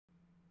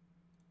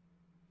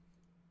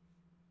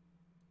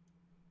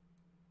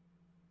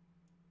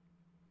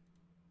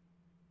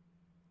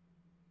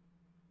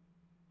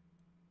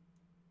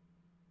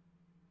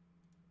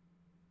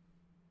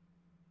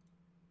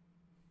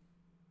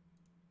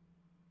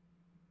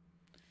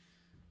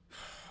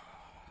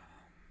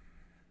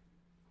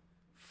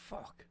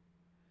Fuck.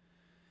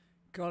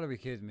 Gotta be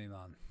kidding me,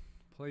 man.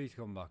 Please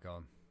come back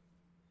on.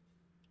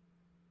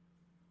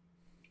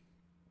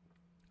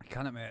 I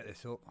cannot make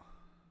this up.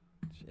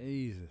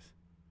 Jesus.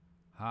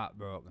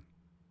 Heartbroken.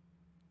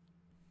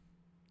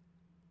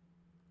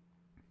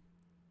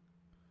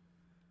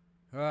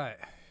 Right,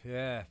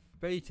 yeah.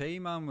 BT,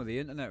 man, with the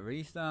internet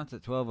restart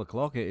at 12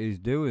 o'clock, it is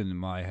doing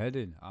my head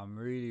in. I'm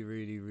really,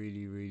 really,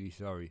 really, really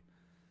sorry.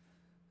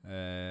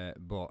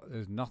 But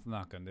there's nothing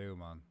I can do,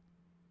 man.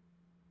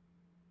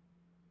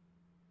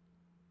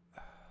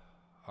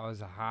 I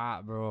was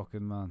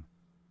heartbroken, man.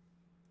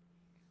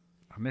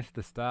 I missed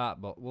the start,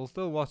 but we'll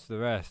still watch the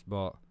rest,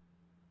 but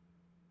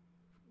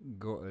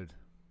gutted.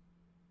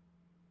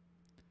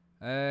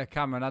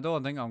 Cameron, I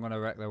don't think I'm going to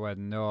wreck the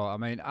wedding, no. I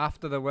mean,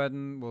 after the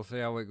wedding, we'll see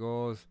how it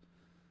goes.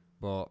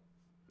 But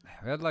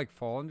we had like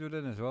 400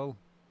 in as well.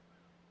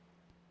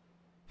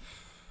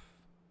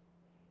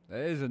 It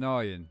is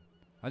annoying.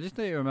 I just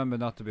need to remember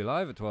not to be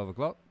live at 12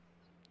 o'clock,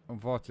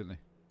 unfortunately.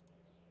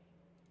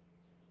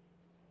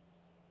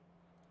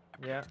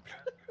 Yeah.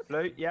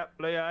 Blue, yep,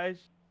 blue eyes.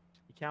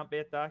 You can't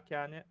beat that,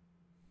 can you?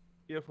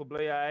 Beautiful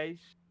blue eyes.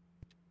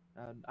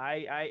 And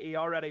he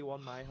already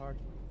won my heart.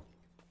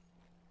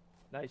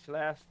 Nice,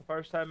 Les. The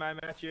first time I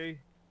met you,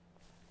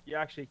 you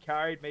actually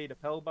carried me to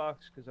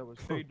pillbox because I was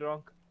too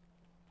drunk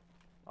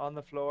on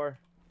the floor,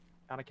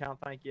 and I can't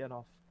thank you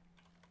enough.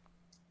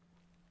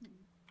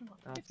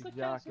 That's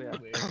exactly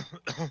it.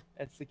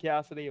 It's the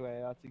Cassidy way.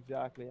 That's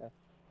exactly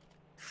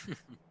it.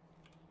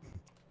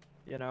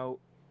 You know,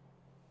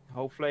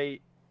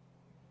 hopefully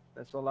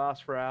this will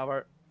last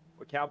forever.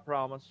 We can't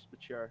promise, but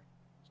sure.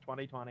 It's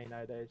 2020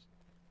 nowadays.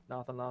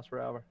 Nothing lasts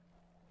forever,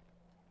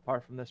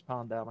 apart from this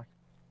pandemic.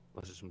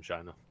 This is from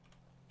China.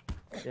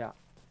 Yeah.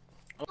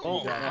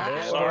 Oh,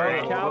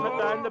 sorry. Calvin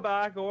down the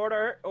back.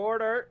 Order.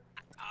 Order.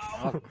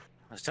 Oh,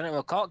 it's turning into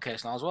a court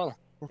case now as well.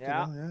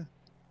 Yeah. Well, yeah.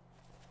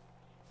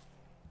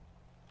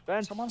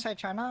 Ben. Someone say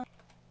China.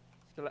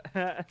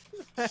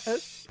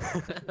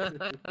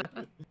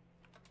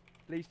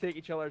 Please take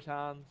each other's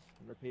hands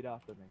and repeat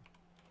after me.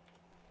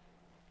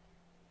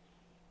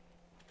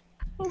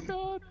 Oh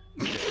God.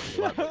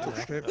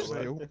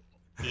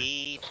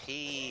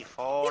 E.T.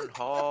 phone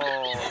home.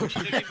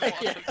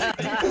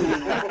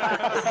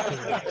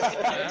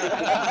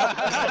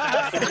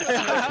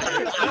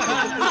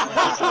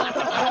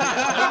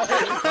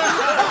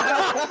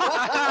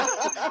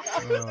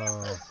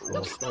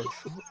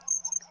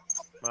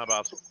 My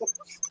bad.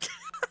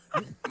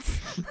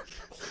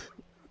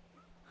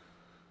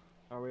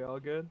 Are we all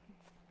good?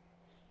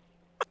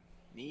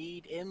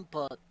 Need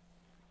input.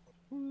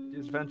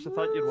 Just Vince, I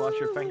thought you'd wash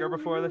your finger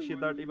before this, you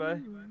dirty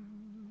boy.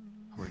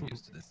 We're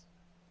used to this.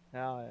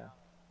 Hell yeah.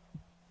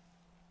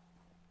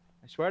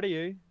 I swear to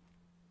you.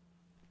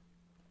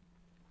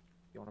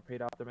 You want to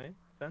repeat after me,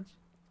 Vince?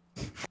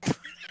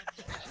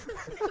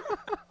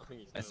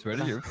 I swear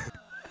to you.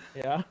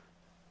 Yeah.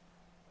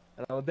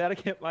 And I will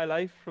dedicate my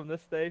life from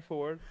this day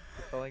forward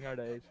to filling our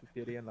days with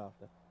beauty and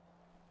laughter.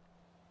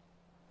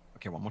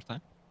 Okay, one more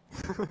time.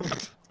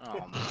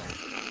 Oh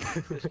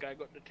man. This guy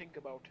got to think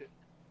about it.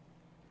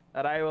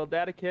 That I will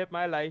dedicate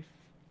my life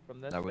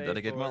from this day I will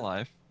dedicate my forward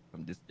life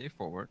from this day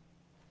forward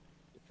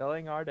to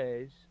filling our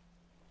days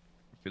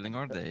to filling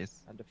our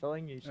days. and to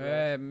filling you,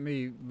 Celeste,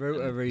 Me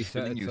router and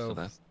reset filling you, itself.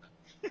 Celeste,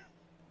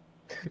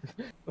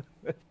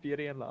 with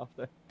beauty and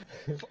laughter.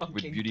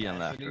 with beauty and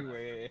laughter.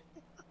 Anyway.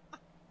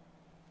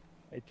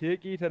 I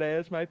take you today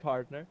as my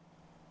partner.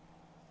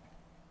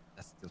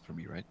 That's still for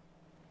me, right?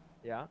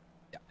 Yeah.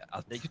 Yeah,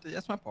 I'll take you today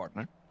as my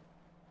partner,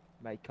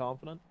 My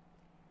confident.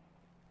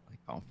 my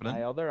confident,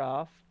 My other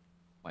half.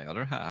 my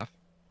other half,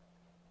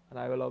 And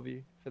I will love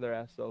you for the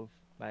rest of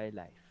my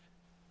life.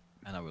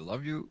 and I will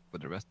love you for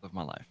the rest of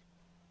my life.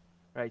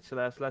 Right,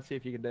 Celeste, let's see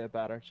if you can do it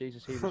better.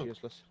 Jesus, he was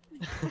useless.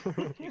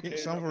 It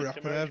sounds very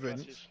up there,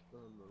 Vince.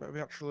 But we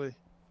actually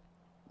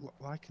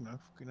like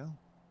enough, you know.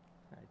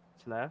 Right,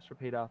 Celeste,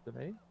 repeat after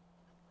me.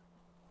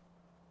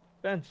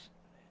 Vince,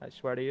 I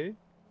swear to you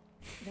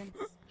Vince,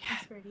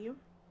 I swear to you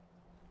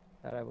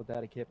that I will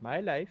dedicate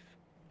my life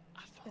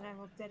that I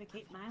will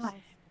dedicate my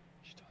life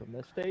from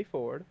this day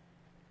forward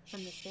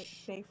from this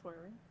day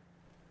forward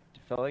to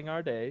filling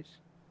our days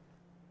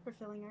for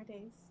filling our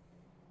days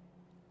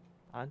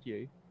and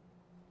you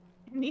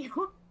and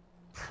you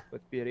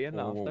with beauty and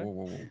laughter.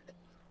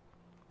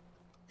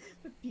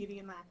 with beauty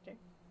and laughter.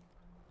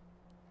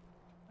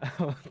 I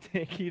will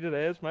take you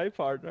today as my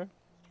partner.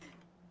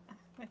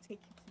 I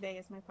take you today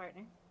as my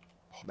partner.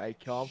 My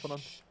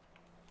confidence.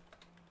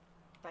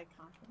 By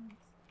confidence.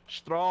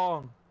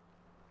 Strong.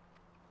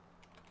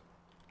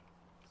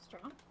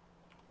 Strong?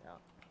 Yeah.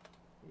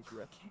 He's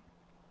with Okay.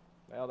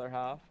 my other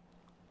half.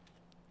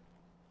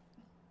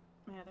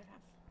 My other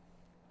half.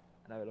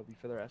 And I will love you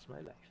for the rest of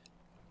my life.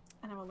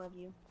 And I will love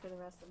you for the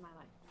rest of my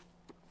life.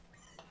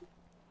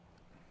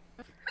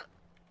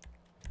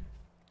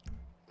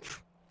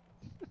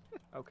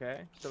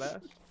 Okay,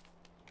 Celeste. Do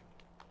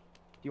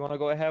you want to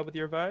go ahead with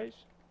your vows?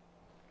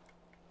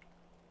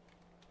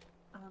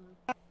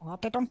 Oh,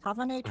 they don't have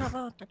any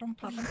trouble. They don't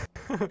have any.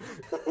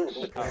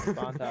 Oh,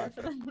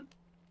 fantastic.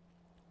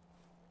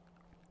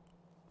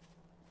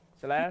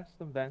 Celeste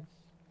and Vince,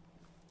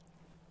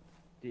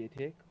 do you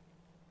take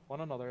one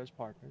another as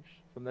partners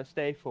from this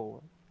day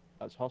forward,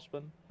 as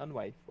husband and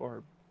wife,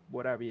 or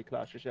whatever you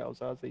class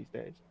yourselves as these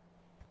days?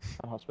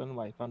 A husband and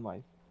wife and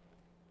wife.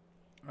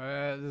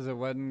 There's a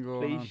wedding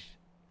going on. Please,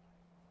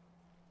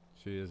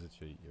 She is a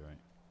cheat, you're right.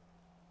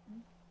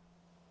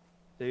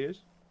 do you?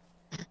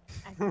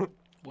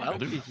 Well,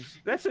 Jesus,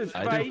 this is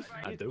I do. spice.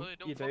 I do. Well, it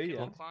don't You do, fucking yeah.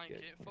 look like Good.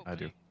 it. Fuck I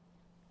do. me.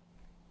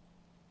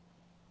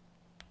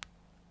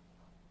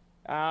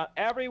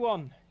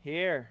 Everyone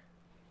here,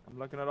 I'm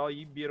looking at all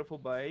you beautiful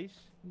boys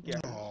and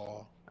girls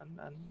Aw. and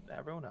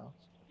everyone else.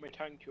 Me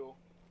thank you.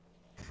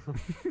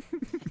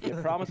 You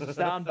promise to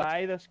stand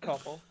by this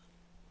couple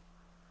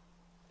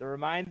to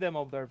remind them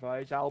of their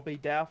vows. I'll be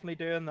definitely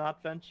doing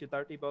that, Vince, you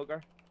dirty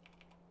bugger.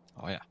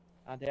 Oh yeah.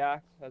 And to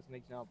act as an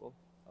example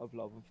of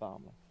love and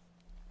family.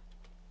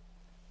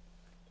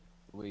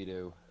 We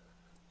do.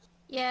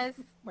 Yes.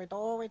 We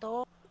do.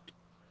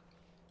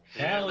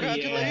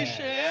 Congratulations!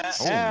 Yes.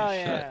 Hell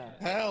yeah!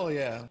 Hell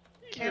yeah!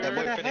 And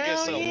we're gonna get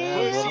some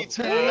yeah. pussy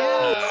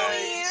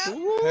tonight.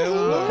 Hell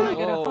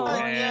no!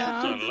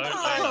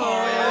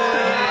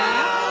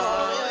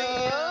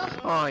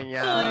 Oh,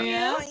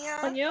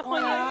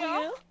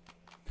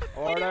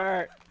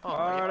 Order!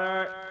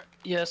 Order!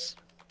 yes.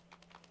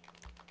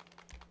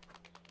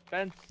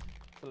 Vince,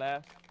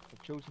 Celeste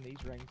have chosen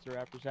these rings to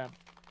represent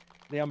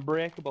the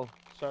unbreakable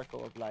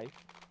circle of life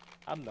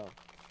and love.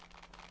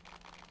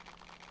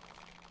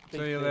 See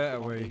Please you place later,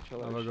 them onto we. each Have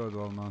a other's good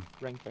one, man.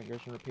 ring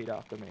fingers and repeat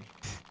after me.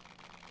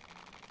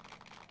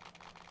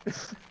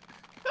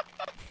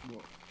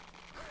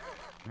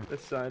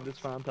 This sound is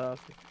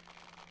fantastic.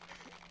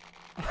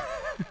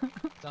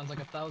 Sounds like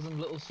 1,000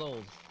 little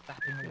souls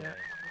tapping away.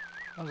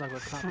 Sounds like we're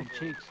clapping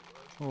cheeks.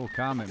 Oh,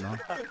 calm it, man.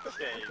 Okay.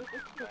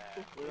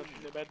 We're up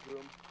in the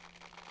bedroom.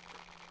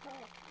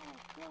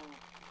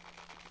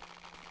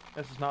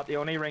 This is not the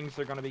only rings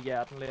they're going to be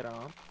getting later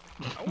on.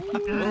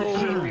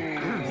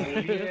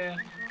 Yeah.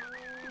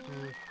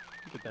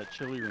 Get that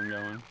chili ring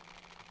going.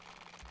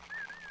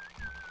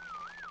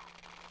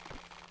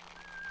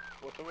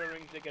 What are the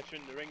rings they get you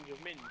in the rings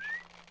of Minge?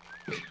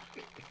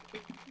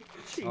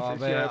 Jesus, Oh,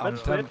 man, yeah, I'm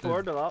let's wait tempted.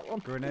 forward to that one.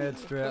 Grenade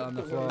straight on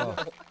the floor.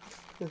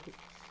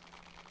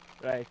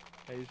 Right,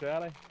 are you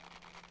ready?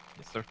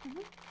 Yes, sir.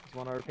 Just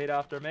want to repeat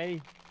after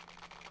me.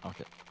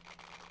 Okay.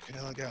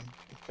 Kill again.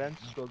 Vince,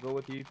 we'll go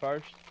with you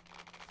first.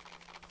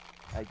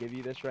 I give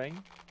you this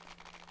ring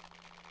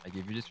I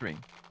give you this ring.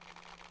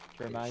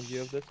 to remind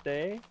you of this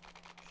day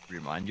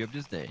Remind you of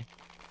this day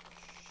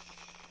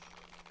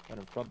when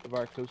in front of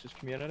our closest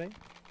community,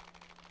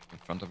 in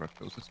front of our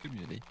closest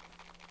community.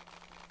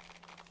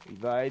 we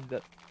vowed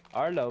that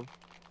our love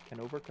can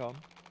overcome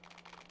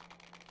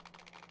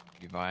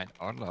Divide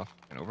our love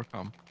can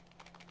overcome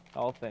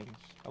all things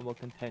and will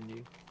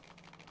continue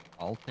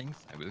all things.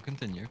 I will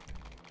continue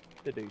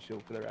to do so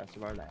for the rest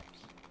of our lives.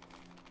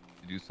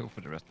 to do so for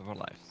the rest of our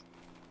lives.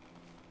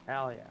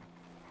 Hell yeah.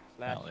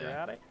 Slash, Hell you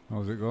yeah. ready?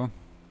 How's it going?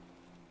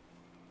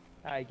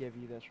 I give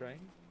you this ring,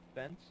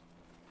 Vince.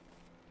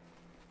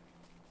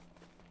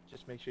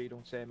 Just make sure you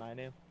don't say my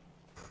name.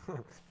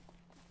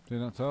 You're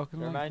not talking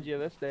To like? remind you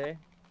of this day.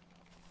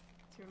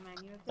 To remind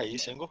you of Are this you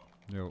day. single?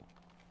 Yo.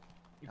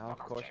 Oh, of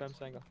course I'm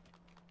single.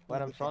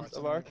 When in front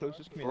of our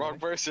closest Wrong community.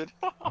 person.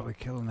 Are we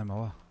killing him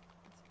or?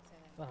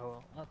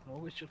 Oh, I don't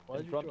know. It's just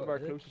In front of our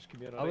closest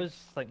community. I was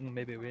thinking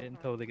maybe wait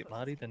until they get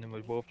married and then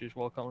we both just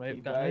walk on right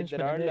We down vowed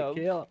that our love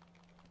and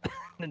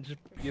then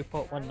just you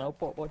pop one, I'll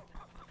pop one.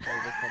 will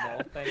overcome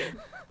all things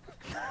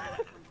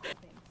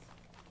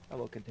and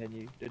will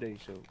continue to do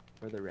so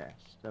for the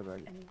rest of our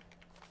life.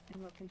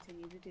 And we'll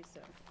continue to do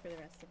so for the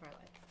rest of our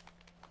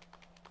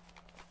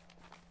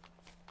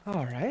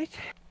life. Alright.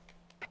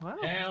 Wow.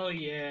 Hell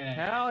yeah.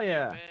 Hell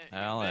yeah.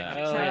 Hell yeah.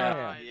 Hell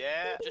yeah.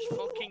 Yeah. Just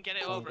fucking get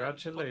it over.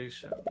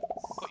 Congratulations.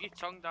 Put your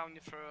tongue down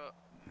your throat.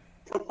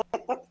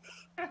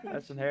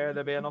 Listen here,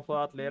 there'll be enough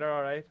of that later,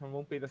 alright? And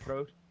won't be the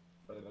throat.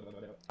 I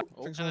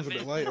think someone's a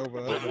bit late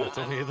over there.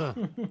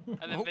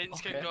 And then Oh,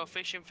 Vince okay. can go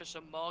fishing for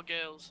some more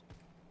girls.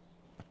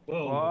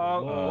 Whoa,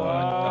 whoa,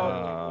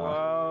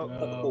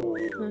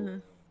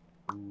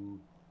 whoa.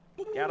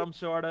 Get him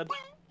sorted.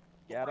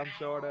 Get him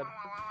sorted.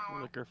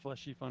 Liquor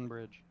fleshy fun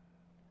bridge.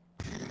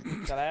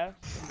 Celeste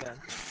and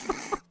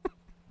Vince.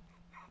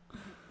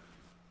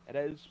 It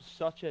is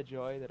such a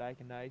joy that I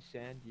can now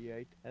send you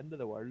out into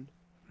the world.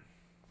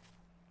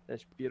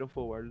 This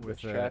beautiful world, With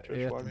this a treacherous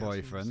eighth world,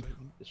 boyfriend.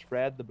 to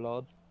spread the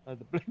blood.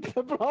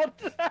 The blood!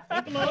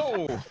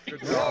 No! No!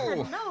 No,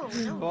 What?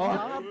 no.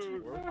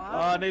 Oh,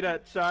 I need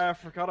it. Sorry, I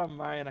forgot I'm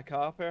buying a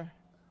cop here.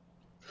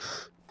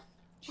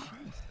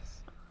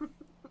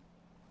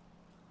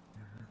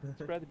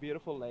 Spread the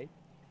beautiful light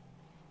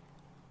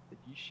that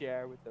you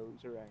share with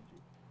those around you.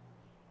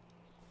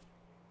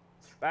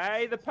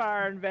 By the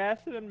power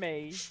invested in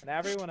me and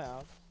everyone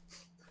else,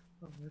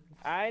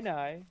 I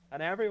now,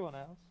 and everyone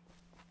else,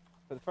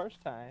 for the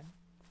first time,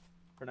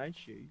 pronounce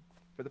you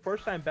For the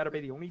first time, better be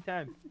the only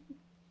time.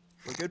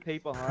 We're good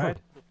people, alright?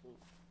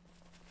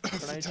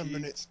 For 10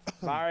 minutes.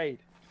 Married.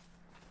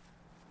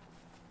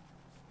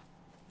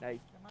 Now,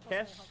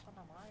 kiss,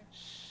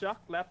 suck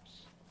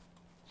lips,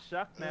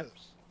 suck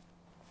nips.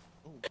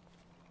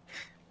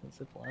 That's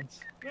the plans.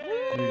 You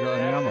got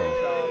any ammo?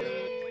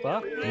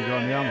 What? You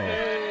got any ammo?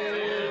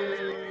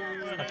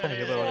 I can't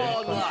give it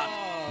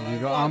away. You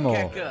got ammo?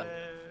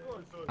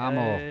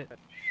 Ammo.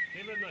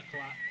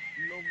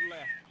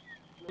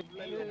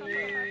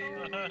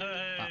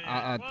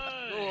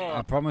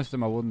 I promised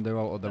him I wouldn't do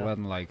out of the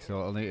wedding, like, so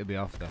it'll need to be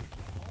after.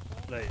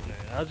 Right, no,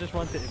 I just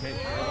wanted to make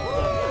sure.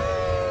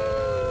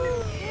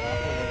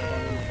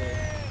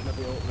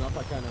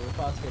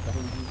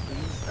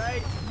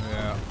 Right,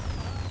 Yeah.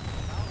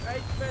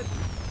 right, Finn.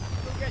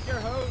 Go get your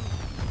hose.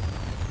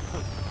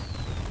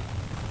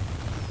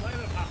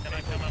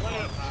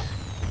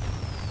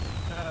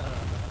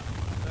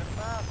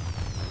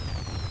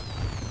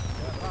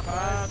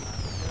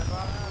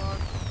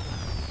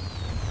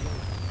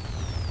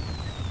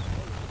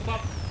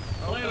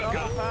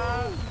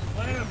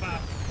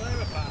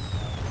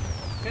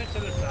 Get to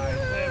the side.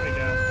 There we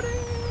go.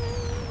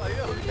 Are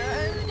you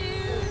okay?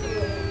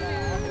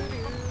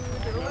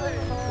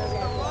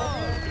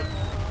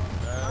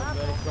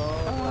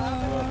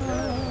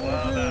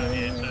 Well done,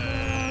 you two.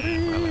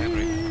 Well,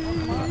 Henry,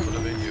 for the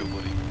video,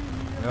 buddy.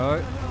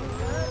 Alright.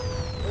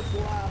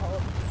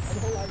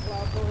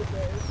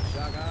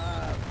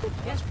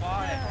 It's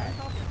fine.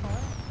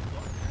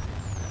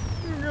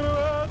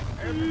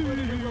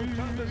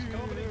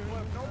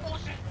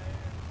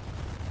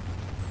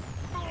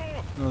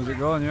 How's it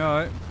going? You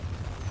alright?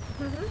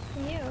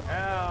 You.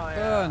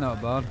 Yeah,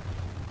 not bad.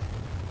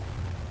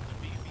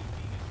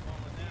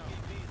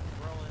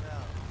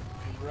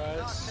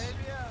 Congrats.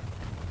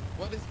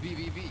 What is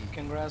BBB?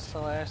 Congrats,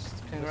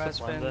 Celeste. Congrats,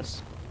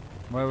 Vince.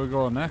 Where we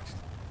going next?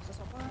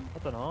 I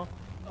don't know.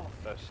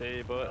 I see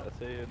you, but I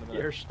see you in the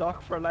You're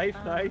stuck for life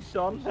now,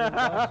 son.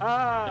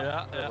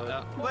 Yeah.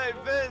 Wait,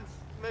 Vince,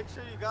 make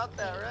sure you got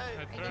that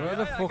right. Where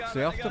the fuck's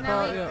the after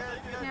party at?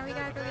 Now we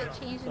gotta go get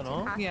changed into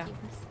Dunno.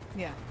 costumes.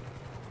 Yeah.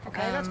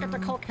 Okay, let's get the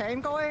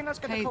cocaine going. Let's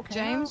get the cocaine.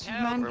 James, you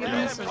mind We're getting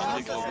ready. us a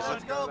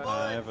Let's go, boys.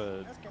 I have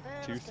a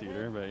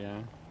two-seater, but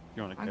yeah.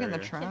 You want to I'll carry get in the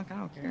her. trunk, I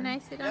don't care. Can I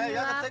sit Yeah, on your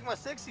y'all can lap? take my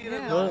 6-seater.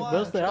 Yeah. if y'all want.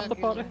 Where's the after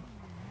party?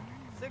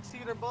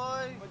 6-seater,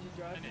 boys.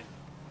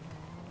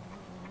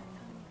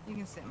 You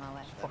can sit in my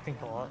lap. Fucking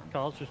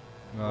cars just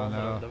Oh rolling no.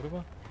 around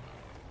everywhere.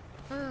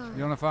 Ugh.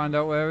 You wanna find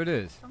out where it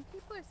is? Some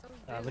people are so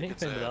We need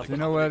to find the Do after you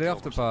know where the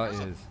after party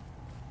is?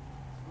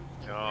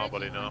 No,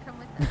 buddy, no.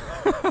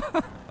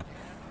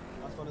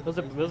 Where's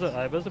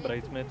the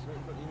bridesmaids?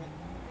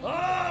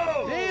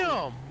 Oh!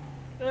 Damn!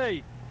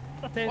 Hey!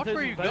 Watch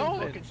where you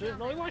going.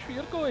 No, watch where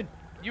you're going.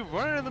 You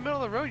running in the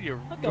middle of the road, you're...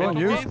 Don't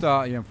you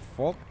start, you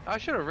fuck. I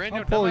should have ran I'll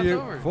your pull dumbass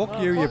you. over.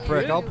 Fuck you, you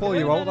prick. I'll pull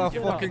you out that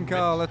fucking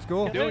car. Let's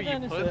go. Do it,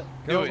 you puss.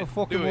 Get out the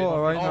fucking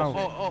water right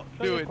now.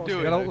 Do it.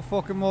 Get out the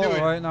fucking water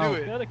right now.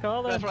 Get the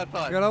car then. That's what I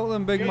thought. Get out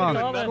then, big Get man.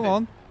 out then. Come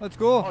on. Let's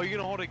go. Oh, you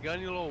gonna hold a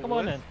gun, you little Come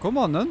on wuss? then. Come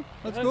on then.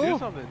 Let's Do go.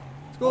 something.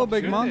 Let's go,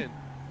 big Shoot man. then.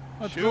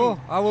 Let's Shoot. go.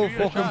 I will Shoot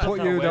your fucking shot. put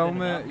That's you not down,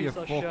 wedding, mate. You that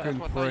piece of shit. fucking That's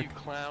what I thought, prick. you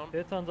clown.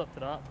 Who turns up to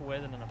that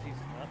wedding in a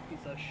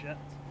piece of shit?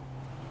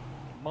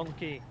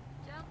 Monkey.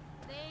 Jump.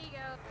 There you go.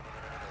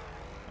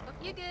 Oh,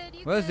 you good,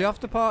 you Where's good. the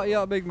after party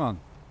at, big man?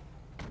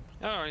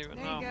 I don't even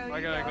There you know. go, I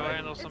you gotta got go it.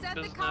 handle It's some at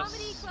the business.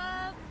 comedy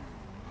club.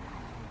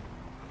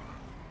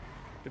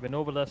 We've been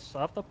over this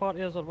after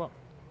party or what?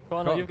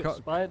 Connor, you've got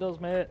spiders,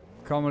 mate.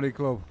 Comedy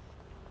club.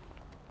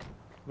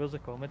 Where's the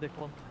comedy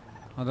club?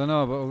 I don't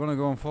know, but we're gonna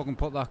go and fucking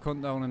put that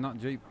cunt down in that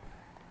jeep.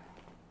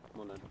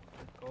 Come on then.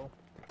 Go.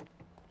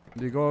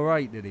 Did he go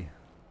right, did he?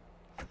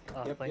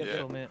 I think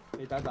so, mate.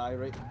 He did die,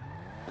 right?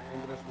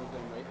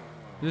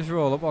 Just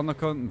roll up on the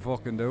cunt and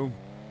fucking do him.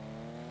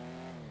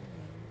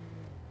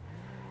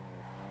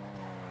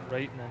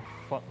 Right, and then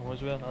fuck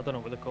knows where. I don't know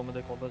where the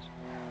comedy club is.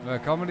 The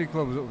comedy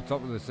club's up the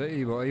top of the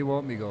city, but he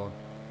won't be going.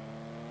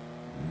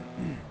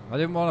 I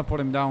didn't want to put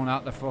him down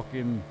at the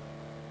fucking...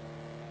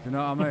 Do you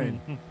know what I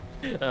mean?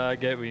 I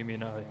get what you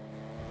mean, aye.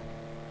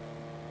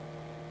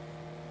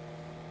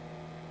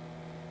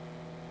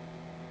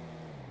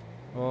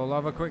 Well, I'll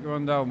have a quick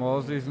run down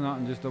Mosley's and that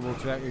and just double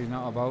check he's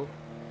not about.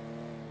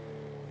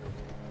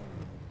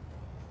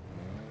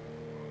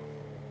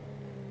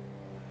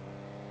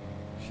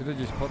 Should have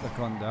just put the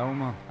cunt down,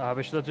 man.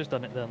 We should have just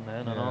done it then,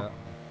 I know.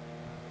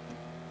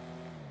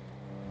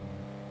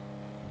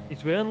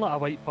 He's wearing like a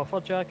white puffer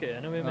jacket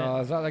anyway,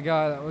 mate. Is that the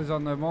guy that was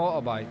on the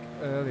motorbike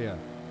earlier?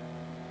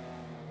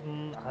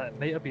 It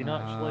might have been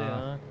actually,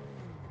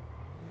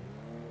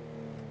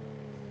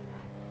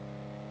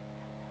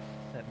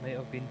 It might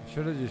have been.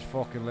 Should have just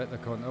fucking lit the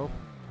cunt up.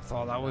 I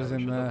thought that was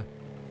him there.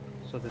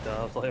 So did I.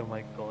 I was like, oh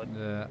my god.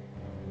 Yeah.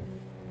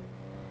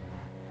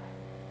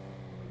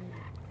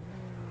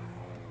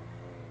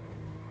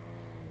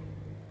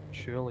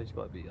 Surely he's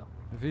got to be here.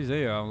 If he's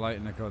here, I'm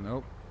lighting the cunt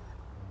up.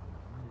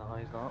 No,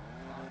 he's not.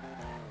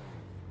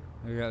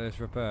 We get this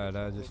repaired,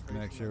 just to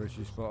make sure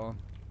she's spot on.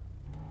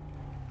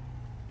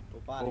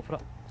 Go for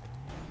it.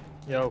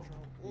 Yo.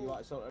 You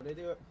want to sort of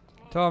do it?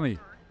 Tommy,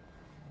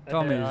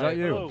 Tommy, is that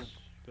you? Hello.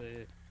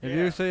 If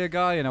you see a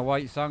guy in a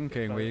white Sand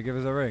King, will you give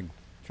us a ring?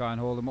 Try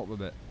and hold him up a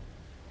bit.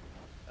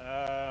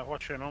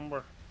 What's your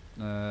number?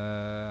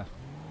 Now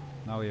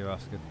you're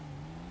asking.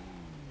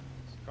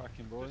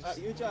 Cracking boys.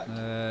 You, Jack?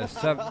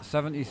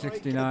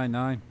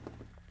 7069.9.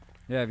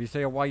 Yeah, if you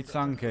see a white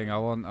Sand King,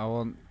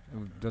 don't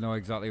know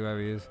exactly where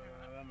he is.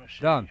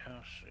 Dan.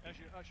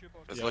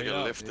 It's like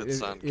a lifted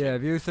Sand King. Yeah,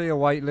 if you see a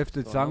white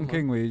lifted Sand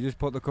King, will you just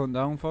put the cunt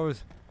down for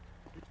us?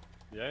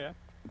 Yeah.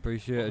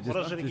 Appreciate it.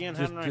 What is it again,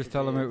 Henry? Just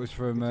tell him it was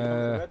from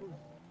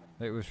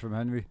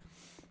Henry.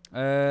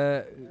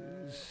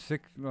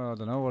 Six. Well, I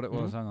don't know what it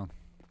was. Hang on.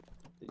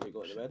 Did you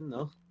go to the wedding?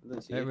 No, I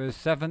didn't see It was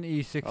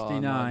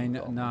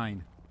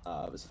 7069.9.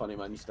 It was funny,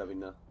 man. You should have been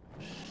there.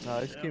 No,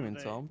 I just came in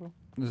town, bro.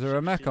 Is there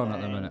a mech on at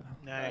the minute?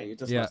 You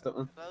just missed it,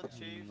 man.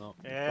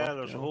 Yeah,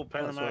 there's a whole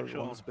Panamax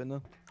on.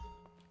 Spinner.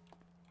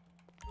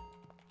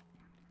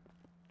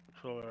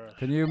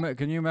 Can you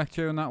mech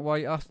tune that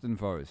white Aston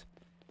for us?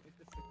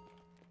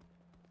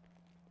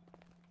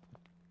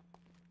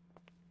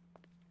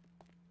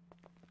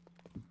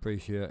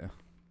 Appreciate it.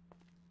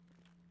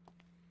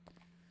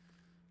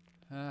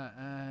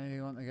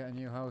 You want to get a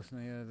new house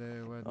near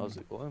the wedding? How's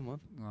it going, man?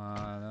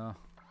 I know.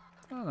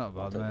 Oh, not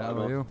bad, mate. bad, How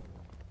are you?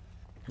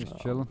 Just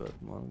chilling. I'm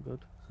good, man. I'm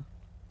good.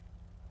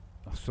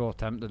 I'm so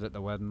tempted at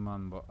the wedding,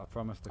 man, but I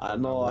promised to. I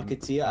know. I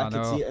could see it. I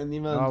could see it in you,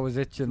 man. I was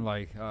itching,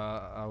 like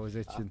I was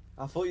itching.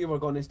 I thought you were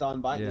going to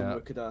stand back. Yeah. And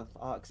we could have,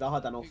 because I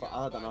had enough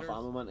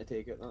ammo, man, to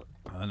take it. That.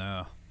 I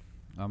know.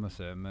 I'm the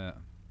same, mate.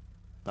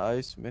 I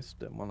just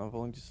missed it, man. I've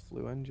only just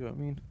flew in. Do you know what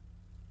I mean?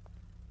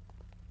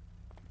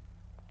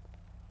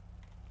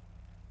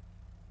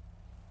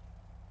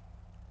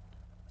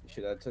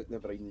 Should have took the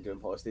bride and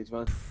groom hostage,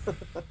 man.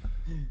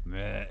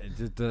 Mate,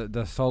 the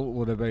assault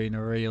would have been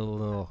real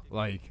though,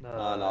 like.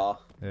 No.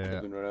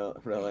 Yeah. Been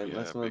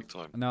relentless, man. Big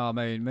time. No, I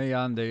mean, me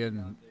and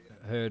Ian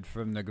heard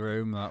from the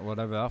groom that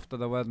whatever after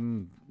the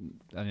wedding,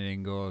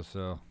 anything goes.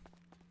 So.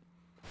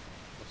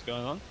 What's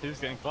going on? Who's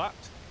getting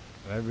clapped?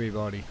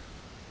 Everybody.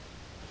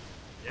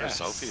 Where's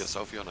Sophie? Is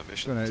Sophie on a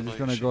mission tonight? Just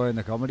gonna go in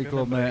the comedy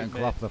club, mate, and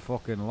clap the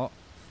fucking lot.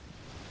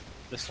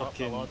 This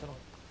fucking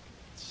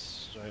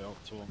straight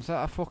up to him. Is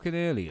that a fucking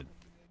alien?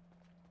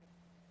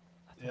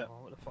 Yeah.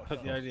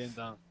 Put the alien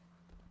down.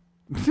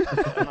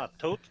 Not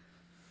tote.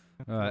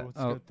 Alright,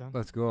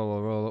 let's go.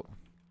 We'll roll up.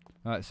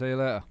 Alright, see you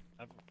later.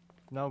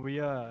 No,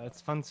 it's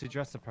fancy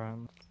dress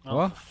apparently. Oh,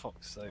 what? for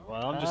fuck's sake.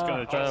 Well, I'm just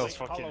gonna dress as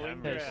fucking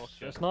Henry.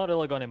 It's not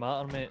really gonna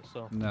matter, mate,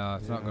 so. No,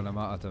 it's not gonna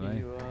matter to me.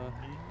 You,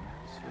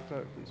 sweep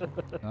out, please.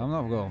 I'm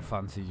not going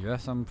fancy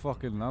dress. I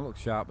look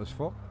sharp as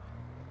fuck.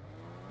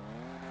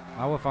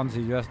 Our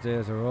fancy dress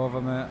days are over,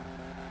 mate.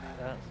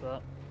 That's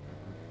that.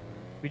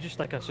 We just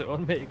stick a suit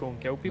on, mate, to go and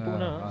kill people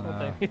now. That's what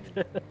I need.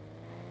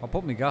 I'll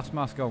put my gas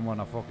mask on when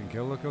I fucking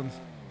kill the cunts.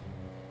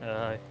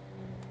 Aye.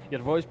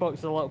 Your voice box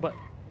is a little bit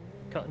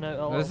cutting out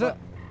a little bit. Is it?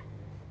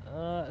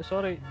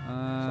 Sorry.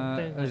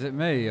 Is it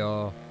me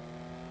or?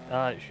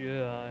 It's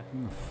you, aye.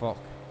 Oh, fuck.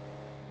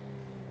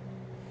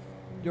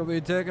 You want me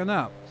to take a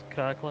nap? It's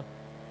crackling.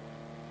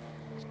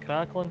 It's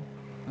crackling.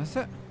 That's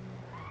it?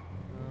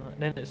 And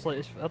then it's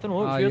like, I don't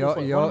know, it's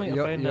weird.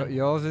 It's like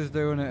yours is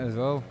doing it as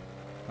well.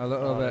 A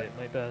little bit.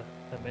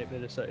 It might be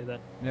the city then.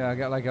 Yeah, I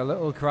get like a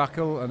little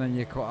crackle and then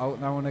you cut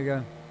out now and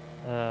again.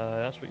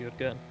 That's what you're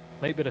getting.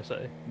 Might be the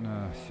city.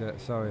 No,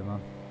 shit, sorry,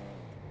 man.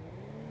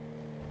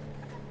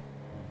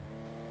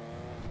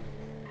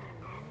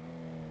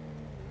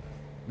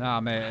 Nah,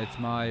 mate, it's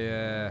my,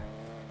 hang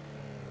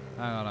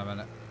on a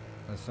minute.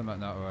 There's something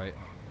not right.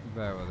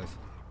 Bear with us.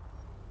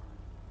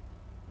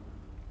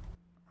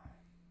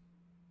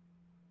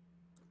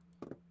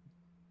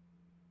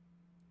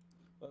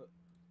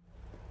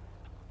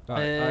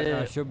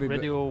 I should be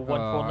Radio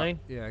 149.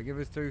 Yeah, give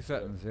us 2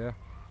 seconds, yeah.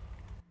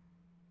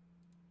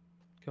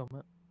 Come on,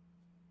 mate.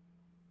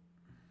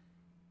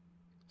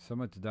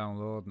 Something to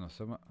download or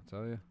something, I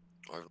tell you.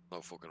 I have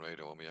no fucking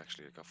radio on me,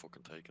 actually. I got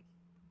fucking taken.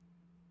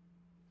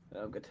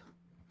 Yeah, I'm good.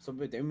 So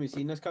we're doing, we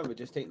seen this, can't we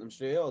just take them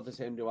straight, or does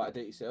Henry want to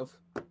do it yourself?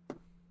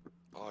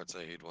 Oh, I'd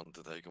say he'd want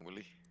to take him, will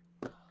he?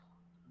 I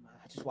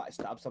just want to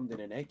stab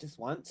somebody in the neck just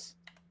once.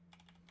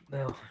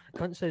 Well,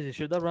 cunt says he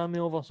should have ran me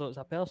over, so it's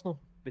a personal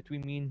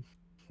between me and,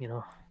 you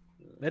know,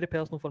 very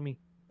personal for me.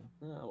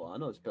 Well, I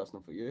know it's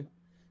personal for you.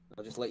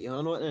 I'll just let you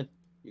handle it then.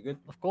 You good?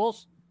 Of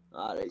course.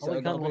 Alright, so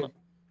I'll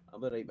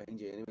be right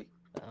behind you anyway.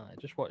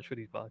 Just watch for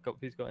his backup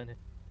if he's got any.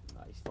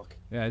 He's fuck.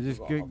 Yeah,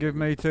 just give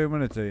me 2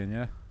 minutes, Ian,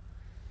 yeah?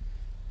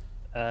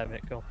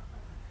 Mate, cool.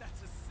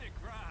 That's a sick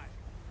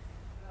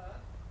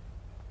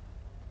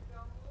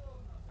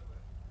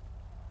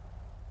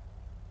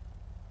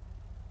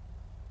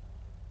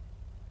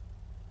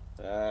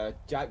ride.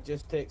 Jack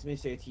just texted me,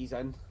 said he's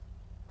in.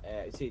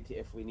 Said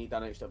if we need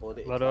an extra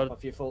body to We're clap a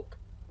few folk.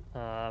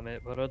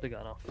 Mate, we're already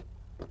got enough.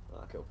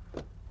 Cool.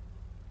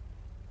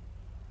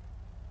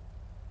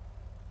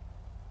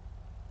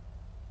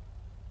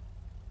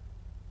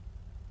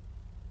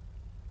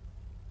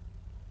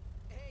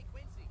 Hey,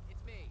 Quincy,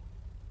 it's me.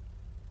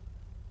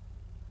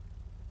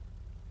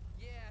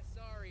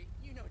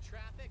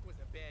 traffic was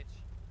a bitch.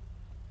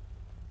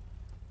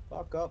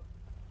 Fuck up.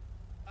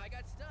 I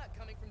got stuck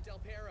coming from Del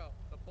Perro.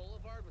 The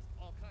boulevard was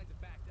all kinds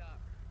of backed up.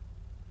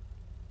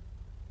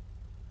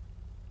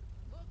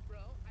 Look, bro,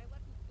 I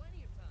left him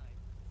plenty of time.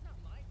 It's not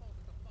my fault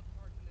that the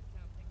fucktards in this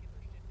town can't get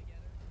their shit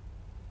together.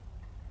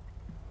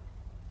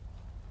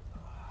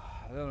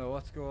 I don't know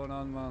what's going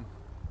on, man.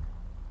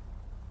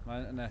 My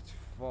internet's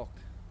fucked.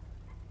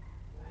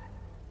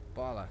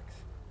 Bollocks.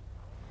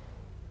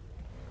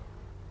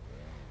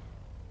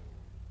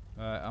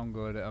 Right, I'm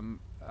good. I'm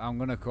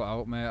gonna cut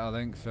out, mate. I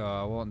think so.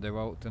 I won't do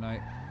out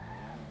tonight.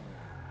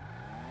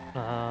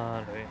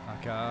 Ah, right. I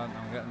can't.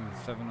 I'm getting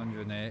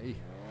 780.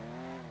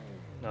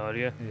 No, are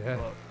you? Yeah.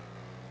 What?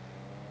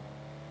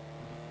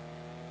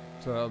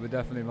 So it'll be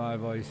definitely my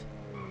voice.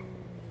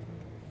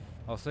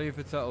 I'll see if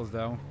it settles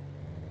down.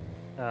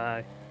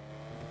 Aye.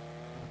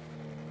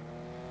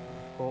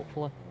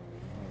 Hopefully.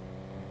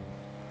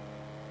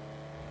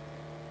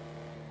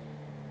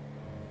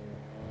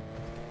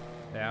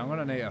 Yeah, I'm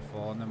gonna need a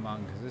phone then,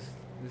 man, because this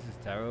is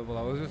terrible.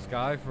 I was with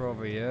Sky for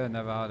over a year and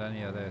never had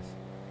any of this.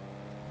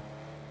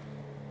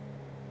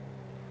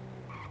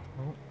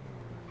 Oh.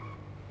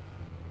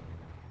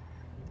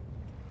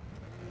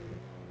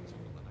 It's on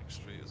the next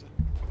street, is it?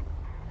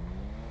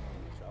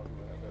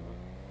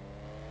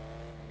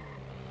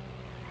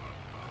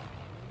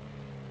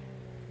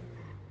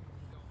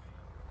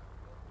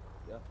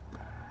 Yeah.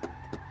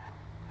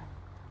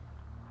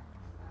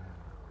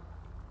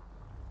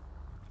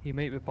 He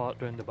might be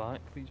parked round the back,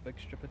 these big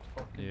stupid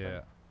fucking Yeah.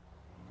 things.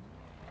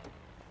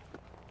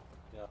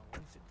 Yeah.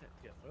 When's it to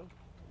get through?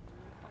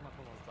 I'm not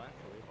going to drive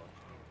through, but...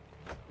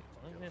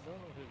 I don't know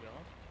who they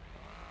are.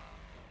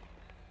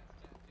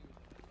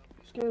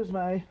 Excuse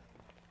me.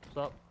 What's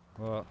up?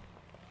 What?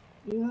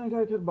 Do you think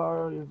I could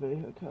borrow your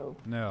vehicle?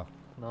 No.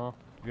 No.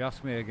 If you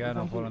ask me again,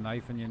 I'll put a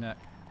knife in your neck.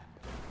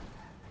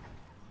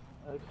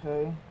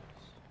 Okay.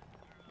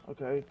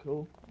 Okay,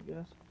 cool, I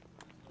guess.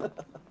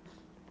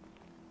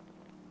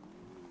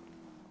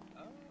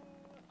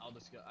 I'll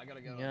just go. I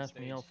gotta go. Yeah, on it's me,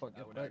 stage. I'll fuck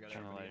your Whenever I bitch.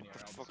 gotta be near, What the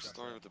I'll fuck's the just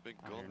story go. with the big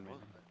gun? What?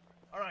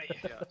 Alright,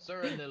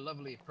 sir, in the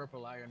lovely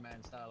purple Iron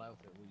Man style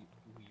outfit, who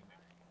you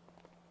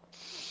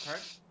marry?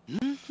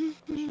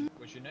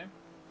 What's your name?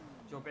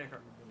 Joe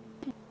Baker.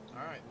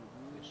 Alright.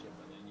 Good shit,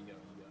 brother. You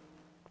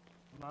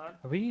go. Man.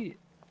 Are we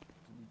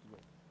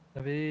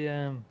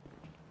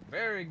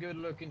Very good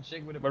looking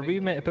chick with a were big we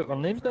meant to dick. put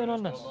our names down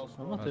on this?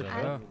 I'm not too I don't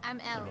sure. know. I'm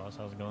L. Boss,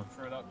 how's it going?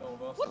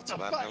 What the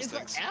fuck is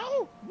that?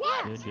 L?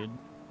 What? Good, good.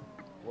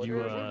 What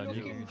You, are did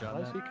you get your job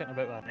Why is he now? cutting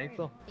about that knife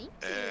though?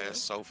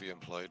 Sophie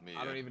employed me.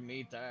 I don't even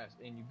need to ask.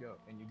 In you go.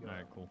 In you go.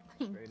 Alright, cool.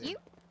 Straight in. You?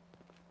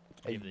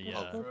 Gave the, a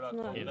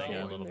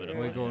little bit of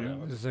We're going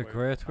in as a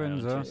Queer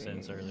Twins, huh? 2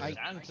 cents earlier.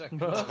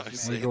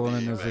 We're going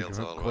in as a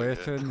Queer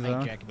Twins,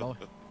 huh?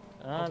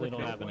 Hopefully don't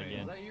happen Is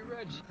again. that you,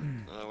 Reg?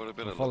 Would have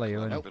been I'll a follow look, you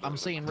would in. have been a I'm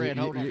look. seeing red.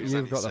 Hold on.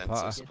 You've got the Sense, I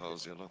patter.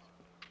 suppose, you know.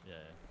 Yeah.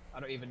 I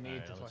don't even need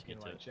Alright, to let's fucking get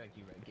to like it. check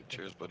you, Reg. Get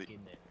Cheers, buddy. in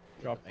there.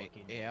 Drop.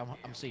 Yeah,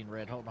 I'm seeing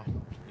red. Hold on.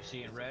 You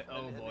seeing red?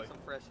 Oh boy. Some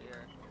fresh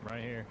air.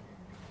 Right here.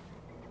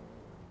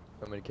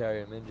 Want me to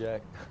carry him in,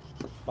 Jack?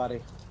 Buddy.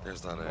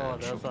 There's that Oh,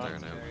 there's troop that.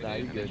 there now. Nah,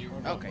 you good.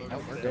 Okay, no,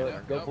 we're Go,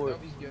 good. go for it.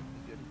 He's good.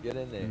 Get in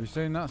Have there. you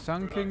seen that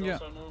Sand King yet?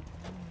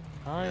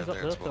 Ah, he's up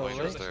there there's still, one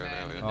just right? there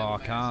now, yeah. Oh, I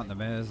can't. The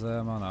mayor's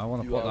there, man. I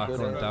want to You put all that good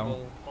gun on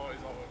down.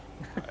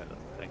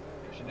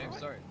 What's your name?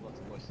 Sorry. Lots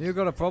of voices. You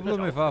got a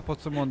problem if I put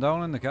someone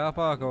down in the car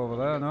park over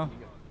there, no?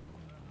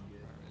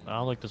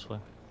 I'll look this way.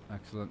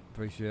 Excellent.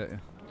 Appreciate you.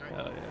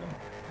 Oh yeah.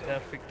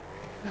 Perfect.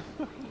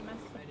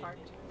 Alright,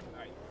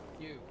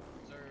 you,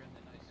 sir, and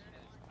then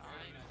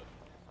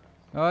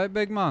Alright,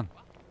 big man.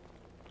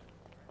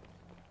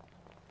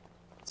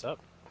 What's up?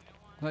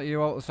 That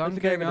you out the Who's Sand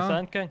the guy King, with the huh?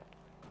 Sand King?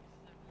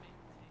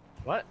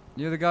 What?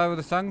 You're the guy with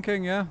the Sand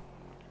King, yeah?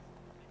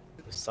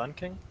 The Sun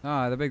King?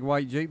 Ah, the big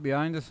white Jeep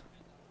behind us.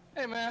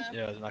 Hey, man.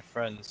 Yeah, it's my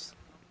friend's.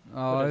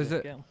 Oh, What is is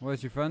it? it?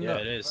 Where's your friend Yeah,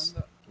 at? it is.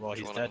 Well,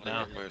 he's You dead wanna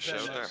now. give me a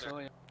shout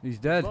there? He's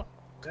dead.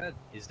 Dead.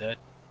 He's dead.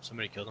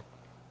 Somebody killed him.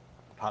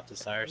 Popped his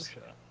tires.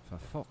 For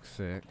fuck's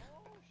sake.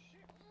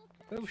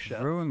 Oh She's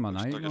shit. ruined my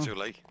Just night, took it man. too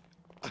late.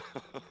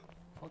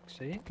 Fuck's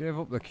sake. Gave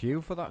up the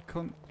queue for that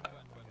cunt.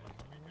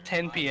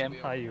 10 p.m.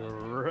 Are you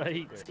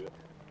right?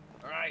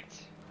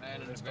 Alright.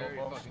 Man in a very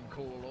fucking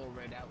cool old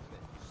red outfit.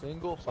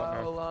 Single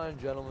file line,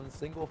 gentlemen.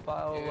 Single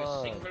file Yeah,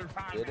 line. single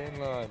file Get in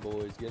line,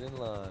 boys. Get in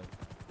line.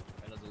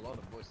 And there's a lot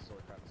of voices all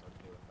crap so to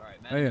do it.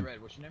 Alright, man Ian, in the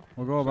red, what's your name?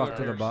 we'll go back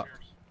to the back.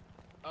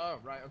 Oh,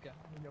 right, okay.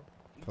 Here you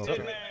Fuck go.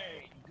 it.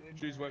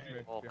 She's with me.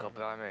 Walk up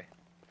behind me.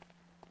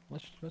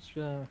 What's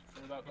your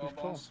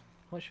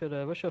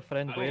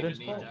friend I don't wearing? even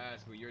need to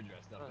ask what you're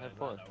dressed up as.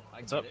 I know. I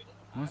What's get up? it.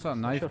 What's that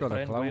What's knife your got a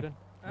friend clown? wearing?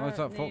 What's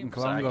that fucking name's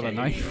clown got a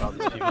knife?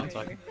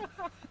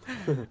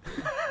 Then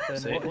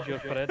what is your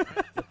friend?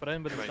 The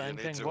friend with the Right, you Sand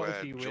need King, to what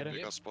is he jump wearing?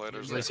 because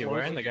spiders What is he there.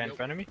 wearing? The guy in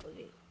front of me?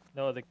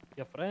 No,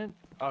 your friend.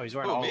 Oh, he's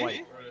wearing Oh, all me?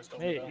 white.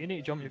 Hey, you need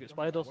to jump, you get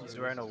spiders. He's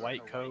wearing a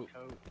white coat,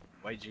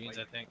 white jeans,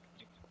 I think.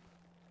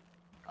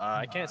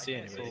 I can't see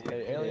anybody.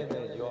 Hey, Alien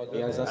Man, you all good?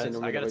 Yeah,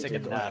 man? I gotta take a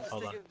nap.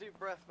 Hold on.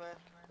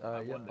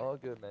 Yeah, all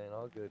good, man,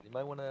 all good. You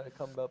might want to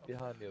come up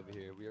behind me over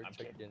here. We already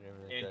checked in and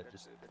everything like that.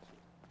 Just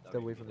step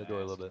away from the door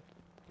a little bit.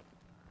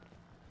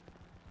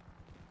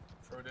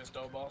 Throw this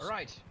door, boss.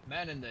 Alright,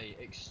 man in the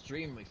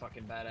extremely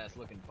fucking badass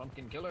looking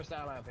pumpkin killer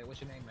style outfit. What's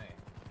your name,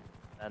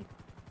 man?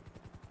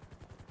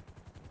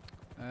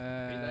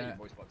 Read that, your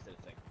voice box did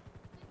a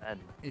thing.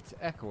 It's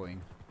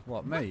echoing.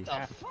 What, me?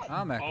 What the fuck?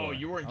 I'm echoing. Oh,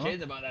 you weren't Huh?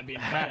 kidding about that being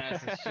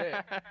badass as shit.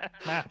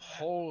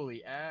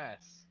 Holy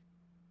ass.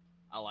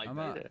 I like I'm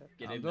that. not-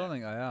 Get I in don't there.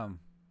 think I am.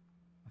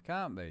 I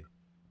can't be.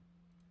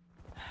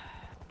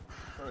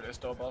 Throw this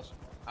door, boss.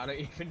 I don't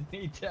even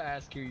need to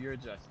ask who you're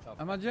just tough.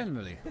 Am I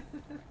generally?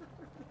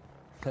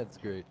 That's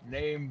great.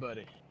 Name,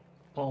 buddy.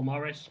 Paul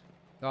Morris.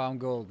 Oh, I'm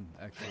golden.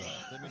 Excellent.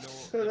 Let me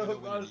know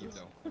when you leave,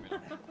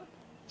 though.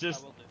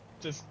 Just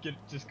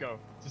go.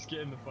 Just get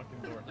in the fucking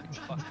door.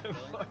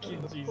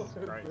 Fucking Jesus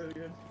Christ.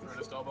 Throw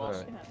this door, boss.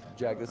 Alright.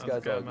 Jack, this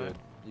guy's all good.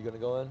 You gonna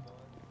go in?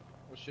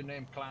 What's your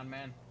name, clown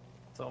man?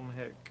 Tom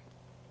Hick.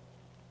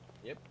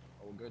 Yep.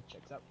 All good.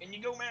 Checks out. In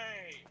you go, man.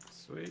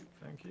 Sweet,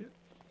 thank you.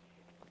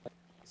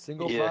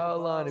 Single file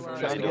line if you're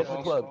trying to get in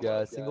the club,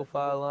 guys. Single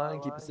file line,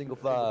 keep a single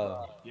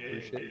file. Yeah.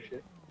 Appreciate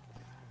it.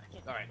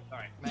 Alright.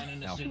 Man in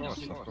the Of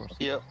suit. course.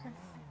 Yep.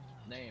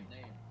 Name.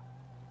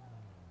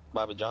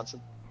 Bobby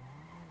Johnson.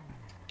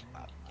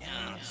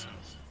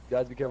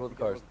 Guys, be careful with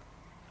the cars.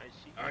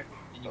 Alright.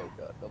 In you Oh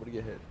go. god, nobody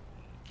get hit.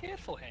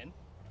 Careful, hen.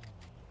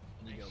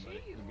 In you go,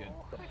 buddy. You're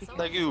good.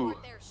 Thank you.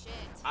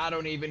 I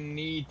don't even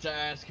need to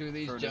ask who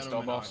these Throw this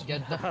gentlemen door, are. boss.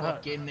 Get the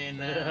fuck in there Get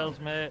now. the hells,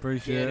 mate.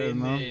 Appreciate Get it, in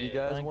man. there. You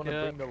guys Thank want to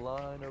you. bring the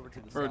line over to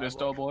the Throw this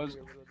door, boys.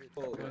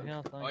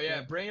 Oh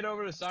yeah, bring it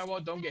over to the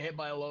sidewalk. Don't get hit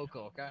by a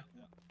local, okay?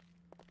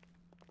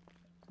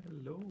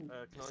 Hello.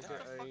 Can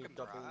I get a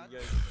double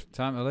yolk?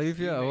 Time to leave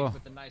you, or what?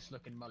 With the nice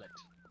looking mullet.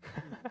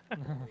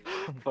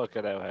 Fuck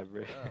it out,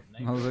 Henry.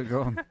 How's it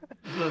going?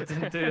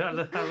 Didn't do that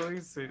the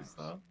Halloween suits,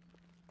 though.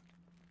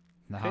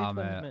 Nah,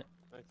 mate.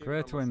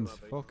 Grey twins,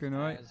 fucking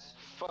right.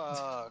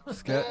 Fuck.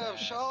 Scat- Damn,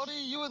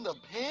 Shawty, you in the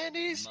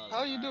panties?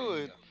 How you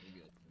doing?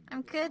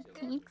 I'm good,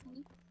 thanks.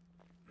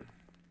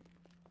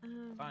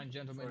 Fine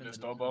gentlemen. Throw in this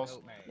the door, double boss.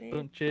 coat, mate.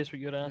 Don't chase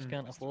what your ass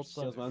can't afford,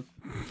 son. Cheers, man.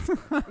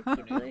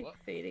 What?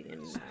 Fading in.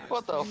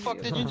 What the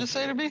fuck did you just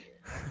say to me?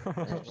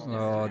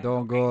 Oh,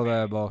 don't go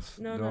there, boss.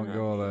 Don't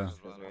go there.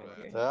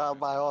 I'll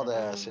buy all the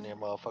ass in here,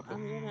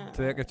 motherfucker.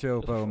 Take a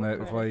chill pill, mate,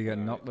 before you get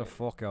knocked the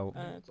fuck out.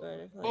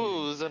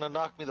 Who's gonna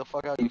knock me the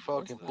fuck out, you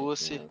fucking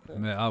pussy?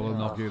 Mate, I will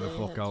knock you the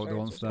fuck out, don't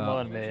Come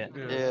start. on, mate.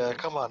 Yeah,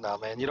 come on now,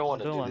 man. You don't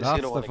want to do this. That's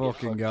You don't the want to get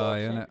fucking fucked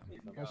guy, up.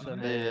 innit? That's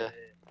him. Yeah.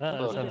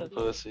 That is Fucking him.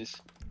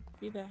 pussies.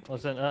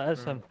 Listen, that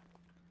is him.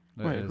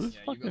 It is.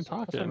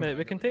 Listen, mate,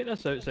 we can take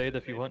this outside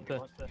if you want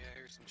to.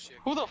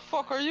 Who the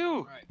fuck are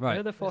you? Where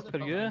Right, the fuck are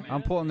you?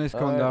 I'm putting this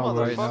gun down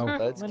right now. motherfucker.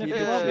 Let's Man, keep if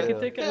you it want, we chill.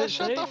 can take it Yeah,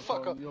 shut the outside.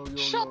 fuck up.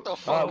 Shut the Ah,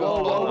 fuck whoa,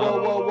 up. whoa,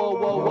 whoa, whoa, whoa,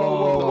 whoa,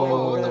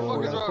 whoa, What the whoa,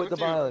 fuck is whoa, wrong Quit the with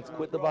you? violence,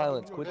 quit the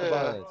violence, quit the Yeah,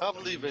 violence.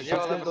 I'm leaving. Let's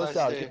Y'all have a go nice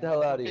south, day. get the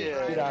hell out of here.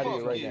 Yeah, Get out of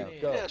here fuck right you. now.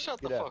 Go. Yeah,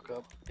 shut the Get out. fuck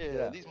up. Get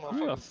Yeah, out. these Who the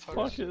motherfuckers fuck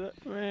talking is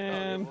shit. that,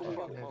 man? Fuck,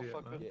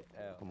 motherfucker. Get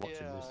out.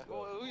 Yeah.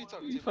 Well, who you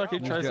talking He to? fucking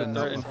He's tries to getting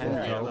dirt knocked and the fuck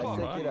Henry. out, What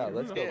the man. Get out,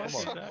 let's go. Yeah, Come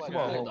suck on. my Come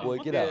on, dick.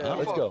 homeboy, get out. Yeah,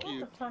 Let's go. fuck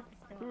you.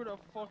 Who the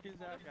fuck is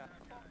that guy?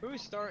 Who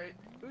started?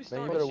 Who Man,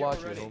 started you better shit watch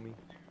it, already? homie.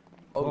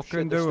 Oh Fucking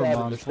shit, they're do it, stabbing,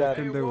 man. they're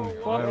stabbing. Fucking do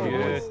it. Fuck There we you.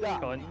 go.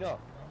 Stop. Cunt. Enough.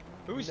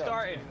 Who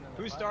started?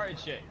 Who started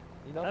shit?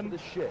 Enough of the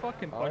shit.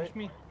 Fucking alright? punch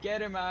me.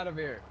 Get him out of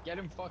here. Get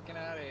him fucking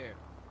out of here.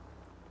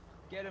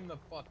 Get him the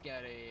fuck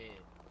out of here.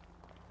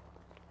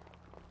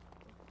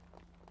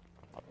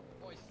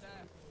 Boy,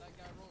 staff, that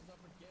guy rolls up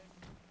again.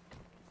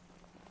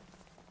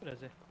 What is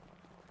he?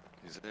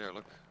 He's there,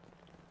 look.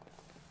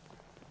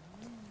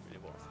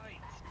 Right.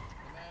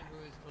 The man who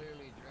is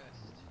clearly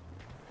dressed.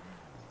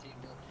 His team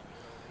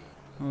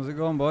milking How's it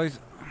going, boys?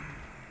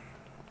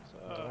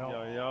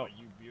 Oh,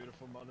 you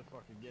beautiful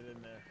motherfucker, get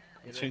in there.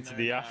 Get Tune in to there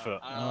the now. effort.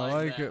 I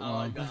like that. it, I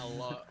like man. that a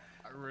lot.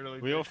 I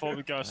really We all do. thought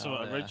we'd go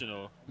something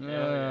original.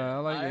 Yeah, I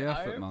like the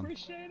effort, I man.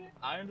 appreciate it.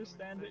 I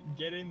understand it.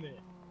 Get in there.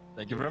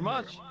 Thank you very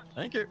much.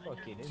 Thank you.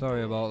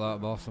 Sorry about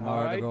that, boss. I'm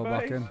alright to go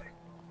back in.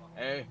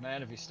 Hey,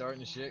 man, if you're starting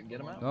the shit, get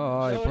him out.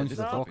 Oh, he punched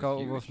the fuck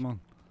out of us, man.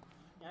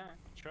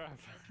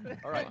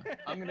 Alright,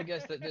 I'm gonna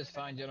guess that this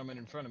fine gentleman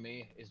in front of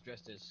me is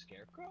dressed as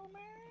Scarecrow,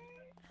 man.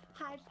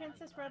 Hi,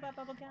 Princess Robot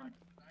Bubblegum.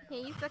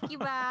 Hey,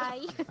 succubus.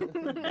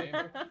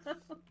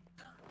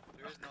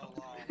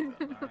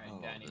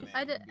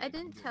 I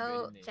didn't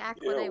tell Jack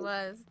what I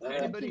was.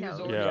 Anybody He who's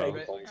knows.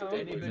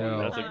 already anybody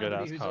That's a good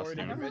ass who's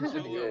already costume. ready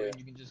to go in,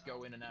 you can just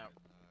go in and out.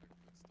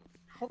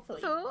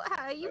 Hopefully. So,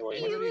 how you Anybody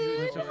feeling? who's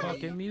Where's the already-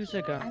 fucking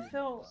music at? I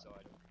feel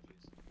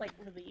like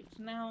relieved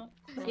now.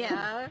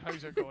 Yeah.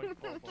 How's it going?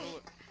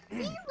 See,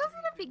 it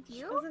wasn't a big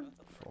deal.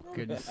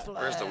 Fucking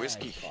Where's the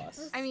whiskey?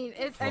 I mean,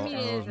 it Fuck is a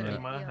knows, big mate.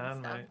 deal and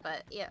stuff,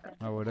 but yeah.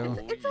 How we doing?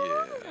 It's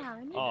over now.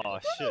 and you Oh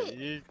did shit,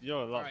 it.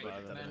 you're a lot Alright,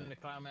 better than man, me. the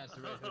clown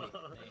master right hoodie.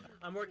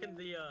 I'm working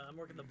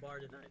the bar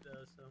tonight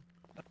though, so.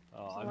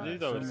 Oh, I knew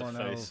there was a Someone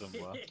face else.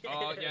 somewhere.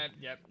 Oh,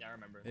 yeah, I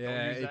remember. Don't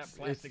Yeah, use that it's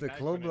plastic the knife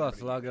club on that's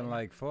anybody. lagging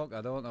like fuck.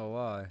 I don't know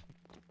why.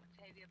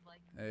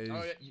 It is,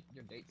 Oh, yeah,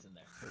 your date's in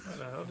there.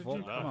 fuck,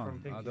 come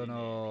on. I don't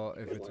know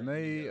if it's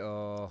me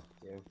or.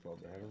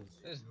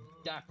 This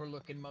dapper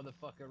looking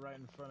motherfucker right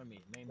in front of me.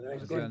 Name I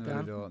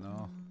genuinely don't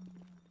know.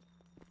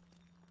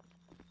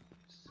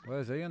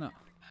 Where's he in it?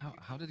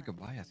 How did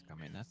Gobias come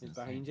in? That's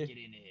behind insane.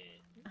 you.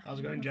 How's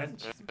it going,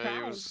 gents?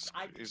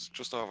 He's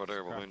just over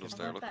there behind us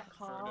there, I got look. that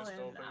call and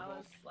I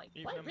was like,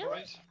 what, Evening,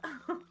 really?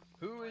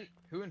 boys.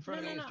 Who in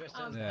front of me is dressed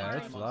as Yeah,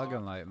 it's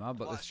lagging like mad,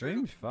 but the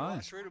stream's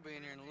fine. Sure will be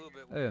in here in a little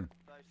bit. Ian,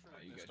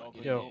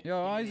 Yo.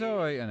 your eyes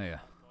alright in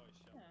here?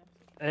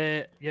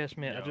 Yes,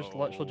 mate. I just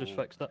literally just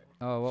fixed it.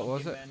 Oh, what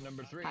was it? Man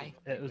number 3.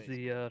 It was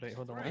the right.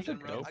 Hold on. That's a One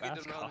second. dope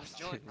ass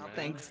costume, man.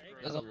 Thanks.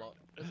 There's a lot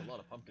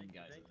of pumpkin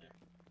guys in there.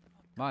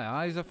 My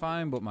eyes are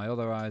fine, but my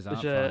other eyes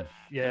aren't There's fine.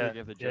 yeah,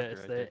 give the yeah, Joker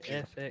it's a the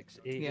good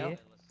FX8A. Yep.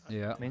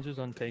 Yeah. Mine's was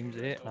on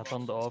 ×8, and I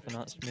turned it off, and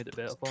that's made it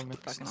better for me.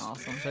 Fucking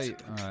awesome. See,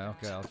 alright,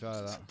 okay, I'll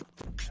try that.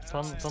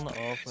 Turn it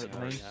off, like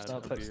mine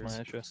that fixed my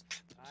issue.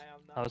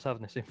 I was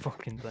having the same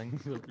fucking thing.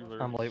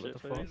 I'm like, what the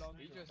fuck?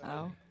 Oh.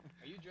 Are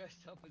you dressed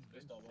up as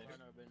Vince?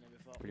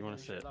 Where do you want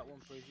to sit?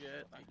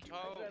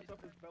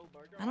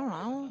 I don't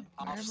know.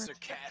 Wherever. Officer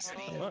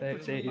Cassidy.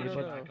 FX8A,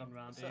 but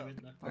I'm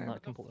Where?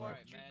 not completely right.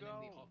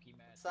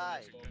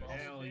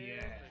 Hell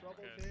yeah.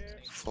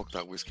 Fuck,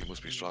 that whiskey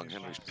must be strong.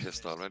 Henry's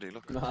pissed already,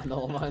 look.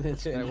 No, man,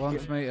 it's It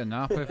wants me to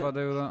nap if I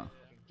do that.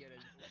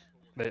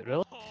 Wait,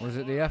 really? Was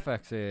it the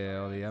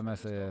FXA or the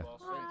MSA?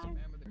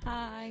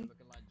 Hi.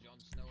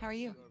 How are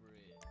you?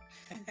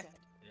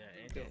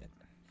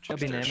 It'll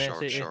be an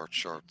Short, MS8.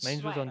 shorts.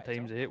 Mine was on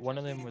 ×8. One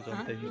of them was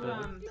on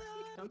 ×8.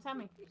 Don't tell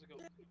me.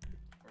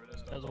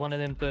 That was one of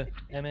them to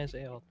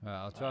MS8. Or... Right,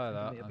 I'll try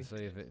that and see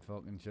if it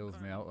fucking chills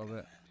me out a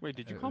bit. Wait,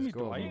 did you It call was me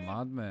going Dwight?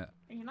 mad, mate.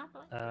 Are you not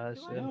going?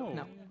 No.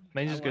 No.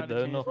 Mine's is good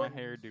though, no. My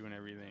hairdo and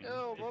everything.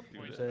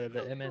 It's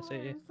the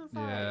MS8.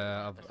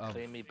 Yeah, I've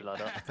Clean me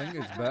blood up. I think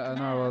it's better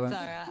now, I think.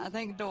 Sorry, I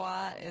think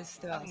Dwight is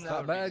still Is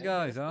that better,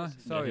 guys, huh?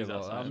 Sorry he's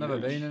about that. outside. I've never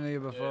been in here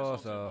before,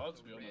 so...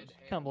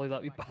 Can't believe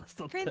that, we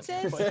bastard.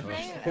 Princess,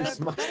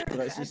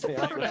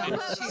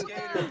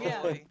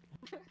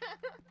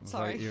 It's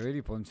Sorry. like, you're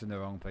really punching the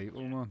wrong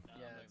people, man.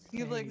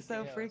 You look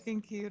so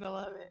freaking cute. I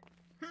love it.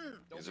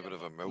 He's a bit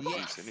of a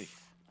mouthpiece, isn't he?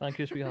 Thank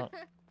you, sweetheart.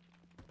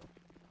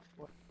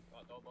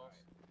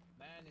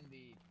 Man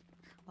indeed.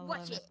 I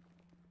Watch love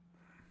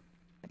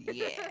it.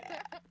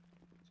 Yeah.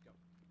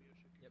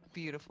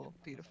 Beautiful,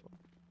 beautiful.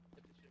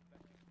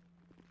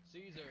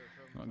 Caesar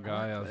That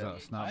guy has that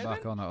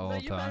snapback on at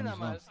all times,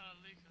 man.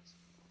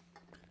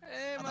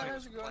 Hey man,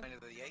 how's it going?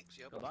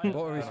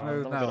 Buttery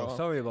smooth now.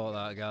 Sorry about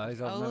that,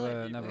 guys. I've Oh,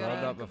 look, never we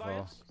had got that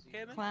before.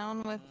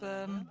 Clown with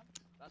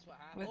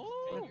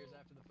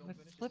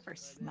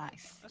flippers.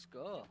 Nice. Let's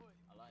go.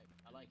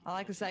 I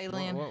like this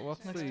alien. What's Looks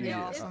the pretty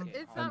awesome.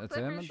 It's not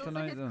entertainment flippers, those are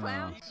tonight his then?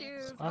 clown Or?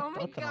 shoes. I Oh my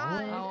don't know.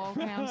 god. Oh,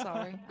 okay, I'm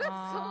sorry. That's so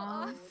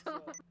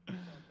awesome.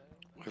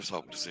 I was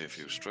hoping to see a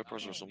few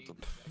strippers or something.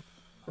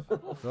 I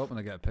was hoping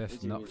to get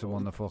pissed and knock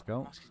someone the fuck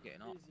out. Mask is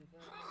getting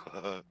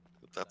hot.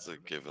 That's a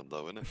given,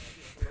 though, isn't it?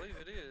 I believe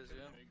it is,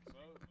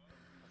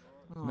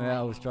 yeah. Mate,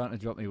 I was trying to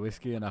drop me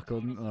whiskey and I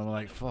couldn't, and I'm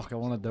like, fuck, I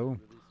want to do 'em.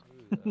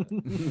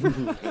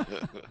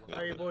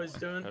 How you boys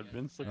doing? Not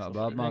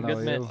bad, man. How Good,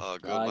 are mate. you? Oh,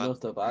 good, Aye, man.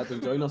 not so bad.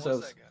 Enjoying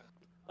ourselves.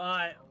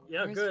 Yeah,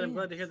 Where's good. I'm he?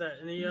 glad to hear that.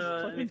 Anything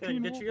I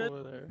can get you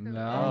good?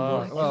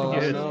 No, well,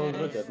 good. No,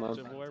 we're good,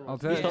 man. I'll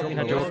take a Stop couple being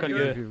a of joke on whiskey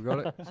you. if you've got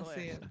it. I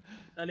see it.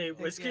 Any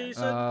whiskey you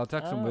said? I'll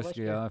take some Ah,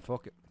 whiskey, whiskey. aye,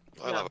 fuck it.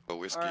 I'll have a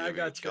whiskey Alright, I if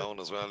got it's you. going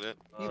as well, yeah.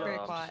 You're very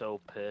I'm quiet.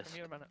 so pissed. Come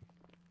here a minute.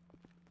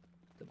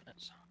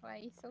 Why are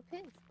you so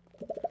pissed?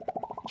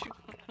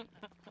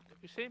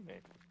 You see me?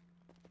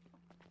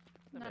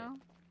 No.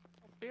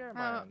 Here, Oh,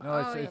 man.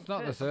 No, it's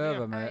not the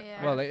server, mate.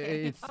 yeah, Well,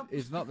 okay.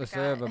 it's not the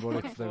Forgot. server,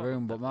 but it's the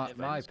room. But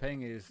my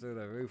ping is through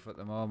the roof at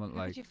the moment, How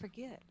like. did you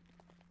forget?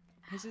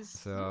 His is...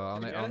 So I'll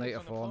need to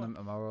phone them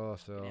tomorrow.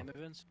 So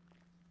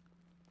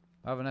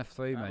I have an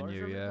F3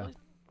 menu, yeah.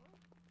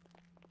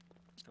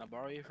 Can I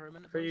borrow you for a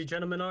minute? For you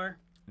gentlemen are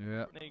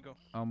Yeah. There you go.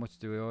 How much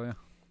do we owe you?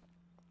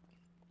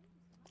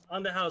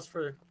 on the house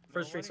for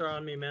first drinks are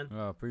on me, man.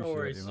 Oh, appreciate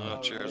worries. you,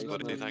 man. Cheers,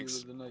 buddy.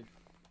 Thanks.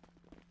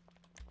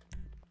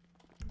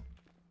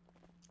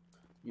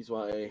 You just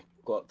want to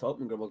go up top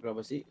and grab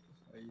a seat?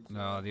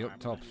 No, the up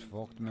top's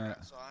fucked, mate.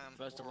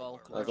 First of all,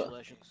 I've got-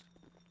 congratulations.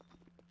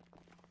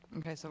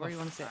 Okay, so where do you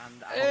want to sit?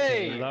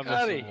 Hey, Love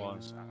Harry.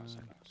 What's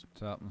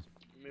happening?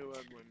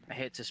 I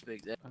hate to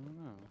speak that. I don't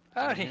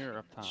know.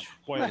 Harry.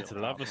 Waiting to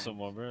love with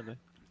someone, really.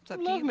 It's up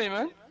to Love you. me,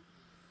 man.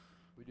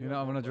 You're not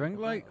having a drink,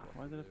 like?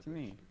 Why did it have to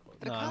me? No,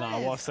 Because- no, I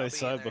want to stay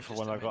sober for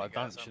when I got a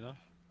dance, you know?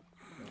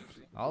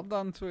 I'll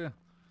dance with you.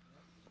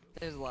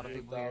 There's a lot of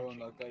people here.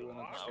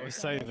 We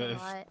save it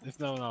if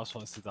no one else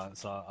wants to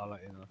dance. I'll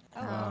let you know.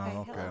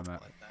 Oh, okay. okay, mate.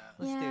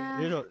 Yeah.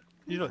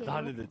 You look me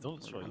down too. in the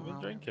dumps, right? You've been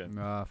drinking.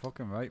 Nah,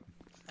 fucking right.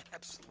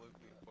 Absolutely.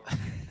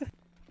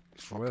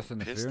 Worse than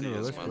the pissed he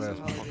funeral, is, this man.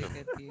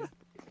 place.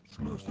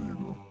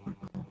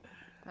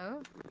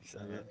 Oh.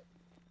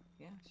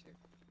 Yeah, sure.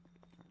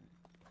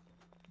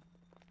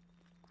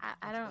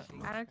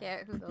 I don't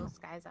get who those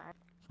guys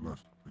are.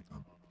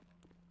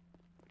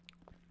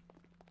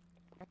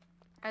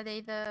 Are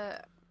they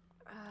the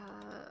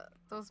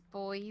those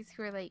boys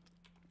who are like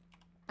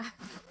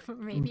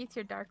maybe it's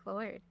your Dark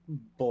Lord.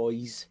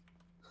 Boys.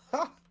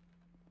 Ha!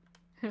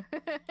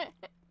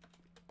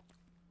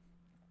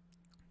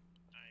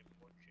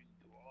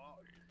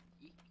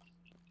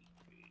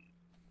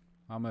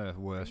 I'm a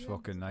worst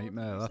fucking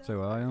nightmare, that's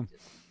who I am.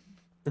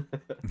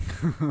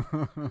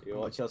 You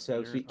watch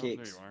yourself, sweet Oh, there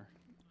cakes. you are.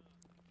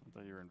 I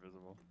thought you were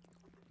invisible.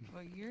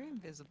 Well, you're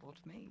invisible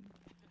to me.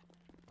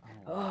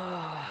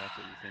 Oh, that's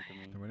what you think of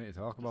me. Do we need to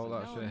talk about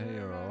that shit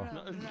here or?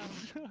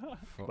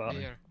 Fuck Well,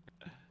 me.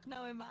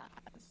 No, in my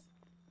eyes.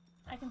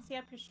 I can see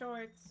up your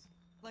shorts.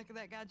 Like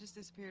that guy just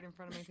disappeared in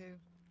front of me too.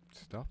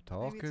 Stop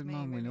Maybe it's talking, me,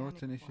 man. We maybe know I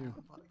it's an need to issue.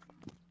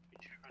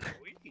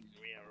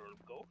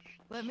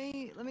 Let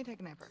me take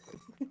a nap real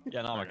quick.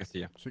 Yeah, no, I can see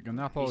you. She can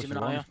nap all Easy she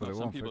Manaya. wants, but it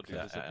Some won't people fix do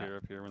it. disappear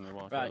up here when they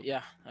walk Right, up.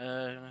 yeah.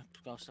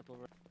 Go step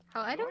over.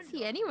 Oh, I don't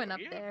see anyone up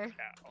there.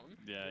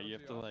 Yeah, you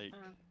have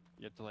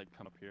to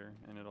come up here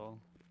and it'll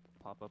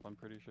pop up. I'm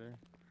pretty sure.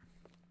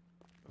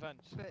 But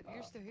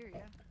you're still here,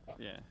 yeah?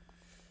 Yeah.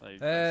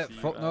 Like, I see,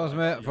 Fuck knows, I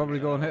mate. see Probably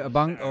you, go and hit a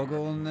bank or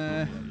go and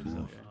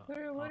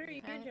What are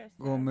you good dressed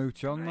go and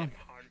mooch on, man.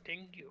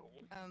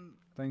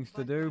 Things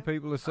to do,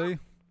 people to see.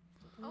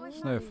 Oh, I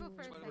Sniff. saw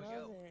for a second.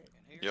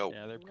 Yo.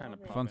 Yeah, they're kind of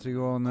Fancy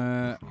going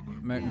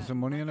making some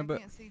money in a I bit?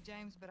 can't see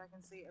James, but I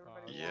can see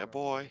everybody. Yeah,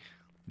 boy.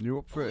 You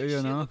up for it, Holy you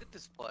shit, know? look at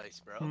this place,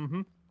 bro.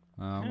 Mm-hmm.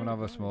 I'm gonna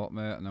have a smoke,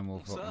 mate, and then we'll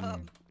What's fucking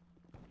up?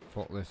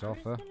 fuck this off,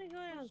 I'm eh? just gonna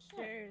go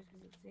downstairs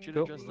because it seems Should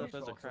have Cool. dressed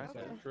up as a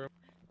crackhead.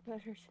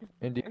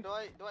 Indeed. Do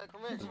I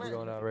come in? Come We're in.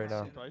 going out right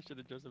now. Probably should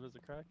have dressed up as a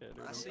crackhead.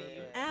 I see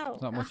you. Ow.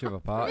 It's not much of a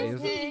party,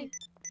 is it? Hey.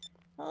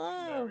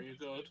 Hello. Very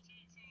good.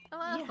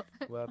 Hello.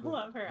 What happened?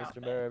 Love her Mr.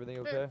 outfit. Mayor, everything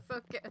okay? It's so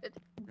good.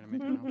 We're gonna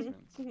make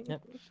announcements.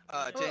 Yep.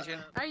 Attention.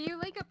 Are you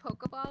like a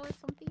Pokeball or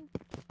something?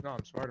 No,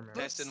 I'm Spider-Man.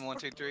 Testing 1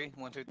 2 3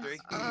 1 2 3.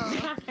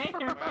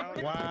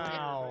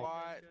 Wow.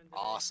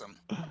 Awesome.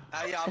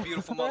 How y'all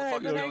beautiful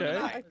motherfuckers doing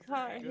tonight?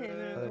 I think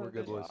we're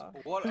good, boys.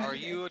 What are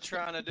you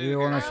trying to do? Do you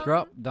want here? to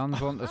scrap? Dan's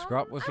want to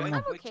scrap with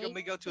someone? Can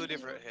we go to a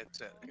different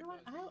headset? You know what?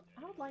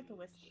 I would like a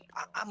whiskey.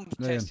 I'm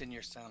Liam. testing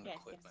your sound Yes,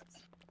 equipment.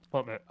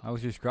 What, mate?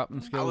 How's your scrapping I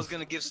was skills?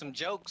 gonna give some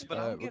jokes, but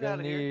Alright, I'll we're get out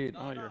gonna of here. need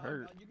Oh, you're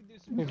hurt.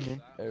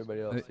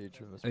 everybody else to each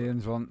room this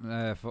Ian's want,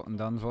 fucking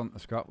Dan's want to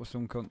scrap with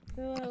some cunt.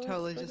 I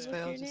totally just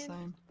failed to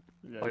sign.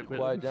 Yeah, Wait,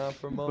 quiet down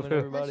for a moment,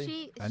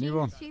 everybody.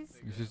 Anyone? She's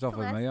You just offered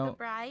Celeste me the out.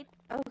 bride.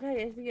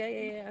 Okay,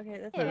 yeah. Okay,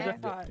 that's Yeah. what I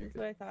thought. That's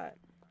what I thought.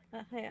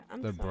 Hey,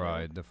 I'm The sorry.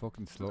 bride, the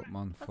fucking slut,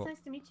 man. Well, Fuck. it's nice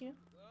to meet you.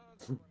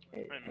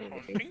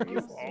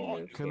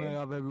 Can I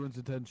have everyone's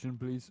attention,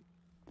 please?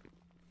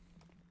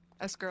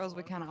 Us girls,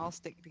 we kind of all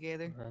stick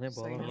together. I didn't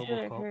bother So- That's what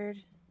I've Robocop. heard.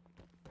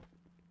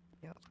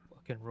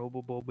 Fucking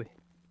Robo-Bobby.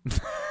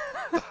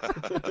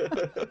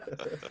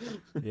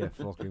 Yeah,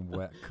 fucking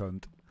wet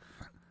cunt.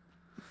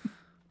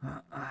 Who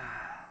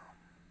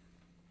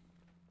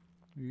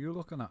are you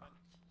looking at?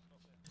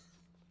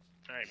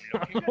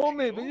 Oh,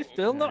 maybe he's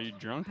still Are not. you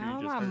drunk or How you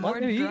am just I hurt? more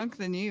What are you- drunk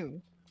than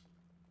you?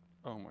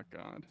 Oh my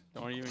god.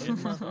 Don't even get me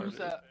Who's started.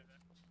 that?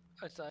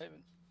 That's Simon.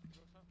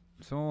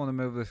 Someone want to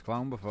move this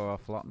clown before I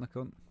flatten the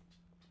cunt?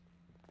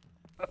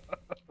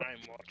 I'm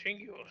watching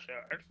you,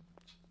 sir.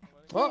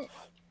 What?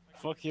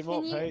 Fuck him Can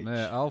up, you- hey.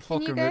 Mate, I'll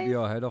Can you fucking rip guys-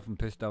 your head off and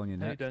piss down your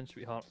How you neck. doing,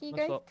 sweetheart? Can you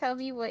What's guys up? tell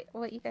me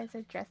what you guys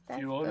are dressed as?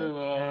 If you want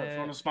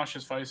though? to smash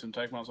his face and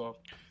take myself.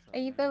 Are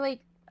you the like?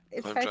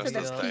 It I'm starts with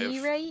dressed a as P,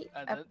 Dave. right?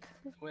 I did.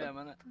 Wait a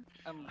minute.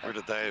 We're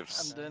the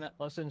Daves. I'm doing it.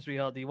 Listen,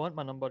 sweetheart, do you want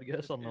my number,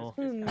 yes or no?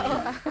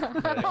 Oh.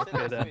 Right,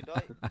 okay then.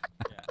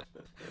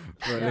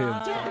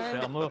 Brilliant.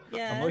 I'm not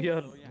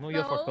here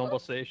for No.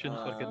 conversations,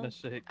 for goodness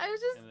sake. I was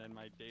just And then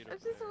my date I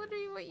was just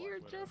wondering what you were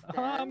dressed as.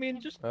 I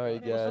mean, just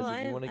Alright, Well, guys,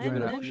 if you want to give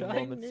it a few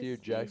moments here,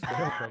 Jack's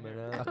gonna come in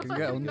I out. can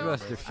get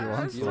undressed if she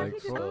wants, like,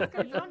 fuck.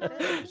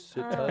 Just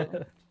sit tight.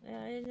 Yeah,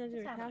 I didn't know you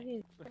were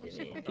talking to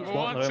me. keep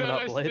walking around with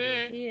that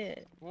blade. Yeah.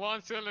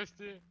 One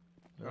LSD.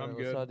 Alright,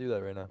 let's not do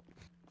that right now.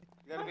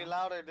 You gotta be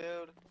louder,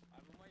 dude.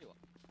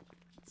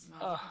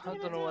 I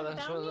don't know what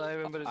this was,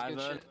 Ivan, but it's good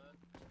shit.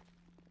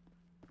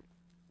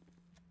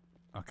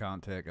 I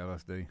can't take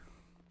LSD.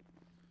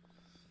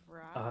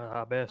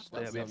 I best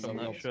stay away from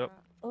that shop.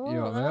 Oh,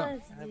 You want that?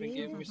 LSD. Ivan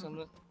gave me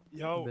something.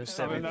 Yo, Best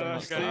seven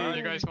everything LSD.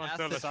 You guys want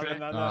LSD? Seven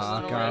Ah,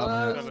 I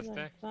LSD.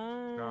 can't,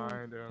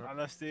 Fine.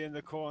 LSD in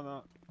the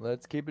corner.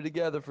 Let's keep it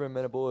together for a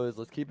minute, boys.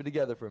 Let's keep it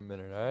together for a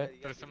minute, alright?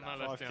 There's some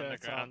LSD on the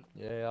ground.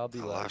 Yeah, I'll be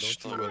loud. Gosh,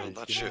 Don't you still worry. on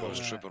that Give me shit. a I was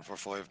moment. tripping for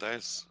 5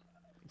 days.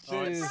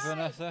 Cheers,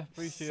 Vanessa.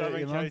 Appreciate you,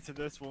 7K man. to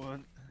this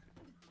woman.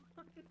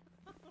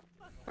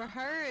 For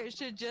her, it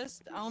should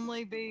just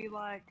only be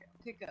like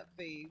pickup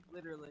fee,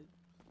 literally.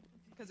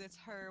 Because it's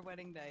her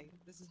wedding day.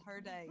 This is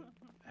her day.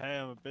 Hey,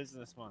 I'm a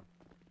businessman.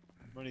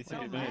 Money to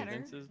Don't your matter.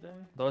 name. Vince's day?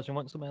 Dodge, you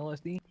want some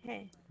LSD?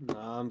 Hey.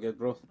 Nah, I'm good,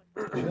 bro.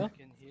 Yeah?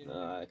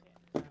 Aye.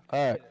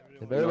 Alright,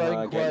 if everybody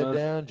Nah, can good, quiet man.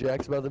 down,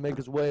 Jack's about to make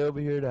his way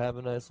over here to have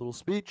a nice little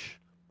speech.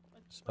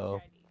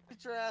 So,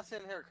 Get your ass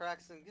in here,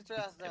 Craxton. Get your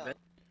ass down.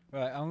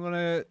 Right, I'm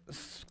gonna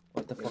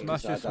What the fuck smash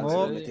is your that dancing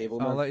smoke. on the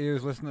table, I'll man? let you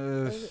listen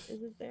to Is this,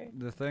 it there?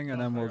 the thing,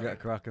 and then we'll get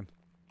cracking.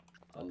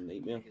 A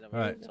nightmare.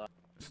 Right,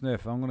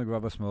 Sniff, I'm gonna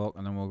grab a smoke,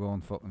 and then we'll go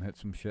and fucking hit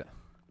some shit.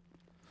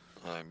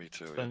 Aye, me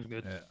too. Sounds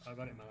good. Yeah. I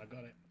got it, man. I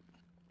got it.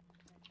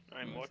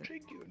 I'm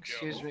watching you, Joe.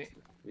 Excuse me.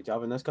 We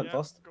jabbing this cunt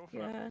first? Go for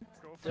Yeah. it.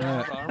 Go for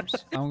Yeah. it.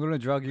 Arms. I'm gonna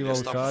drag you Yeah,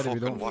 stop outside if you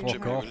don't fucking watching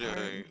fuck me, off.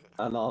 will you?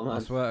 I know, man. I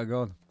swear to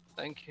God.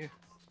 Thank you.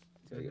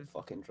 Gonna get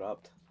fucking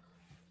dropped.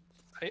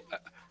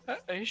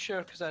 Are you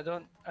sure? Because I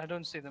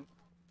don't see them.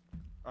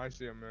 I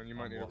see him, man. You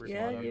might need to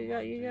Yeah,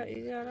 respawn.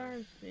 you got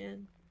arms,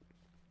 man.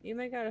 You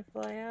might gotta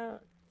fly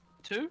out.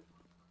 2?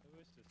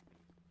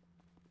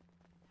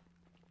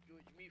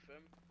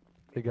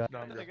 they got. No,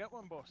 I'm Did I good. get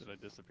one, boss? Did I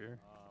disappear?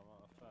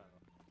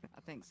 I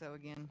think so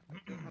again.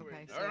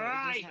 Okay, so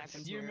Alright, it just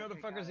happened you here.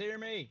 motherfuckers hear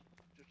me?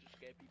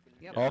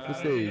 Yep. Off the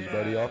stage,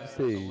 buddy, off the A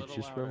stage, little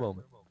just for a louder.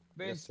 moment.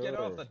 Vince, Yes, get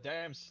off sir. the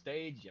damn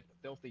stage, you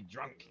filthy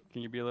drunk.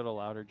 Can you be a little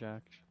louder,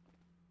 Jack?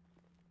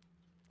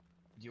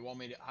 Do you want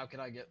me to? How can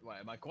I get? Why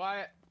am I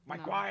quiet? Am I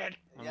No. quiet?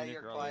 I Yeah, mean, you're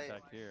if you're all the way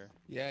quiet. back here.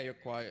 Yeah, you're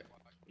quiet.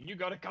 You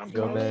gotta come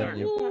Yo, closer. man,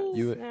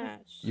 you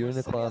Snatch. and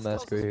the clown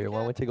masker here. Why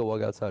don't we take a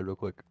walk outside real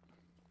quick?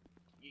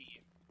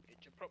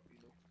 Get your prop, you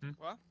know.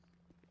 What?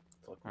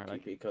 Fucking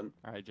Alright, keep it, cunt.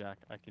 Alright, Jack,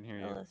 I can hear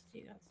you.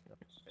 LSD got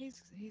snatched.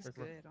 He's This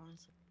one. good,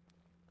 honestly.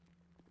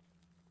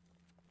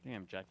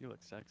 Damn, Jack, you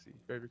look sexy.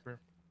 Baby, come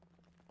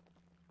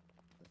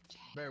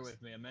Bear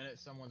with me a minute.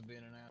 Someone's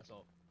being an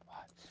asshole.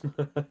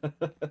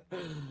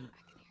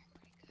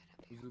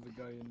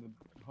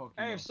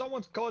 Hey, if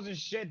someone's causing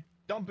shit,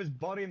 dump his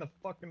body in the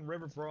fucking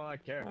river for all I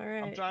care.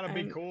 Alright. I'm trying to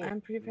be cool.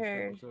 I'm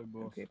prepared.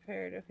 I'm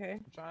prepared, okay?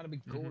 I'm trying to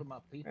be cool to my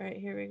people. Alright,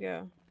 here we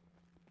go.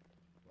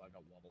 Oh, I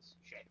got wobbles.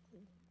 Shit.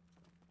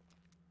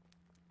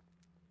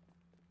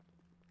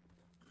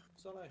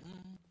 Sonny.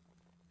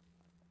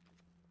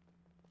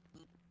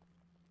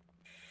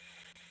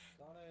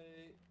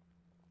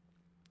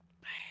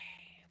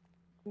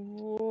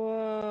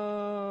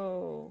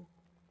 Whoa.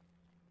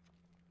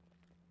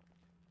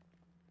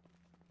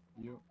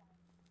 You.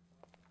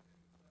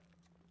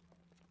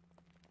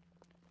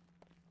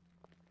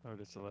 Oh,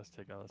 did Celeste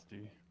take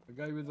LSD? The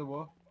guy with the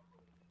what?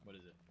 What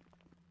is it?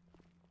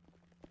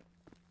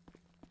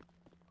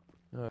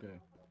 Alright. Okay.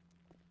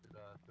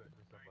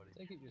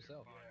 Take it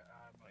yourself.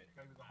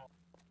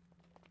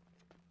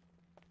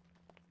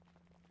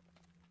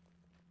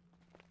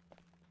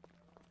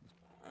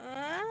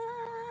 Ah!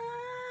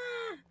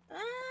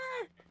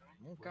 Ah!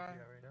 Okay.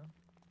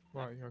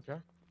 Right, you okay?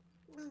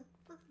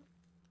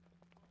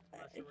 I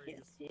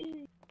can't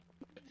see.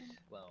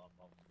 Well,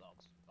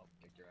 I'll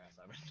kick your ass.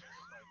 I mean.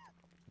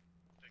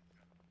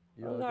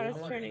 You Oh all god, good, it's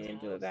man? turning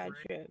into a bad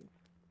trip.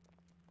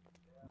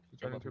 You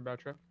turned into a bad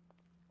trip?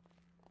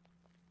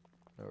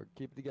 Alright,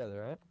 keep it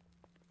together, alright?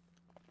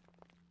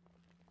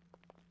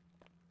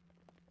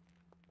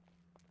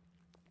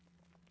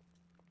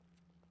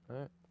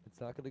 Alright, it's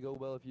not gonna go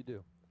well if you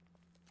do.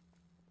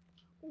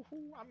 Ooh,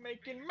 I'm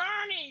making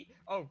money!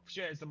 Oh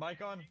shit, is the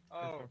mic on?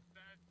 Oh.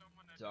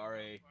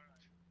 Sorry.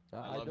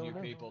 I love don't you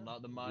know. people,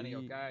 not the money,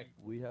 okay?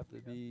 We have to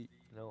be,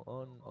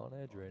 on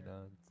edge right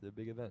now. It's a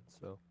big event,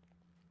 so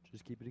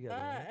just keep it together.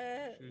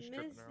 alright?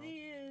 Missy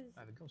is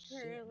I would go sit in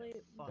the currently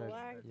fucking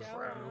blacked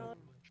crowd. out.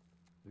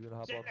 We're gonna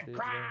hop Sit off in stage the now.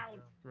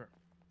 crowd!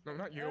 No,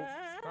 not you.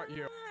 Not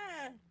you.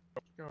 Ah!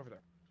 Go over there.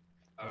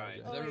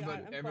 Alright, Oh does my God,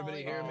 everybody, I'm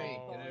everybody falling. hear me?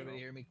 Oh. Can everybody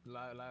hear me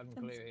loud and I'm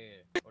clear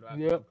here? Or do I have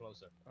Yep. to come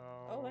closer?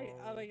 Oh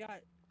my god.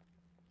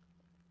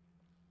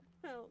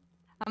 Help.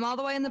 I'm all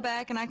the way in the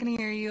back and I can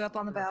hear you up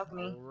on the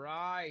balcony.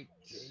 Alright.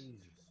 Jesus.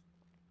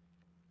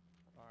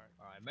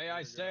 Alright, may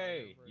I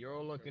say,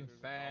 you're looking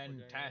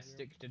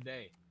fantastic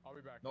today. I'll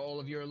be back. Not all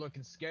of you are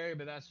looking scary,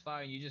 but that's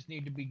fine. You just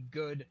need to be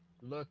good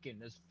looking.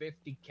 There's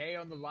 50K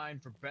on the line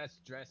for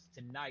best dress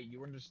tonight.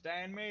 You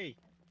understand me?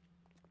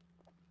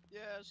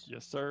 Yes.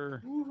 Yes,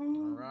 sir.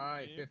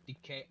 Alright,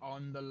 50K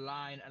on the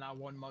line, and I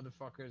want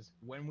motherfuckers,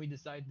 when we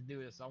decide to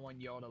do this, I want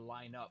y'all to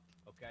line up,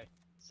 okay?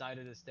 Side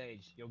of the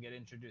stage, you'll get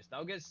introduced.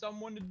 I'll get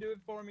someone to do it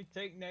for me,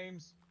 take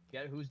names,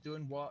 get who's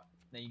doing what,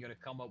 then you gotta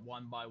come up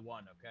one by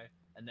one, okay?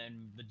 And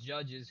then the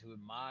judges, who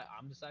am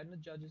I'm deciding the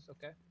judges,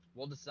 okay?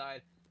 We'll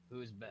decide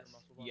who's best.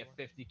 You get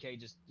 50K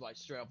just like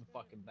straight off the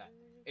fucking bat.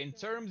 In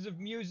terms of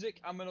music,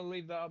 I'm gonna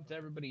leave that up to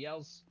everybody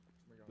else.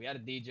 We had a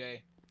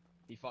DJ,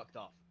 he fucked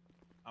off.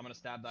 I'm gonna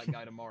stab that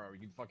guy tomorrow.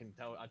 You fucking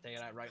I'll tell you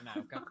that right now,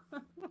 okay?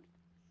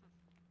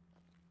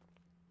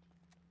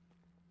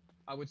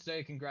 I would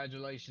say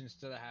congratulations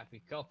to the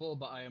happy couple,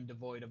 but I am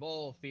devoid of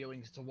all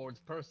feelings towards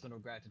personal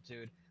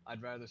gratitude.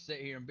 I'd rather sit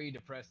here and be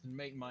depressed and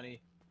make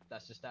money.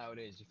 That's just how it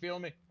is. You feel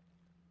me?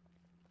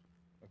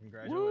 Well,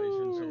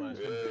 congratulations,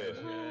 Celeste.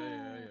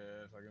 Yeah.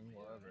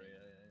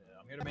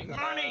 here to make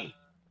money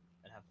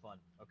and have fun.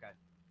 Okay.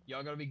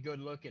 Y'all gotta be good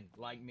looking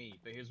like me,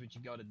 but here's what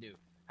you gotta do: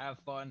 have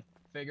fun,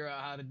 figure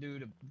out how to do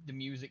the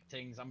music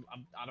things. I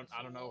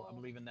don't know. I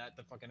believe in that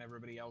to fucking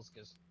everybody else,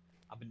 cause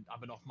I've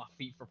been off my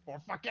feet for 4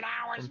 fucking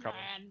hours,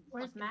 man.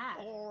 Where's Matt?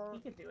 He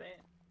could do it.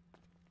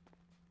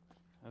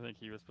 I think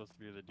he was supposed to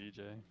be the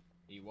DJ.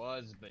 He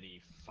was, but he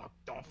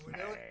fucked off me.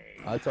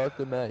 I talked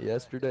to Matt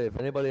yesterday. If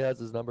anybody has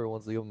his number and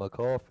wants to give him a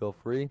call, feel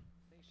free.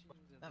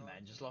 That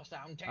man just lost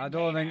out on 10K. I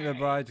don't think the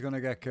bride's gonna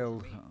get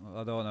killed.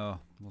 I don't know.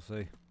 We'll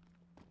see.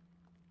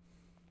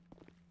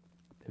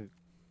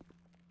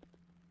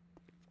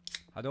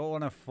 I don't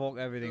want to fuck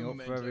everything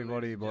up for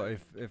everybody, but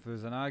if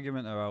there's an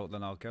argument about,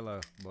 then I'll kill her.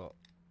 But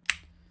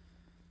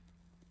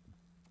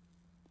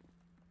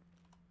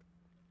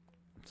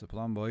it's a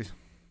plan, boys.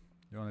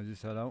 You wanna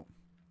just head out?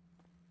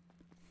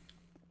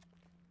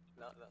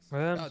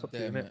 God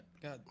damn it.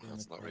 God damn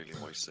That's not really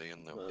my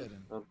saying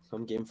though.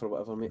 I'm game for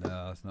whatever, mate.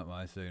 No, that's not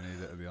my scene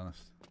either, to be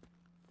honest.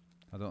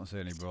 I don't see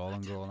any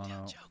brawling going on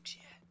out.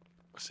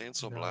 I seen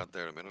some lad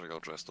there a minute ago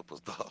dressed up as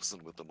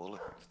Dawson with the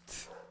mullet.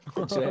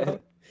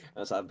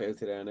 That's that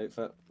belted down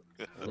outfit.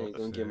 And then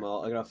go and give him an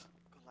autograph.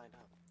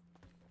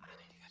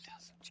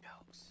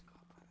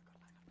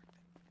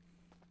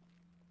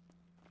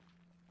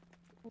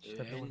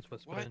 Everyone's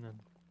whispering and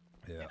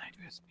yeah.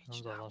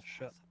 sounds all that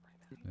shit.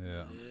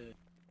 Yeah.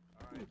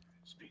 Alright.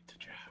 Speak to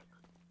Jack.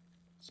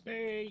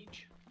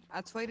 Speech.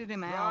 I tweeted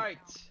him out. Right,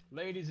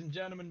 ladies and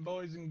gentlemen,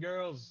 boys and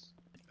girls,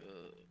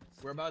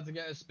 we're about to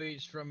get a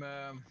speech from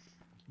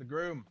the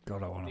groom.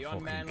 God, I want the to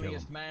fucking kill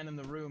unmanliest him. man in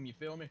the room. You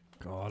feel me?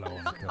 God, I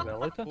want to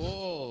kill him.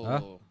 Whoa.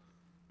 Huh?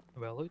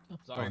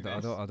 Sorry, I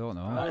don't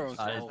know. It's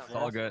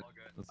all good.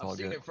 It's all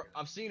good.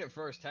 I've seen it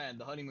firsthand.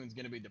 The honeymoon's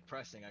gonna be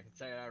depressing. I can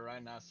tell you that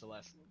right now,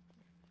 Celeste.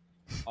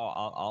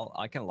 Oh,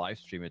 I can live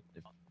stream it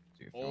if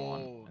you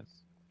want. Oh,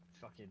 It's-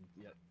 fucking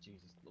yep,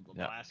 Jesus. The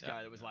Yeah, last yeah.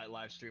 guy that was like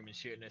live streaming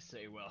shit in this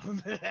city. Well.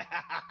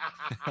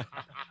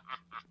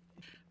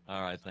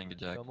 All right, thank you,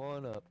 Jack. Come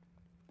on up.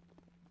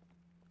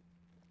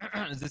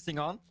 Is this thing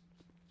on?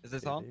 Is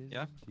this on?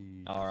 Yeah.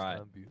 All right.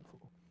 Beautiful.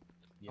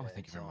 Oh,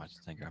 thank you very much.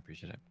 Thank you. I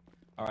appreciate it.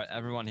 All right,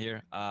 everyone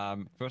here.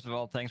 First of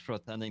all, thanks for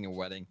attending the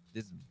wedding.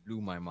 This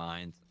blew my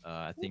mind.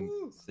 I think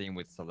same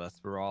with Celeste.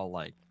 We're all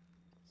like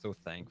so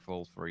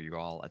thankful for you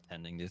all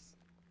attending this.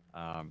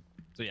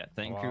 So yeah,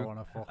 thank Oh, you. I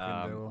wanna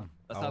fucking do 'em.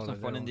 Let's I have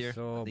some wanna fun do in 'em there.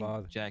 so I think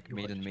bad. Jack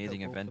made an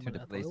amazing event here. The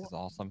place is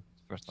awesome.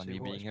 It's the first time me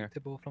being here.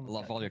 I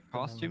love all your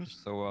costumes.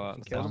 So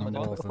let's have some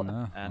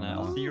fun. And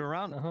I'll see you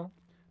around.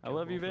 I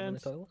love you,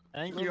 Vince.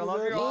 Thank you. I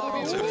love you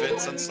all. To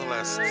Vince and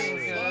Celeste.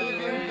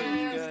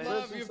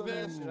 Love you,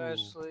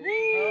 Vince.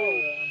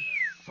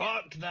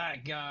 Fuck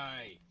that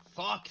guy.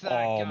 Fuck that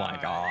guy. Oh my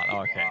God.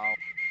 Okay.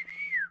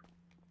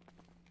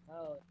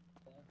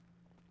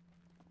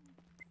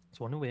 It's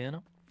one away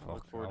now.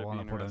 Fuck, I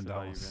want to put him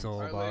down so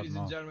Alright, bad, ladies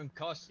and man. gentlemen,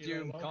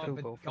 costume Go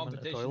for a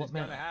competition toilet, is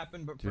gonna mate.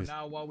 happen, but for Just-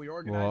 now, while we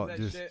organize that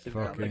just shit,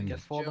 fucking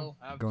everybody chill,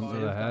 have gun fun, to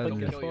the head don't and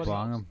kill just yourselves.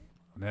 bang him.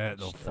 Yeah,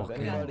 they'll fucking,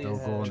 anybody they'll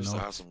go Just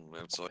nuts. ask him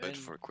outside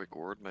for a quick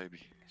word, maybe.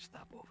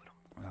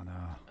 I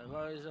know.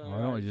 Why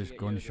don't we just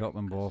gunshot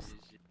them both?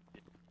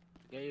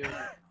 Get you a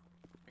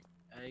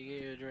get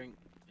you a drink.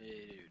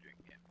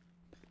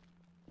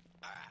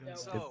 Yeah.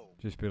 So,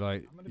 Just be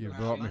like, you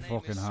brought me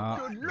fucking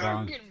heart.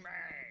 Bang.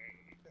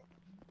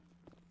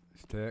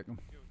 Just take him.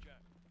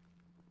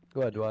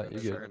 Go ahead, Dwight. You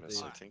good?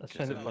 Fairness, I think. That's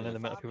kind of funny. The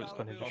amount of people that's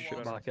going to just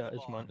shoot back at us,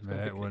 man. It's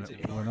Mate, gonna be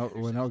crazy.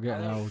 we're not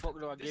getting How the out. fuck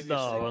do I give you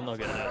No, shit? we're not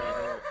getting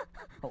out.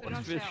 Don't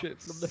Let's be shout. shit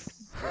from the.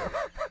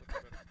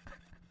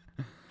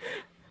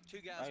 2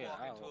 guys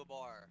walk into a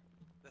bar.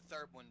 The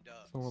third one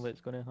does. All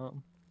that's going to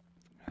happen.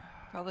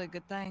 Probably a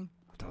good thing.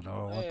 I don't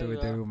know. What do we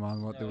do,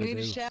 man? What do You we need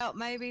do? to shout,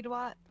 maybe,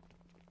 Dwight.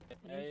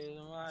 Hey,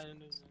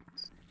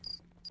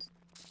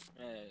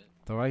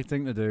 The right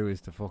thing to do is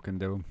to fucking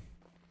do him.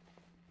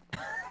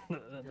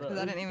 Because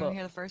I didn't even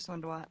hear the first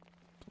one, Dwight.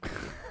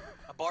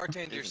 A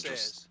bartender Even just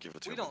says, give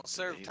it to "We him. don't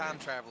serve time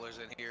travelers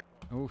in here."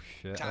 Oh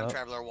shit. Time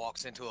traveler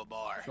walks into a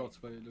bar. Shots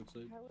fired, looks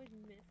like.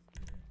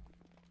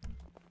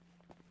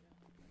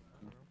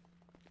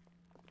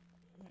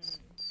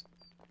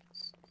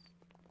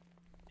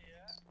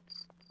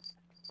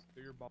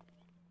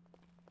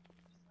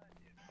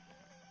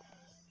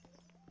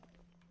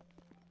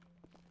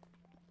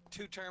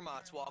 Two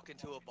termites walk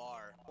into a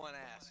bar. One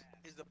asks,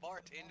 "Is the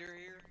bartender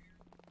here?"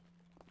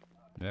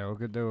 Yeah, we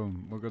could do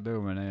him. We could do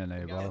him in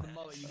A&A, bro. That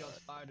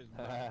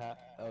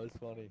was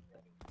funny.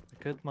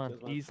 Good man.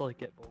 Easily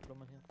get both of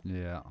them in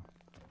here. Yeah.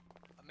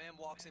 A man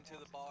walks into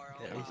the bar.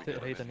 Get on these the two to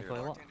hide in the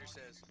toilet. bartender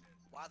says,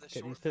 "Why the Get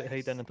short these two to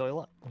hide in the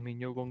toilet. I mean,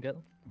 you'll go and get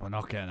them. We're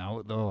not getting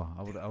out though.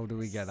 How do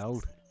we get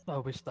out?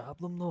 Oh, we stab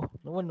them though.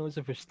 No one knows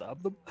if we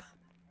stab them.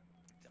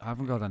 I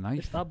haven't got a We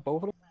knife. stab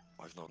both of them.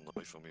 I've no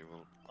knife on me,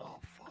 well. Oh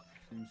fuck.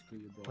 Seems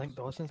clear, boss. I think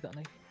Dawson's got a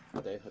knife.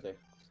 I do.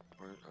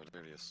 Where, oh,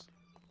 there he is.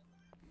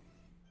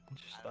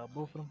 Just stab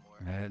both of them.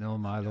 Mate, no,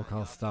 my look,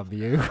 I'll stab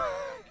you. Alright,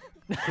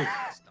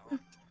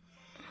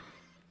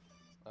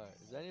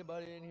 is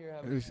anybody in here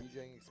having Who's-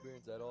 DJing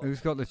experience at all?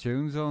 Who's got the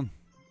tunes on?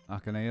 I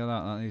can hear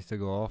that. That needs to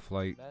go off.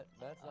 Like.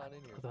 Matt's not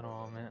in here. I don't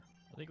know, mate.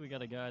 I think we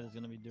got a guy that's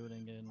gonna be doing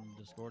it in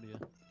Discordia.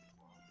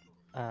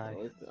 Aye.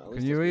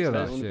 Can you hear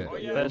that shit? Oh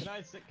yeah, Best-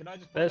 can I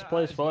just best point out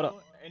place as for it.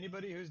 well,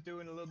 anybody who's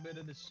doing a little bit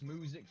of the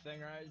schmoozic thing,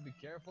 right? Be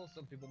careful.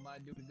 Some people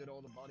might do the good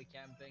old body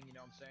cam thing. You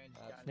know what I'm saying?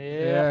 Just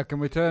kinda Yeah. Can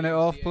we turn it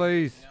off, DMCA,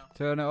 please? you know?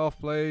 Turn it off,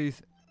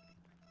 please.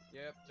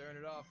 Yep, turn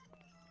it off.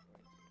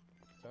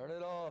 Turn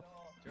it off.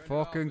 Turn it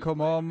Fucking off.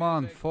 come on,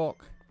 man.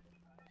 Fuck.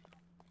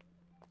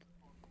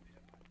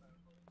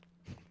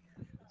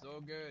 It's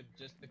all good.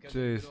 Just because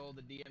Jeez. we did all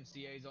the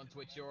DMCA's on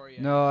Twitch or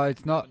No,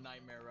 it's not. a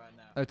nightmare right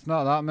now. It's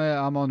not that, mate.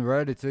 I'm on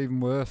red. It's even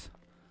worse.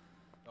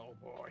 Oh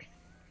boy.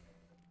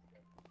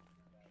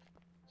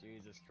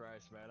 Jesus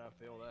Christ, man, I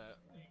feel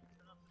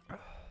that.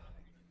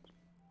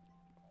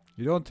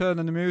 You don't turn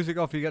the music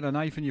off, you get a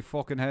knife in your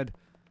fucking head.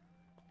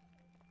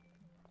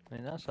 I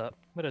mean, that's it.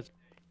 Where is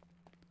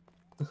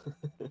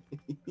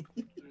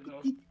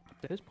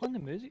Who's playing the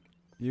music?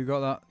 You got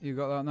that? You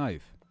got that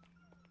knife?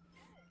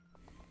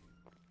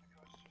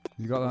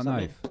 You got that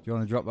knife? Do you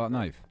want to drop that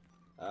knife?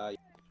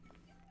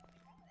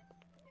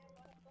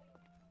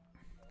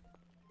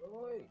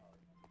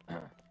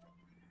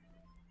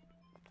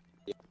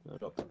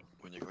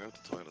 When you go out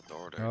the toilet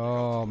door there,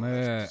 Oh, mate.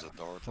 there's a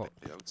door to Fuck.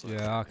 the outside.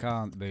 Yeah, I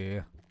can't be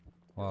here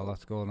while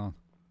that's going on.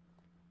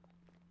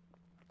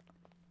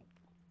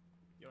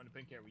 Yo, in the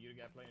pink hair, were you the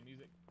guy playing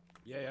music?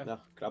 Yeah. No,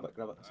 grab it.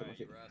 Alright,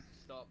 you were asked to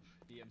stop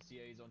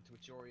DMCA's on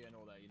Twitchoria and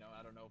all that, you know?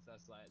 I don't know if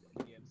that's like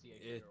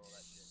DMCA shit or all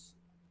that shit.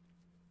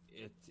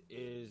 It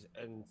is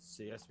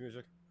NCS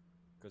music.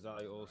 Because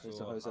I also.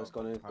 So how's this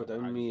gonna go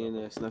down? Me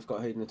and Sniff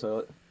got hide in the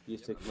toilet. You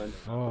take them in.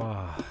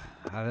 Oh,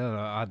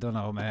 I don't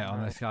know, mate.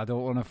 Honestly, I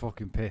don't want to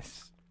fucking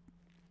piss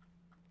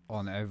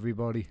on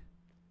everybody.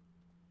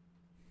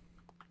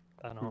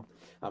 I know.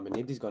 I mean,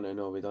 nobody's gonna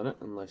know we done it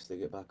unless they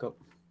get back up.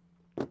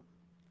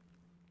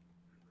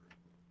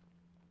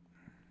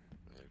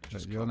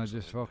 You wanna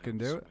just fucking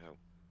do it?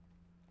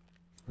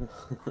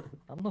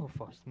 I'm not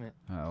fussed, mate.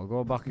 Right, I'll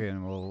go back in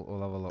and we'll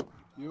have a look.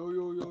 Yo,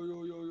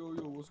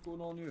 what's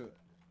going on here?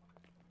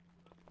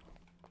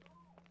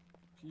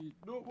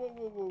 No,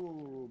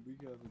 whoa, be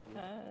careful.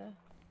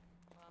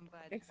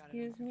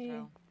 Excuse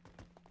me.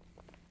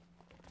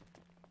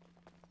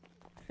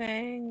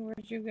 Fang,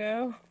 where'd you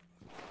go?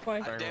 I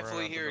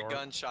definitely hear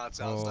gunshots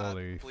outside.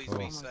 Holy Please fuck.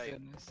 be Oh my safe.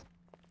 goodness.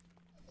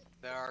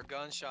 There are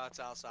gunshots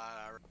outside.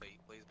 I repeat,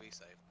 please be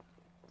safe.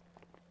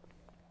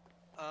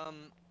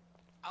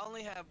 I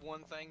only have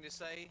one thing to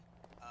say.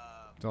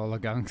 It's all the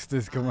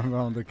gangsters coming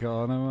around the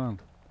corner, man.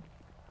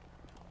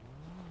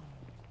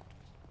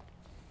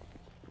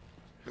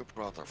 Who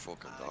brought their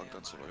fucking dog?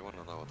 That's what I want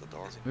to know at the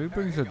door. Who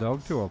brings a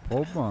dog to a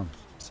pub, man?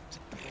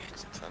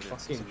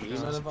 Fucking me,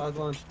 man, a bad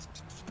one.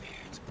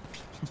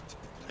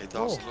 Hey,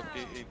 Dawson, look,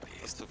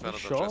 that's the fella that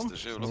Shot dressed him?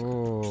 as you, look.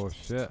 Oh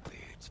shit.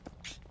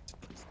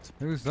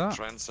 Who's that?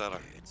 Trendsetter.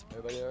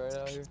 Everybody alright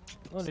out here?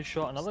 Oh, they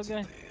shot another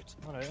guy.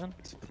 Alright then.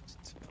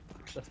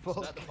 The fuck?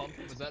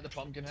 Was that the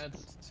pumpkin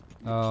heads?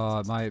 Oh,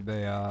 it might be.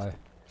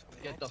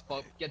 Get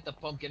the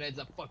pumpkin heads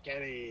the fuck out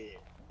of here.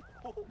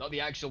 Not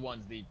the actual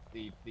ones, the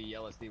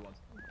LSD ones.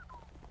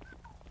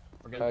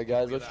 Alright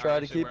guys, let's try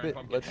to keep it.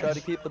 Let's try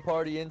to keep the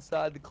party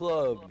inside the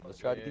club. Let's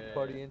try to keep the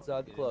party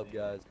inside the club,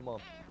 guys. Come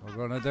on. We're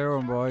gonna do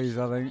them, boys.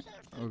 I think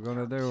we're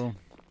gonna do them.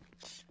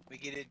 We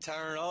get it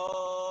turned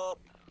up.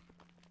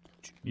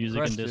 Music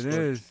and Question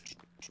Discord. is,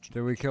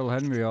 do we kill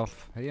Henry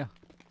off here?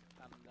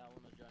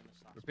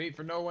 Repeat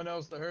for no one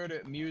else that heard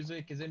it.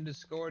 Music is in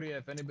Discordia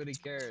if anybody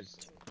cares.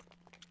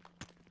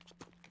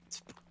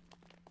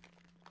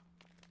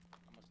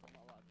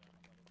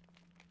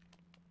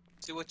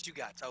 See what you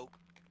got, Toke.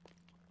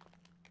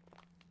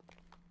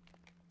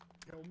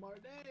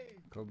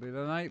 Could be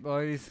the night,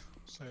 boys.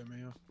 Same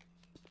here.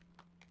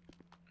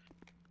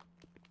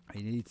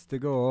 He needs to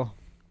go.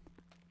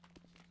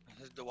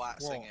 This is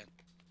Dwight singing.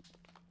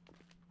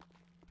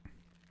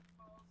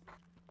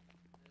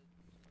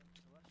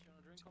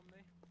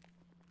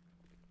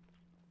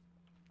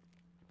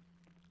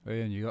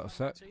 Ian, you got a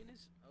set?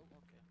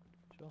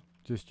 Sure.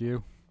 Just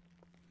you.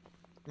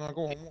 No,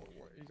 go on.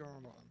 What are you going on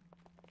about?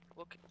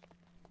 Look.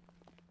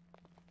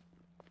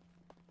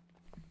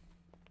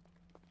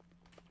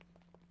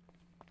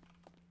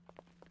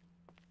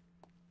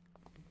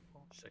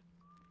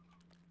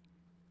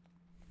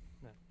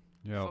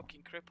 Yeah.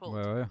 Fucking crippled.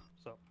 Where are you?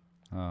 So.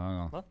 Oh, hang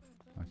on. What?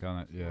 I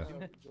can't. Yeah.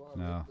 Do you wanna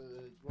No. put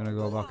the- Gonna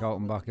go back out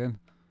and back in.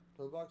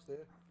 Put the box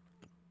there.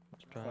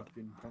 try it.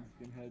 Fucking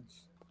pumpkin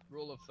heads.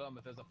 Rule of thumb: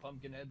 if there's a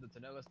pumpkin head that's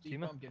an LSD See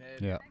me? pumpkin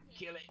head, Yeah.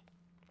 kill it.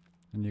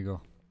 And you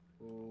go.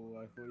 Oh,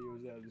 I thought you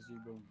was out to see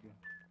pumpkin.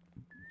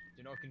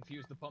 Do not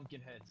confuse the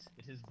pumpkin heads.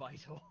 It is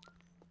vital.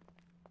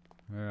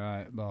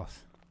 Alright,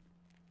 boss.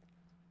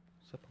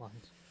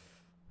 Supplies.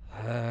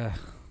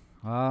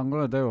 I'm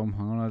gonna do them.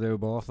 I'm gonna do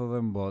both of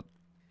them, but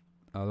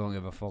I don't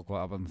give a fuck what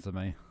happens to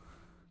me.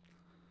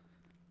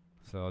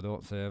 So I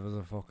don't save as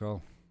a fuck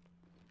all.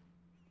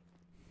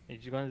 Are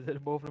you going to do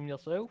both of them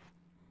yourself?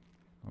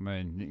 I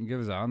mean, you can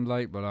give us a hand,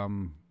 like, but You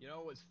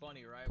know what's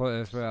funny, right? put it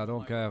this way, I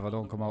don't care if I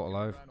don't come out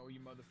alive. All you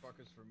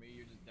motherfuckers, for me,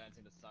 you're just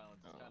dancing to silence.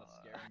 It's kind of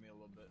scaring me a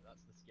little bit.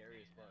 That's the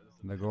scariest part of this.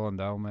 They're going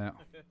down, mate.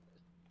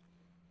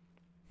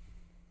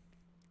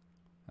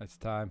 It's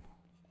time.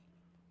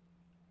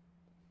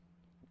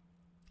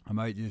 I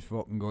might just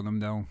fucking gun them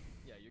down.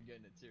 Yeah, you're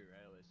getting it too,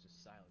 right? It's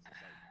just silence.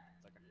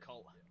 It's like a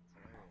cult. It's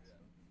hilarious.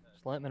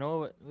 Just let me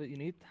know what you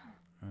need.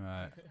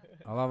 Alright.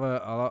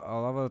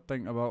 I'll have a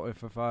think about it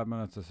for 5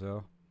 minutes or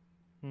so.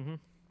 Mhm.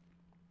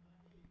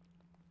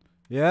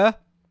 Yeah?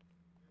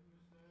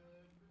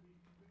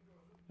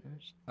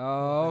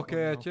 Oh,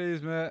 okay.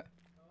 Cheers, mate.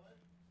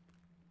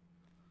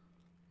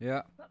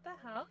 Yeah. What the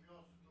hell?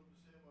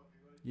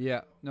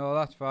 Yeah. No,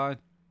 that's fine.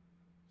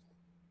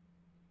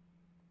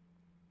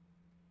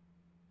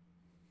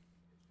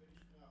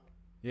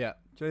 Yeah.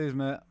 Cheers,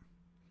 mate.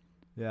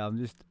 Yeah, I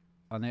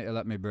need to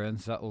let my brain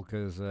settle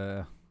because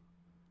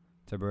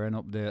it's a brain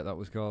update that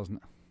was causing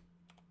it.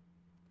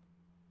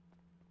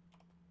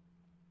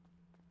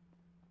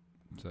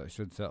 So it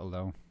should settle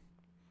down.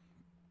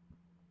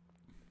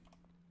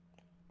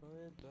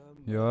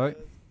 You alright?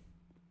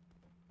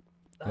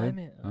 Aye,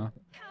 mate. Huh?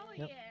 Hell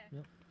yeah.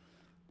 Yep.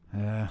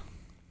 Yeah.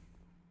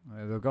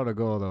 They've got to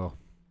go though.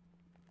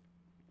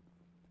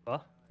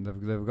 What?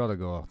 They've got to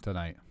go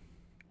tonight.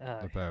 Aye.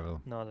 The pair of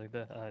them. No, they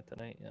do. Aye,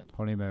 tonight, yeah.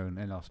 Honeymoon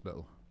in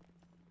hospital.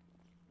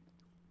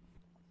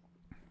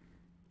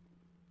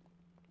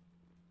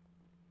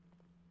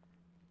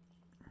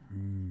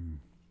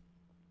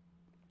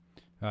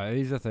 Right,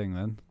 here's the thing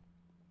then.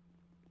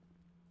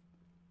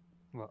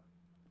 What?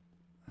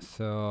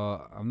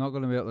 So, I'm not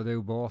going to be able to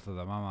do both of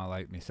them, am I,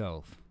 like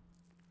myself?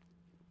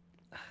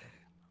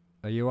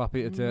 Are you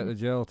happy to take the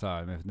jail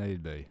time if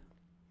need be?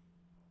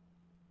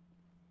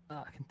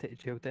 I can take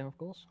jail time, of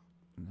course.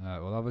 Right,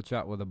 we'll have a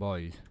chat with the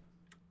boys.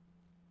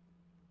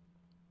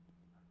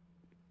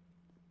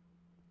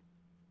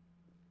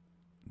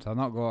 So I'm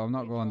not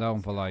going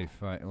down for life.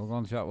 Right, we'll go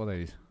and chat with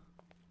these.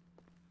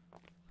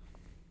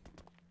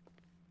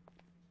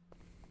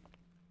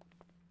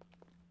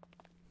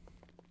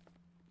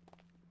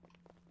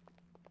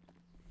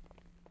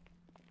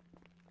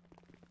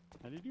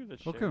 How do you do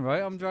this? Looking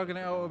right, I'm dragging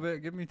it out a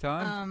bit. Give me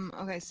time.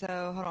 Okay,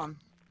 so hold on.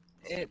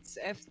 It's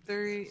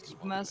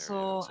F3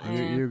 muscle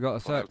You got a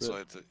set.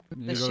 the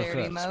You got a shared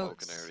set.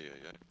 emotes,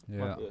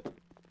 Yeah.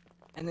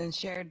 and then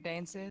shared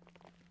dances,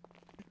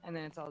 and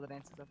then it's all the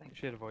dances, I think.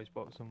 Share a voice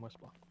box and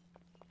whisper.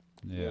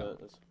 Yeah.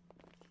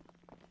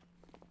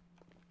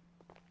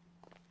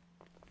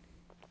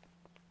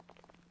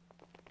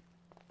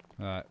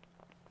 Right.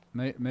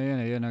 Me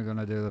and Ian are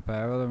gonna do the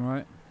pair of them,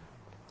 right?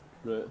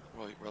 Right,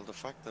 well, the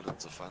fact that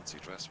it's a fancy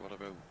dress, what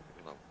about,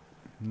 you know?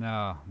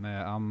 No, mate,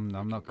 I'm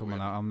not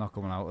coming out. I'm not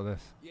coming out of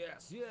this.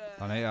 Yes,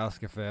 I need to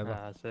ask a favour.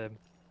 Nah, same.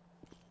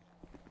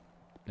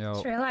 Yo.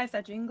 Just realised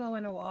I didn't go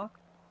in a walk.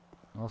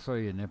 Also,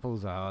 your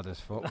nipples are hard as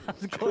fuck.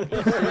 Fucking.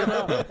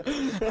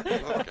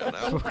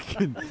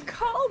 It's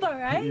cold,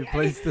 alright? You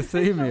pleased to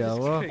see me, or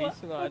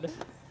what?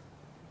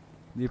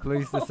 You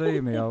pleased to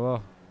see me, or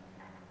what?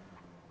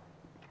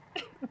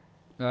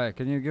 Right,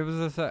 can you give us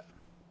a sec?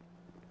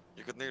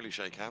 You could nearly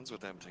shake hands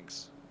with them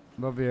things.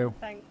 Love you.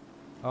 Thanks.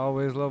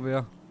 Always love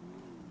you.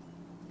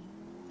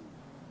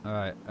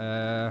 Alright,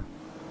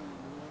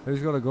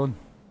 who's got a gun?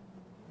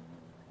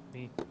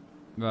 Me.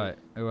 Right,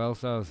 who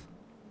else has?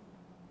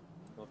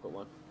 I've got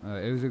one.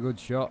 Alright, who's a good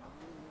shot?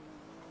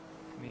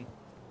 Me.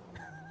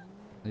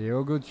 Are you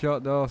a good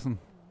shot, Dawson?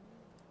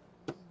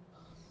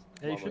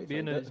 Yeah, he should be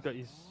in it. He's got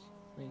his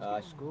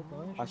scope,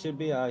 aye. I should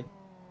be, aye.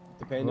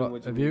 Depending on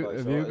which have one you got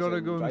have shot, you is got a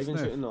it gun, driving, Sniff?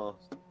 shooting, or?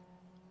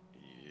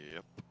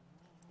 Yep.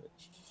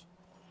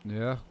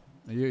 Yeah?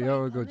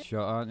 You're a good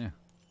shot, aren't you?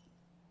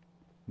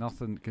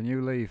 Nothing. Can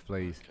you leave,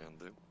 please? Can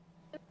do.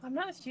 I'm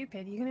not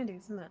stupid. You're gonna do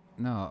something.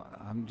 No,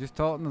 I'm just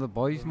talking to the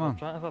boys, man. I'm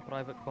trying to have a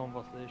private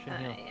conversation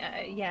here.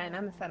 Yeah, and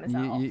I'm a fan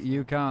myself.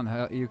 You can't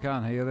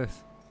hear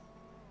this.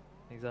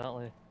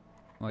 Exactly.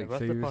 Like, With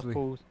seriously.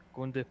 the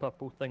go and do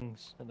purple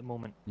things at the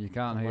moment. You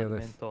can't and hear let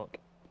this. Men talk.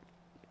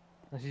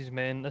 This is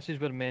men. This is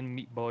where men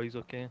meet boys.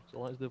 Okay, so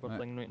let's do our Right,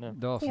 thing right now.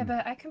 Dawson. Yeah,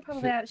 but I can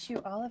probably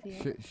outshoot all of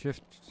you.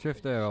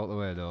 Shift there out the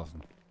way,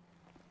 Dawson.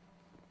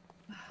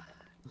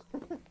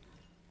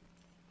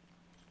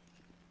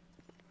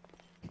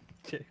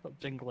 Jacob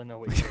jingling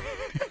away.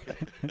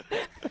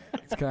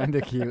 It's kind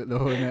of cute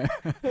though, isn't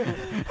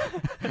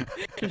it?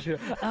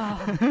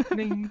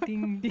 Ding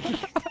ding ding.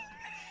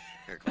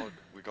 Here,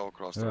 we go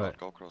across the road.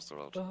 Go across the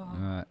road.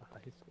 Alright.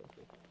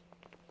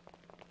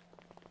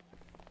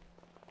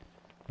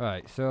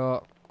 Right,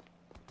 so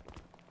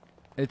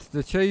it's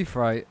the chief,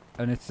 right,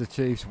 and it's the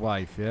chief's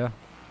wife, yeah?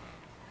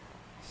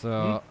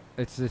 So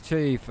it's the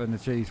chief and the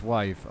chief's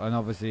wife, and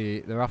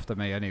obviously they're after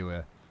me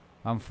anyway.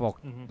 I'm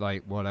fucked,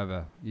 like,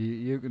 whatever.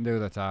 You can do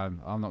the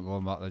time. I'm not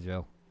going back to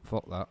jail.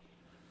 Fuck that.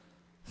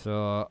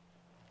 So,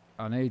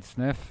 I need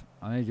Sniff.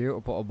 I need you to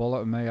put a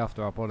bullet in me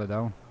after I put her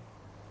down.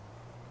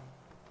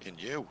 In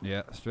you?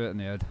 Yeah, straight in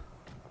the head.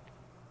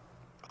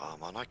 Oh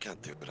man, I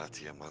can't do that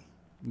to you, man.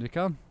 You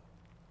can.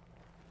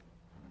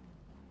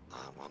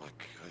 Man,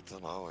 I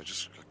don't know. I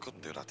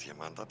couldn't do that to you,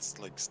 man. That's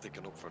like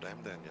sticking up for them,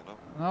 then, you know.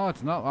 No,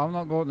 it's not. I'm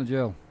not going to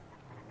jail.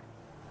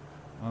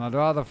 And I'd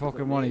rather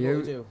fucking one of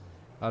you.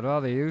 I'd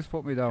rather you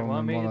put me down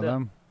than one of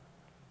them.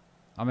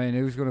 I mean,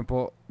 who's going to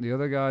put the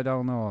other guy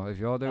down though? If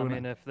you're doing it. I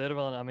mean, if they're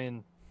willing, I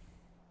mean,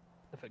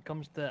 if it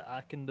comes to it,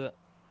 I can do it.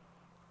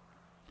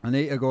 I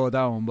need to go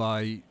down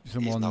by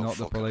someone, not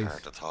the police. He's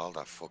not fucking hard at all,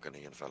 that fucking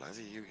Ian fella, is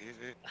he?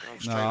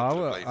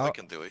 No, I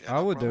can do it.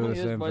 I would do the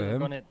same for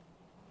him.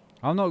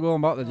 I'm not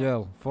going back to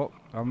jail. Fuck,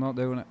 I'm not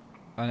doing it.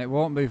 And it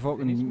won't be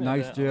fucking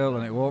nice jail,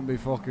 and it won't be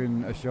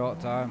fucking a short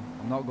time.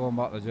 I'm not going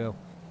back to jail.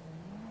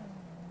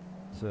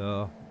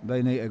 So,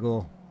 they need to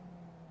go.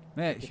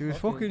 Mate, she was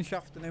fucking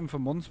shafting him for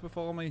months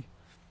before me.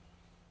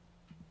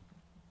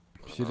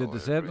 She did the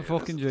same to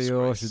fucking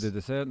Gio, she did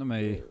the same to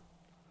me.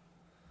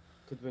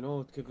 Could we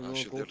not go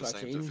for a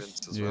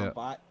change, run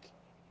back,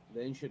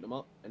 then shoot them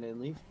up, and then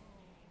leave?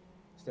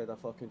 Instead of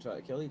fucking trying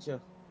to kill each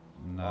other.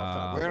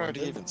 Nah. Where are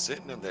they even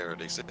sitting in there? Are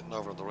they sitting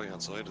over on the right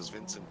hand side as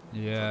Vincent?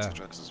 Yeah. Fancy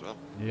dress as well.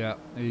 Yeah,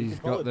 he's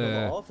got pull it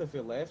the... off if we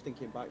left and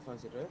came back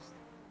fancy dressed.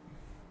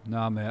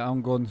 Nah, mate,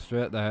 I'm going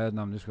straight to the head and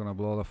I'm just going to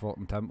blow the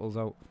fucking temples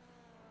out.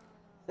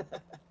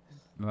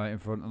 Right in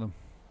front of them.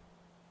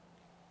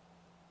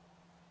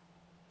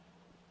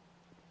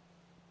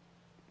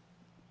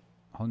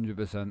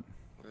 %100%.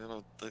 You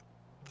know,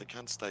 they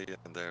can't stay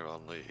in there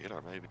all night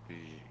either. Maybe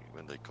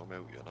when they come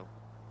out, you know.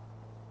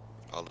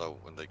 Although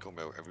when they come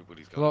out,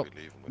 everybody's got to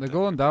be leaving. They're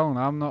going down.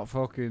 I'm not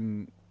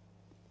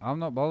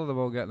bothered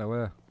about getting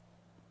away.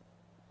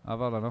 I've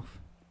had enough.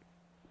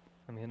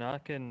 I mean, I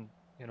can,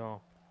 you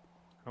know,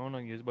 I don't know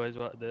you boys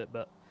what to do it,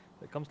 but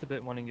if it comes to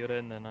bit one in your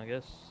end, then I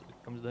guess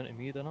it comes down to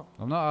me, doesn't it?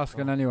 I'm not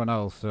asking anyone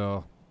else,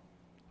 so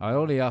I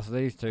only asked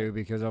these two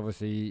because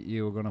obviously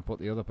you were going to put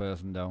the other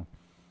person down.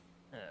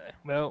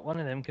 Well, one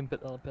of them can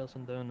put the other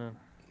person down.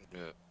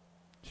 Yeah.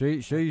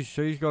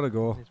 She's got to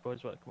go, These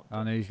boys want to come up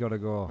and he's got to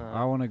go.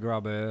 I want to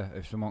grab her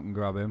if someone can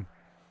grab him.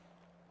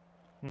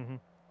 And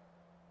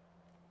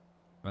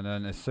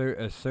then as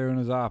soon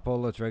as I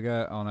pull the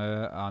trigger on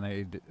her, I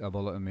need a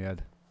bullet in my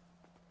head.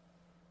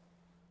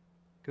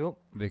 Cool.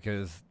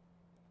 Because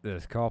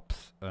there's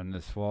cops and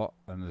there's SWAT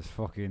and there's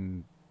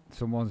fucking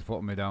someone's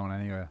putting me down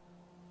anyway.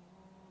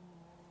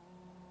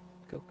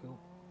 Cool.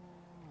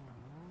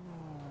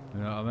 You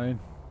know what I mean?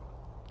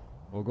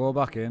 We'll go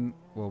back in.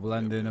 We'll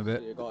blend in a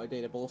bit. So you got to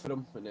do the both of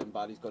them, and then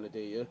Barry's gonna do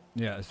you.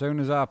 Yeah, as soon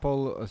as I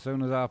pull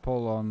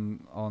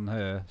on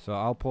her, so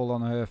I'll pull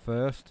on her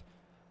first.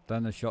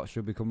 Then the shot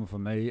should be coming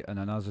from me, and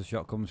then as the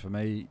shot comes from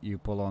me, you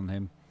pull on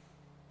him.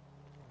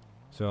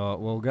 So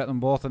we'll get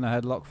them both in a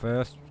headlock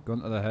first,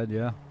 gun to the head,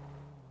 yeah.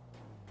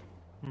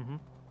 And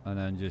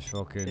then just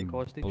fucking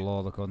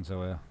blow the cunts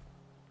away.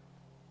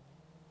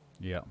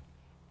 Yeah.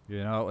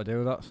 You know how to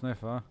do that, Sniff,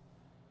 huh?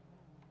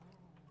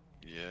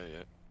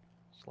 Yeah.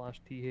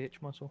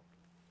 /TH muscle.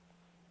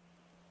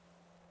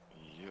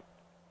 Yep.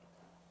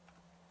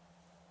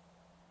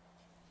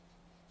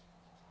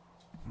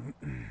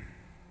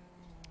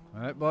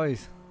 Alright,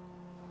 boys.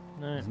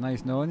 It's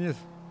nice knowing you.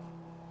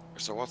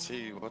 So what's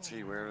he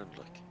wearing,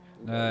 like?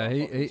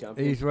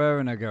 He's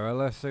wearing a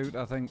gorilla suit,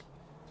 I think.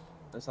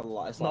 It's a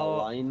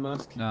lion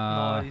mask.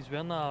 Nah. No, he's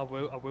wearing a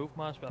wolf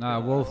mask.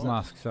 Nah, wolf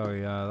mask,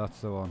 sorry, yeah,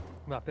 that's the one.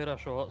 With a pair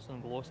of shorts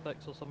and glow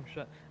sticks or some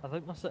shit. I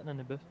think they're sitting in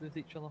the booth with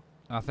each other.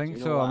 I think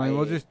so. I mean,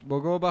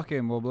 we'll go back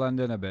in. We'll blend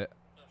in a bit.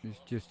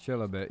 Just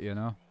chill a bit, you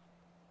know.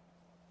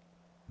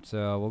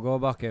 So we'll go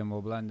back in.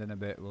 We'll blend in a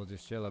bit. We'll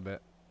just chill a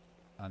bit,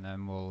 and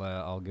then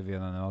I'll give you a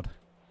nod.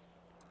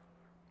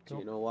 Do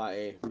you know what?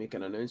 Make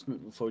an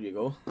announcement before you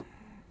go.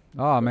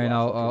 Oh, I mean,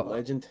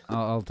 legend.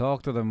 I'll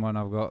talk to them when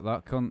I've got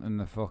that cunt in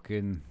the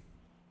fucking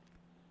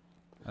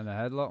in the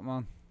headlock,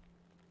 man.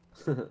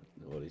 No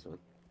worries, man.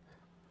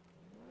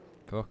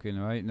 Fucking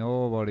right.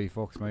 Nobody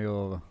fucks me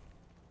over.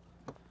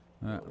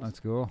 Right, let's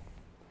go.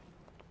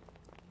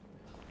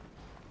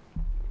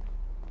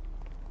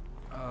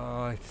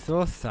 Oh, it's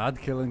so sad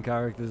killing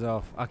characters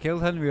off. I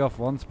killed Henry off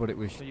once, but it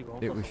was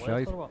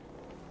shite.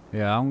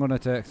 Yeah, I'm gonna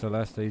take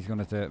Celeste. He's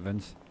gonna take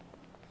Vince.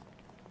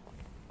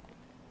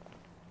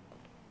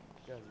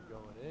 You guys are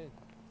going in.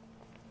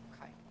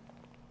 Okay.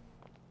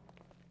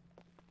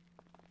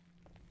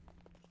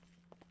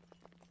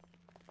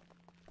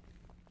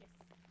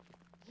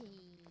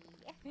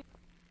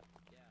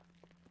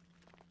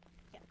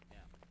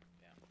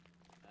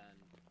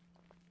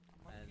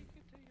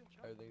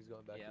 Everything's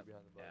going back to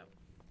behind the bar.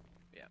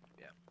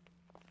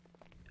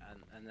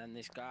 And then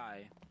this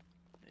guy,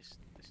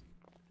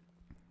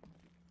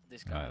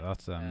 this guy. Right,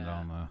 that's them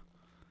down there.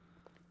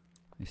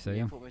 You see He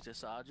him? put me to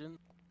sergeant.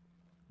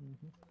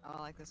 I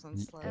like this one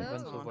slow.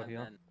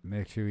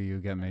 Make sure you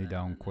get me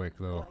down quick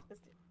though.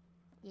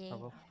 Yeah.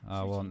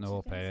 I want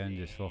no pain,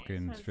 just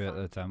fucking straight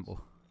to the temple.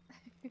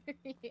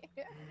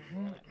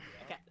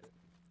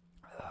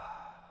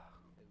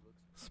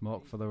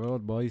 Smoke for the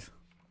road, boys.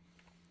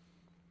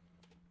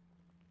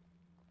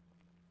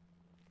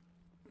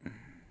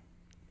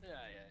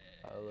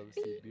 I love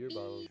to see beer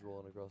bottles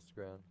rolling across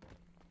the ground.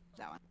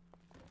 That one.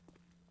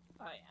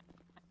 Oh yeah.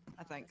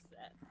 I think.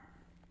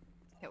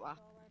 Hit wa.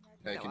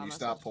 Hey, can you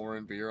stop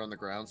pouring beer on the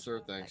ground,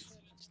 sir? Thanks.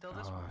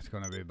 Oh, it's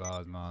gonna be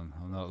bad, man.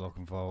 I'm not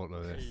looking forward to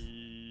this.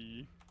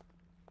 I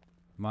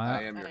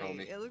My am your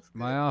homie.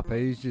 my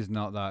RP's just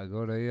not that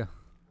good, are you?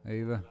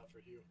 Either.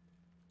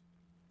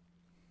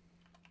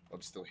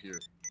 I'm still here.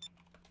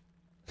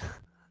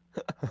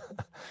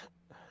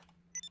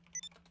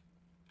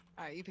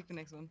 Alright, you pick the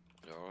next one.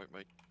 You alright,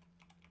 mate?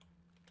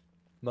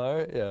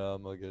 Alright, yeah,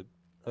 I'm all good.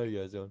 How you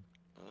guys doing?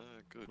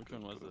 Good. Which good,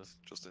 one was good. this?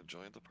 Just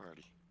enjoying the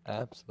party.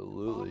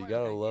 Absolutely. You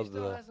gotta love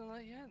the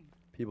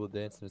people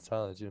dancing in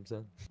silence, you know what I'm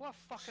saying? What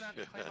fucking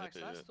anticlimax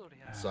that story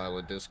has.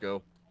 Silent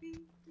disco.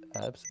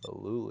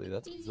 Absolutely,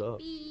 that's what's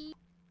up.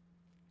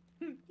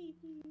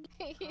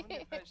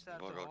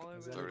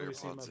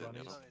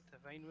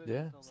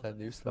 Yeah, it's that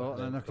new stuff.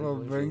 And the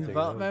club brings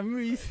back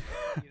memories.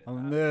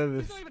 I'm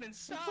nervous.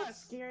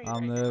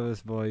 I'm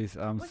nervous, boys.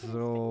 I'm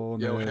so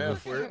Yo,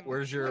 nervous. Hef,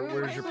 where's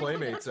your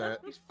playmates at?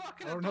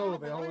 Oh no,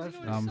 they all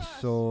left me. I'm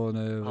so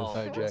nervous.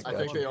 Oh, Jack, I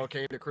think they all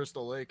came to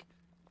Crystal Lake.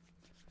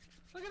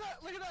 Look at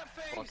that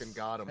face. Fucking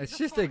got him. It's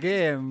just a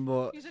game,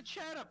 but He's a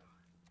cherub.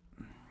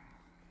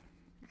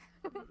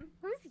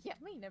 Who's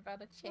yelling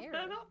about a chair?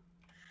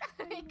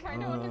 I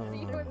kind of want to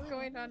see what's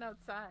going on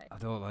outside. I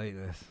don't like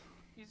this.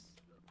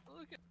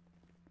 Look at.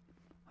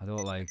 I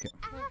don't like it.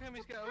 Look him.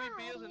 He's got a wee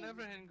beard and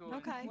everything going.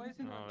 Okay. Why is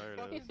he not there it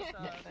fucking is.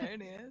 sad? There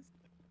it is.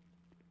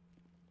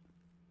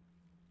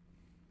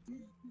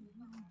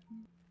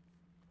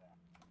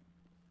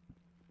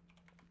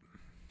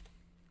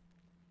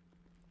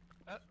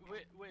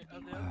 Wait. Are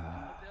the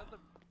other?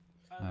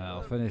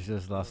 I'll finish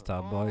this last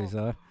tab, boys.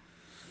 A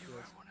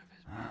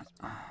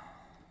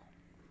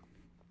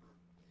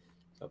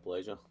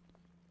pleasure.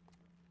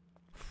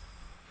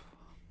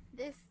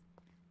 This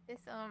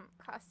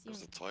costume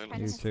There's a toilet. kinda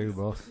You has too, these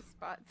boss. sticky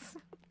spots.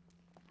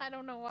 I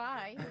don't know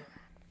why.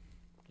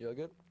 You all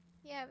good?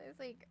 Yeah, there's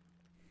like,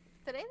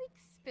 did I like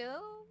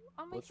spill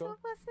on What's myself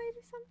last night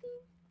or something?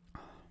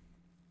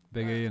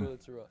 Big Ian.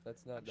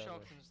 That's not down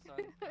Shocked there. from the start.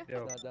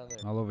 It's not down there.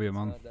 I love you, It's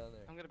man. not down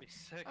there. I'm gonna be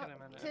sick in a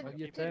minute. Did- What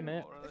you say,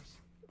 mate?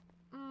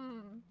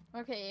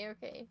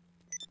 Okay.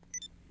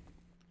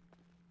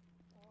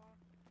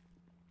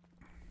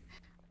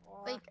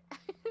 Like,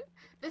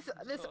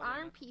 this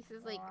arm piece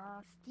is like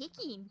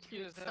sticking to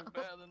You just have itself.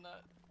 better than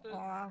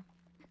that.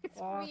 It's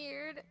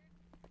weird.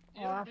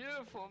 You're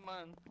beautiful,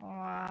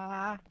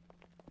 man.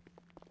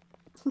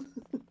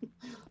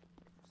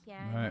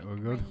 Yeah, Right, I we're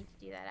might good. need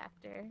to do that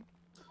after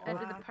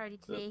the party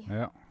today.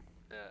 Yeah.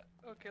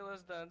 Yeah. Okay,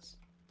 let's dance.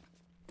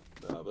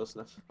 We'll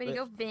sniff. Way to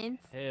go,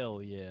 Vince.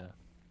 Hell yeah.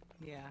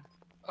 Yeah.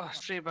 Oh,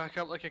 straight back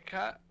up like a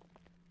cat.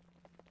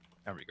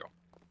 There we go.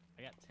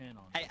 I got 10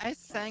 on. I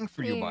sang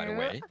for you, by the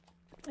way.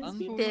 He did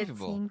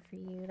Unbelievable. sing for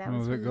you. That How's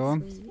was it really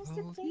going? sweet.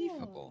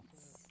 Unbelievable.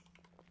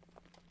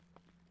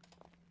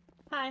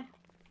 Hi.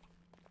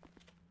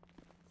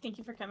 Thank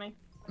you for coming.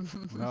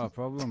 No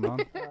problem, man.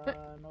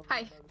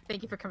 Hi.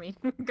 Thank you for coming.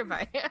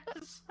 Goodbye. Yeah,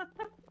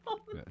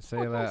 see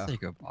you later. Say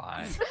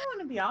goodbye. I don't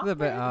want to be off. It's a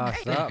bit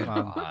harsh, that, man.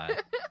 Goodbye.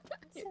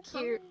 You're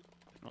cute.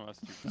 Oh, that's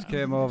too Just fast.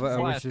 came over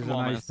to Why, wish you a come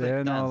on, man, nice sit day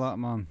and all down. that,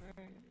 man.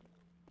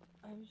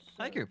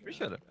 Thank you.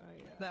 Appreciate it.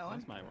 That one?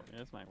 That's my work.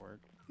 That's my work.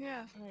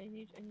 Yeah. I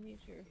need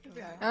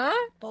your. Huh?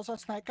 There's a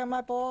snake in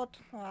my boat.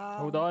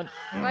 Hold on.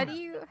 Why do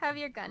you have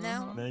your gun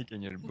out? Snake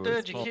in your boots.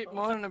 Dude, you keep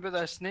moaning about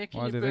that snake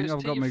in Why your do you think boots. I've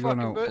Take got your my gun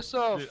fucking out? boots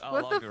off. Dude, I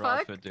What love the your fuck?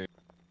 outfit, dude.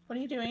 What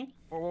are you doing?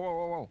 Whoa, whoa, whoa,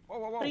 whoa, whoa, whoa,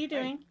 whoa. What are you Hey,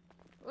 doing?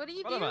 What are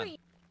you What a man. doing?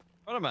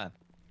 What a man.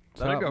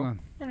 What's Let it go.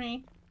 happening?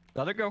 Henry.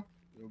 Let it go.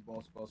 Yo,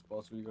 boss,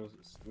 we got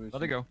a situation.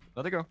 Let it go.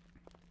 Let it go.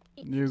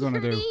 You're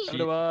gonna do.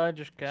 Everyone,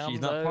 just calm She's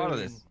down. not part of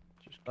this.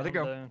 Just Let it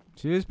calm go. down.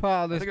 She is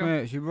part of Let this, it go.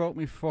 mate. She broke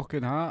me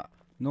fucking heart.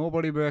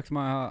 Nobody breaks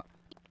my heart.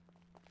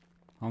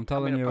 I'm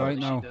telling you right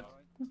now.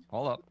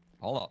 Hold up.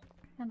 Hold up.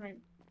 Henry.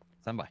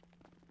 Stand by.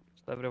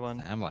 Just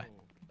everyone. Stand by.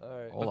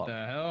 Alright. Hold What up.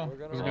 the hell? We're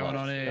gonna What's going on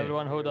relax. here?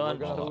 Everyone, hold on.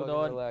 We're gonna Hold fucking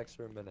on. relax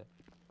for a minute.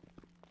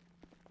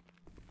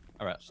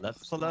 All right.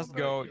 Let's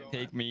go.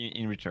 Take me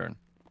in return.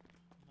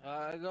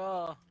 I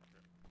go.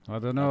 I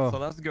don't know. So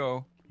let's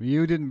go.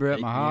 You didn't break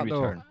Take my me in heart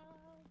though. return.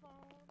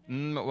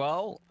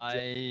 Well,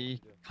 I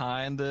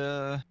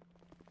kinda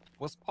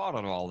was part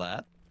of all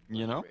that,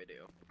 you know.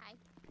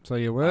 So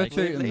you were I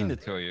cheating explained then?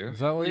 it to you. Is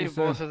that what you Leave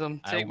both said? of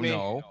them. I Take me.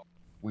 know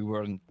we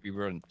weren't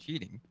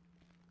cheating,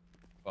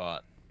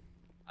 but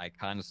I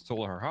kind of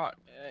stole her heart.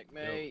 Heck,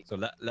 mate. So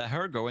let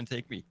her go and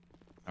take me.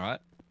 All right.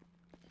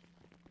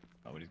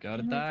 Somebody's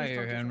gotta die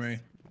here,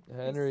 Henry.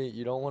 Henry,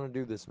 you don't want to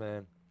do this,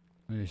 man.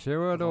 Are you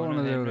sure I don't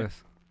want to do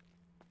this?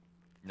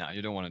 No,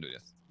 you don't want to do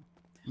this.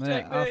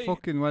 Mate, I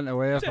fucking went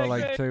away for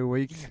like 2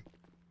 weeks.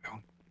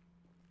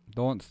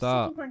 Don't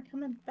start. We're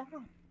coming back.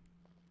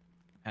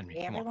 Henry,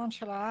 come on. Everyone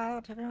chill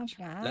out. Everyone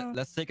chill out.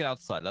 Let's take it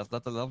outside. Let's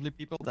let the lovely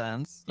people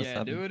dance. Let's Yeah,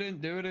 have- do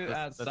it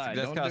outside.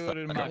 let's Don't go do it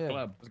in outside. my Okay,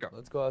 club. Let's go.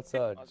 Let's go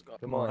outside.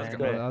 Come on, let's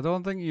But go. I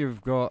don't think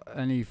you've got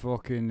any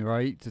fucking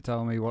right to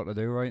tell me what to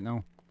do right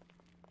now.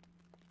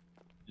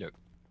 Look,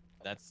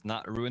 let's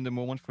not ruin the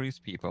moment for these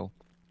people.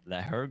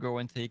 Let her go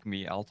and take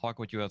me. I'll talk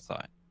with you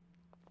outside.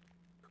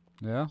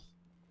 Yeah?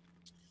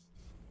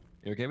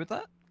 You okay with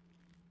that?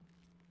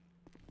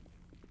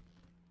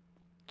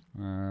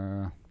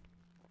 I'm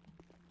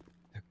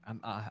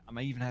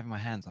even having my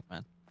hands up,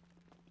 man.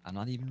 I'm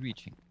not even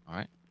reaching. All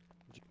right.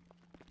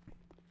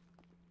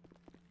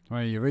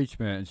 Well, you reach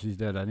me and she's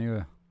dead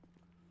anyway.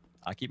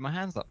 I keep my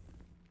hands up.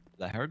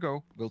 Let her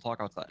go. We'll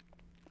talk outside.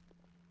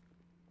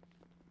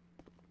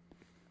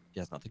 She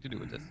has nothing to do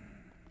with this.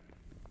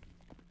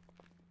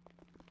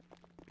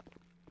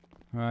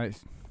 Right.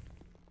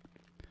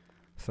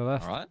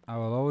 Celeste, Alright. I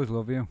will always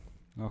love you.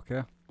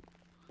 Okay?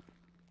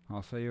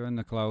 I'll see you in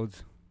the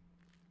clouds.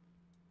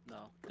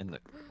 No. In the...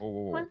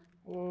 Oh.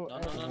 No.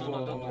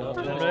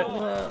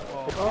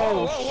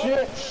 Oh,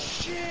 shit!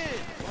 Shit!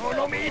 Oh,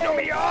 no me, no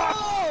me!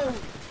 Oh!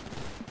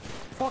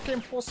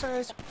 Fucking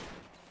pussies!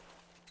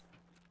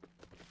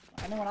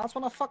 Anyone else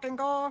wanna fucking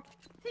go?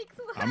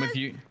 I'm with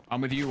you.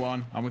 I'm with you,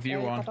 one. I'm with you,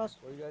 one. Where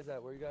you guys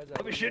at? Where you guys at?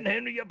 I'll be shooting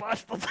Henry, you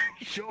bastard!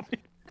 Show me.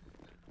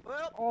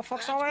 Well, oh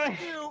fuck, sorry!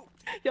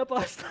 You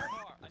bastard!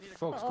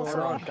 Fuck's going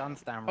on?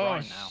 Guns down Oh,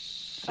 right now.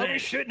 I'll be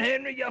shooting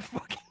Henry, you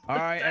fucking...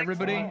 Alright,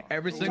 everybody.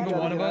 Every single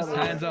one of us,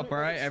 hands up,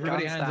 alright?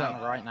 Everybody Guns hands down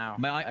up. right now.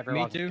 Me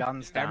Everyone, too.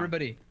 guns down.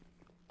 Everybody.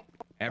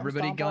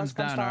 Everybody down, guns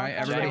boys, down, alright?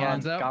 Everybody Everyone,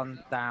 hands up. Guns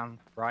down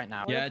right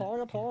now. Yeah.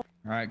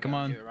 Alright, come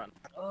on.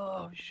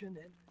 Oh, shouldn't.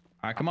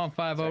 Alright, come on,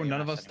 5-0.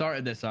 None of us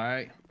started this,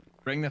 alright?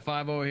 Bring the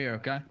 5-0 here,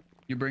 okay?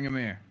 You bring him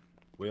here.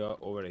 We are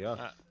already here.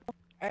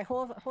 Hey,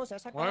 who's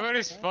this? Whoever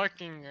is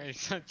fucking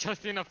is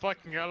just in a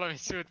fucking Halloween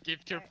suit,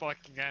 keep your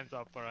fucking hands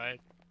up, alright?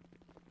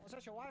 Was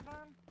this your wife, man?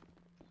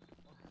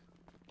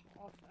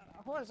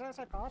 Who is this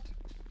I got?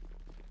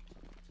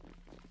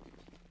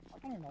 I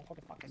don't even know who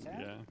the fuck is that.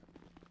 Yeah.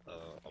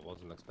 I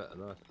wasn't expecting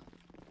that.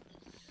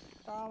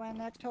 Going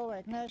next to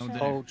ignition.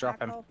 Oh,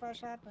 drop him. Oh, you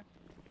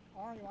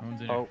want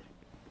One's him? in Oh.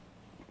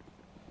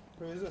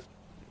 Who is it?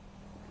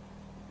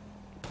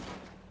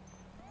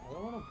 I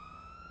don't know.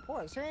 Who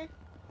is he? Who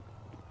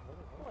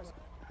is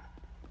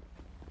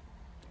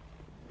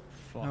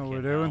he? How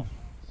we doing?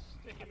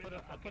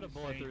 I put a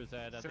bullet through his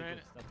head. I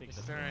think Is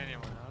there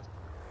anyone else?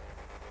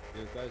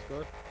 You guys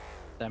good?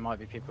 There might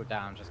be people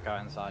down. Just go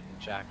inside and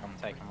check. I'm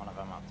taking one of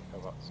them up to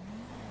pillbox.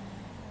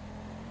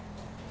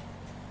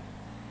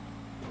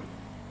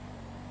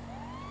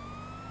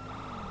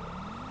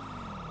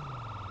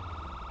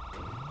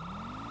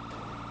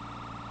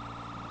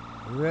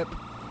 Rip.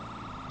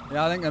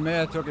 Yeah, I think the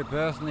mayor took it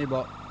personally,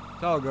 but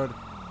it's all good.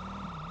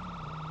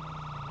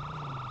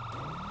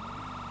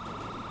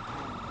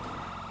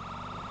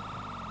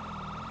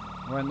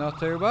 Went not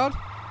too bad.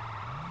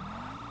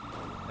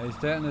 He's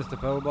taking us to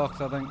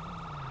pillbox, I think.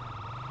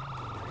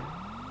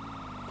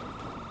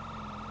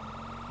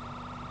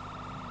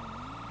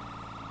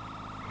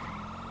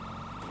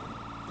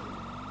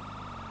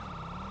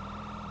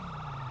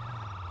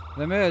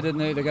 The mayor didn't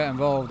need to get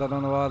involved. I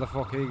don't know why the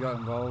fuck he got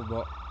involved,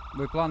 but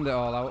we planned it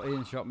all out.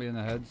 Ian shot me in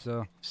the head,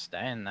 so...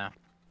 Stay in there.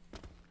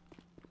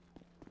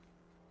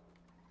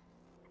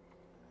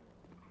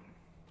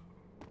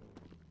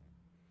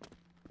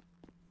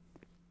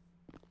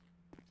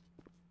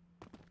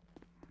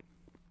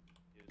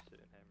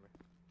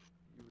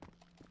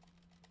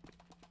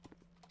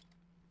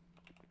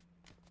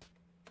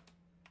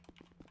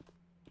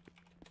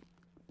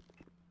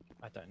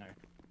 I don't know.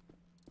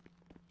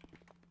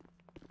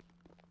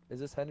 Is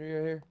this Henry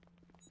here?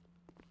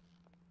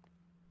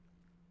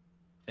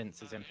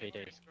 Vince is in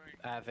PD.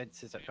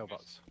 Vince is at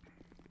pillbox.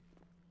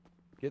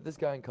 Get this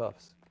guy in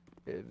cuffs.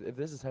 If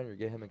this is Henry,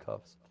 get him in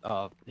cuffs.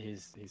 Oh,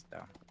 he's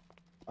down.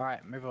 All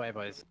right, move away,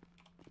 boys.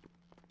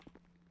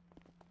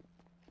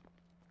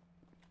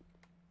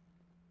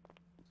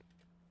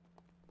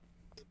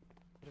 What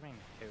do you mean?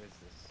 Who is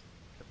this?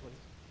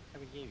 Who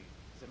are you?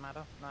 Does it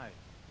matter? No.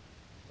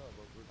 No,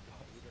 but we're done.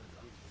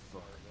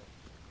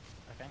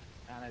 Okay.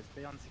 And it's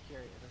beyond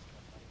security at this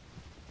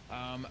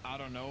point. I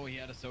don't know. He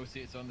had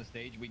associates on the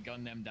stage. We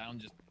gunned them down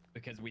just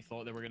because we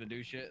thought they were gonna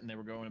do shit and they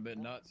were going a bit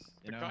nuts.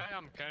 You The know. guy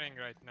I'm carrying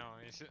right now,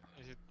 is it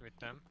with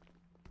them?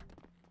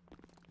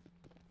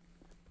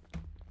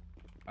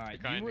 All right,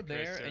 The guy you in were the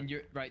there, Christian. and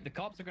you're right. The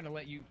cops are gonna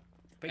let you.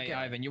 Big Hey,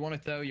 guy. Ivan, you want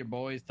to tell your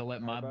boys to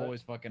let my Alright.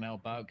 boys fucking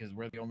help out because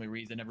we're the only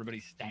reason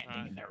everybody's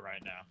standing in there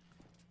right now.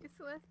 Is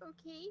Celeste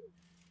okay?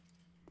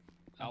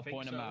 I'll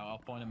point him out. I'll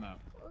point him out.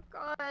 Oh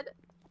god.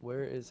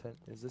 Where is Henry?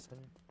 Is this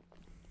Henry?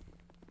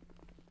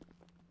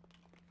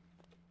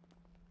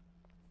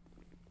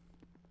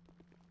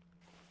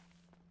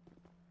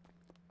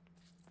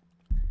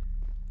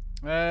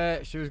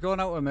 She was going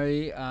out with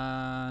me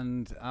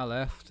and I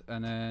left,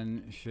 and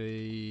then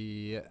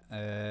she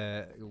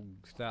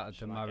started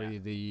to marry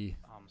the...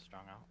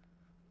 Armstrong out.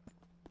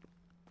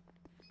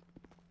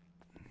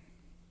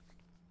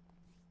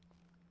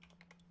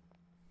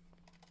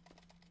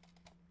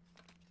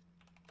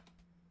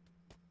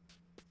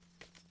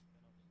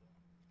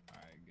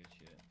 Alright, good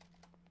shit.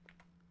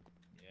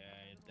 Yeah,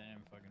 you're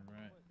damn fucking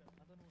right.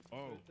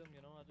 Oh,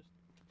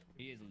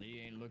 he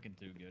ain't looking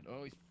too good.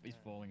 Oh, he's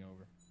falling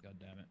over. God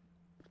damn it.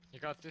 You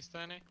got this,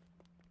 Danny?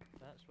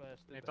 That's why I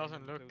stood It behind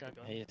doesn't him look and good.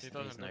 pulled the gun. It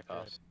doesn't no look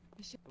pass.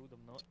 good. Told him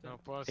not to. No,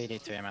 pause.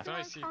 PD to him. Try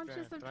He's so CPR,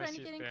 unconscious. I'm try trying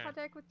to get in CPR.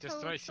 contact with Just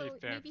Toad, try so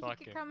CPR, maybe he fuck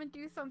could it. come and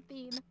do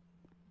something.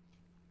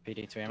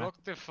 PD2 Block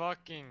the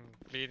fucking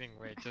bleeding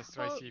way. Just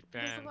try Oh, CP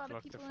there's a and lot of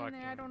block the people in fucking.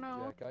 there. I don't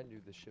know. Jack, I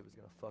knew this shit was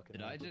gonna fucking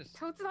Did I happen. just?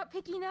 Toad's not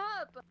picking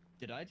up.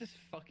 Did I just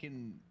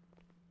fucking?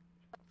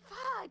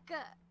 Fuck.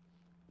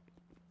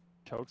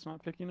 Toad's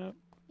not picking up?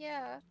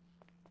 Yeah.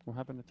 What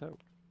happened to Toad?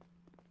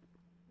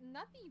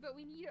 Nothing, but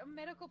we need a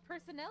medical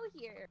personnel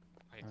here.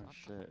 Wait, Oh what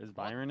shit. Is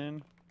Byron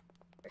in?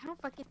 I don't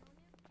fucking.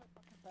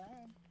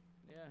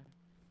 Yeah.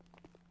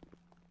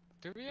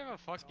 Do we have a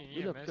fucking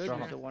We look EMS good here?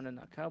 with the one in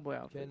that cowboy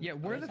outfit. Yeah,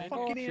 where the Can I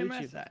fucking shoot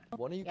EMS you? at?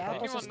 One of you Yeah,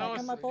 cops.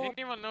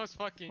 Anyone knows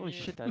fucking Holy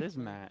shit, that is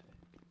Matt.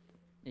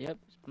 Yep,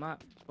 it's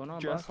Matt. What's going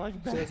on, Just bro? like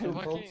Says that. no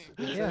Fucking pulse.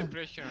 keep Yeah. the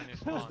pressure on his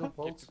There's no phone. Keep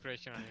pulse. the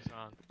pressure on his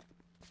phone.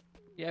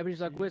 Yeah,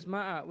 everybody's like, "Where's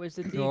Matt at? Where's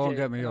the DJ?" Don't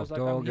get me And I up, was like,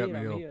 don't "I'm get here, me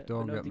I'm up, here," but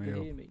don't get nobody me could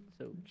up. hear me,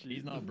 so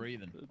He's not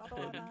breathing.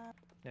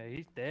 Yeah,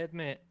 he's dead,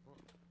 mate.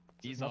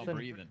 He's not Nothing.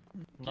 breathing.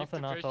 Nothing Keep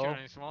the at pressure all. on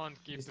his phone.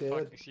 Keep He's the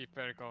dead. fucking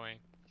CPR going.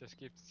 Just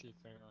keep the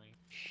CPR going.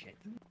 Shit.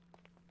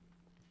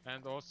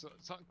 And also,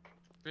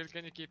 Bill,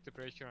 can you keep the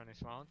pressure on his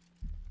phone?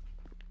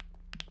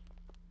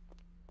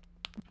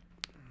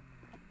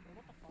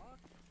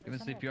 Give a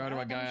CPR to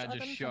a guy I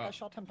just shot.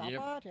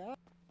 Yep.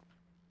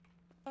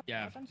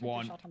 Yeah,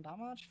 one.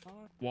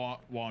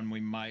 We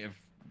might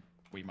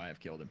have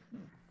killed him.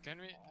 Can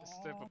we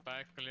step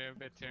back a little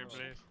bit here,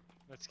 please?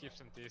 Let's keep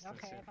some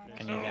distance here, please.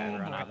 Can you get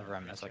everyone out of the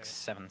room? There's like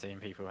 17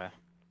 people here.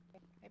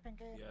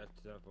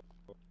 Yeah,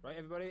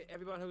 right,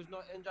 everyone who's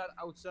not injured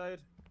outside.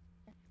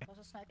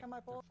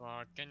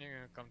 Fuck, can you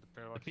come to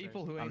pillbox? The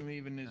people who ain't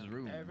leaving this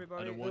room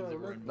Everybody- are the ones that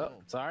were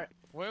involved. Sorry.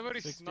 Whoever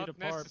is 6 feet not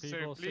apart, necessary,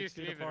 people, 6 please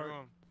feet leave the apart.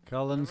 room.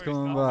 Cullen's Whoever is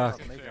coming not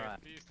back. necessary,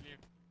 please leave.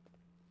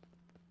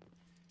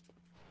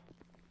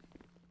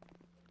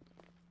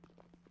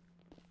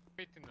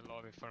 Wait in the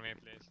lobby for me,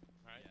 please.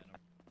 Right?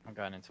 I'm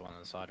going into one of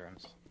the side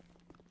rooms.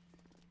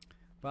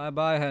 Bye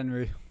bye,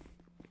 Henry.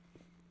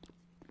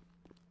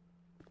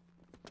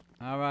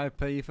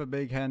 R.I.P. for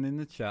Big Hen in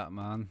the chat,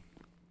 man.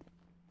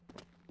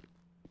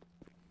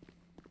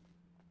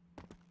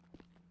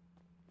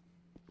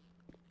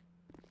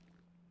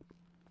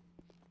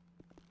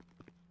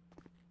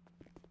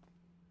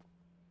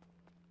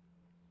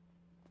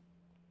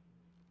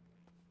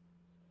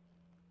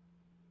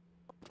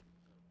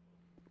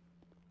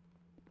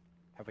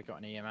 Have we got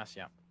an EMS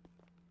yet?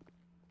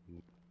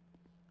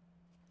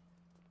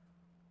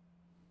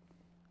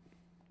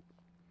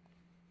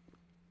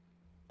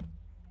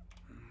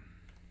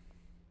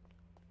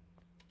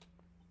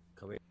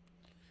 Come here.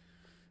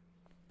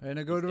 Ain't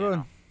a good He's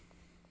down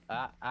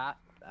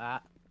run.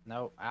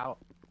 No, out.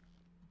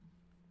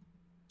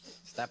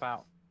 Step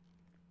out.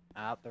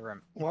 Out the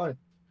room. Why?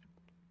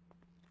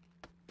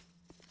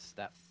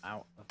 Step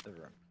out of the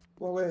room.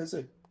 What way is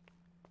he?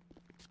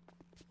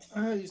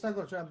 You're not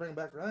gonna try and bring him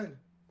back around.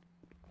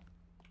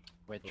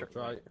 We're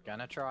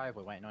gonna try.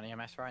 We're waiting on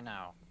EMS right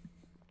now.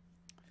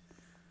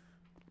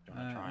 Do you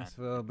wanna try This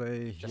will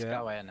be, Just yeah.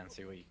 go in and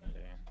see what you can do.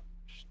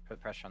 Just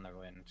put pressure on the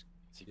wind.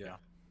 CPR.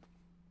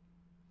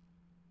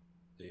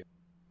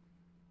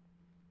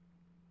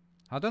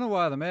 I don't know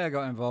why the mayor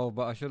got involved,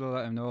 but I should have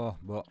let him know.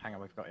 But Hang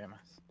on, we've got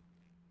EMS.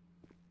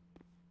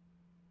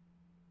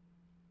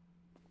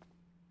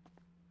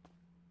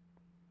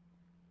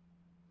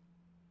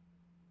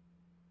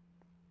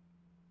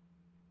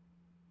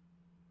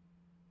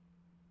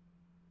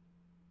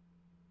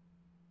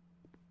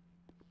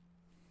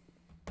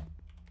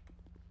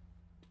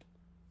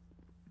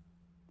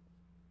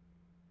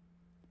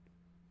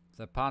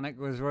 the panic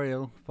was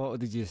real. But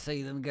did you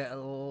see them get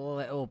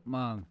lit up,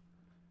 man?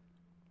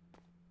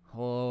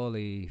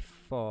 Holy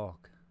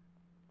fuck.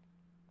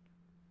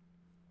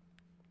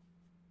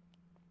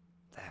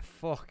 The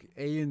fuck,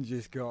 Ian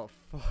just got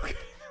fucking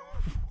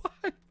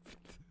wiped.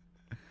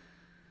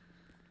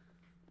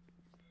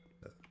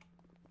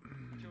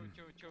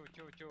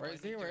 Joe, Where I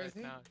is need he? you Where right is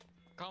he? now.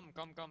 Come.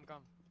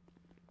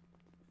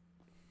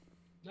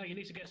 No, you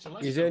need to get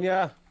Celeste. He's in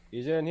here.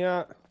 He's in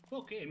here.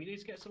 Fuck him, you need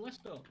to get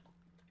Celeste up.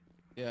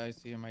 Yeah, I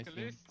see him. I see him.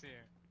 Celeste here.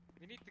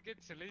 We need to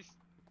get Celeste.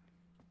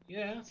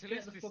 Yeah, Celeste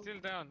get the is fuck... still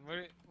down.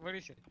 Where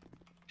is it?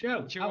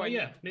 Joe, how are I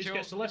you? Need to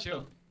get Celeste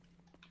up.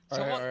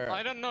 Someone,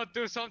 I don't know,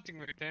 do something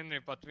with Henry,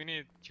 but we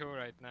need Joe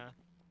right now.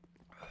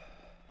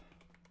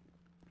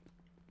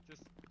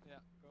 Just, yeah,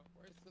 go.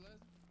 Where's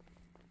Celeste?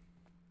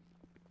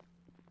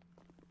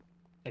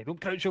 Hey,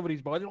 don't crouch over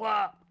his body like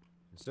that.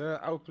 Sir,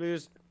 out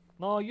please.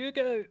 No, you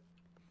go.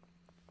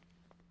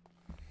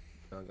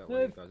 Can't get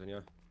one of you guys in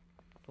here.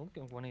 Don't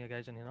get one of you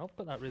guys in here. I'll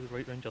put that really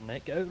right round your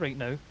neck. Get out right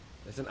now.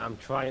 Listen, I'm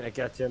trying to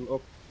get him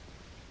up.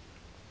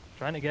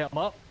 Trying to get him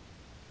up.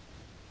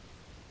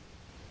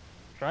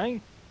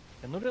 Trying.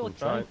 You're not really I'm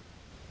trying.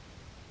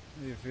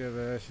 If your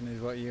version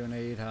is what you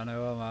need, I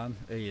know, man.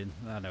 Ian,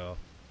 I know.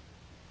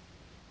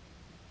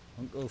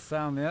 Uncle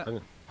Sam, yeah.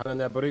 Hang on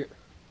there, buddy.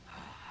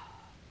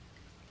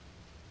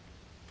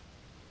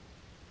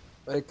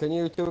 Hey, can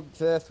you two,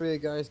 three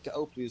guys get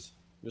out, please?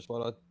 Just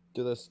while I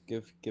do this,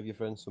 give your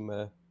friend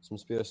some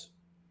space.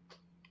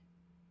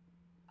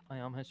 I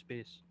am his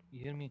space. You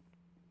hear me?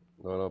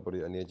 No,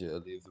 buddy, I need you to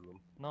leave the room.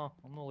 No,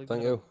 I'm not leaving.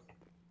 Thank the room. you.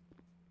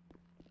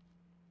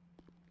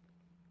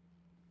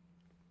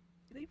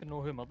 fucking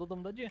know who murdered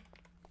him, did you?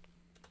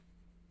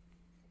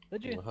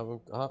 Did you? I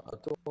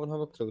don't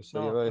have a clue, so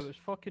No, you're right. it was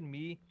fucking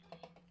me.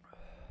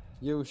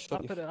 You I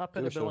shut put a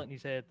bullet in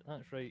his head.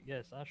 That's right.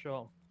 Yes, I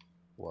shot him.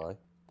 Why?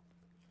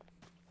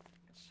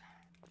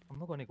 I'm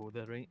not going to go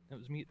there, right? It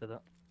was me that did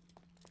it.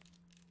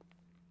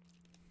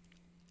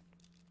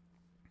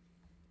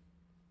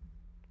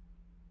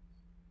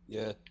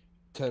 Yeah,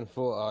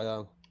 10-4 I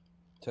am.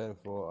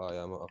 10-4 I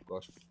am. I've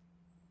got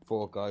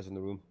 4 guys in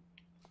the room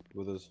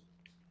with us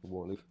who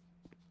won't leave.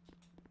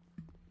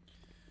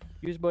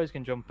 You boys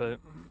can jump out.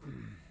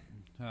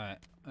 Alright.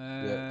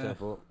 Yeah,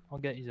 10-4. I'll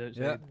get you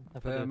outside. Yeah,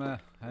 if I do.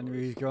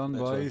 Henry's gone,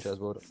 Next one, boys. cheers,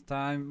 bud. It's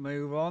time to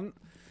move on.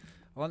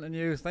 On to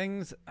new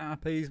things.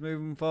 RP's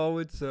moving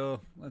forward, so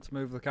let's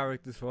move the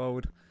characters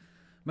forward.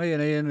 Me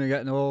and Ian are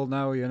getting old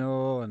now, you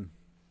know, and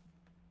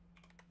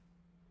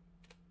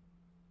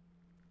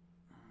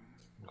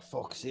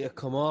Fuck's sake,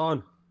 come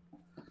on!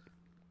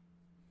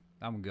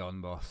 I'm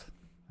gone, boss.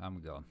 I'm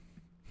gone.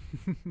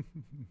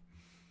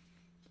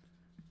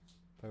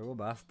 Poor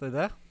bastard,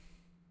 eh?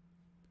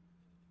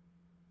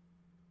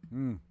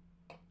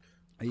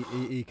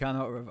 He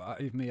cannot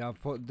revive me.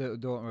 I've put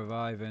don't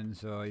revive in,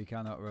 so he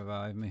cannot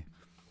revive me.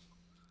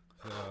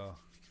 So,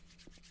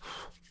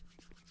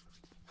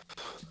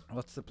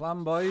 what's the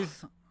plan,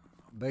 boys?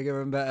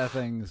 Bigger and better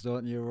things.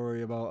 Don't you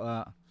worry about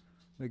that.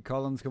 Big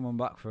Colin's coming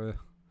back for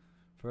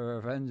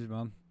revenge,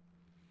 man.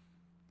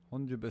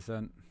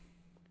 100%.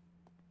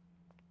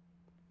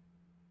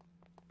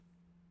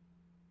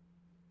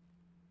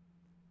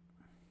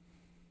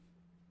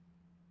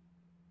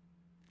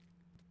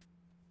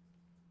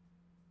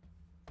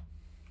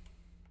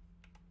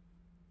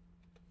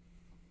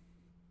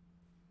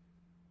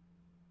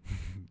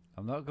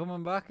 I'm not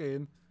coming back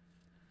in.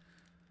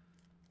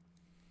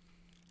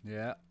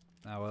 Yeah,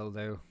 I will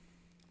do.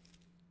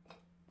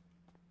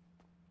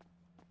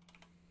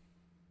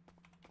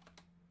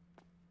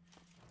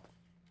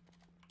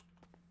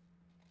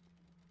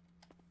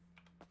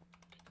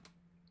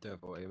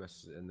 Therefore,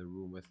 AMS is in the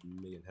room with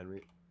me and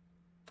Henry.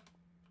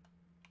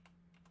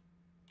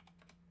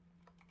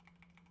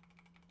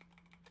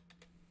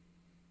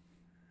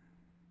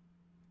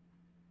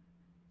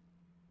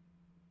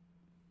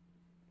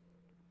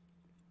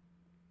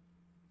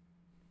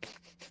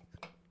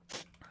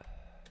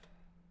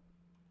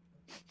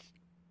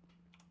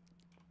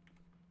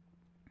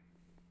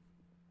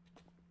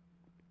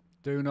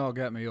 Do not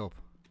get me up.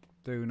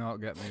 Do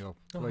not get me up.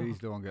 Please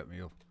don't get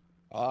me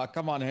up.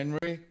 Come on,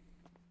 Henry.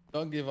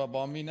 Don't give up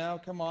on me now.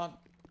 Come on.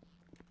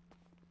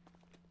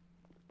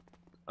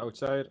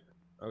 Outside.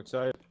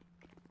 Outside.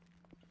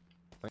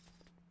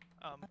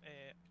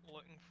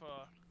 Looking for.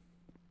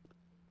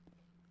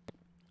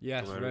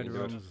 Yes, Red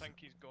Rums. I think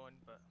he's gone,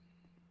 but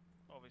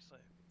obviously.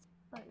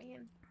 Let me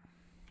in.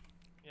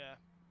 Yeah,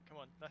 come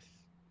on. This.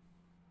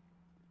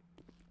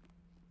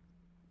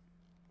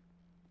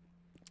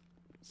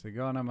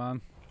 Sigana,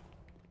 man.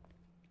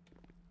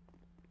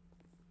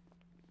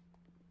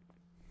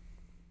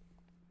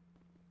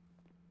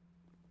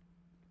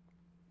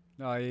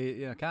 No,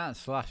 you can't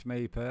slash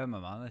me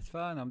perma, man. It's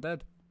fine, I'm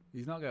dead.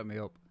 He's not getting me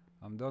up.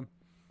 I'm done.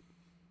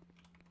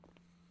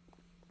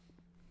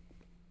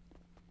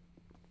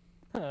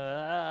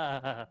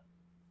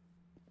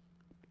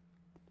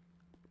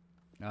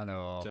 I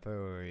know,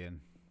 poor Ian.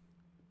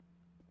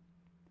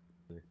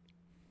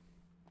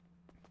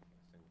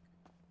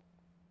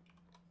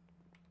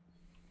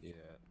 Yeah,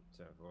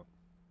 10-4.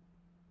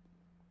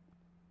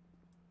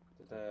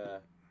 Did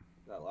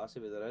that lassie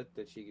with the red?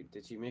 Did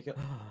she make it?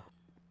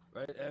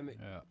 Right, yeah,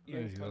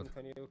 Ian, he's can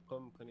good. you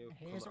come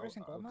Hey, is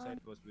everything good, outside man?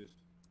 for us, please?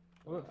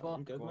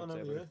 I'm good, man. How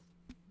are you?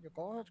 You're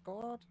good,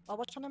 good. Oh,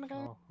 what's your name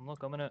again? No, I'm not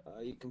coming out.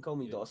 You can call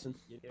me Dawson.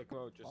 Yeah, come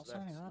out, just Dawson,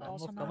 left. yeah, I'm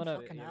Dawson, not man, coming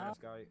out. fucking EMS hell.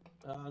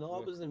 guy. No, I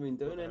wasn't even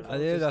doing anything. I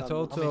did, I just,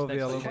 told I'm Toby I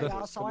next loved to it.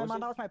 Yeah, sorry, man,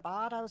 that was my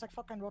bad. I was like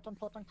fucking rotten,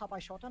 plotting, top I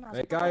shot in.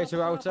 Right, guys,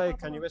 you're outside.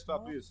 Can you whisper,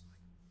 please?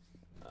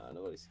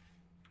 No worries.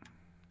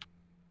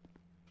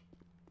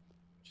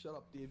 Shut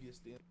up, Dave, you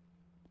stink.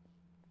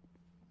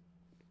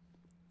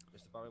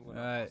 Mr. Barry, I'm gonna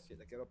Right. ask you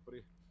to get up,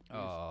 buddy.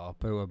 Oh,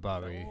 poor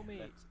Barry. Follow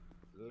me.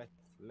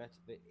 Let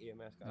the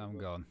EMS guy I'm go.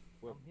 gone.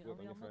 Work, I'm work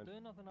on your not friend.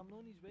 doing nothing. I'm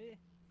on his way.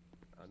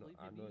 I know Sleepy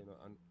you're bee. not.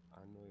 I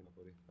know you're not,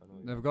 buddy. I know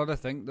you're They've not. got to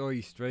think though.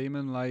 He's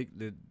streaming. Like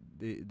they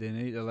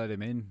need to let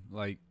him in.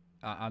 Like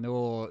I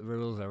know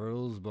rules are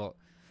rules, but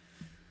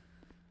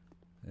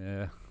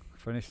yeah.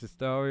 Finish the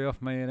story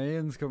off. Me and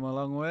Ian's come a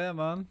long way,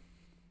 man.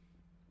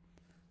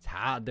 It's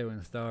hard doing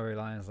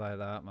storylines like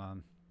that,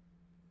 man.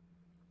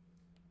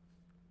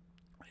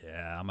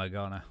 Yeah, I'm a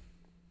goner.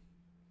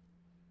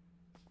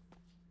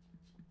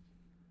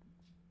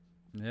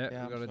 Yeah,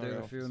 Yeah, we gotta I'm do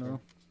sorry, the funeral.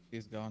 officer.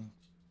 He's gone.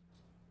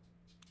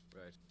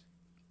 Right.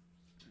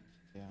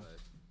 Yeah. Right.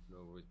 No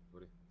worries,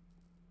 buddy.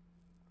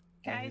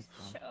 Yeah, Guys, he's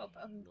gone. shut up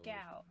and get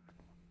out.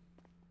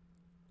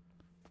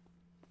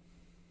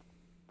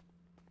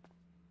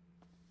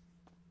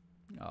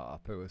 Oh,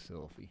 poor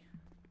Sophie.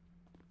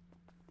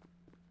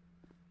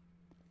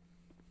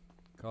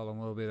 Colin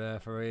will be there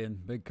for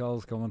Ian. Big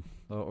call's coming.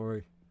 Don't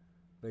worry.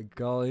 Big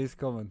call is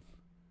coming.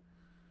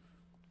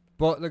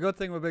 But the good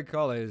thing with Big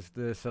Collar is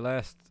the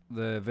Celeste,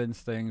 the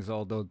Vince things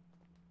all done.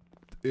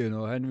 You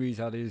know, Henry's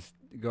got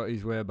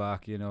his way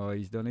back. You know,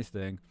 he's done his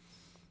thing.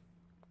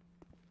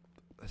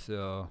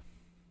 So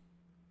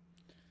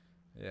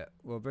yeah,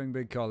 we'll bring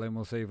Big Colin.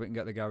 We'll see if we can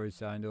get the garage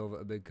signed over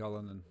to Big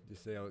Colin and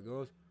just see how it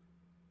goes.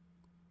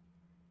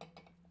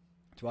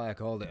 That's why I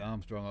called it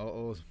Armstrong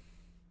Autos.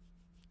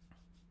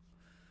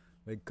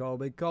 Big call,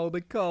 big call,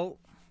 big call.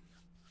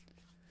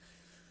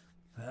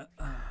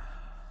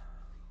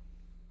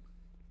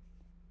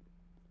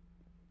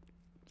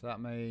 Does that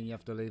mean you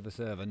have to leave the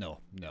server? No,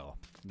 no,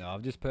 no.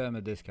 I've just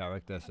permed this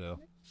character, so.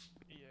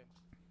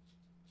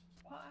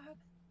 What happened?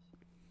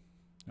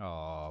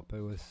 Oh,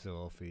 poor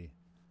Sophie.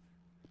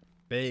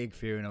 Big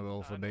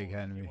funeral for Big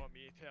Henry.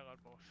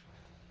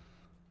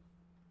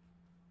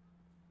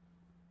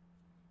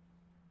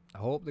 I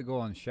hope they go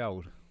on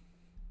shout.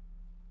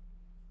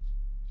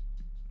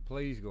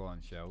 Please go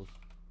on shout.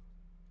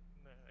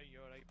 Are you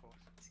alright, boss?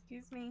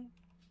 Excuse me.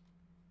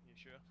 You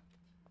sure?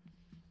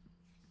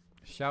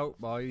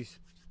 Shout, boys.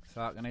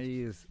 So I can hear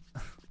yous.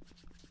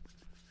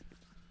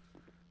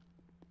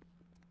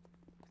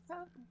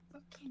 Oh,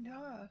 fucking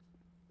dog.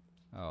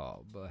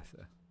 Oh, bless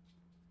her.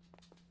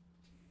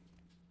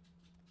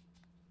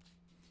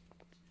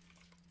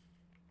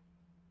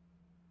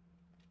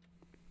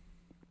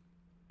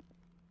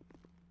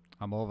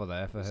 I'm over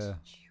there for her.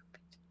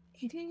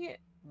 Idiot.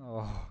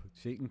 Oh,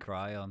 she can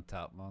cry on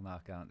tap, man. I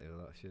can't do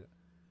that shit.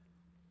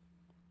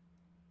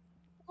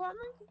 What?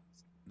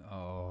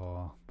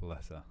 Oh,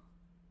 bless her.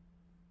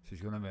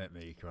 She's gonna make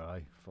me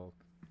cry. Fuck.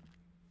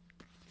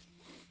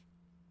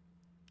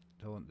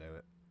 Don't do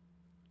it.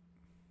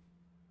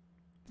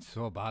 It's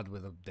so bad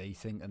with her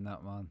desyncing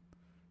that, man.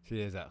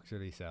 She is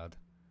actually sad.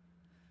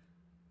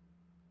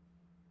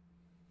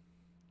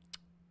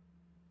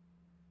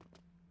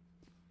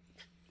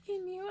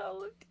 You knew I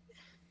looked.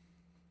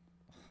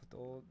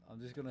 Don't. I'm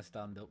just gonna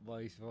stand up,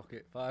 boys. Fuck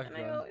it. 5 And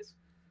grand. I always.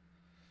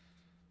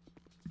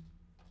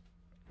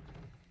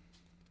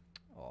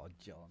 Oh,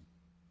 John.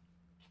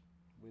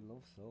 We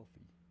love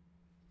Sophie.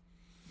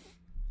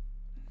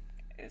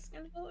 It's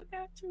gonna look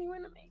after me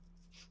when I make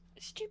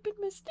stupid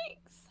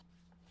mistakes.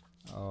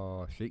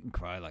 Oh, she can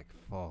cry like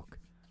fuck.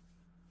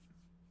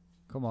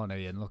 Come on,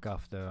 Ian. Look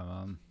after her,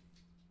 man.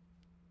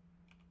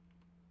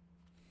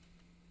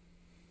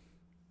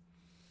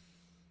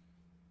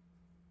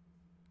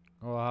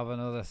 Oh, I'll have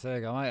another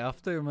cig. I might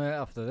have to, mate,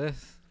 after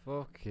this.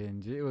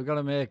 Fucking gee. We're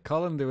gonna make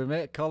Colin. Do we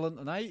make Colin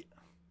tonight?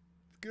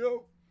 Let's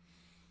go.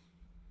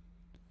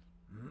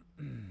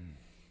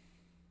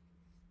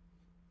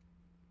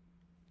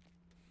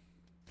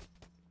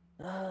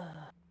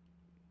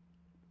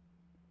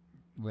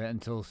 Wait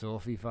until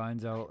Sophie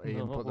finds out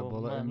Ian put the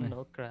bullet in me.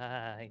 No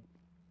cry.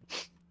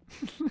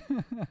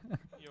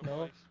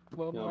 No,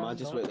 man,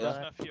 just wait there.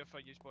 Snuff here for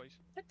you, boys.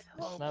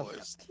 No, Snuff.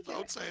 boys,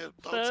 don't say it.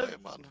 Don't say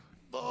it, man.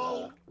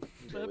 No.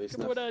 Come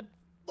on in.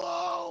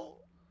 No.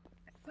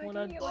 Why One didn't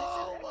on- you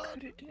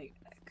listen?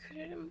 I could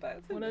have done both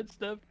of One them. on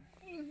stuff.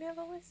 You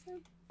never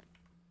listen.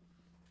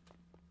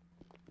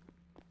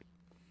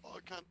 I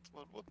can't,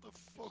 man. What the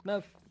fuck?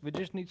 Snuff. We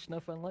just need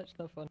snuff on. Let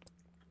snuff on.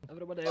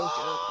 Everybody else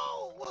get it.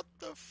 Oh, what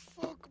the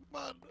fuck,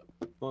 man?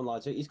 Come on,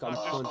 lads. He's coming.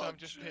 Come on. I'm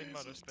just paying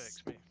my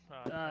respects, mate.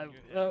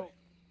 Well,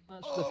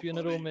 that's the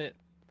funeral, mate.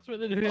 That's what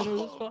the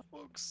funeral is for. For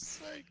fuck's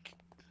sake.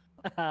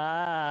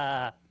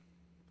 Ah.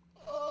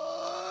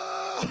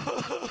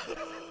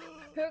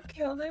 Who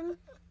killed him?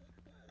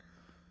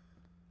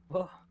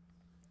 Oh.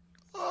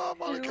 Oh,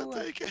 man, I Who can't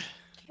take it.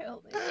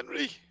 killed him?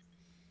 Henry.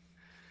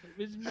 It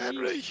was me.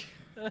 Henry.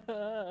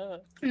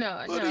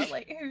 No, Buddy.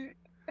 like who?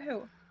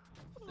 It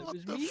What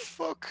was the me.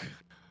 fuck?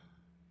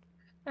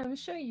 I'm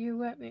sure you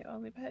weren't the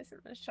only person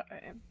that shot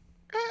at him.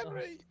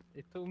 Henry.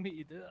 They told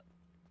me to do it.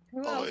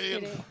 Who Oh, else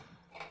did Ian. it?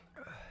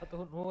 I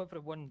don't know.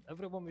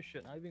 Everyone was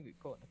shooting. I even got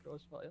caught in the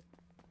crossfire.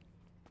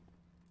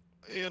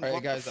 Ian, Alright,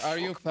 what guys, the are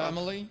you fuck, man?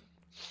 family?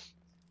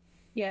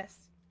 Yes.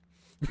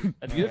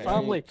 And your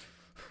family?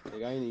 The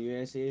guy in the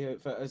USA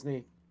outfit, isn't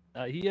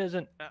he? He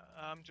isn't.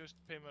 I'm just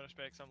paying my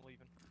respects. I'm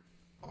leaving.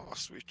 Oh,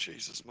 sweet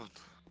Jesus, man.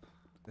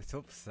 It's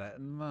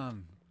upsetting,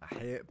 man. I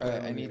hate I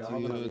playing need with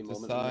you it. to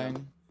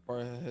sign for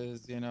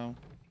his,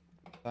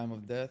 time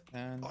of death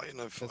and. Oh, you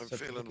know, I'm feeling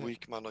certificate.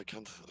 weak, man. I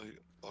can't.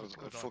 I'm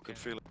fucking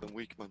feeling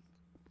weak, man.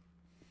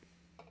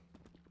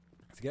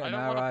 It's I getting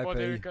don't want to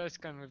bother you RIP. guys.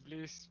 Can we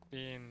please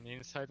be in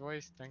inside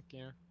ways? Thank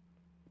you.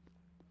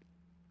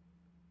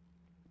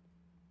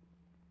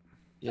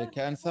 Yeah,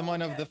 can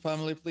someone of the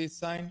family please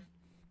sign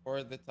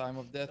for the time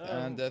of death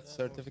and death I'll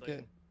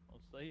certificate?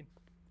 sign.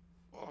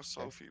 Oh,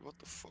 Sophie, what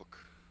the fuck?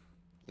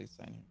 Please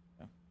sign here.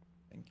 Yeah.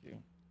 Thank you.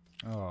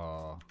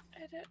 Oh,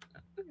 I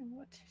don't know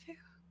what to do.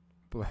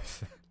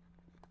 bless her.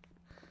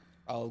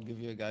 I'll give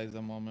you guys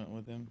a moment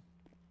with him.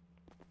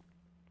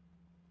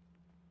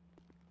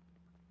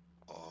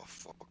 Oh,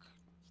 fuck.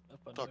 Up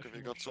on Doc, the have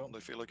you ocean got of something? shot. I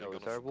feel like No, I'm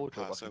it's gonna our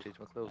wardrobe. I pass can out. change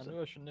my clothes. I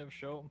knew I shouldn't have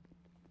shot him.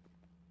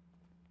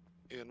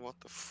 Ian, what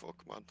the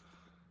fuck, man?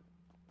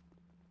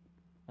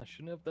 I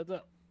shouldn't have did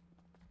it.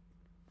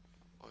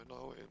 I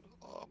know, Ian.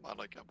 Oh, man,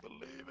 I can't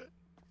believe it.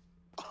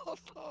 Oh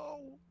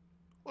no!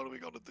 What are we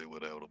gonna do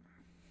without him?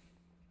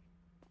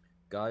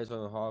 Guys,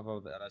 on behalf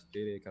of the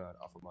LSPD, can I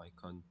offer my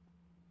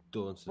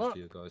condolences What? to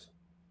you guys?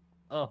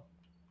 Oh.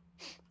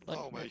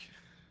 Oh, mate.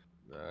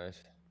 Alright.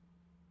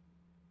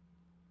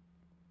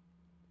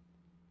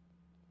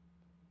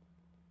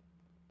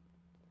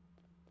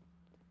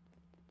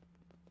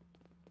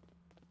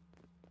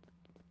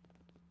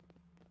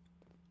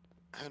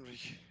 Henry.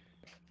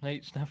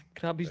 Right, Sniff,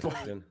 grab his legs.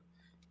 Listen,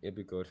 you'll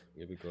be good.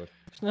 You'll be good.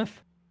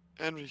 Sniff.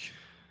 Henry.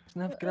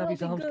 Sniff, grab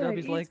his arms, grab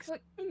his legs.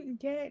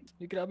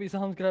 You grab his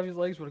arms, grab his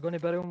legs. We're going to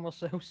bury him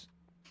ourselves.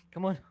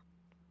 Come on.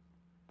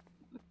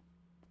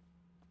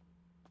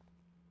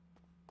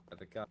 At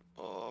the cap.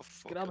 Oh,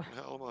 fucking Grab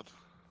hell, man.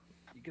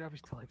 You grab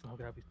his legs and I'll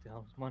grab his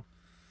arms. Come on.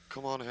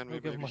 Come on, Henry,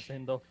 I'll give him a baby.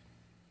 send off.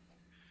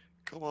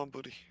 Come on,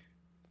 buddy.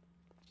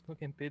 He's not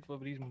getting paid for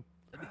these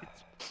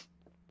idiots.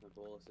 My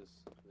bolus is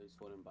he's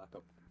phoning back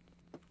up.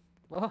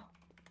 Oh.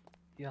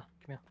 Yeah,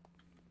 come here.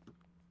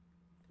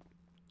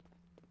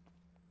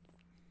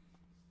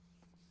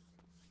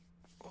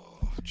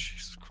 Oh,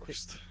 Jesus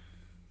Christ.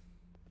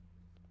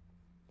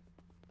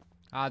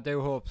 I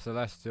do hope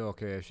Celeste's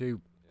okay. She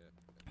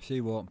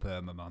won't pay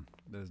me, man.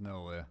 There's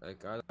no way. Like,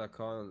 guys, I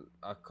can't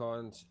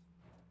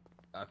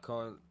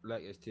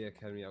let you take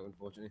Henry out,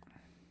 unfortunately.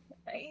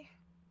 Right.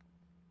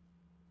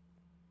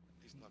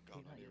 He's not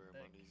going anywhere,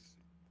 man. He's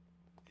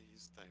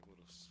staying with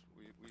us.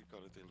 We've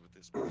got to deal with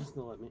this, man. It's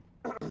not like me.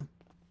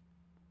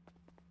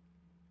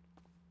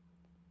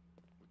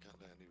 We can't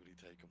let anybody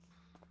take him.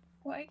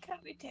 Why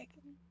can't we take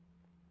him?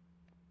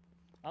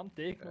 I'm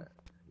taking him.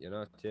 You're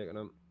not taking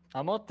him.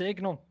 I'm not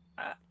taking him.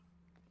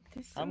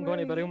 I'm going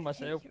to bury him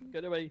myself.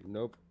 Get away.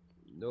 Nope.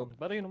 Nope. I'm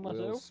burying him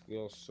myself.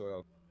 We'll sort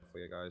out for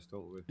you guys,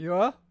 don't we? You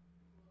are?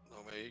 No,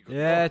 mate, he could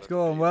Yeah, not it's let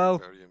going the well.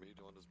 bury him. He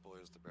don't want his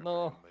boys to bury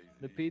No, him, mate.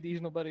 the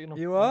PD's not burying him.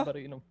 You I'm are?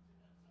 burying him.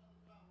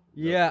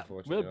 Yeah.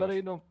 We're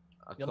burying him.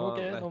 You're not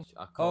getting him.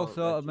 All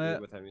sorted,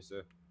 mate. With Henry,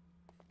 sir.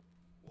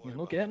 You're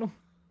not getting him.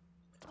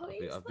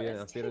 I've been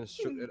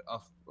instructed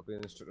off. I've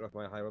been instructed off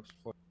my higher ups.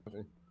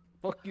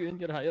 Fuck you and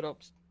your higher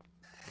ups.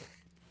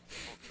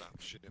 Fuck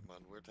that shit, man.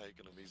 We're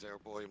taking him. He's our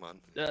boy, man.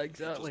 Yeah,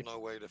 exactly. There's no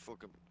way the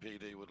fucking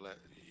PD would let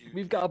you.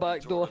 We've got a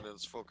back door. In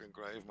his fucking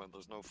grave, man.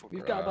 There's no fucking.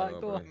 We've got a back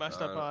door.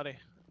 Master Party.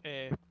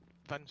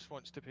 Vince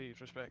wants to pay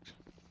his respects.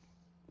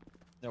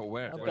 No,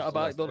 where? I've where's got a the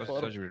back door where's for the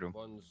him. surgery room?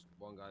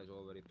 One guy's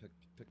already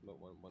picked him up.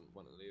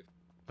 One to leave.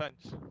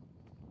 Vince.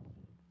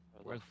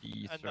 Where's the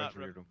In that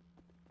surgery room. room?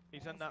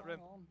 He's in that room.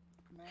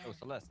 Oh,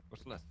 Celeste.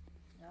 Where's Celeste?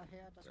 Yeah,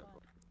 here, that's fine.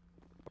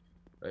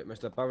 Right,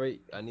 Mr.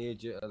 Barry, I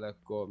need you to let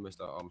go of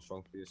Mr.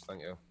 Armstrong, please.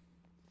 Thank you.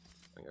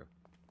 Thank you.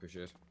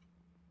 Appreciate it.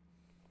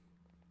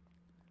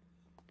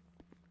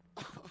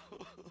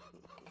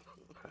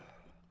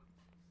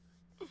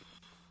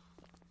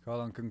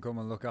 Colin can come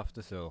and look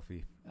after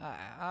Sophie.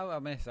 I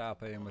miss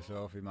RPing with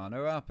Sophie, man.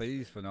 Her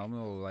RP's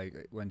phenomenal,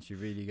 like, when she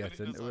really gets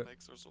into it.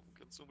 Xanax or something.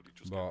 Can somebody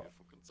just give me a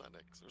fucking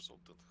Xanax or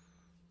something?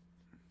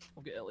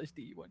 I'll get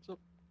LSD. What's up?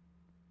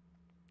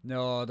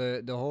 No,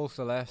 the whole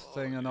Celeste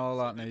thing and all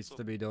that needs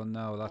to be done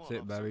now. That's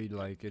it buried,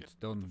 like, it's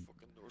done.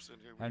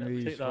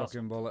 Henry's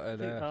fucking bulleted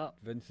there.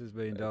 Vince has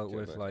been dealt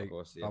with, like,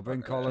 I'll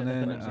bring Colin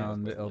in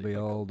and it'll be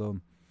all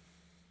done.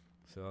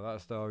 So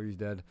that story's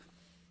dead.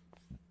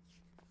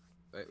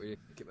 Right, will you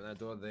keep an eye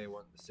door? They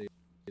want to see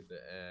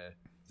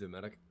the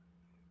medic.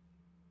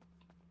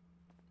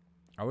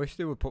 I wish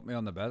they would put me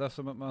on the bed or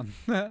something, man.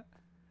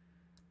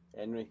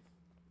 Henry,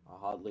 I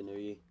hardly knew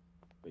you,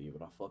 but you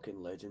were a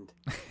fucking legend.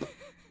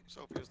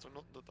 Sophie, is there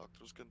nothing the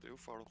doctors can do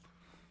for him?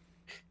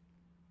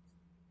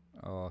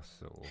 Oh,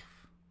 so.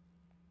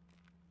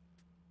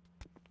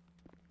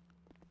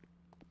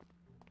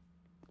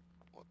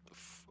 What the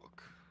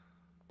fuck?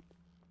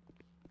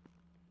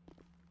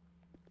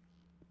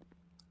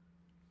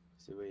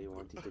 See where you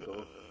wanted to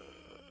go.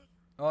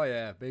 Oh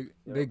yeah,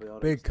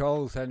 big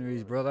Cole's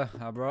Henry's brother.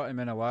 I brought him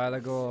in a while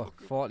ago.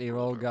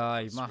 40-year-old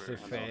guy, massive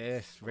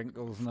face,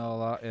 wrinkles and all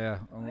that. Yeah,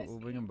 we'll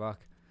bring him back.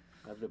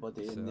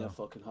 Everybody in there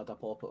fucking had a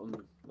pop at him.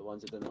 The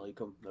ones that didn't like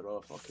him, they're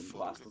all fucking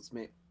bastards,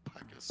 mate.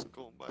 Pack of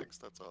scumbags,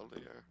 that's all they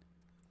are.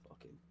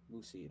 Fucking,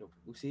 we'll see them.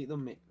 We'll see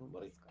them, mate. Don't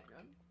worry.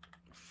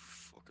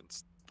 Fucking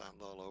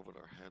stand all over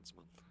their heads,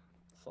 man.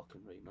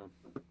 Fucking right, man.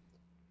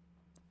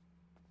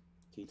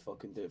 He'd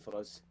fucking do it for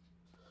us.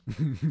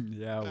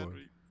 Yeah, I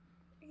would.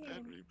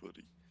 Henry,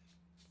 buddy.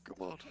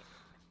 Come on.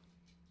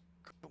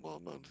 Come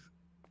on, man.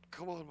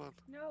 Come on, man.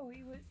 No,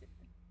 he was.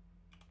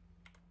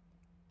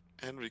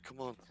 Henry, come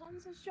on.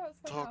 Tons of shots.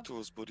 Talk to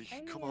us, buddy.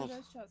 Come on. Any of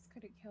those shots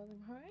could have killed him,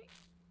 alright?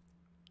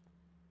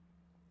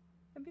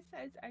 And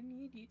besides, I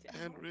need you to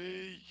help.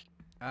 Henry.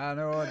 I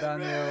know,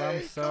 Daniel.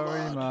 I'm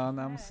sorry, man.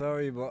 I'm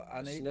sorry, but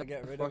I need to Snip,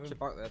 get rid watch of your him.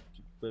 back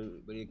there.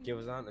 Will you give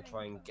us a hand to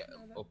try and get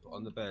him up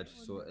on the bed,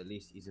 so at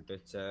least he's a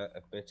bit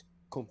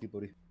comfy,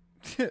 buddy.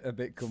 A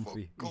bit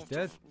comfy. He's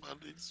dead. Man,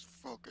 he's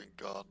fucking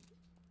gone.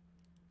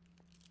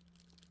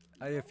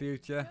 Hiya,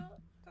 future.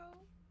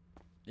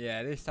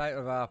 Yeah, this type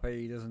of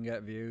RP doesn't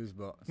get views,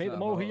 but it's Make not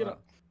them all about hear that.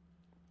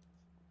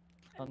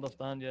 it.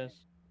 Understand, yes.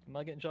 Am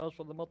I getting charged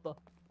for the murder?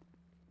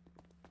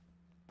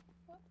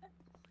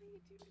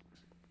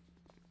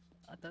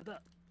 I did it.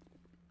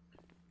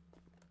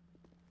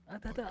 I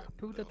did it. I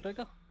pulled the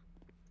trigger.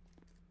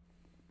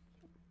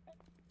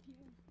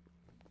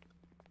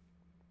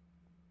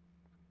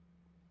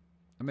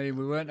 I mean,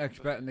 we weren't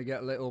expecting to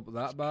get lit up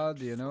that bad,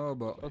 you know,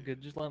 but... Okay,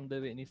 just let him do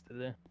what he needs to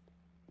do.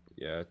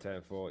 Yeah,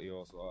 1040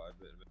 also a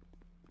bit of it.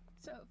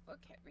 So fuck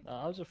everything.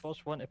 I was the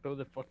first one to pull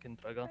the fucking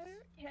trigger. I don't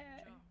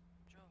care.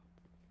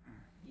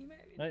 You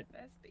might be Right. the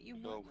best, but you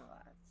won't the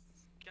last.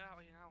 Get out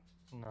of here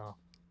now. No.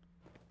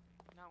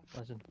 No.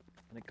 Listen,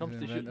 when it comes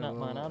to shooting that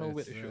man, I know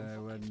where to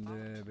shoot. When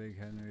the Big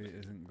Henry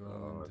isn't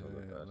going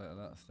to let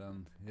that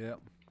stand. Yep.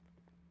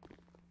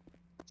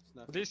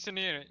 Listen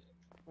here.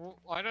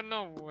 I don't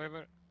know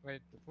whether.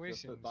 Wait, who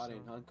is Put Barry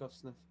in handcuffs,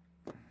 Sniff.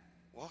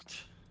 What?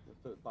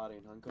 Put Barry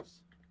in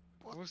handcuffs.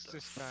 Who's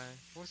this guy?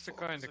 Who's the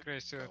guy in the grey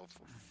suit?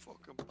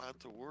 Fucking bad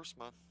to worse,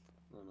 man.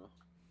 No.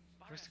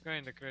 Who's the guy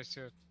in the grey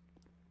suit?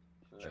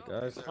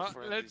 Guys. Let's.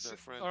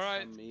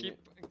 Alright,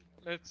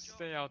 let's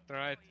stay out,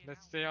 alright?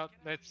 Let's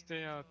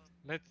stay out.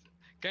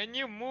 Can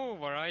you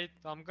move, alright?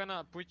 I'm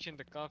gonna put you in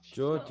the cuffs.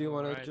 Joe, do you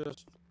wanna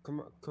just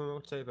come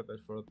outside a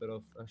bit for a bit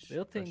of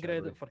They're taking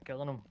credit for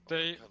killing him.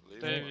 Dave,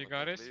 you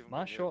got it?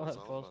 My shot hit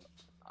first.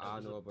 I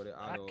know, but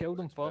I killed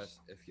him first.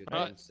 If you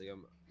didn't see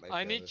him,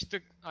 I need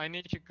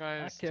you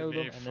guys to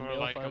leave for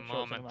like a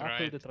moment, I right?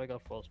 pulled the trigger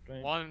first,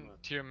 right?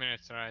 1-2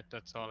 minutes, right?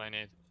 That's all I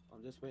need.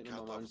 I'm just waiting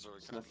on my man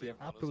Sniff here.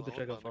 I pulled the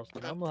trigger first,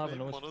 and I'm not having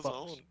those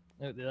fucks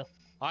out there.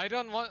 I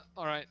don't want.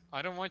 All right.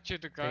 I don't want you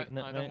to go. Taking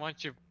it, I don't right?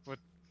 want you put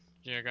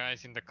you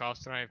guys in the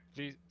cuffs, right?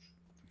 Please,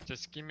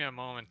 just give me a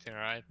moment here,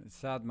 right? It's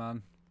sad,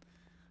 man.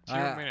 2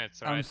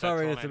 minutes, right? I'm That's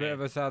sorry, all it's I a bit need.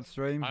 of a sad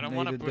stream. I don't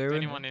want to needed put doing,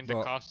 anyone in the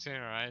but cuffs here,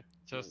 right?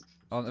 Just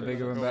on to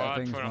bigger and go better out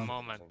things, for man. a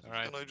moment,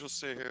 right? Can I just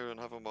sit here and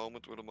have a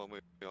moment with him on my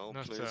own,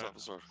 No, please, sir.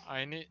 officer?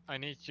 I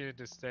need you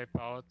to step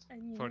out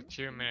And you for need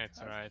 2 to be minutes,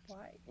 cuffed. right?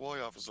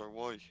 Why, officer?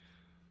 Why?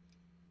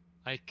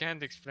 I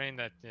can't explain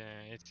that.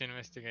 It's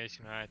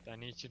investigation, right? I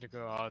need you to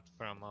go out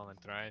for a moment,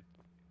 right?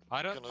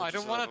 I don't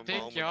just want have to a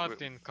take you moment out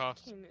with- in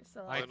cuffs.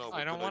 I know, but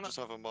I don't can I want just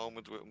have a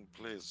moment with him,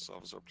 please,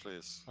 officer,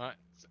 please?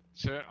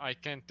 Sir, I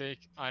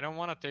don't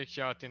want to take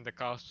you out in the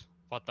cuffs,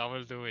 but I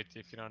will do it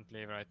if you don't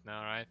leave right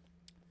now, right?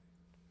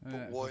 But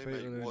for why, people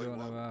mate? who Why, don't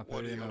why, have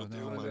what are you RP, gonna I've do,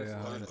 no man? idea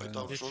how I to-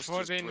 don't It's trust for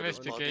you the with his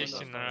body,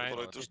 investigation, right? but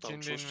I just It's in don't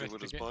the trust you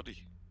with his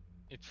body.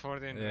 It's for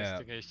the Yeah.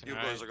 investigation, You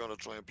right? guys are gonna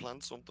try and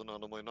plant something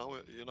on him, I know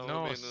it, you know what I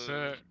No, mean?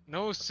 sir.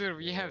 No, sir.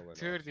 We have we're not,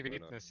 30 we're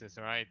not. witnesses,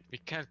 right? We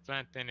can't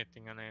plant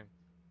anything on him.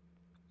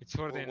 It's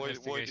for the Why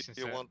investigation,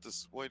 do you sir. want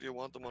this? Why do you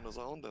want him on his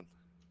own then?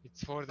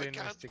 It's for the I can't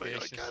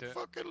investigation, sir.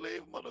 fucking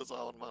leave him on his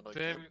own, man. I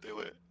Dave, can't do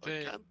it.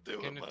 Dave, I can't do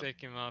can it, you man.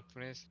 take him out,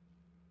 please?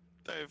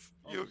 Dave,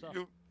 Officer.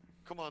 you,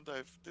 come on,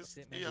 Dave. He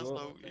has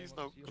Joe, he's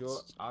no.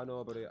 Joe, I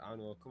know, buddy. I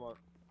know. Come on,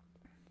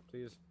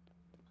 please.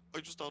 I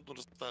just don't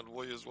understand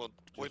why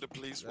the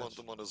police want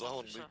him on his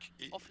own. Officer, Like,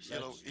 you officer.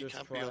 know, he Just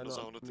can't be try on his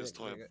not own at to this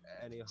make time. it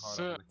any harder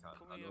Sir. than it can.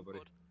 I know, buddy.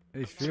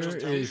 His, Just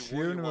tell me why you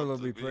funeral will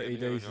want be to be pretty in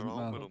here on your decent, own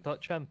man. with him.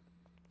 Touch him.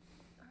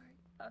 Alright,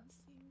 I'll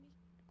see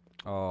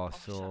you. Oh,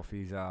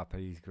 Sophie's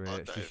RP's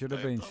great. She Dave, should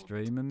have Dave, been don't-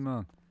 streaming,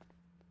 man.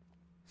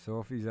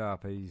 Sophie's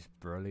RP's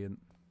brilliant.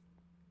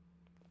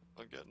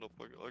 I'm getting up.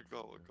 I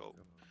go.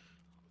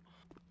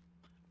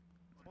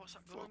 What's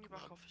that going on your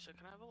back, man. officer?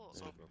 Can I have a look?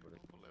 So,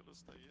 let us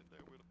stay in there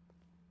with him.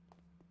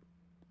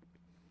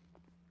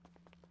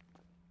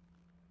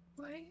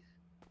 Why?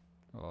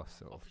 Oh,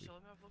 Sophie. Officer,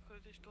 let me have a look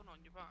at this gun on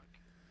your back.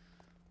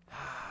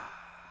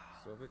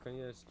 Sophie, can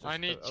you just I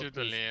need out, you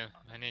to please? leave.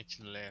 I need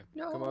you to leave.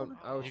 No. Come on,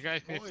 out. You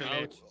guys need to Why?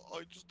 leave.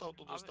 I just don't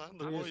understand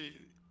Please. why.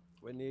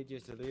 We need you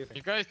to leave.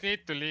 You guys need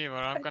to leave, or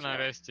I'm I gonna can't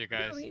arrest you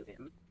guys. Leave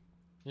him.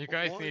 You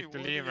guys Why? need to What are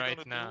leave you right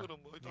gonna do now. with him?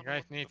 I You don't guys know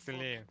what need the to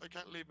fuck. leave. I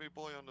can't leave my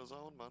boy on his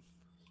own, man.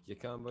 You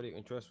can, buddy. You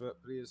can trust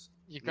it, please.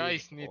 You Leave,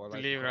 guys need or to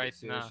like leave right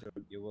now.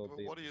 conversation, You will But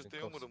be what are you in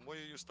doing with cuffs. him? Why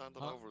are you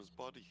standing Huh? over his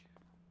body?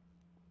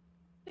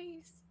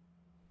 Please.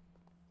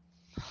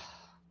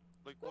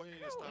 Like, why are you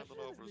No, standing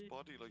over his shouldn't.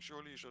 body? Like,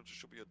 surely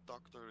should be a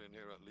doctor in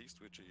here at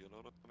least with you. You know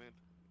what I mean?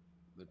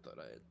 The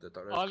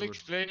doctor is I'll coming.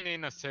 explain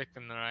in a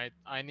second, alright?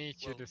 I need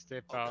you Well, to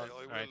step okay, out I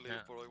will right leave,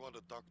 now. but I want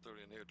a doctor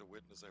in here to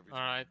witness everything.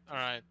 Alright.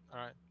 I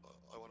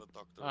want a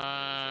doctor. in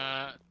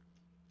here as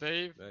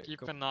Dave, Right, keep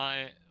come- an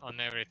eye on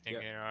everything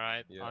Yeah. here,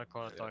 alright? Yeah, I'll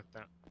call a yeah.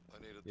 doctor. well. I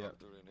need a Yeah.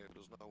 doctor in here.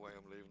 There's no way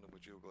I'm leaving him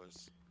with you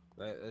guys.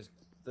 Right,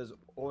 there's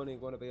only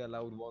going to be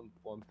allowed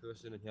one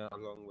person in here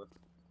along with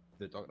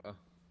the doctor.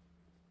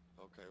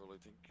 Okay, well I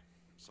think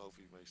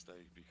Sophie may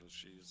stay because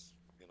she's,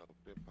 you know,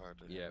 been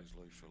part of Yeah. his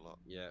life a lot.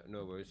 Yeah,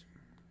 no worries.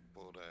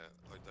 But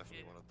I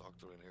definitely want a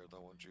doctor in here.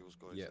 Don't want you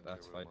guys Yeah, in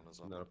that's here fine. on his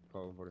own. Not a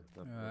problem, buddy.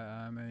 Not a problem.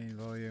 I mean,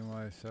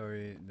 volume-wise,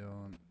 sorry,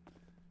 don't.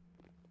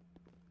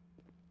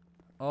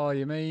 Oh,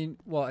 you mean,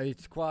 what,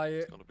 it's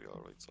quiet? It's gonna be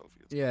alright, Sophie.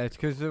 It's Yeah, it's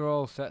because they're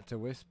all set to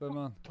whisper,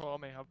 man.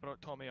 Tommy, I've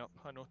brought Tommy up.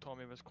 I know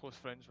Tommy was close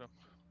friends with him.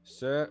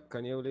 Sir,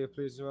 can you leave,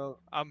 please, as well?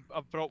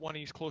 I've brought one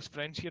of his close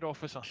friends here,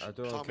 officer. I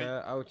don't Tommy.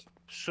 care. Out.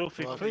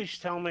 Sophie, Tommy. please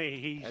tell me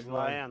he's Everyone.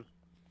 lying.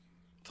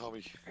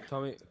 Tommy.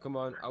 Tommy, come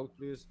on, out,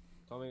 please.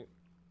 Tommy.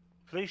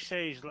 Please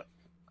say he's.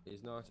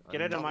 He's not.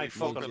 Get out of my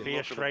fucking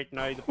face right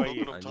now, the boy. I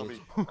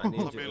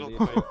need you to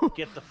leave.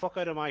 Get the fuck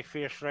out of my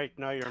face right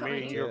now. You're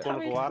me. You're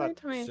gonna go at it.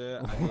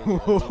 Sir, I need you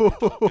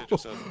to get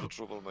yourself into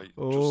trouble, mate.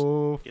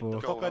 Oh, Get the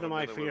fuck out of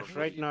my face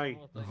right now.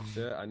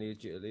 Sir, I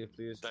need you to leave,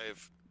 please.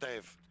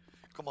 Dave,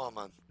 come on,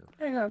 man.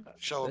 Hang on.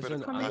 Show a bit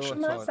of Come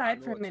compassion.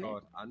 outside for a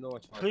minute. I know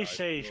it's hard. Please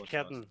say he's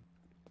kidding.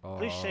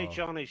 Please say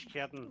Johnny's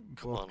kidding.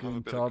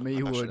 Fucking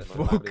Tommy would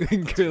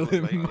fucking kill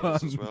him, man.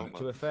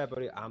 To be fair,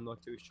 buddy, I'm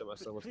not too sure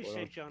myself what's Please going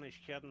say on. Johnny's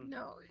kidding.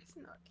 No, he's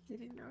not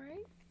kidding,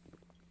 alright?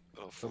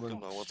 I don't fucking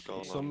know what's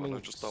going on, man. I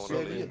just don't want to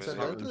leave him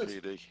in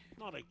PD.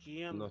 Not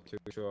again. I'm not too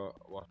sure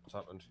what's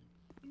happened.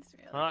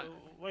 Alright.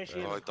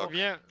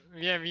 Yeah,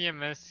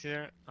 VMS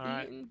here.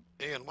 Alright.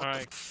 Ian, what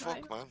the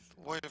fuck, man?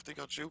 Why have they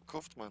got you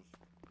cuffed, man?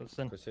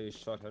 Because he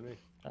shot Henry.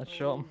 I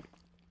shot him.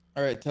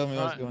 Alright, tell me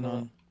what's going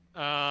on.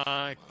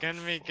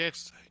 Can we get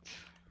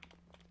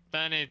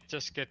Danny?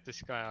 Just get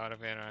this guy out of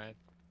here, right?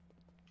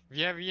 We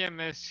have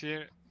EMS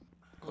here.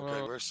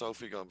 Okay, where's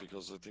Sophie gone?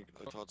 Because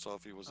I thought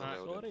Sophie was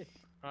allowed in.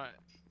 Right.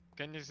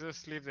 Can you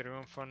just leave the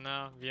room for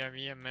now? We have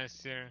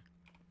EMS here.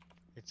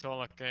 It's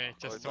all okay.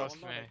 Just trust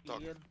me.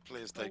 Doc,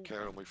 please take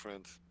care of my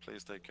friend.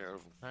 Please take care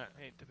of him.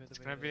 It's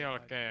gonna be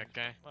okay,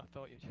 okay? I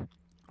thought you.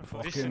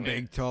 Fucking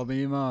big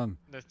Tommy, man.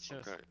 That's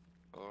just. Okay.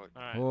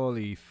 Alright.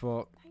 Holy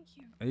fuck.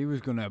 He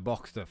was gonna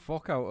box the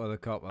fuck out of the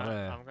copper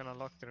there. I'm gonna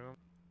lock the room.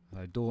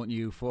 Like, don't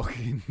you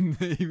fucking.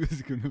 He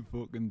was gonna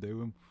fucking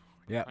do him.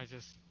 Yeah.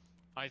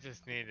 I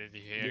just needed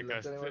you here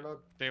because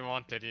they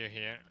wanted you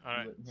here.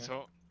 Alright,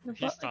 so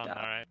he's done,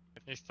 alright.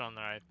 He's done,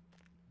 alright.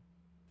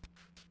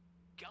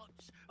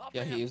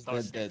 Yeah, he is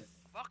dead.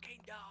 Fucking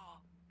door.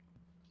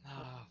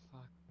 Oh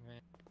fuck me.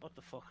 What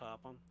the fuck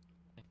happened?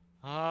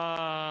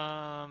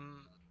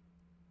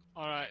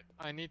 Alright,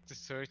 I need to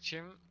search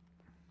him.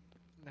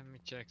 Let me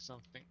check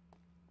something.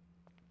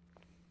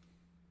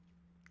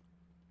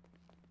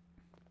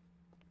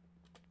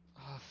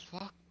 Oh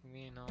fuck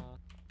me no.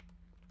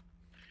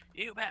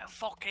 You better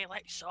fucking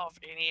let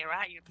something in here,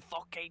 right? You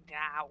fucking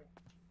now.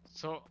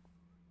 So,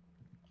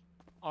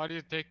 are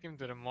you taking him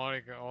to the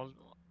morgue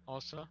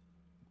also?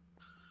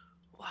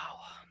 Wow.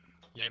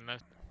 Yeah, man.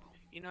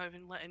 You're not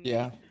even letting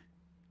Yeah. me.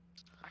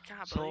 I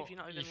can't believe you're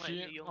not even letting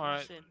me young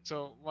alright, in.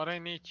 so what I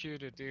need you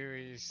to do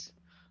is,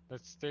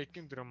 let's take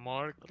him to the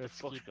morgue,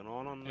 let's keep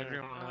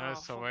everyone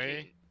else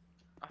away.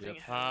 I think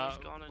Henry's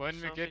gone and When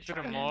we get to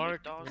the Sophie's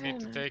morgue, gone. we need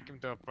to take him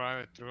to a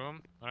private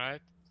room,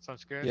 alright?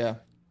 Sounds good? Yeah.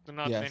 Do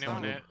not Yeah, let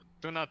sounds good.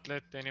 do not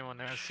let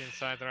anyone else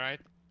inside, alright?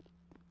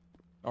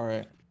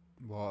 Alright.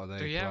 What are they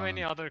Do you have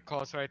any planning? other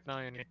calls right now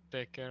you need to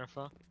take care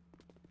of?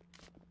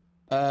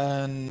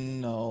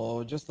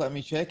 No, just let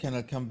me check and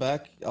I'll come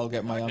back. I'll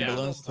get my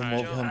ambulance to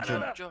move him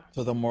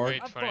to the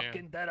morgue. Wait for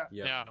you.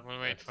 Yeah, we'll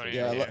wait for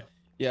you.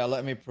 Yeah,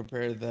 let me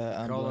prepare the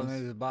Colin ambulance.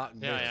 is back.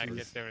 Yeah, bitches.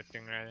 get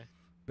everything ready.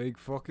 Big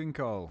fucking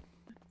call.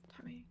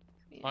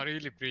 I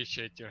really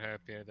appreciate your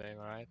help here, Dave,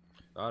 alright?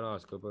 Oh no,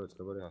 it's good, buddy. It's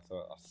good, buddy. I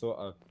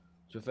thought,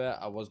 to be fair,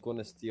 I was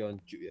gonna stay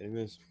on duty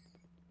anyways.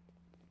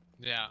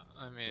 Yeah,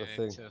 I mean, The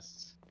it's thing.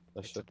 just,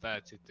 That it's a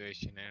bad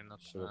situation here, not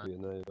should be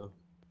in there, you know.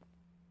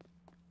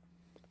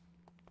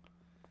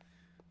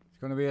 It's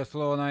gonna be a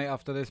slow night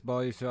after this,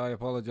 boys, so I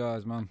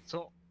apologise, man.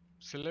 So,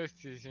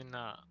 Celeste is in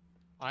a,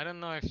 I don't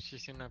know if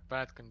she's in a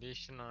bad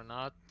condition or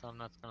not, I'm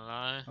not gonna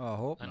lie. Oh, I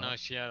hope I know not.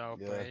 she had an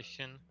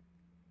operation.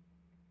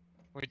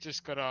 We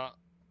just gotta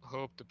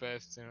hope the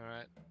best,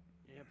 right?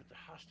 Yeah, but there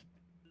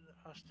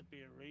has to be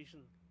a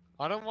reason.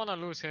 I don't wanna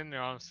lose Henry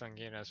Armstrong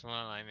here as well,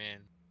 I mean,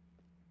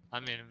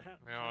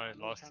 we already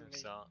lost him,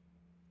 so.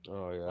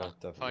 Oh yeah,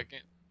 definitely. Fucking,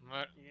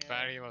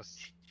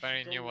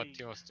 Barry knew what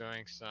he was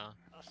doing, so.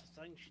 That's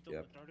the thing, she done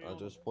Yeah, the dirty I on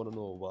just want to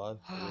know why.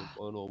 I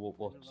want to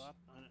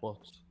know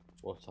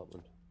what's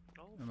happened.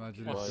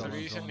 Imagine What's if the someone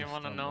reason you comes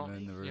wanna know? stomping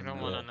in the You room don't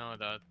now. wanna know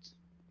that.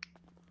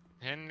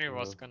 Henry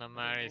was gonna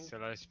marry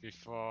Celeste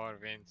before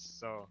Vince,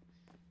 so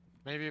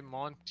maybe a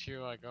month or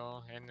two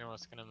ago, Henry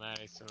was gonna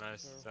marry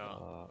Celeste,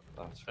 so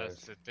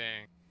that's the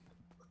thing.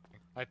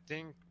 I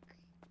think.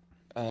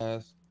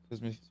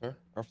 Excuse me, sir,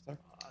 officer.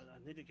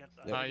 I need to get.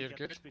 You're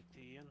good. Speak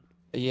to Ian.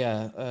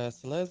 Yeah,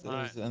 Celeste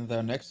Alright. is in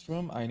the next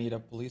room. I need a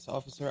police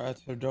officer at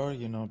her door,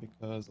 you know,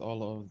 because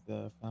all of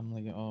the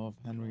family of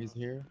Henry is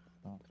here.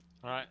 So.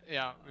 Alright,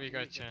 yeah, we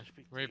got you.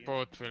 We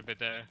both will be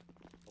there.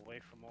 Away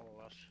from all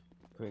of us.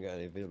 Can we get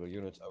any available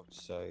units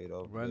outside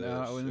of Went the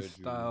out in surgery,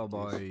 style,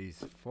 please?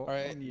 boys.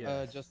 Alright, Fucking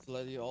yes. just to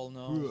let you all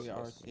know, we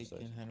are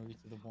taking Henry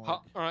to the morgue.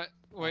 Alright,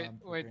 wait.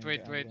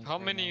 preparing the How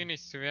ambulance many right now.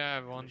 units do we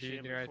have on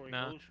duty right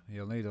now?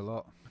 You'll need a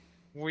lot.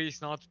 Who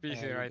is not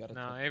busy we right gotta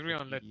now? talk to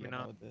Everyone let PD me know.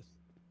 about this.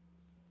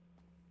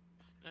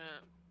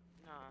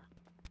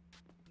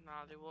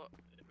 Nah, they won't.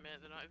 Mate,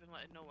 they're not even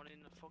letting no one in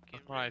the fucking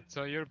room. Right,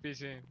 so you're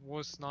busy.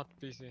 Who's not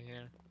busy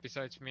here?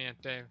 Besides me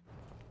and Dave.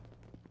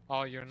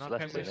 Oh, you're not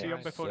Can we busy. see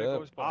him before he Sir.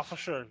 goes, boss?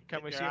 Officer,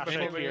 Can we get see your him ass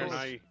before out he here goes?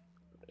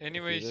 now.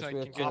 Anyways, I can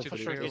wait get for you Officer,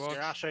 through get the your box.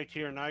 ass out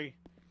here now.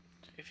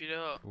 If you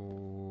don't,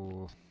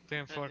 Oh.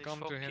 Then then it's come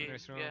to fucking-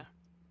 Henry's room. Yeah.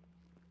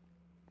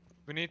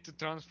 We need to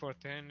transport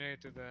Henry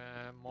to the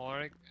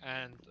morgue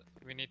and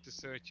we need to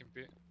search him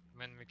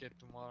when we get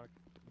to Mark.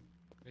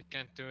 We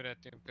can't do that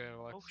in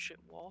Pillbox. Oh shit,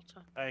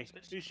 water. Hey,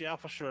 who's the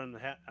officer in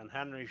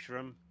Henry's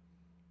room?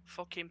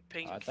 Fucking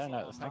Pink. I don't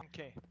know. It's not.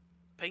 Pinky.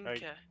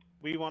 Right,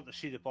 we want to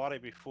see the body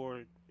before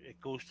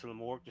it goes to the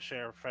morgue to say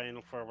our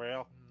final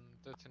farewell.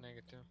 That's a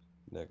negative.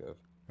 Negative.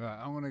 Right,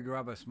 I'm gonna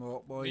grab a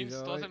smoke, boys. Means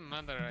alright? doesn't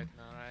matter right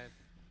now, right?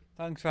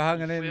 Thanks for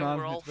hanging in, man.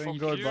 We're all It's been fucking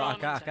good, but I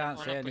idiots. can't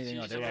We're say on a anything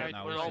I do position, right right?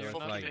 now. We're So all it's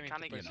fucking like,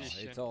 mechanics. you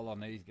know, it's all on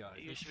these guys.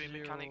 It used to be If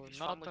mechanic. you're It's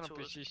not family in a to us.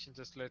 position,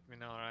 just let me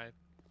know, right?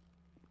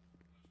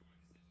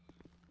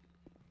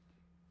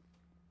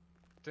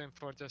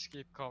 10-4, just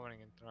keep covering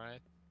it, right?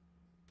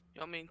 You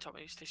know what I mean,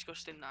 Tommy? It's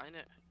disgusting, that,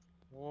 innit?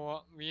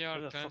 Well, we Why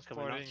are the fuck can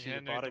we not transporting see the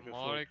Henry body to before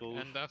it Mark, goes?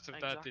 and after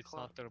that, it's Exactly.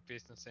 not their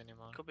business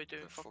anymore. Could be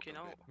doing fucking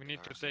out. We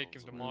need to take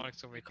him to Mark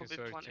so we Could can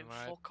be search planting him,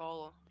 right? fuck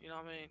all. You know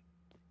what I mean?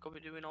 Could be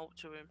doing out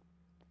to him.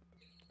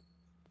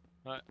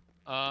 Right.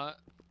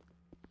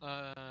 When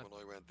I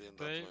went in that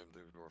Dave? time,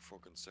 they were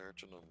fucking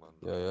searching them,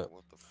 and Yeah, yeah.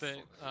 what the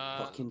Dave, fuck?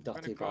 Fucking I'm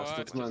gonna dirty go out,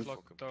 bastards, just man.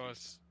 lock the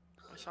doors.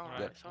 It's alright,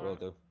 Yep, it's will alright.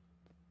 do.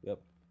 Yep.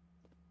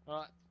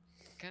 Alright.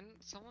 Can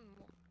someone...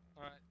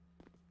 Alright.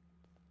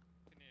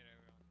 Can hear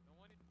everyone. No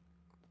one...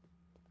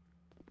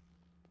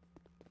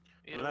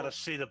 You Let know, us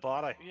see the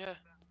body. Yeah,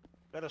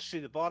 Let us see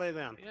the body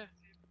then. yeah.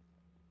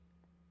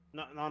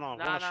 No. I Nah,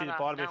 want to see the nah,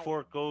 body now, before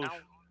it goes.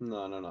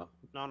 now.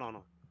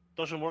 No.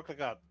 Doesn't work like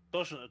that.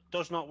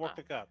 Does not work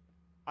like that.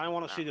 I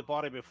want to see the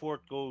body before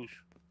it goes.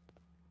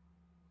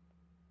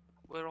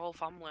 We're all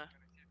family.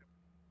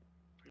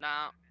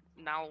 Now.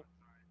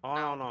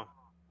 Oh no.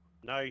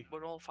 No.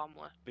 We're all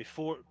family.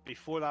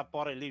 Before that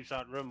body leaves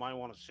that room, I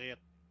want to see it.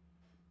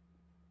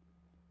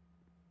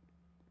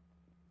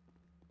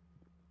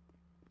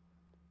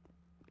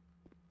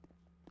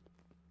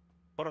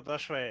 Put it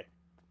this way,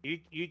 you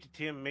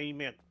detain me,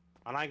 mate,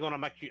 and I'm gonna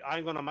make you.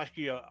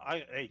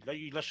 Hey,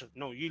 you listen.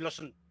 No, you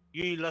listen.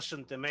 You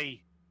listen to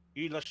me.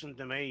 You listen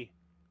to me.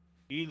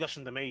 You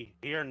listen to me.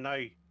 Here and now,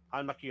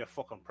 I'll make you a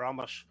fucking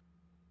promise.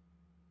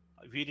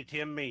 If you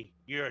detain me,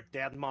 you're a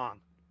dead man.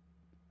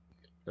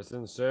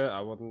 Listen, sir,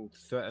 I wouldn't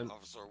threaten.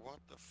 Officer, what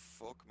the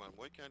fuck, man?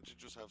 Why can't you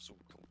just have some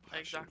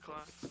compassion?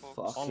 Exactly.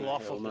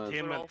 Unlawful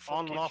detainment.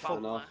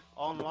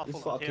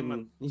 Unlawful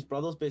detainment. His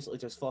brother's basically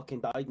just fucking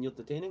died and you're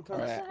detaining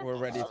cunts. Alright, we're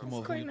ready to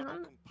move him.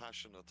 No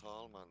compassion at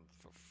all, man.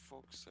 For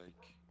fuck's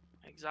sake.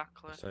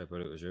 Exactly. Sorry, but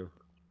it was you.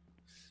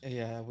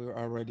 Yeah, we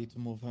are ready to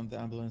move him. The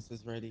ambulance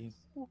is ready.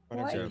 Why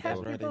Whatever can't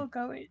is ready. people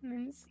go in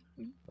and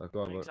see?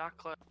 Go on,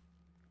 Exactly.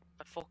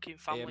 A fucking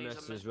family AMS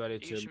is is ready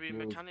he used to to be a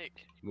move. mechanic.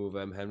 Move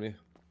Henry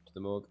to the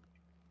morgue.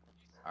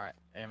 Alright,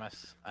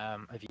 AMS,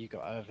 have you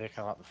got a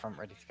vehicle out the front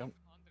ready to go?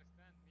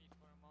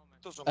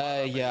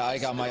 Yeah, I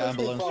got my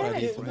ambulance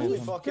ready to move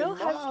him. Still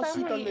has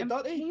family and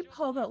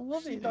people that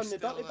love him.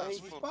 Still has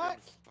fucking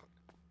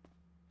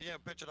Yeah, I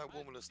bet you that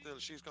woman is still,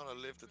 she's gonna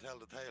live to tell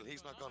the tale.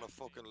 He's not gonna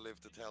fucking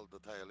live to tell the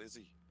tale, is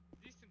he?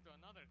 Listen to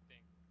another thing.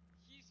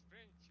 His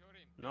friend shot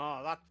him.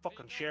 No, that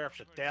fucking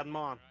sheriff's a dead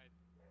man.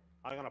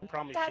 I'm gonna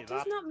promise That you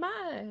does that. not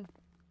matter.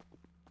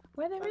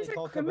 Whether Can't he's you a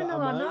talk about criminal a or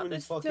man not, when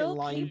there's he's fucking still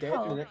lying dead in the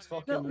people next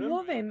fucking that room?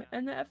 love him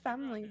and that are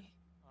family.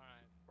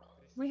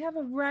 We have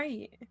a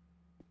right.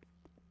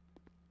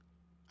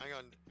 Hang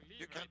on,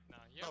 you can't.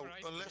 No,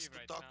 unless the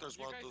doctors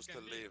want us to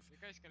leave.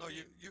 No,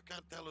 you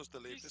can't tell us to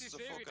leave. This is a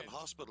fucking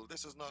hospital.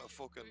 This is not a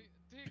fucking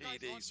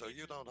PD, so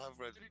you don't have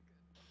red.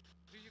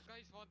 Do you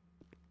guys want...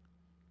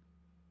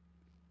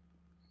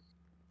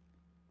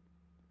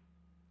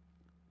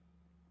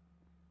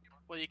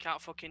 Well, you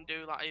can't fucking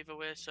do that either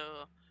way, so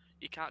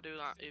you can't do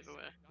that either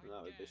way.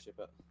 No, we bishop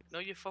it. No,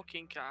 you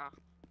fucking can't.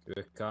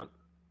 You can't.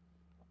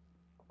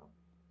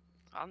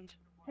 And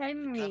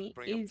Henry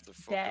Bring him is to the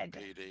fucking dead.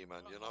 PD,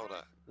 man. You know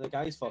that. The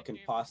guy's fucking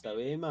passed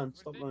away, man.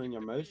 Stop running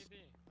your mouth.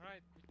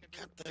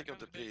 Can't take him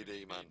to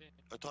PD, man.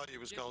 I thought he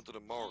was going to the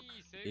morgue.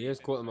 He is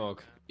going to the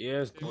morgue. He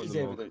is going to He's the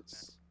morgue.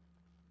 evidence.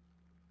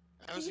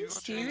 How's Are he you got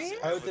serious? his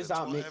How does evidence? that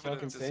What make fucking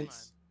evidence is he-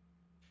 sense?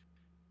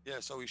 Yeah,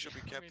 so he should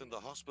be kept in the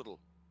hospital.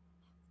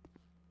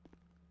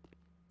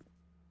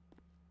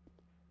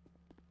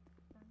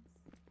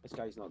 This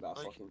guy's not got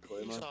a Like, fucking clue,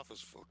 he's man. off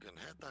his fucking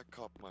head, that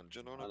cop, man. Do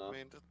you know I what know. I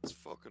mean? That's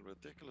fucking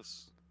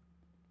ridiculous.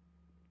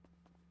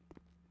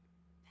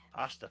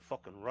 That's the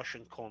fucking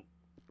Russian cunt.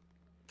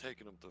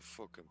 Taking him to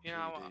fucking you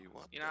know what? PD.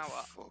 What You the know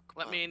what? fuck,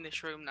 Let man? me in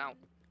this room now.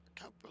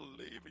 Can't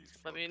believe he's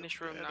Let me in this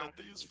room dead now. and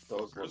these Does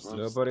fuckers look, are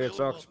man. Nobody, it's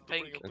still locked. wanting to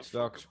bring Pink. him to It's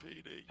locked. fucking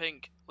PD.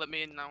 Pink, let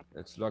me in now.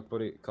 It's locked,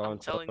 buddy.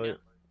 Can't telling tell you.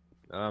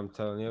 I'm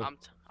telling you.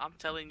 I'm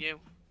telling you.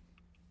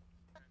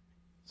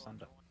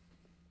 Stand up.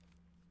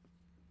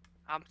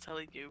 I'm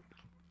telling you.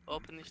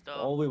 Open this door.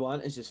 All we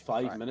want is just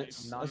 5 Right,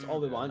 minutes. none- That's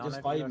all we want, none just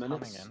of you 5 are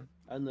minutes coming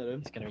in the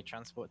room. He's going to be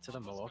transported to the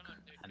morgue,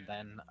 and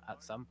then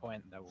at some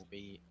point there will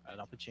be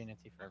an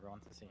opportunity for everyone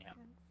to see him.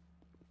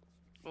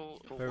 Well,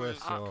 Where's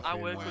I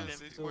work with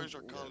Where's, him. where's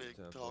your colleague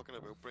talking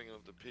about bringing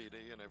him to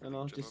PD and everything? You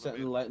know, do just know what I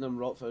sitting and letting them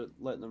rot for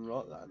letting them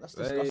rot. That's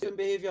Right. disgusting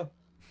behaviour.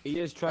 He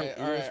is trying.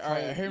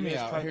 Alright, hear me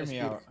out. Hear me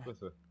out.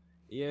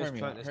 He is Hear me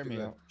trying out. to Hear me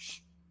speak out. Shh.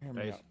 Hear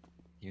me Right. out.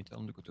 You tell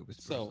him to go to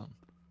his So,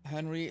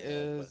 Henry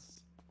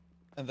is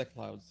in the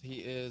clouds. He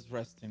is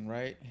resting,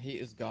 right? He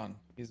is gone.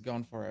 He's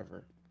gone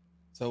forever.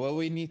 So what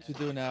we need to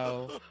do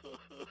now,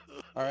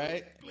 all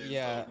right?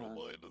 Yeah,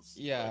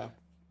 yeah.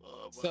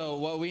 So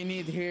what we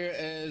need here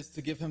is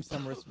to give him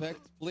some respect,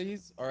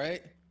 please, all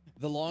right?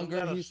 The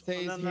longer he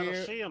stays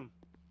here, see him.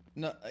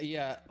 no,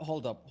 yeah,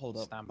 hold up.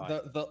 Stand by.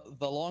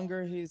 The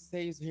longer he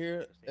stays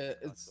here,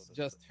 it's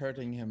just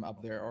hurting him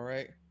up there, all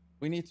right?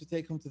 We need to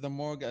take him to the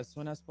morgue as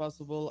soon as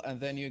possible, and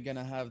then you're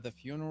gonna have the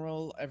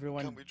funeral.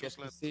 Everyone gets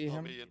to see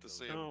him.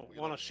 I don't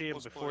want to see him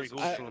before he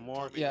goes to the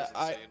morgue. Yeah,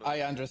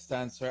 I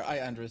understand, sir. I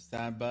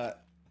understand,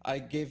 but I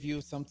gave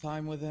you some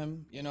time with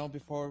him, you know,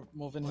 before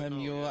moving him.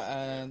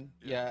 And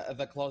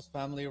the close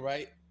family,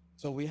 right?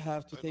 So we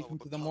have to take him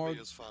to the morgue.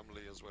 Tommy is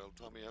family as well.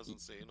 Tommy hasn't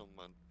seen him,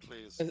 man.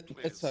 Please,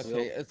 It's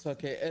okay. It's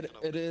okay.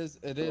 It is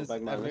a very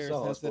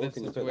sensitive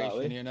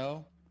situation, you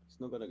know. It's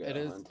not gonna get It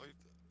is.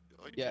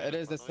 Yeah, it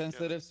is a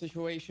sensitive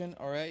situation.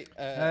 All right.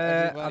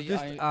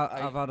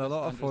 I've had a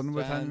lot of fun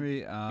with Henry.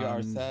 You are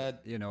And, sad.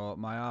 you know,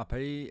 my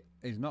RP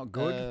is not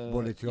good,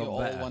 but it's you got all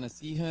better. wanna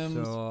see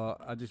him. So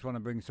I just want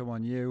to bring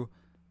someone new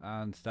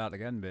and start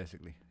again,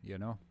 basically. You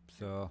know,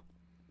 so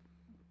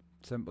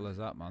simple as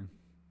that, man.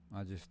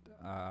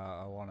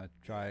 I want to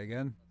try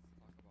again.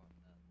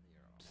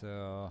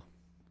 So.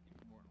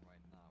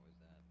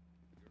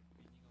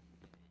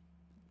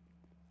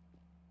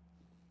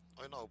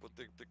 I know, but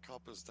the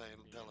cop is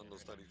telling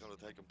us that he's going to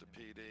take him to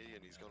PD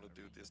and he's going to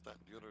do this, that, and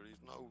the other. He's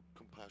no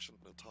compassion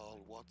at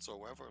all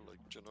whatsoever. Like,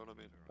 do you know what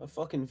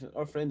I mean?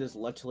 Our friend is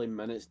literally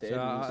minutes dead. So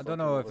I don't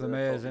know if the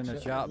mayor's in the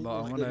chat, but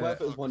I'm going to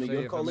see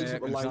if the mayor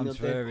can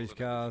transfer his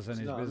cars and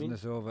his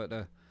business over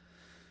to.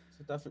 It's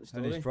a different And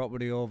story. his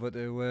property over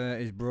to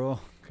his bro,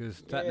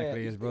 because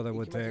technically his brother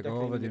would take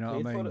over. Do you know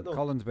what I mean?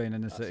 Colin's been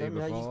in the city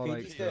before,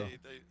 like so.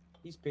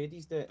 He's paid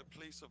his debt. The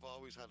police have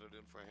always had it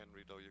in for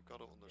Henry, though. You've got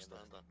to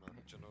understand that, man.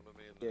 Do you know what I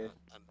mean?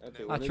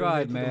 Yeah. I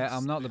tried, mate.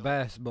 I'm not the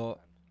best,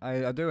 but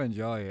I do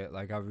enjoy it.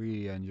 Like I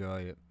really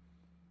enjoy it.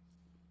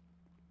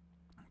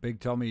 Big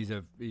Tommy's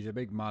he's a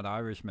big mad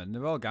Irishman.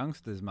 They're all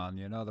gangsters, man.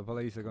 You know the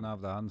police are gonna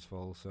have their hands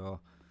full,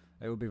 so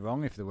it would be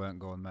wrong if they weren't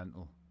going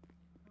mental.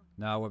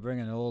 Now we're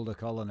bringing older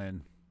Colin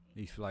in.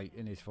 He's like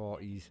in his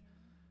 40s,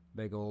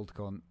 big old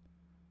cunt,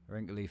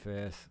 wrinkly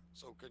face.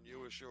 So can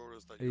you assure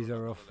us that He's you're a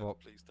not rough gonna let fuck.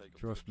 the police take him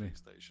Trust to the me. police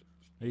station?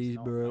 He's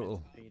not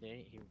brutal. going to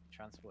PD, he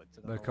transported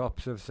to the The morgue.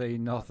 cops have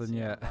seen nothing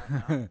yet.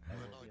 Why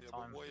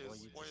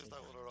is that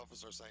other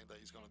officer saying that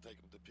he's going to take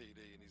him to PD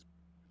and he's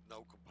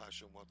no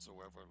compassion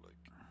whatsoever? Like.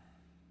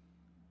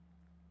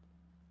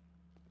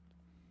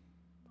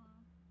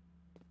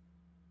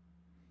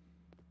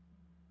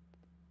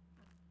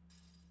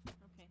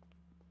 Okay.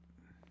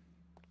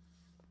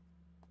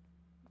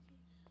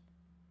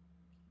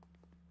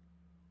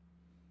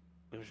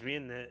 It was me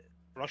and the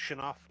Russian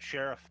off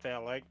sheriff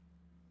fell out,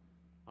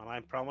 and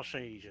I'm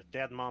promising he's a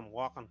dead man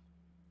walking.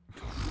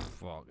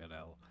 Fucking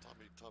hell.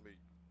 Tommy,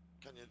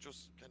 can you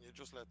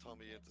just let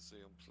Tommy in to see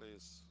him,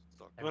 please?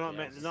 Well,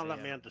 not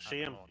let me in to see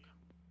him.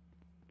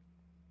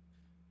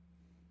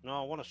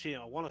 No, I want to see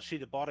him. I want to see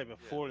the body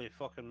before they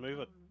fucking move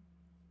it.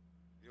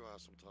 You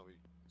ask him, Tommy.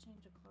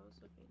 Change of clothes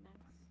would be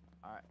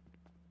nice. Alright.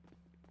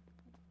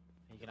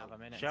 You can have a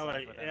minute.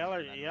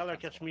 Yeller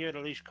gets me out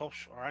of these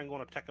cuffs, or I'm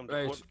going to take him to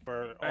Right. court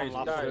for Right,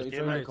 unlawful guys,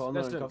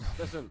 detainment.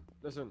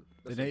 listen.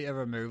 Did he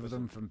ever move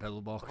them from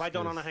pillbox? If I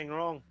done anything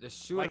wrong,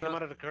 I come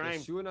out of the crime. The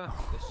sooner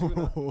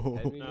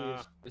Henry Nah,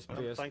 leaves this I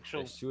don't place, think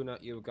so. the sooner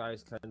you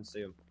guys can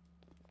see him.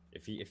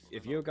 If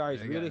you guys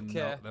You're really getting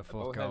care knocked the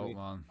about fuck out, Henry,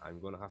 man. I'm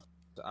gonna have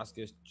to ask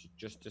you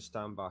just to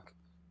stand back.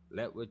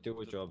 Let we do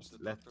our jobs.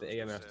 Let the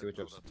AMF do our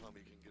jobs.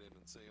 Tommy can get in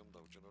and see him, though.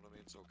 Do you know what I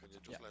mean? So can you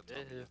just let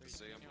Tommy in to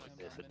see him?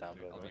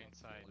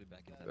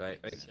 Right.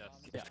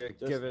 If you Just-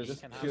 give us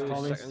just 2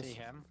 Tommy. seconds, See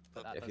him,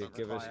 but that if you doesn't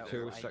give us require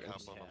 2 all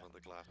seconds, makeup on and the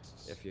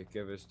glasses. if you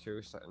give us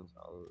 2 seconds,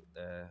 I'll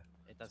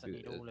It doesn't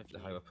need all of you.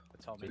 high up.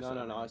 Tommy.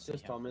 No, it's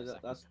just Tommy.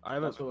 That's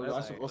haven't-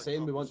 what we're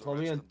saying. We want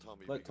Tommy in.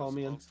 Let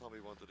Tommy in. Tommy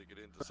wanted to get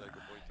in to say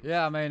goodbye to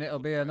Yeah, I mean it'll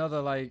be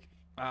another like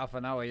half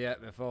an hour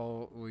yet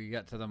before we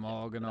get to the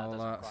morgue and all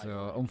that.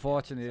 So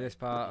unfortunately, this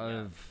part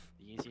of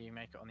The easier you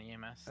make it on the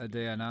EMS. a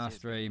DNR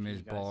stream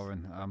is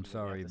boring. I'm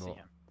sorry, but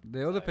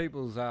the other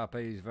people's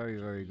RP is very,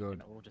 very good.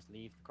 You can all just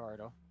leave the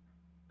corridor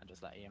and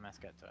just let EMS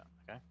get to it,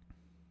 okay?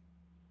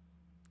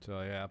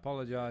 So yeah, I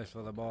apologise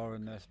for the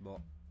boringness, but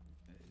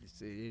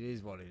it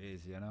is what it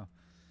is, you know.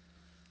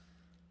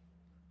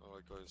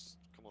 Alright, guys,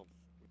 come on.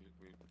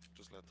 We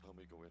just let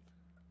Tommy go in.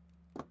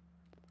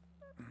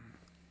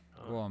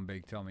 Go on,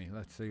 Big Tommy.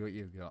 Let's see what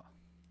you've got.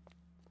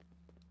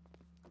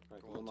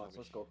 Right, come on, lads,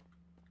 let's go.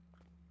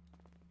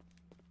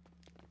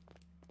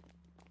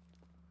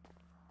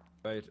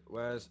 Right,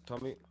 where's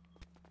Tommy?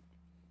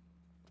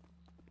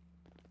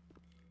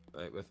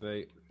 Right, with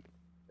me.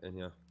 In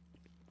here.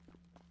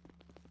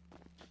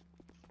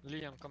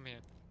 Liam, come here.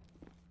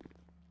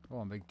 Go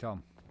on, Big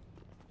Tom.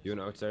 You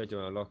know outside, you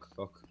wanna look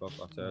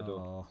outside door.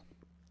 Oh,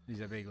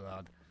 he's a big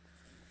lad.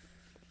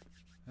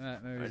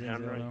 Right, maybe Right, he's in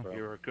Henry, there now.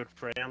 you're a good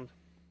friend.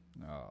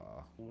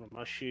 Oh. I'm gonna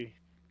miss you.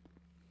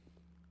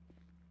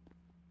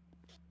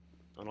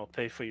 and I'll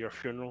pay for your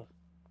funeral.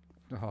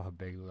 Oh,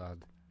 big lad.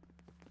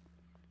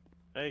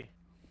 Hey,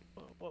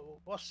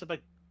 what's the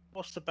big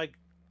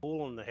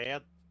hole in the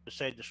head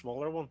beside the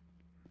smaller one?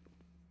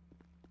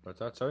 What's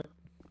that, sorry?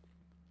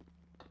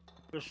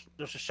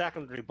 There's a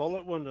secondary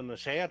bullet wound in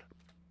his head.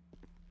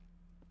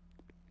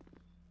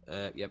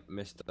 Yep,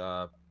 missed.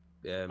 No.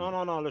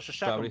 There's a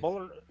second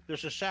bullet.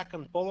 There's a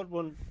second bullet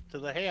wound to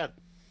the head,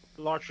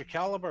 larger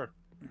caliber.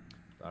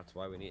 That's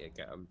why we need to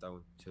get him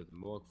down to the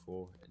morgue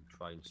for and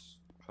try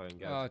and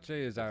get. Oh,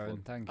 cheers,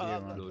 Aaron. Thank you,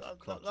 man.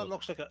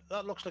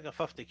 That looks like a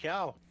 50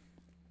 cal.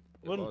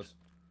 It was.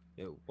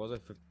 It was a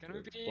 50. Can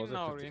we be in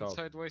our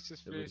inside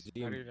voices, please? I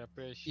really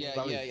appreciate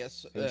Yeah,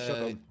 yes.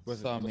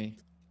 Sammy.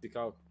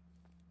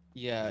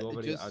 Yeah, He's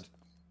already just...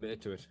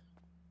 admitted to it.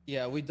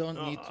 Yeah, we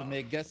don't need to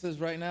make guesses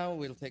right now.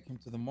 We'll take him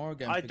to the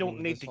morgue. And I don't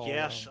need to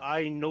guess.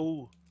 I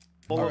know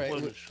bullet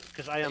wounds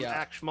because I am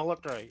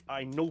ex-military.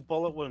 I know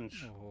bullet wounds.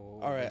 All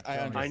right,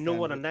 I know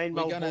what a 9mm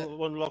bullet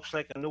wound looks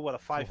like. I know what a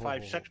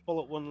 5.56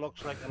 bullet wound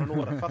looks like, and I know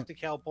what a 50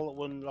 cal bullet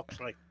wound looks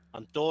like.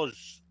 And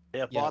does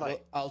their body.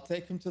 Well, I'll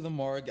take him to the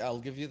morgue. I'll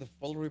give you the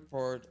full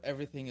report,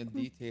 everything in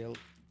detail.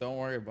 Don't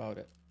worry about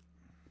it.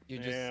 You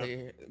just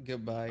say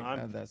goodbye,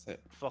 and that's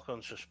it.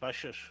 Fucking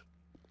suspicious.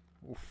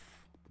 Oof,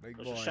 big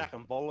There's boy. a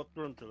second bullet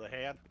wound to the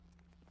head,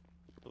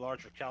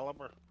 larger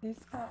caliber.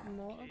 He's got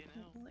multiple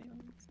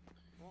wounds.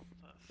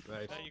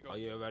 Right, are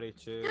you ready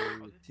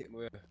to take me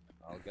away?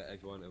 I'll get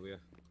everyone away.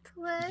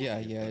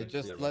 Yeah,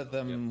 just let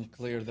them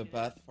clear the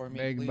path for me,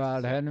 Big please.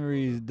 bad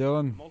Henry's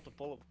done.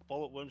 Multiple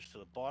bullet wounds to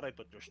the body,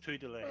 but there's 2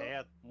 to the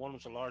head. One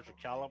was a larger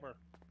caliber.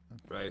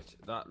 Right,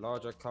 that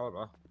larger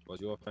caliber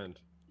was your friend,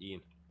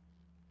 Ian.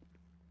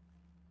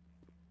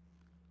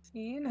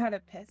 Ian had a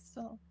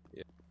pistol.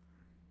 Yeah.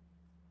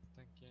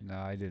 No,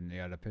 I didn't. He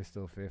had a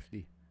pistol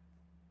 50.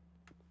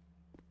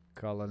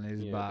 Colin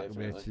is Yeah, back,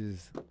 definitely.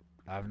 bitches.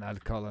 I haven't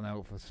had Colin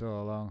out for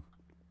so long.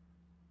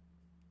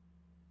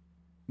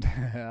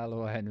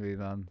 Hello, Henry,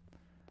 man.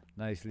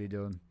 Nicely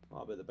done.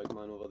 What about the big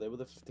man over there with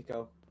the 50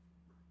 cal?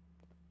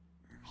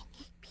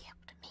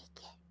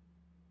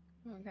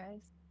 Oh,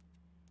 guys.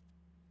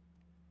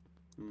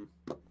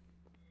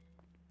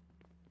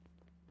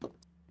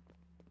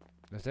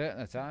 That's it.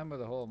 The time with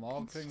the whole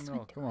morgue thing,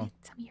 though. Come on.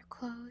 Some of your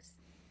clothes.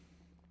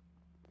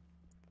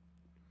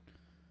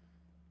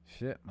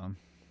 Shit, man.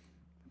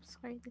 I'm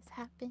sorry this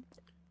happened.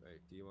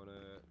 Right, do you want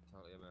to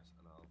tell EMS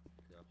and I'll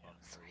clear up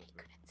after? Sorry, I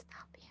couldn't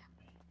stop him.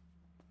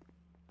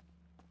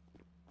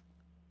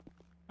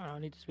 I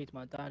need to speak to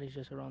my dad. He's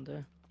just around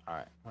there. All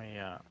right,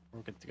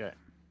 we're good to go.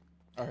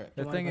 All right.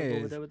 The thing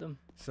is,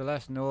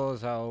 Celeste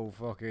knows how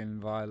fucking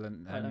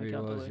violent Henry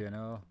was, you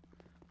know.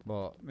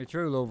 But my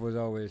true love was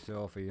always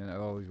Sophie, and it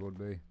always would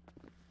be.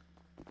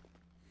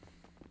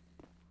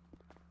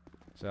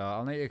 So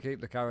I'll need to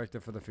keep the character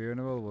for the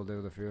funeral. We'll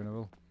do the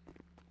funeral.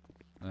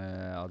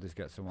 I'll just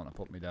get someone to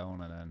put me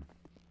down, and then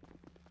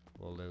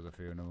we'll do the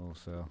funeral.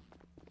 So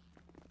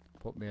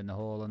put me in the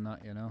hole and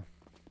that, you know.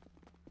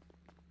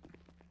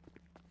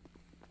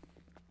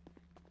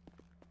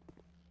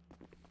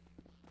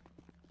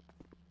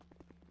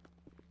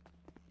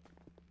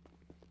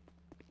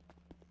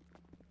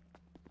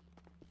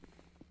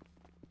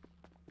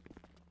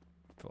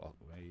 Fuck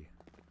me.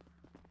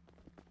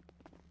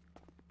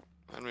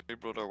 Henry,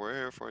 brother, we're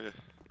here for you.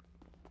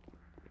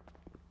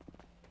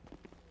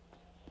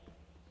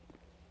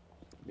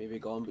 Maybe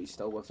gone, but he's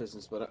still with us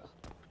in spirit.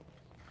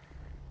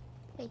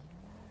 Hey.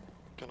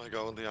 Can I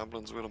go in the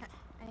ambulance with him?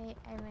 I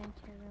ran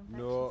to your room. but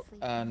No, she's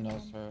sleeping no,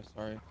 again. sir.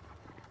 Sorry.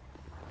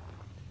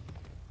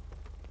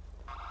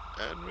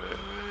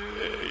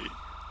 Henry!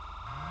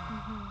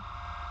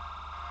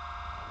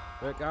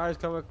 Right, guys,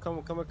 come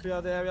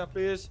clear the area,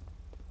 please.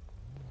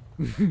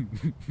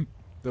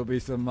 There'll be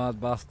some mad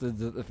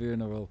bastards at the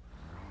funeral.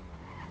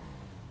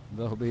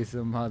 There'll be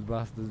some mad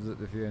bastards at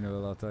the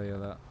funeral, I'll tell you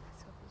that.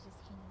 Sophie's just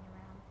hanging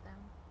around with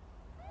them.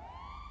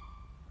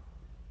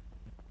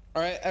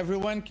 All right,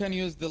 everyone can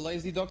use the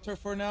lazy doctor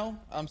for now.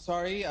 I'm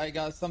sorry, I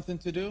got something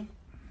to do.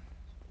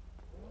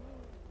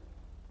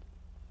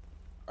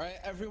 All right,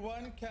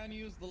 everyone can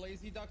use the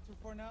lazy doctor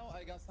for now.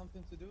 I got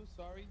something to do.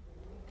 Sorry.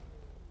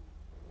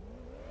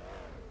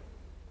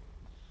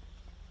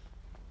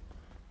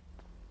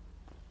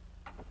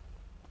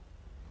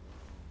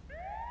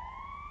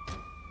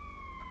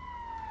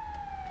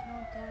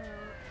 Oh,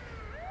 Daryl.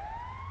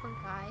 Poor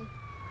guy.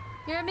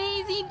 You're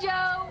amazing,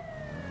 Joe!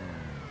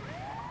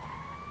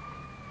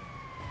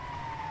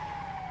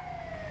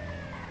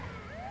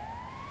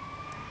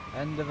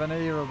 End of an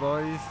era,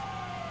 boys.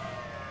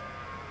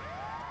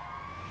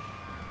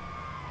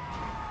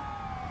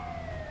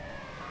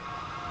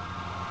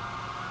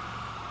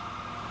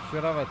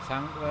 Should have a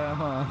tank there,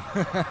 man.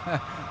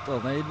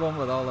 They'll need one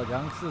with all the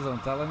gangsters, I'm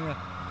telling you.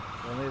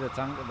 They'll need a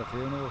tank at the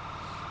funeral.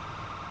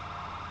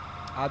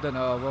 I don't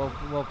know,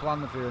 we'll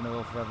plan the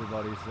funeral for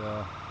everybody,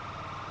 so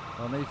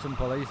we'll need some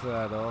police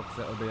there though, because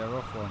it'll be a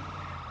rough one.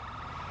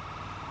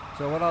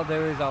 So what I'll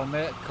do is I'll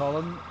make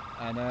Colin,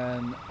 and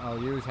then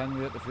I'll use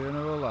Henry at the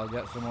funeral. I'll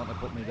get someone to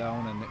put me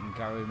down and they can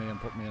carry me and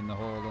put me in the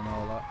hole and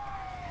all that.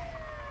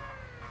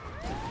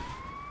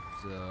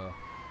 So.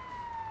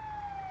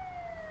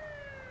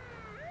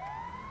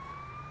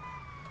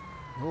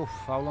 Oof,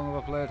 how long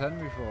have I played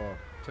Henry for?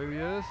 2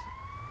 years?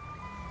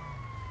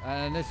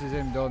 And this is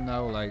him done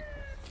now, like,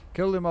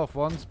 killed him off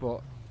once,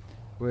 but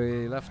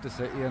we left the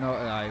city, you know,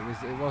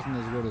 it wasn't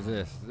as good as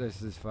this.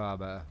 This is far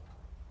better.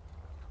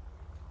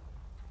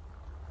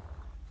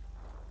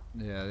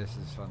 Yeah, this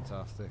is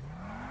fantastic.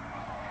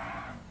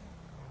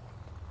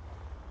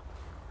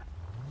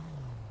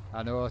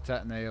 I know,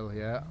 Tet Neil,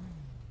 yeah.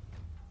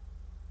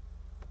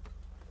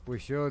 We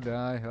should,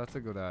 aye, that's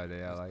a good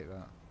idea, I like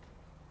that.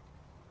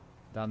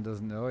 Dan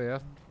doesn't know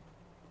yet.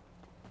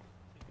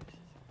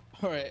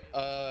 Alright,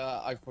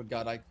 I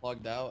forgot I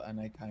clogged out and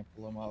I can't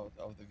pull him out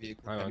of the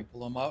vehicle. Can you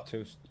pull him out?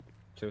 Two.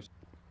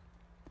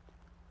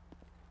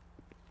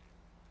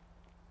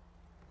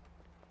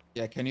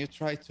 Yeah, can you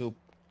try to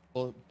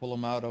pull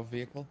him out of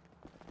vehicle?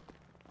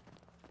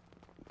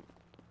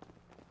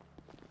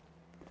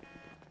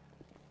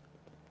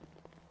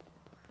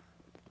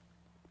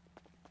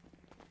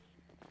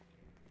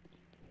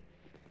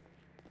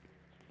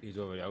 He's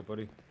already out,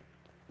 buddy.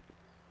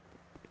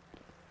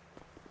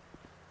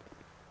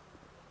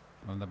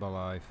 I'm never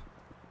alive.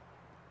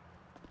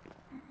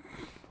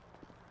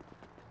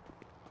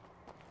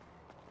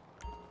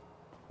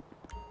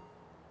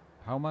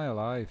 How am I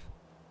alive?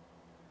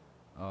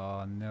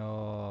 Oh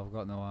no, I've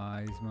got no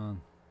eyes,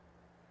 man.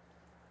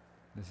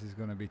 This is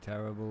gonna be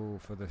terrible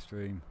for the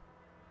stream.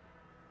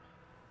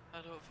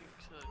 I don't think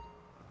so.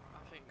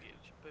 I think it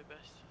should be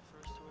best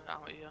for us to wait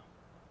out here.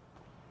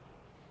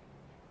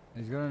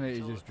 He's gonna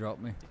need to just drop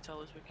me. They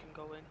tell us we can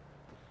go in.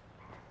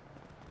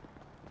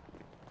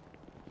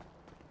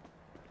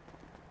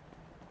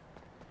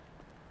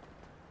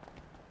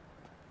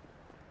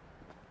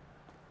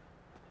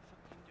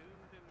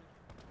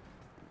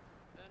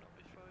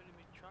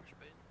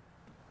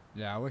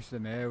 Yeah, I wish the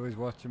mayor was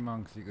watching,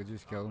 man, because he could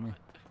just kill me.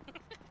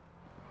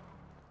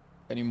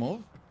 Can you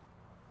move?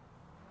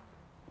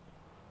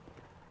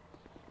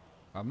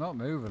 I'm not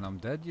moving, I'm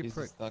dead, you He's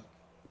prick. stuck.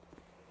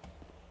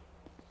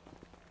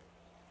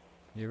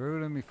 You're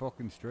ruining me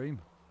fucking stream.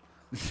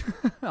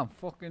 I'm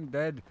fucking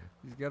dead.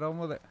 Just get on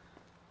with it.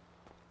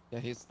 Yeah,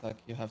 he's stuck.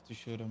 You have to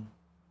shoot him.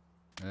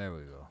 There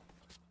we go.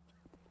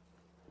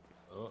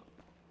 Oh.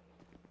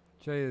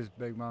 Cheers,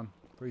 big man.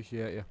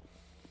 Appreciate you.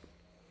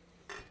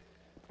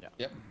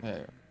 Yep.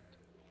 There.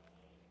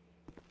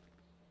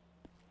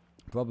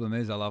 Problem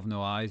is, I'll have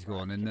no eyes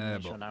going in there,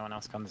 Make sure but no one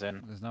else comes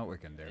in. there's nothing we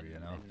can do, you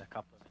know. In a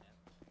couple of minutes.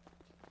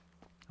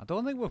 I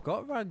don't think we've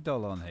got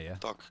ragdoll on here.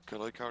 Doc,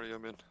 can I carry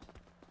him in?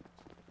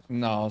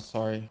 No,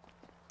 sorry.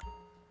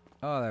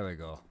 Oh, there we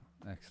go.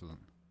 Excellent.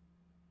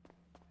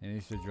 He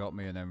needs to drop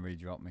me and then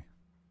re-drop me.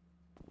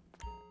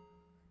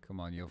 Come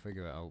on, you'll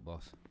figure it out,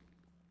 boss.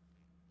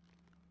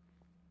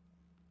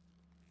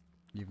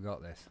 You've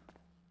got this.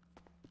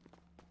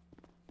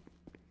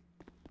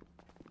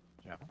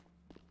 Yeah.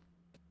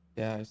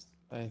 Yeah,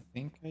 I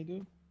think I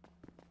do.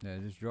 Yeah,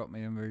 just drop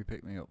me and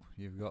re-pick me up.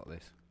 You've got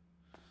this.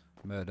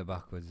 Murder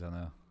backwards, I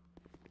know.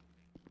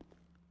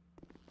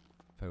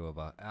 Feel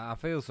bad. I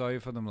feel sorry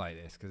for them like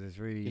this because it's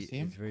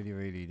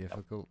really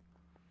difficult.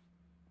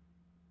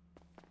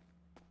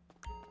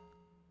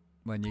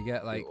 When you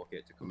get like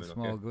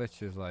small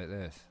glitches like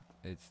this,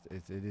 it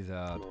is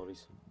hard.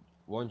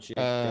 Once you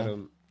get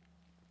them,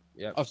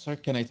 yep. Oh, sorry.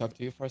 Can I talk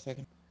to you for a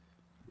second?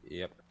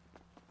 Yep.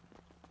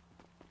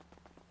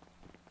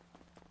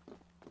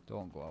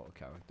 Don't go out of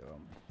character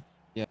on me.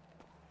 Yeah.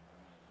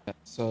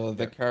 So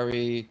the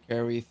carry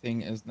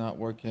thing is not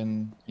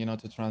working. You know,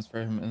 to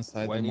transfer him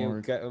inside when the you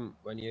morgue.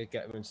 when you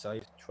get him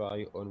inside,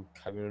 try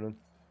uncarrying him.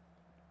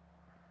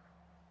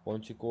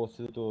 Once you go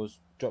through the doors,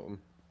 drop him.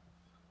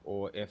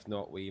 Or if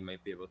not, we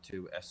might be able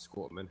to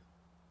escort him in.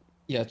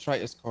 Yeah, try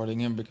escorting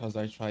him because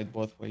I tried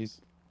both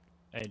ways.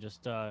 Hey,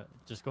 just go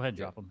ahead and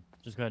drop him.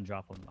 Just go ahead and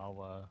drop him.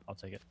 I'll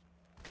take it.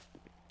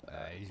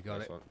 He's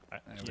got it.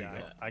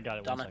 Yeah, I got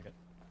it. Damn 1 it. second.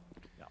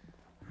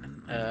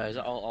 Is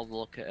that all the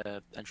look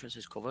at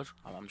entrances covered?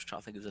 I'm just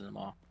trying to think if there's any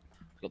more.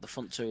 We've got the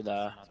front two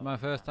there. It's my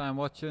first time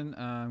watching.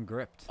 I'm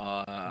gripped. It's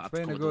I've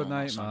been a covered good them on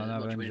that night, side. man.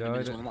 I've Do you mean enjoyed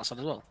there's it. one on that side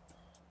as well?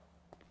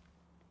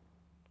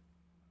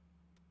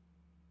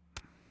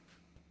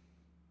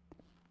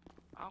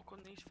 How can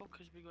these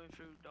fuckers be going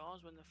through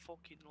doors when they're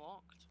fucking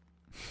locked?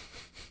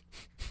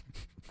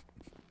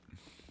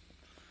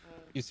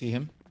 You see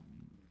him?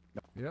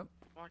 Yep.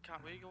 Why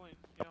can't we go in?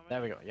 You know what I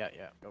There mean? we go.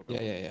 Yeah. Go.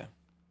 Yeah.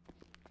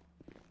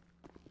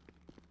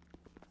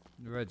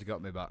 The Red's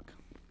got me back.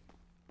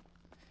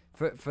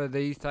 For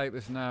these type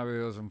of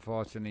scenarios,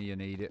 unfortunately, you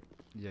need it.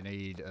 You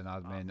need an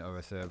admin or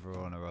a server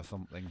owner or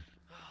something.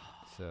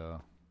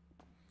 So,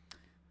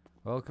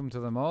 welcome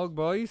to the morgue,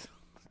 boys.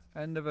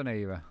 End of an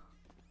era.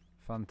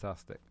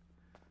 Fantastic.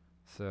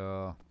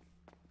 So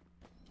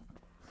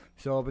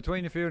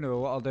between the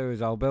funeral, what I'll do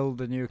is I'll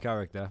build a new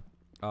character.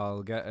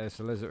 I'll get a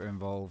solicitor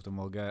involved, and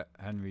we'll get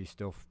Henry's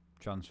stuff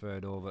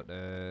transferred over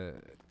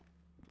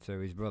to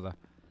his brother,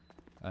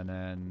 and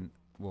then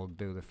we'll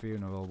do the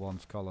funeral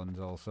once Colin's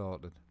all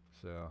sorted.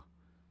 So,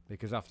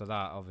 because after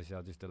that, obviously,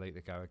 I'll just delete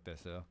the character.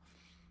 So,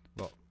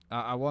 but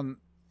I want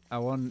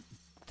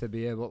to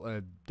be able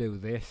to do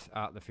this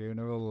at the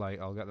funeral. Like,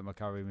 I'll get them to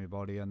carry my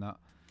body and that.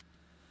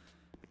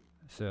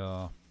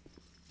 So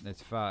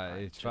it's far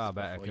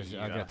better because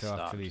I get to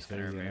actually see,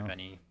 you remove know.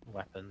 any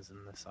weapons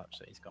and the such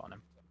that he's got on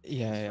him.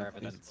 Yeah, Just yeah, for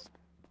evidence.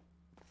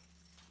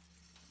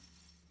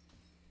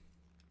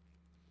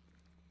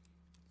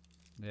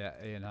 Yeah,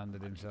 Ian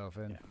handed himself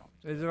in.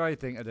 It's the right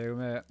thing to do,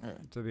 mate.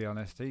 To be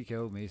honest, he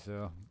killed me,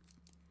 so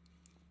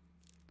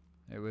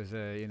it was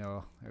you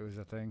know, it was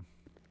a thing.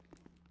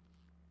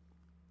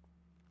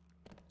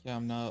 Yeah,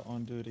 I'm not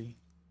on duty.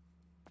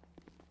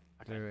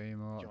 Do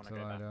emote want to till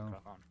go I back and don't.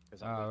 clock on?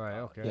 'Cause Ah, right,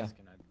 okay. He's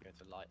gonna go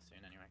to light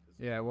soon anyway. 'Cause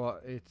Yeah,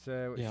 what? It's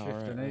Yeah,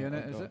 shift and E, alright,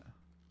 innit, I'll is go. it?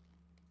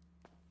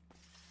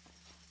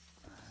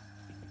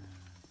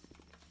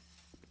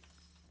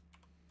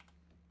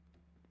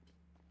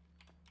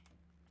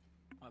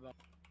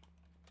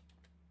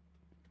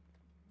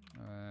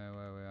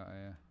 Where we at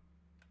here?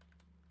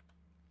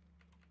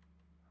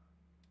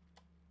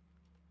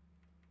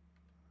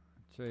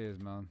 Cheers,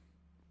 man.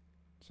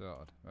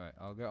 Sorted. Right,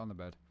 I'll get on the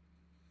bed.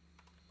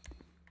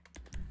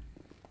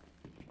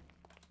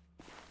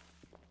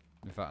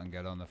 If I can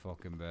get on the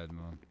fucking bed,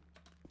 man.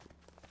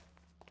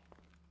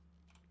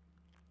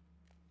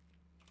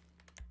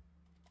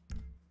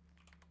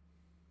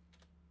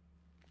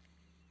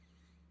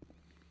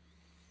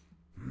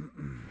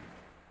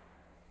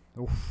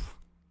 Oof.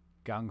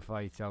 Gang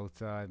fights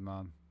outside,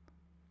 man.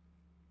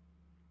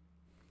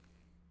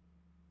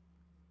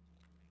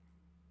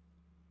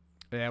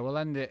 Yeah, we'll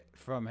end it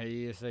from here,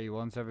 you see.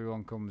 Once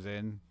everyone comes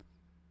in,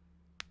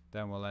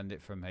 then we'll end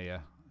it from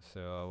here.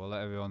 So we'll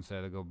let everyone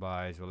say the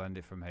goodbyes, we'll end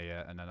it from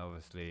here, and then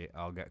obviously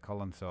I'll get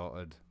Colin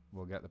sorted.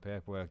 We'll get the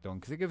paperwork done,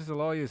 because it gives the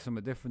lawyers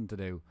something different to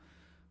do.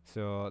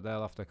 So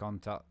they'll have to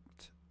contact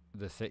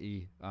the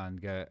city and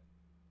get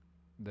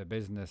the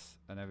business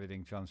and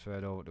everything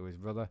transferred over to his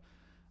brother.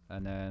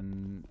 And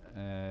then,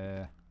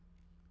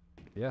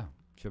 yeah,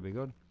 should be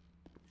good.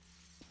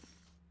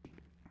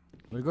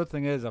 The good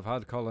thing is I've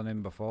had Colin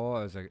in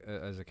before as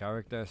a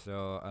character,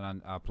 so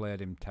and I played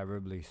him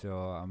terribly, so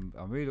I'm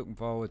really looking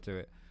forward to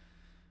it.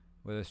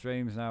 With the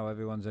streams now,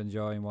 everyone's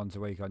enjoying once a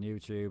week on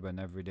YouTube and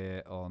every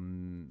day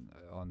on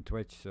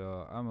Twitch,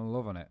 so I'm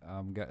loving it.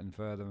 I'm getting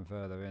further and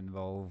further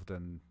involved,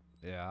 and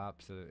yeah, I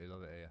absolutely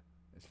love it here.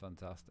 It's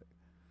fantastic.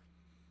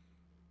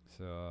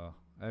 So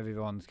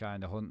everyone's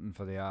kind of hunting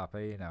for the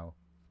RP now.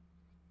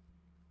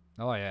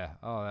 Oh yeah,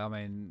 oh I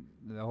mean,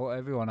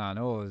 everyone I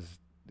know is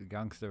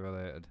gangster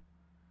related.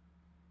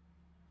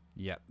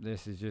 Yep,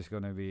 this is just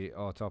going to be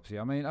autopsy.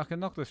 I mean, I can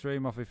knock the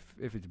stream off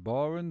if it's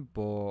boring,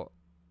 but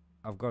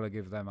I've got to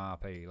give them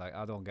RP. Like,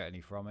 I don't get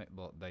any from it,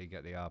 but they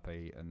get the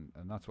RP, and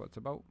that's what it's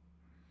about.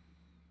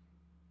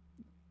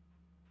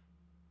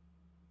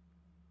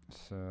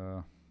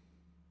 So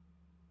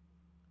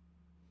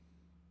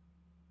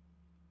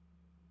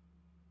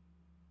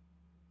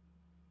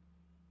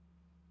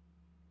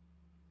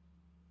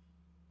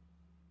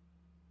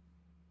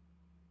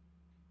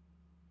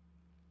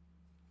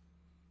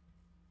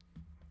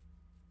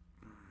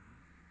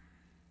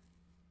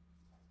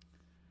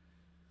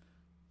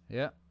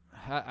yeah,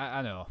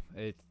 I know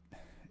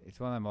it's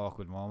one of them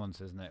awkward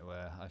moments, isn't it,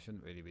 where I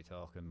shouldn't really be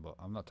talking, but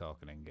I'm not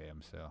talking in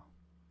game, so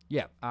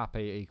yeah,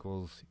 RP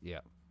equals yeah,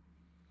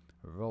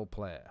 role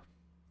player.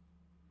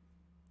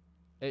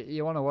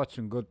 You want to watch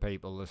some good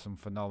people. There's some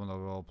phenomenal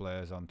role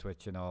players on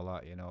Twitch and all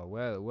that. You know,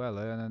 we're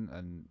learning,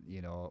 and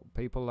you know,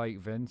 people like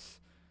Vince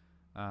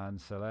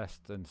and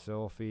Celeste and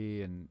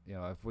Sophie, and you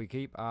know, if we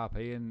keep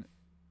RPing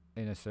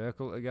in a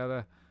circle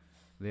together,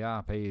 the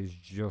RP is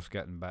just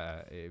getting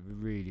better. It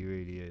really,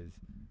 really is.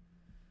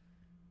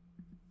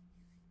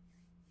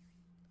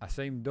 I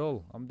seem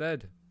dull. I'm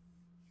dead.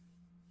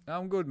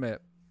 I'm good, mate.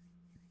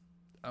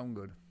 I'm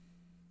good.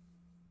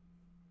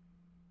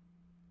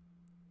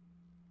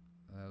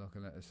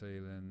 Looking at the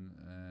ceiling,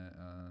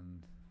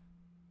 and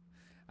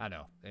I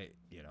know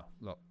you know.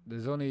 Look,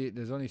 there's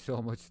only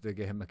so much the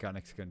game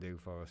mechanics can do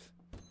for us.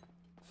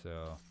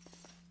 So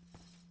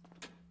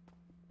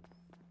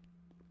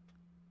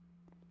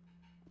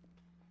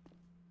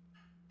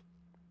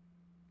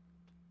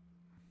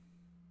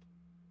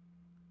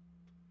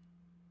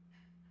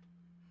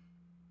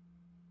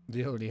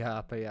the only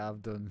RP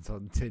I've done is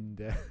on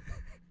Tinder.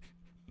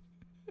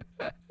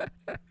 That's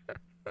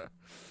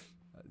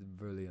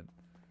brilliant.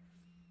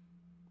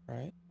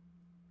 Right.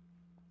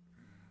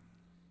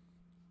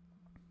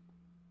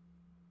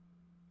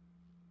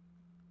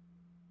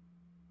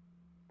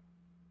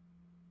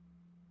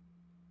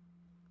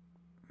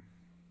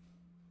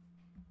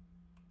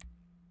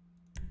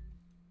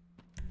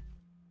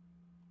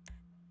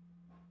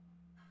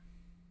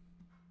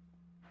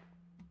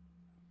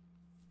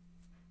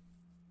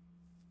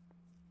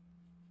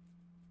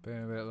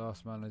 Been a bit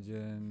lost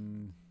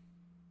managing.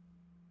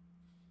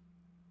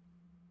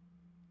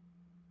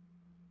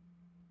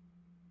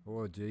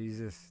 Oh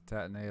Jesus,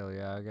 Tat Neil,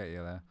 yeah, I get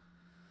you there.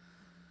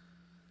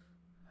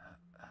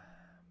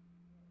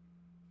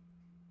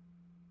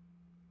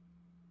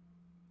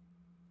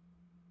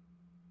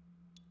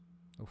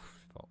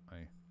 Oof, fuck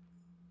me.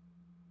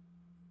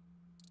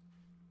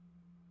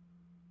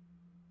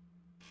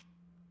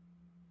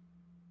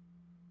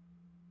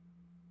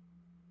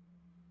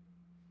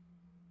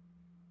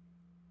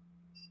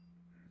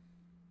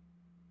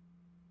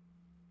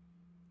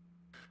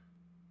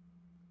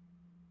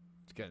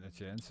 getting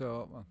a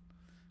chainsaw up, man.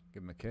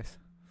 Give him a kiss.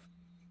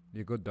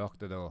 You're a good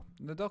doctor, though.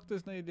 And the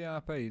doctors need the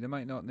RP. They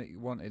might not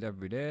want it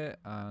every day,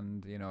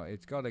 and, you know,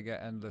 it's got to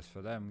get endless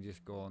for them.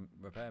 Just go and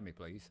repair me,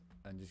 please,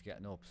 and just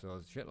getting up.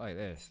 So shit like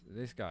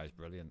this guy's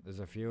brilliant. There's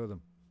a few of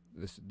them.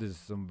 There's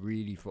some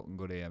really fucking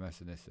good AMS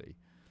in this city.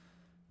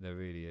 There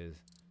really is.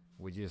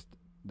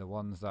 The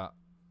ones that,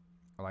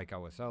 like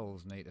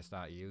ourselves, need to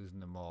start using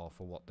them more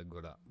for what they're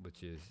good at,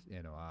 which is,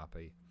 you know,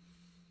 RP.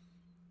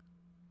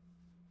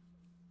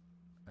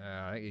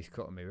 I think he's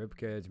cutting me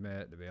ribcage,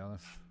 mate, to be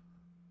honest.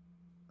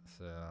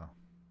 So,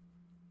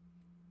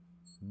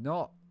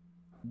 not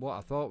what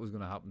I thought was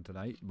going to happen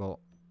tonight, but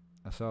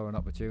I saw an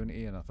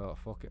opportunity and I thought,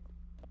 fuck it.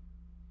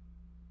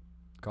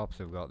 Cops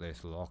have got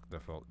this locked the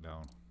fuck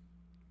down.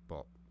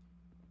 But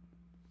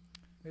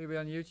it'll be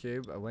on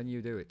YouTube when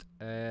you do it.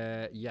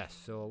 Yes,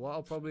 so what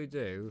I'll probably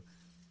do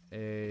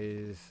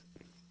is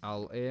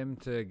I'll aim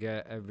to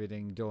get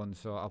everything done.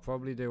 So I'll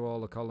probably do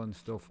all the Colin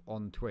stuff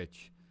on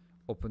Twitch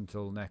up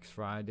until next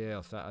Friday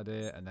or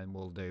Saturday, and then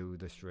we'll do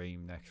the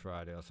stream next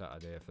Friday or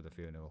Saturday for the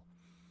funeral.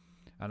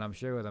 And I'm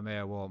sure the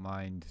mayor won't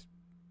mind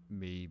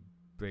me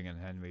bringing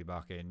Henry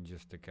back in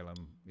just to kill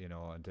him, you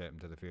know, and take him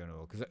to the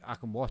funeral, because I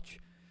can watch.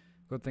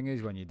 Good thing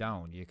is, when you're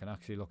down, you can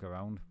actually look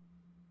around,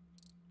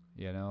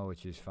 you know,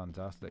 which is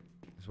fantastic.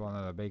 It's one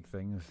of the big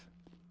things.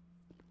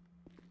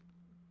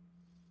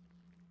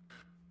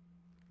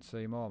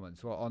 See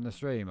moments. What, on the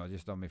stream or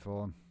just on my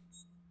phone?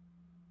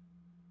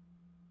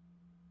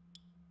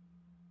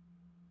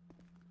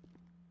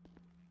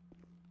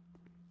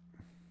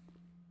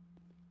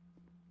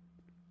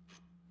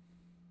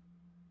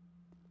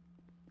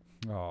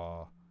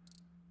 Oh,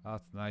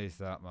 that's nice,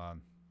 that,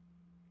 man.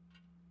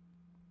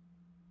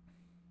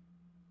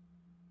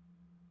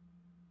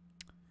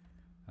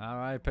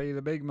 R.I.P.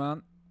 the big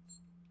man.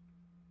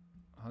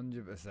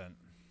 100%.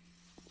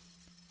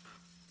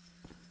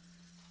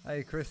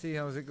 Hey, Chrissy,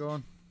 how's it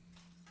going?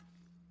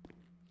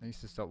 I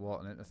used to stop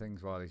walking into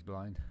things while he's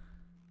blind.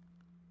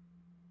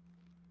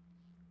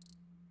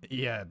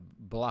 Yeah,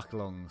 black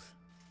lungs.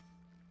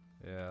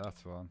 Yeah,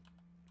 that's one.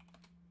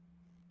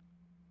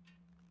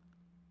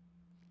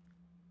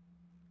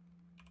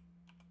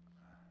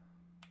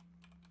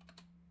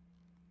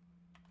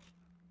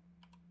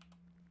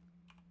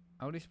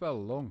 How do you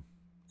spell lung?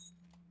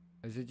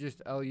 Is it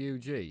just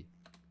L-U-G?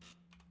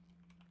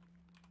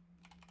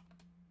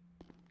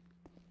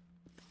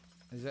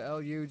 Is it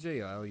L-U-G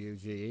or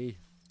L-U-G-E?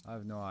 I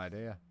have no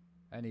idea.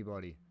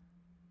 Anybody?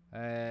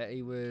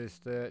 He was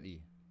 30.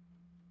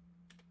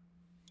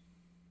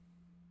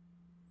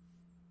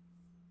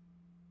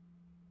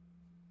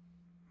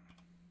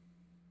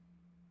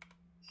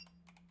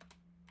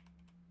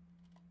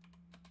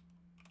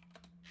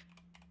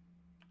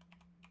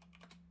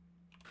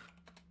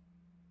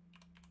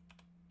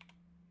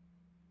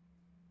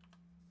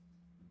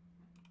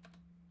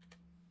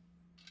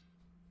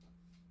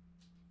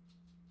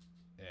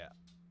 Yeah.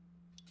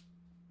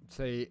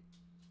 See,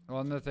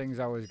 one of the things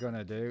I was going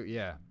to do,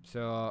 yeah,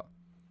 so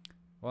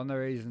one of the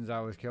reasons I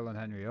was killing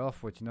Henry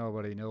off, which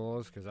nobody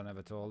knows because I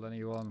never told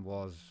anyone,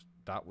 was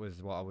that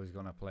was what I was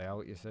going to play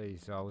out, you see,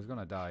 so I was going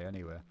to die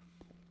anyway.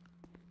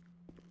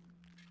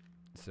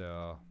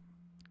 So,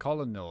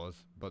 Colin knows,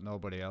 but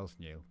nobody else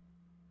knew.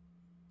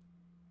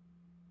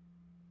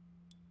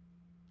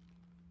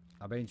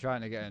 I've been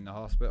trying to get in the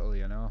hospital,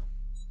 you know.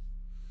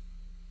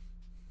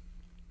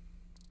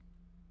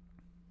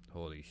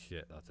 Holy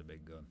shit, that's a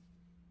big gun.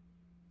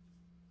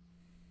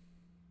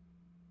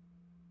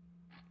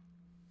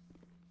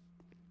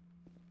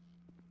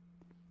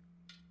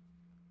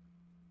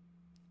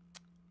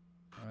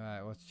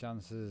 Alright, what's the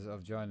chances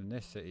of joining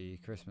this city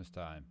Christmas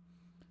time?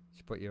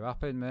 Just put your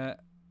app in, mate.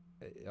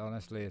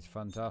 Honestly, it's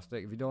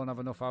fantastic. If you don't have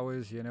enough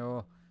hours, you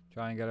know,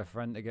 try and get a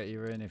friend to get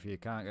you in. If you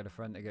can't get a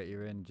friend to get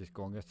you in, just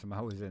go and get some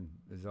hours in,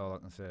 is all I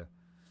can say.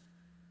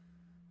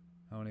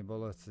 How many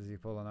bullets is he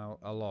pulling out?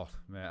 A lot,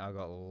 mate. I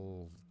got a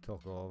little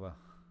tuck over.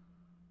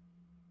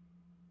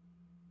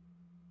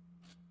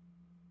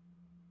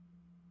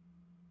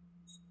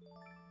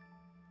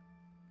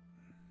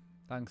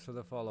 Thanks for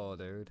the follow,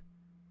 dude.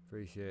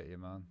 Appreciate you,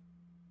 man.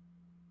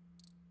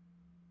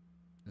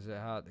 Is it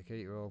hard to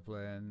keep role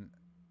playing?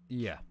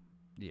 Yeah,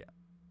 yeah.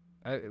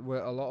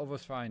 Well, a lot of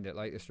us find it.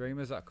 Like the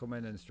streamers that come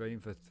in and stream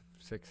for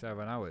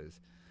 6-7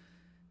 hours,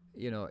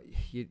 you know,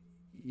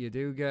 you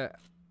do get.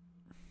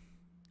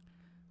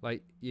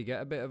 Like, you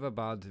get a bit of a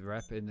bad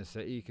rep in the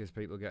city because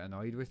people get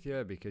annoyed with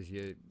you because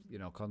you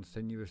know,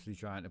 continuously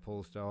trying to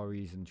pull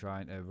stories and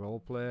trying to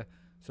roleplay.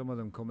 Some of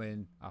them come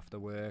in after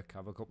work,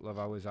 have a couple of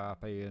hours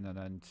RPing and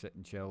then sit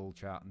and chill,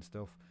 chat and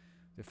stuff.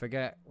 They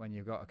forget when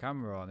you've got a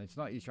camera on, it's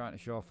not you trying to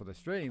show off for the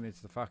stream,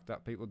 it's the fact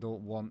that people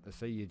don't want to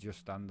see you just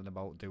standing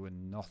about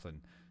doing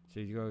nothing. So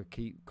you got to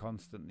keep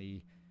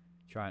constantly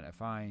trying to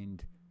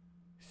find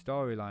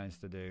storylines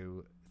to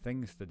do,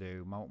 things to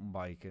do, mountain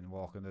biking,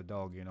 walking the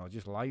dog, you know,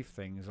 just life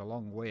things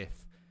along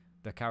with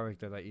the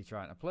character that you're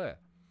trying to play.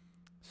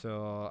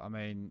 So, I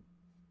mean,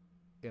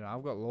 you know,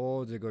 I've got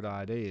loads of good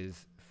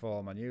ideas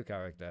for my new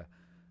character,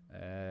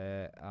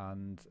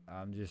 and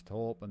I'm just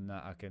hoping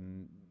that I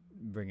can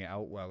bring it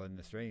out well in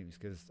the streams,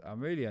 because I'm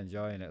really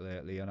enjoying it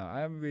lately, and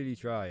I am really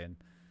trying.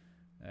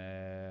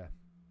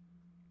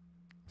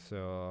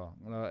 So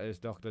I'm gonna let this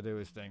doctor do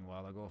his thing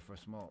while I go for a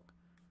smoke.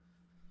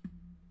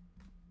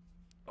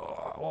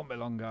 Oh, I won't be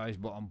long, guys,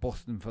 but I'm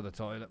busting for the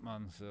toilet,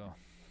 man, so.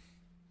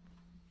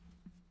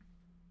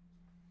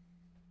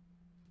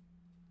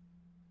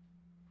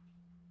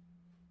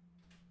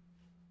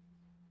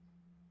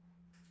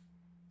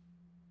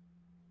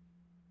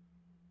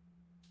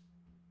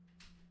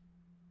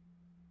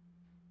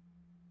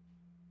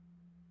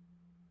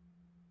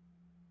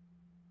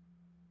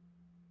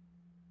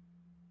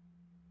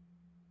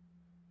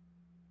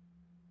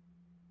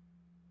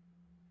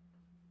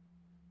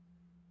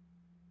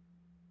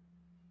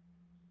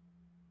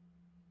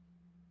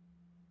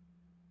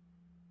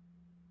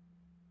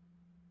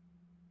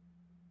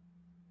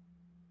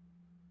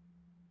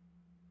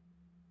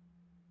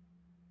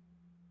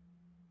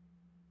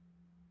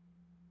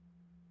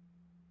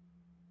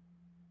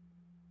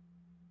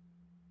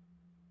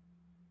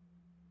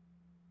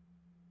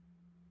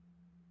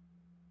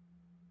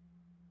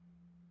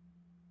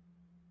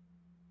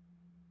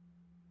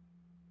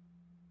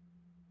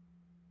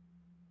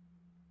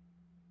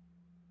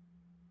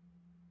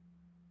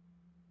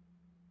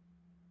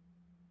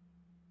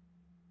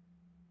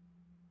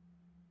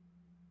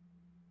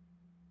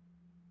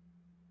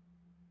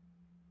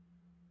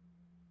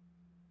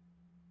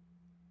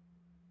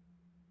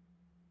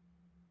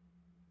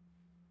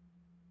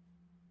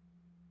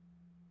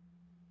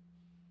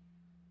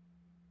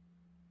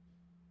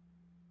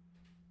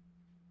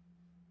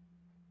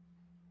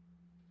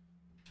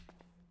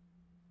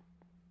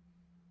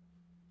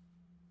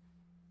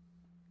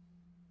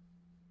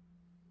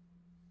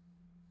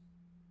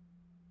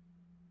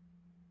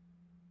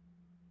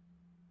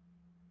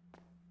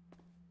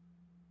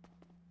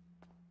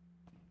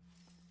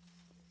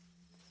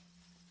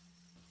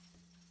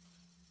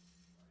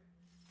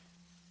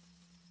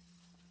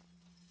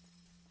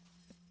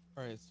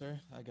 Alright, sir,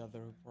 I got the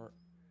report.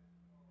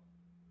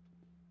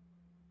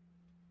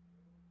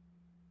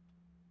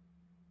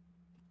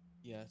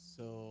 Yeah,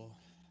 so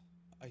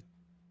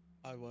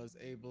I was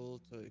able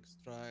to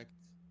extract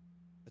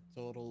a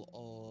total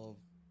of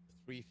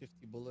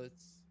 350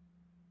 bullets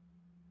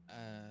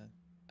and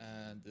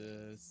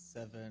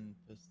 7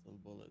 pistol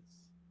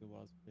bullets. He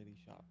was pretty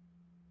shot.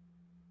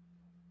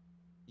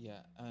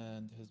 Yeah,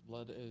 and his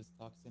blood is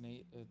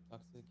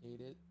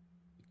intoxicated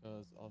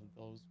because of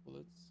those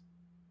bullets.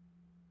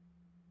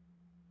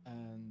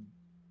 And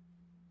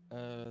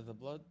the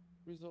blood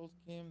result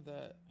came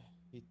that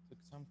he took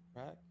some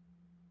crack.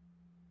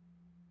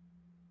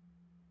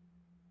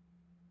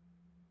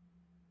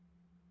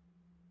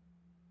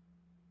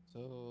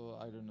 So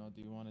I don't know,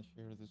 do you want to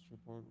share this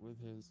report with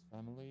his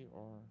family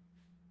or?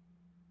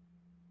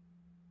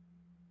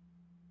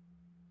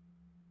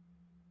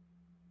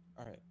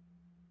 All right.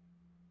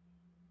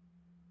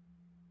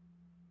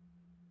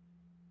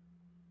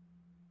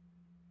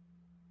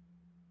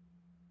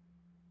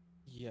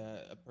 Yeah,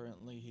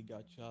 apparently he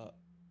got shot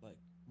like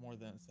more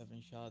than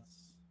 7 shots,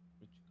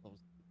 which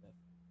caused the death,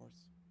 of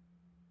course.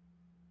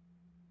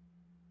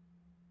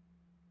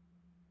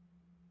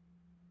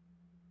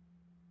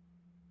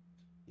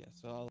 Yeah,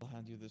 so I'll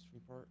hand you this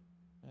report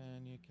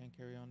and you can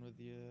carry on with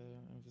the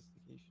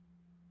investigation.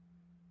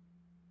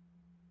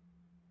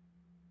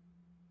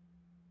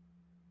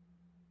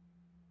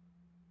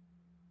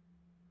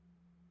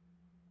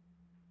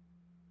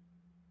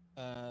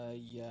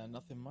 Yeah,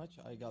 nothing much.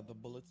 I got the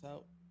bullets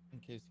out in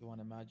case you want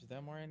to match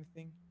them or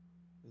anything.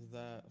 Is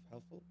that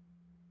helpful?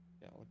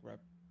 Yeah, I'll grab.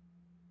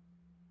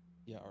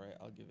 Yeah, all right,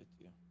 I'll give it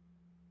to you.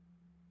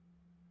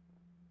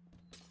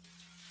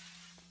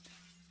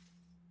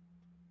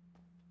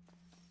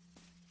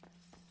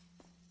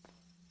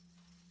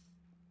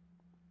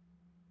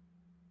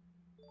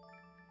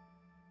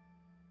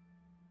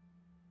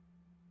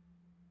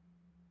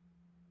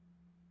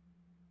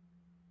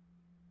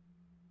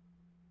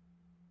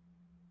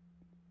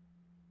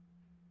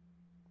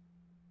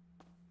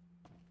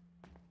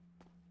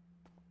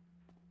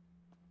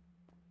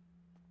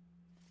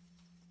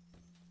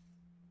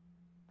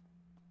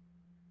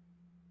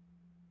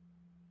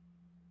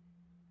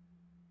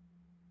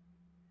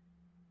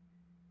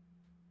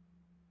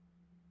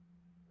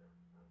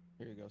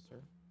 Here you go, sir.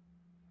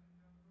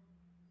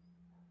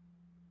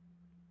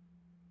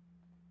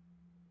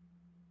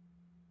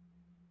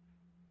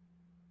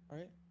 All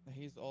right,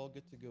 he's all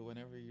good to go.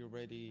 Whenever you're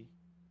ready,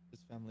 his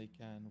family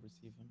can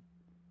receive him.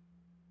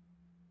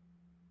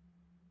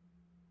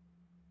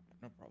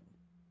 No problem.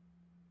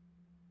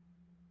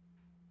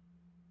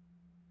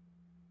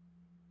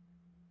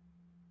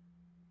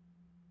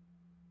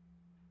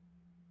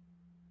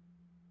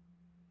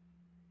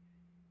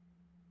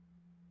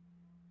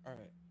 All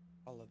right,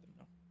 I'll let them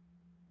know.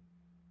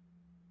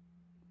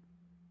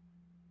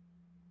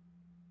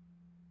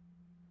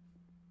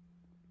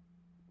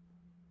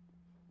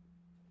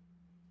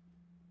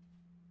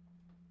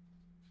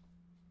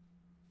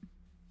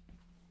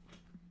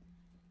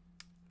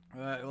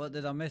 Right, what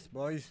did I miss,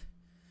 boys?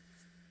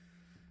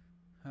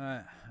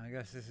 Right, I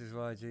guess this is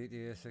why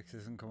GTA 6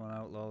 isn't coming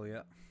out, lol,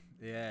 yet.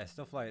 Yeah,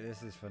 stuff like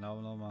this is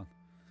phenomenal, man.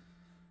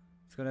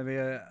 It's going to be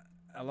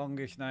a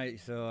longish night,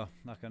 so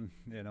I can,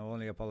 you know,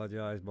 only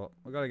apologise, but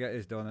we've got to get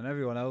this done. And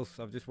everyone else,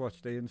 I've just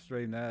watched Ian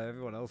stream there,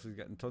 everyone else is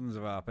getting tons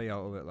of RP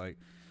out of it, like,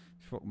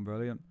 it's fucking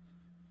brilliant.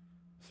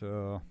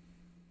 So,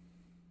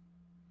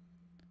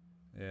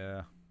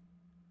 yeah.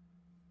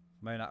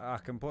 I mean, I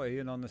can put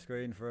Ian on the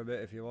screen for a bit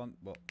if you want,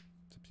 but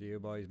it's up to you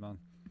boys, man.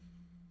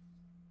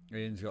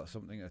 Ian's got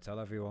something to tell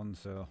everyone,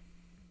 so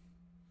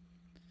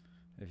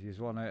if you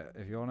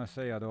wanna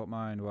see, I don't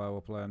mind while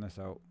we're playing this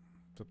out.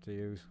 It's up to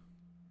you.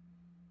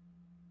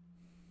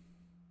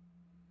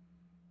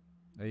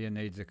 Ian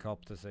needs a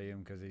cop to see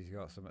him because he's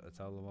got something to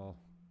tell them all.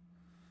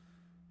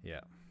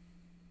 Yeah.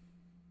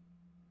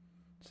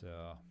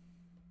 So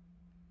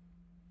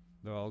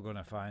they're all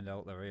gonna find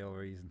out the real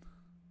reason.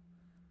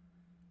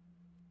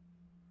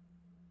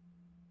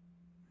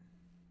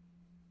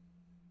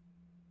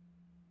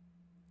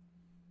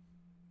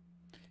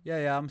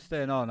 Yeah, I'm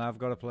staying on. I've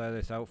got to play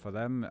this out for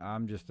them.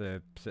 I'm just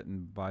a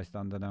sitting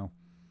bystander now.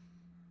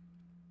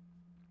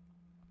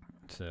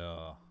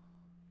 So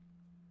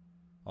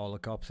all the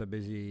cops are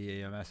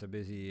busy, EMS are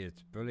busy.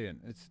 It's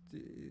brilliant.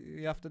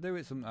 You have to do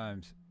it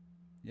sometimes.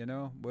 You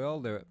know, we all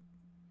do it.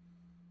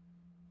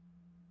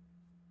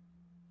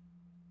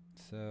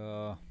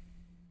 So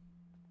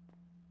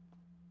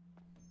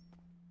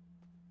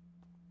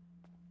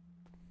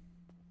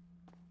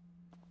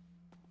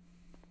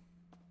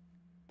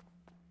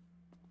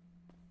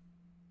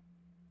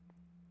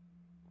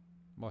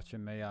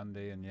watching me,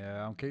 Andy, and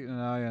yeah, I'm keeping an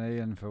eye on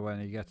Ian for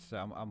when he gets.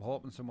 I'm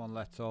hoping someone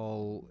lets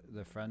all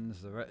the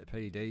friends, the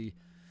PD,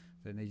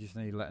 then they just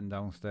need letting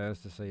downstairs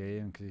to see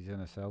Ian because he's in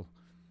a cell.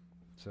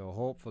 So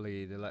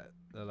hopefully they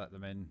let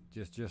them in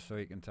just so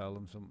he can tell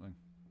them something.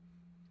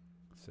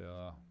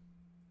 So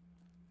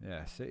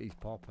yeah, city's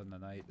popping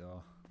tonight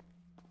though.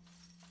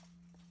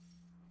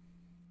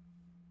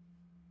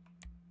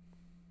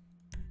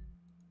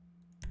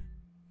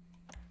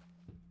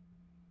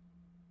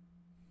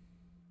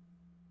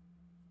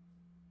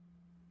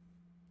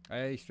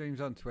 He streams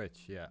on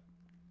Twitch, yeah.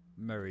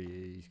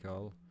 Murray, he's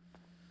called.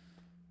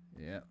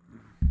 Yeah,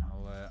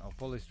 I'll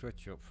pull his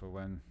Twitch up for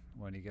when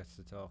he gets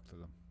to talk to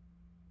them.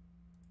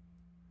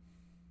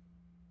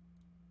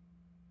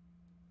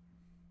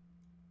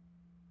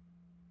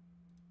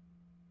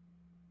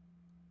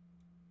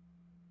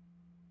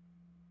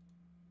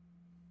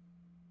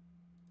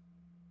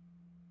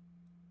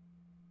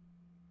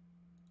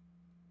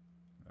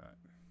 Right,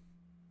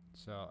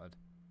 sorted.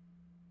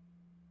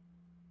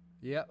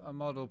 Yep, a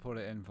mod will put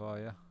it in for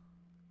you.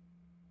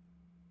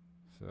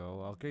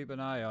 So I'll keep an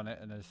eye on it,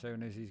 and as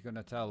soon as he's going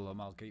to tell them,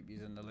 I'll keep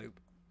you in the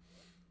loop.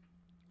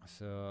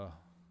 So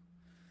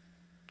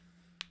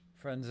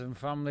friends and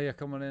family are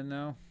coming in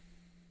now.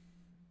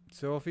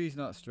 Sophie's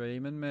not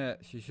streaming, mate.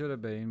 She should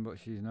have been, but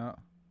she's not.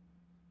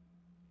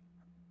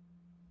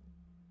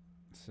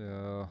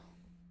 So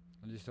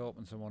I'm just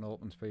hoping someone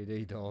opens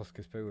PD doors,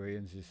 because poor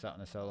Ian's just sat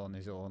in a cell on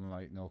his own,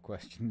 like no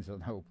questions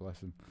on how,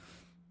 bless him.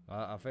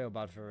 I feel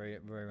bad for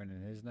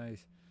ruining his night.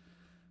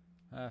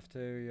 Have to,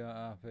 your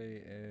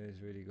RP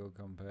is really good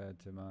compared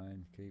to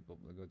mine. Keep up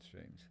the good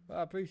streams. But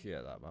I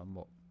appreciate that, man.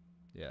 But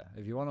yeah,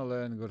 if you want to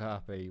learn good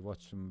RP,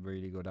 watch some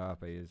really good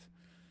RPs.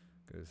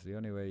 Because the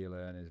only way you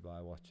learn is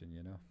by watching,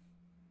 you know.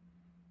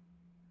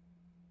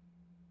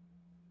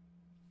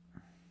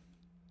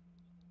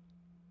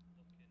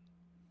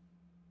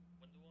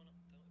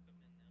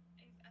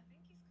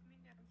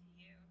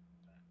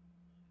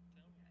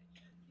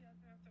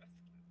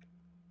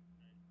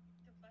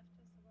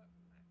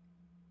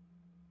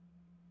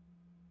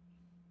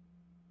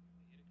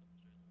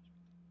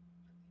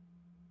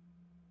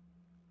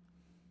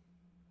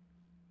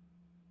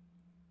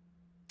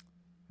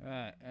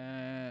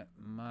 Right,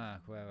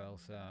 Mark, where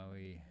else are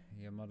we?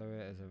 Your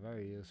moderators are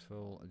very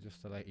useful,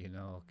 just to let you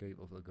know, keep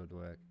up the good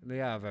work.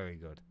 They are very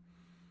good.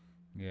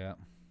 Yeah.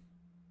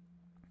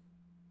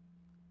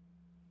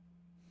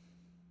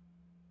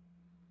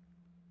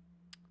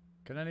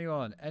 Can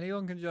anyone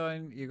can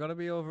join. You got to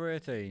be over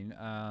 18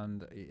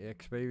 and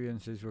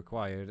experience is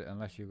required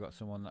unless you've got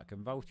someone that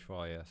can vouch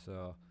for you.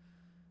 So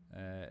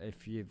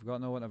if you've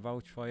got no one to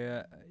vouch for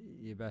you,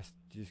 you best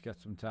just get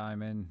some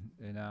time in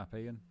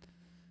RPing.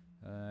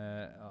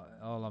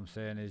 All I'm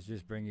saying is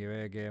just bring your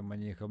A game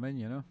when you come in,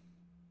 you know.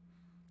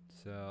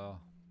 So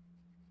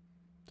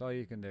that's all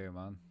you can do,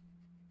 man.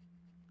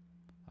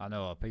 I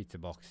know a pizza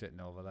box sitting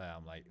over there.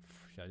 I'm like,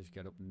 should I just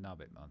get up and nab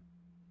it, man?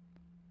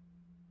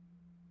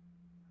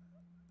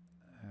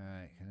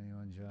 Alright, can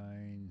anyone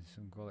join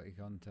some quality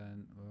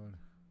content? Would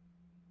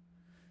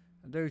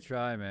I do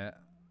try, mate.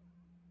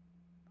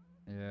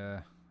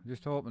 Yeah,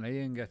 just hoping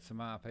Ian gets some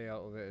RP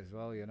out of it as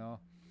well, you know.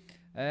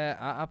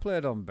 I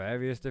played on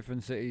various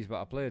different cities,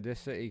 but I played this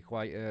city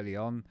quite early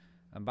on,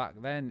 and back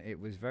then it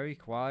was very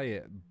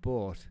quiet,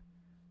 but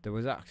there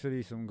was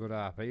actually some good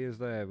RPers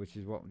there, which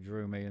is what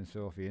drew me and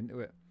Sophie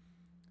into it.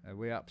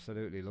 We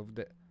absolutely loved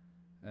it.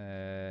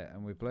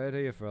 and we played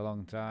here for a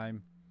long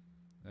time.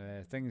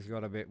 Things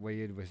got a bit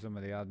weird with some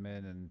of the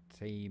admin and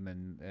team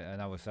and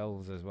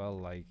ourselves as well,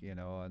 like, you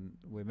know, and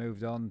we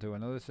moved on to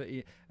another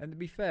city. And to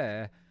be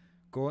fair,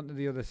 going to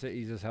the other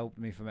cities has helped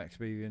me from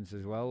experience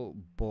as well,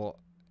 but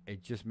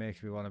it just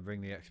makes me want to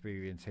bring the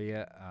experience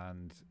here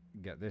and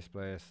get this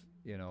place,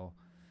 you know,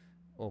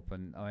 up.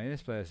 And I mean,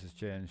 this place has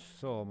changed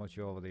so much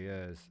over the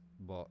years,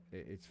 but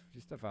it's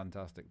just a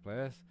fantastic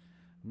place.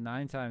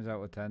 9 times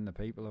out of 10 the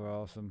people are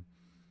awesome,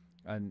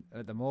 and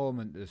at the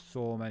moment there's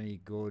so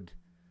many good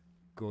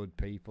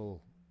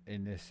people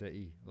in this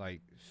city,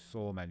 like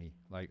so many,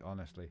 like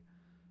honestly.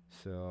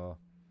 So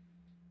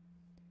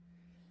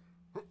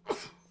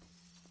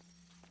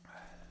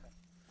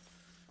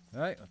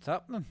right, what's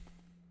happening?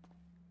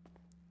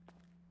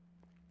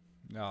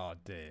 Oh,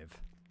 Dave.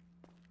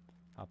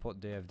 I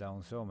put Dave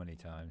down so many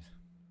times.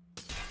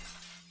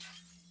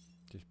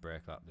 Just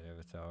break that, Dave,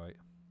 it's alright.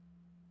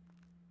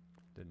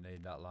 Didn't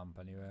need that lamp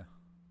anyway.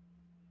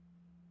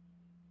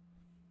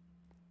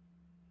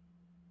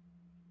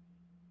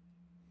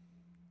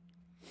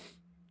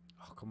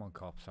 Oh, come on,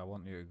 cops, I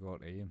want you to go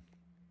to Ian.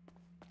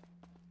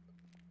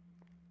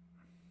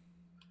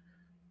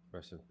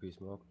 Rest in peace,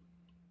 Mark.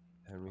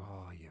 Henry.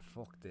 Oh, you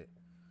fucked it.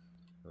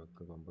 Oh,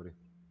 come on, buddy.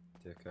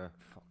 Take care.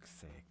 Fuck's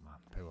sake, man.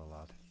 Poor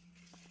lad.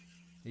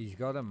 He's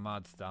got a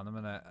mad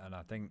stamina, and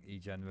I think he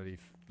generally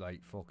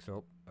like fucks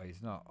up.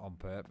 He's not on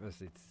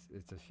purpose.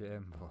 It's a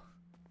shame, but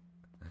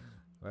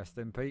rest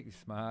in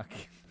peace, Mark.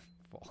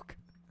 Fuck.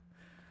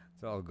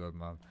 It's all good,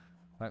 man.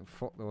 Thank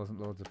fuck there wasn't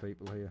loads of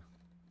people here.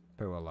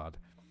 Poor lad.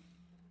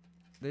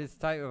 This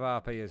type of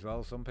RP as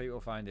well, some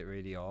people find it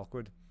really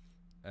awkward.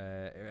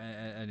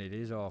 And it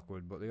is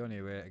awkward, but the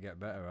only way to get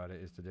better at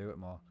it is to do it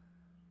more.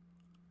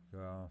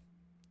 So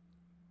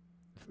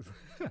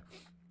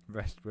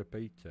rest with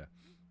pizza.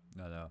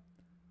 No.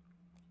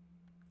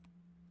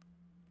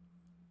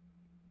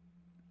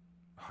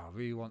 I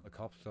really want the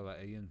cops to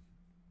let Ian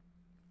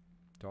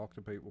talk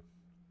to people.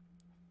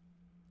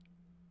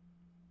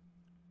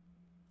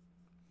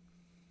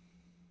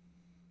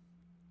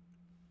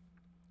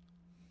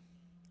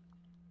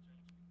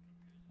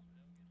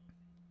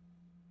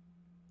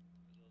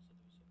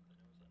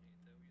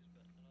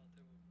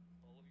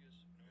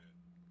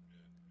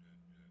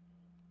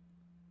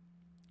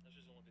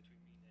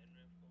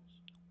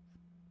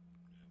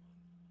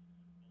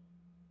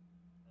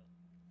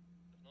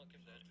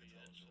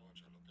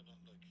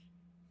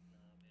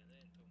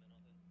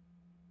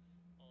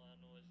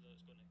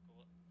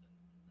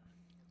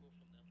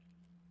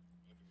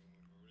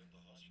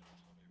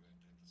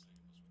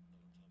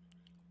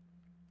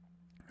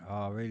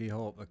 Oh, I really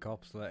hope the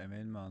cops let him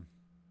in, man.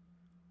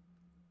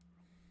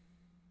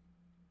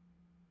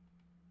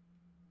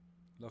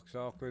 Looks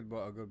awkward,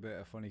 but a good bit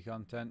of funny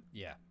content.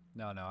 Yeah.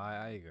 No,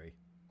 I agree.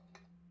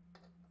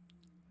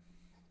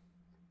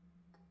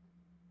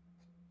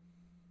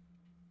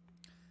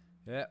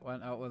 Yeah,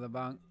 went out with a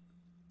bang.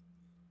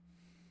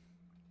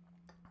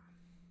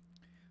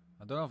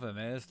 I don't know if the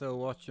mayor's still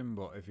watching,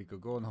 but if he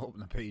could go and open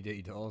the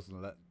PD doors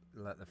and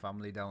let the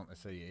family down to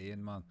see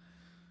Ian, man.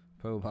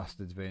 Poor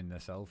bastard's been in the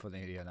cell for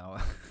nearly an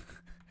hour.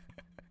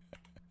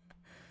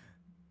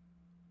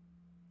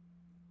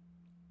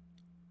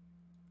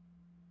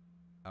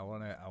 I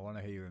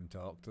wanna hear him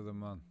talk to them,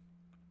 man.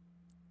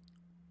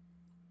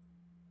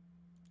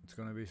 It's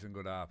gonna be some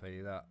good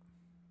RP, that.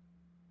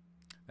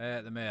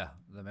 The mayor,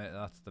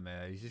 that's the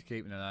mayor. He's just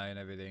keeping an eye on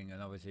everything,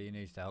 and obviously he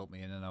needs to help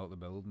me in and out the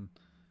building.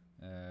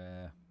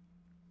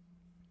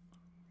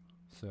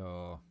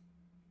 So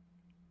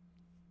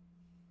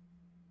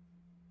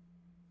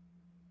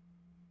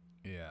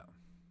yeah.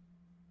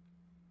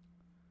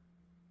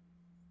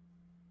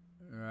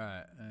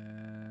 Right.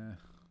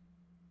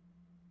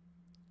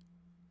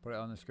 Put it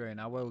on the screen.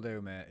 I will do,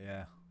 mate.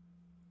 Yeah.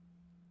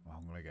 Well,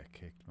 I'm gonna get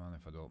kicked, man,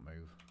 if I don't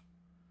move.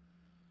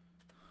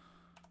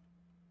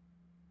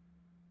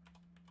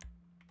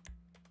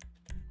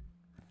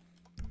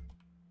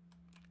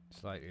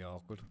 Slightly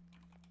awkward.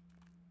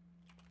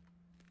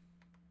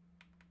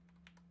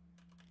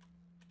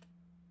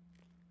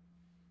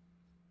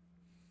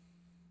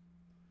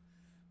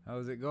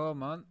 How's it going,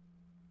 man?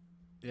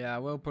 Yeah, I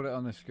will put it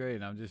on the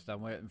screen. I'm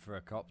waiting for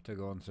a cop to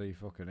go and see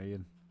fucking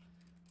Ian.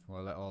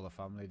 We'll let all the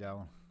family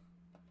down.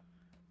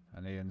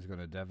 And Ian's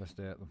gonna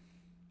devastate them.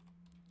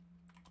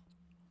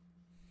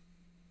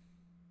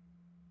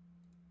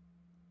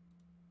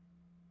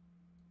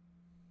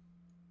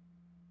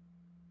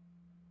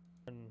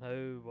 And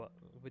how,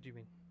 what do you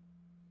mean?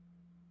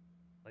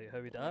 Like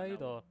how he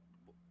died, or?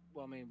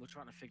 Well, I mean, we're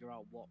trying to figure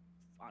out what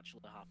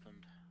actually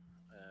happened.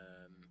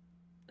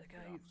 The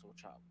guy, yeah, so we'll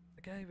chat.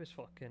 the guy was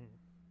fucking.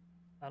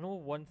 I know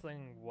one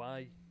thing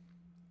why.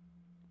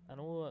 I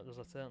know that there's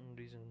a certain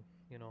reason,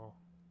 you know,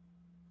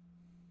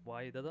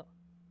 why he did it,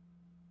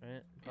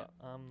 right? But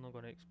I'm not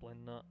going to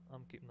explain that.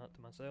 I'm keeping that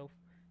to myself.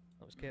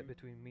 That was kept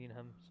between me and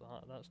him, so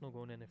that's not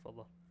going any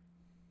further.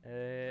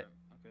 Okay.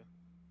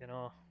 You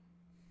know,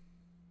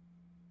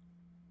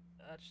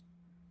 I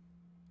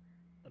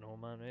don't know,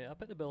 man. Right? I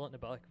put the bullet in the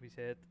back of his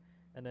head.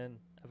 and then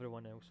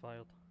everyone else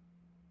fired.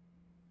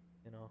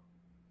 You know,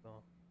 so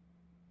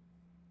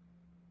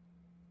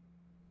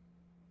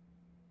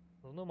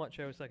there's not much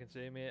else I can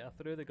say, mate. I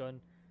threw the gun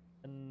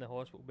in the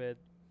hospital bed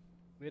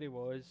where he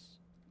was.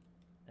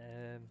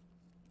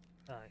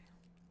 Aye,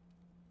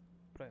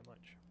 pretty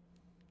much.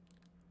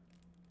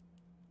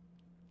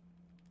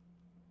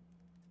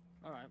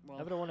 All right. Well,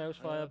 Everyone else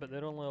fired, but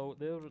they're only all,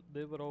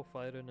 they were all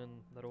firing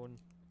in their own,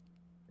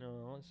 you know,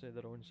 I won't say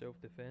their own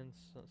self-defense.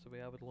 That's the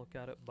way I would look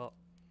at it. But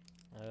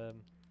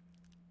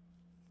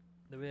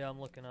the way I'm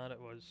looking at it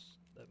was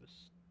it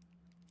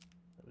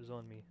was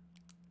on me.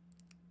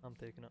 I'm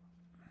taking it.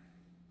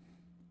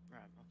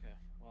 Right. Okay.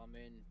 Well, I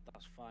mean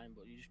that's fine,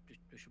 but you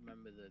just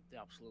remember the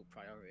absolute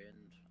priority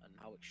and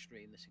how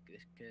extreme this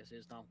case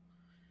is now.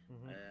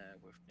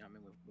 With I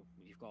mean,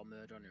 you've got a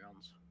murder on your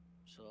hands,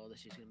 so this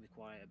is going to be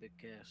quite a big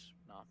case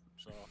now.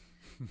 So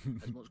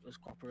as much as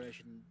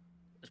cooperation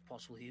as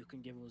possible you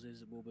can give us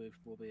will be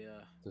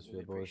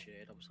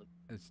appreciated, obviously.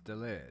 It's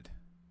delayed.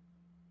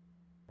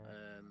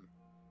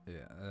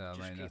 Yeah, I just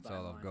mean keep that's that in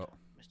all I've mind, got.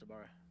 Mr.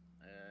 Barry.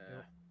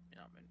 You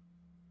know what I mean?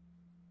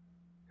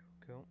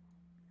 Cool.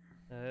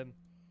 What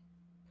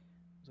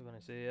was I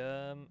gonna say?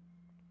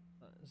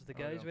 Is the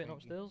guys waiting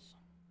upstairs?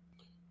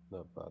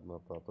 Not bad,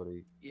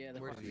 buddy. Yeah,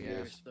 they're quite He's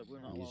curious that we're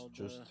not he's allowed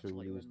just to through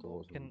let you these in,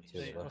 doors. but and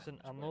Right, listen,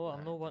 I'm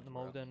not wanting them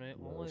all down, right?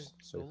 No, Only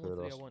it's the only safer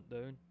three I us. want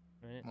down,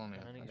 right? Come on, man.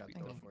 And I need I to got speak the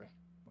to door them, for you.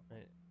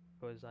 right?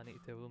 Because I need to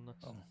tell them this.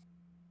 Oh.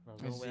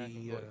 There's no Is way I can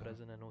the, go to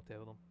prison and not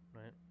tell them,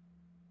 right?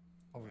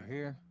 Over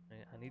here?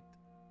 Right, I need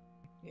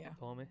Yeah.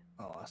 Tommy,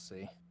 Oh, I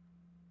see.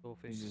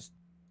 Sophie, You just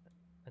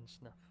and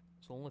Sniff.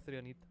 It's the only three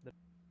I need.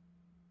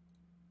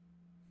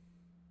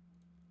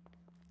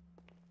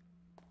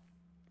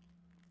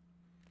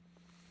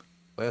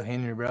 Well,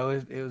 Henry, bro,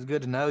 it was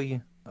good to know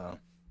you.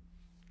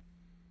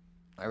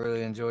 I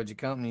really enjoyed your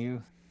company.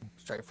 You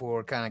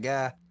straightforward kind of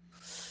guy.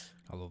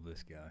 I love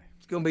this guy.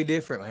 It's gonna be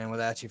different, man,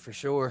 without you for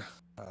sure.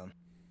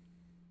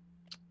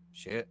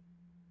 Shit.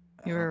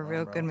 You're a know,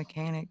 real bro. good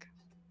mechanic.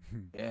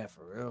 Yeah,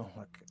 for real.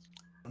 Like,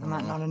 I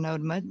might not have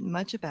known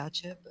much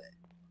about you, but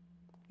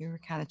you were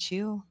kind of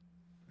chill.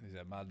 He's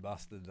a mad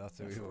bastard, that's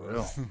who he For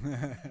was.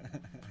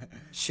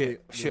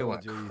 Shit The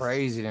went OGs.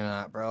 crazy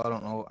tonight, bro. I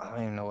don't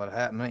even know what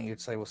happened. Man,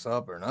 you'd say what's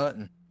up or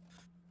nothing.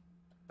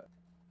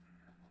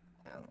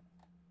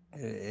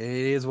 It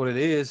is what it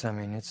is. I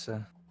mean, it's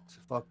a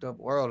fucked up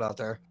world out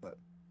there, but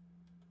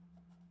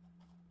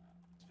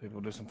people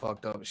do some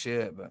fucked up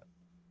shit. But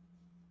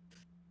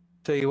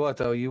tell you what,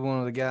 though, you one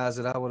of the guys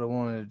that I would have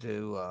wanted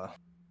to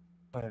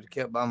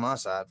kept by my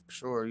side for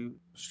sure. You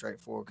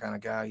straightforward kind of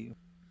guy. You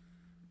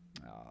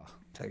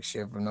take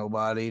shit from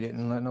nobody.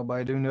 Didn't let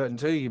nobody do nothing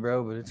to you,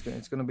 bro. But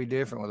it's gonna be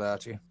different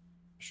without you,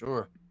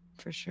 sure.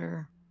 For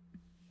sure.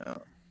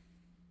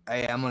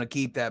 Hey, I'm gonna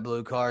keep that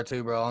blue car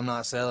too, bro. I'm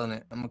not selling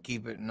it. I'm gonna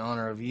keep it in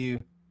honor of you.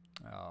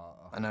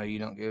 I know you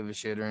don't give a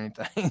shit or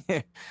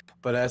anything,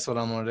 but that's what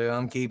I'm gonna do.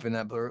 I'm keeping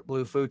that blue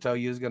Futo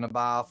you was gonna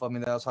buy off of me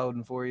that I was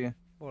holding for you.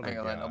 What I ain't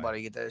a gonna let guy.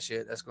 nobody get that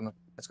shit. That's gonna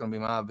be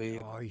my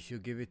vehicle. Oh, you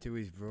should give it to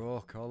his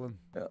bro, Colin.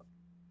 Yeah,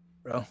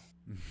 bro.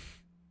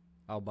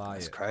 I'll buy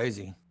That's it.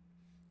 crazy.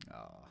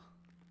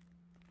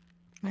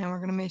 Man, we're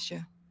gonna miss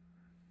you.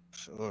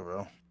 Sure,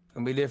 bro. It's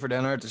gonna be different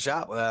down there at the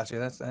shop without you.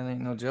 That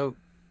ain't no joke.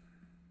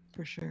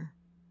 For sure.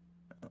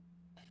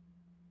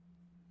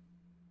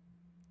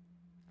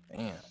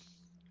 Damn.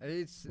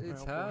 It's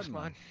Well, hard, boss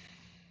man.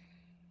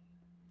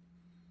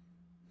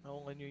 I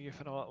only knew you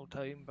for a little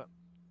time, but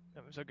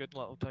it was a good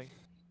little time.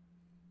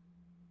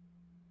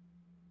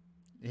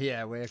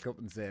 Yeah, wake up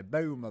and say,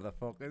 "Boo,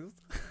 motherfuckers."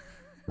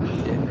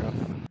 Yeah, bro.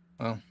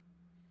 Well,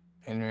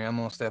 Henry, I'm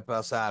gonna step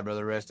outside,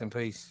 brother. Rest in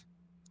peace.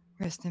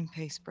 Rest in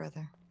peace,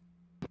 brother.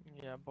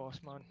 Yeah, boss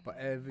man. But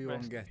everyone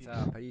Rest in gets peace.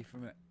 RP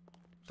from it.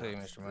 See you,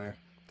 Mr. Mayor.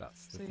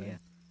 That's the See thing. ya.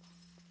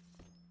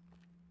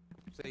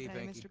 See you, Hey,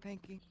 Pinky. Mr.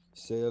 Pinky.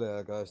 See you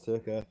later, guys.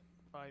 Take care.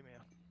 Bye,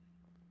 Mayor.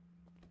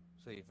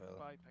 See you, fella.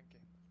 Bye, Pinky.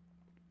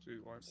 See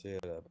you, Warren. See you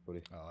later,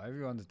 buddy. Oh,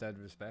 everyone's dead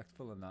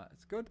respectful and that.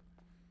 It's good.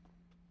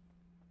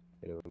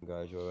 How you doing,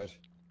 guys? You alright?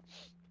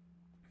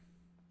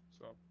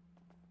 So,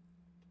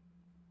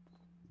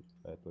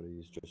 Right, buddy.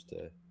 He's just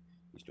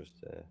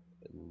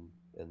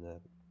in there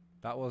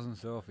That wasn't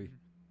Sophie.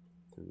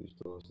 through these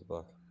doors at the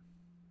back.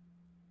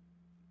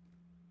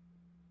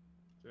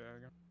 there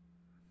we go.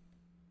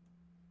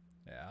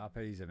 Yeah,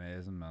 RP's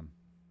amazing, man.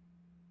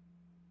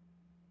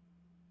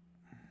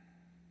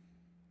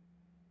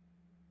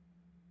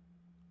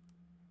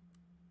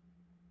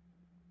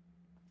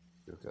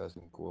 You guys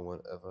can go on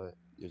whenever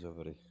you're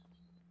ready.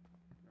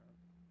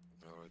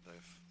 Alright,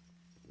 Dave.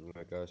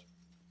 Alright, guys.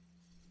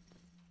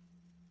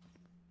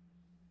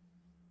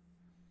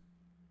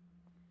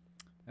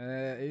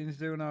 Ian's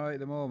doing alright at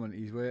the moment.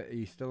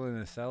 He's still in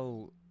a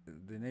cell.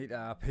 They need to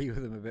RP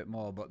with him a bit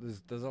more, but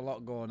there's a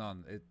lot going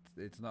on.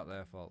 It's not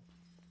their fault.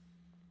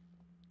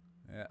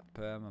 Yeah,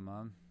 perma,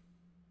 man.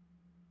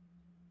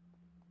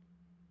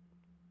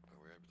 Are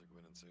we able to go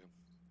in and see him?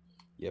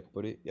 Yep,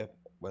 buddy. Yep.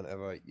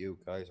 Whenever you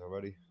guys are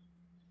ready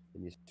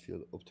and you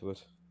feel up to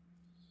it,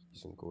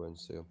 You can go in,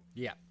 so.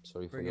 Yeah.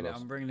 Sorry for bringing the it,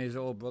 loss. I'm bringing his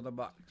old brother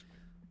back.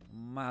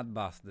 Mad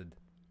bastard.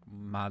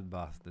 Mad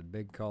bastard.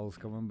 Big Cole's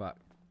coming back.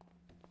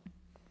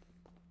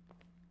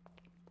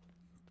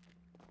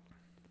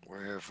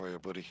 We're here for you,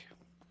 buddy.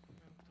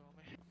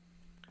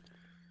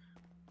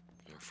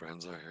 Your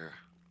friends are here.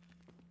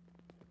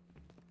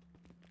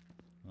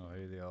 Oh,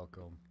 here they all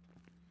come.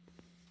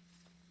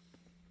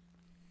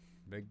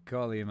 Big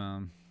collie,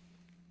 man.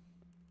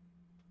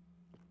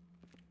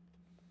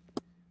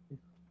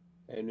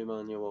 Henry,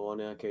 man, you were one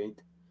of a kind.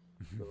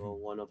 You were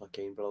one of a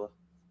kind, brother.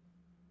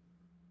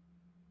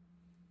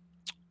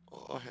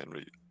 Oh,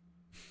 Henry,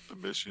 I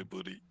miss you,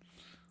 buddy.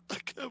 I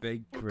can't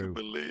Big fucking crew.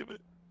 believe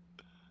it.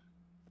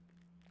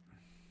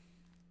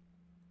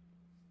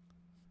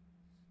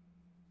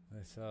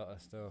 This sort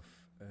of stuff,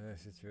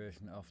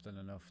 situation often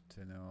enough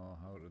to know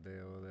how to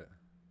deal with it.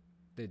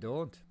 They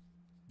don't.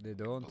 They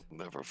don't. I'll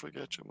never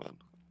forget you, man.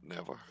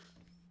 Never.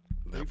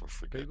 Never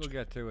forget People you.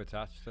 get too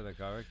attached to the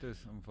characters,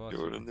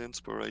 unfortunately. You're an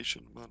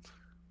inspiration, man.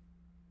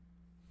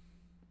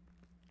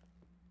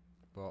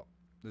 But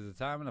there's a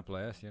time and a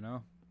place, you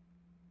know.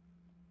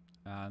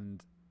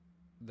 And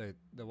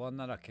the one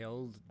that I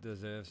killed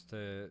deserves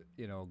to,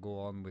 you know, go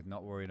on with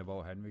not worrying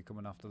about Henry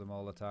coming after them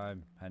all the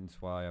time. Hence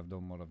why I've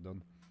done what I've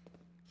done.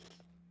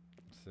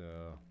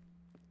 So.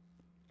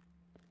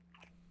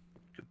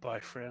 Goodbye,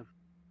 friend.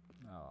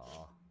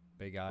 Oh,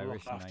 big I'll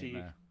Irish look after you.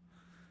 nightmare.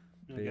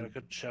 You'll get a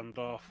good send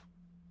off.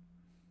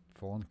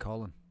 Phone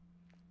Colin.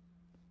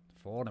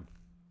 Phone him.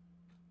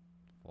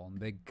 Phone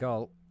Big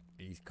Col.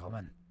 He's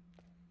coming.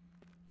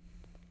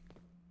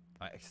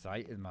 I'm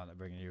excited, man, to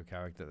bring a new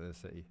character to the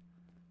city.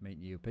 Meet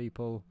new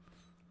people.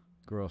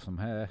 Grow some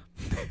hair.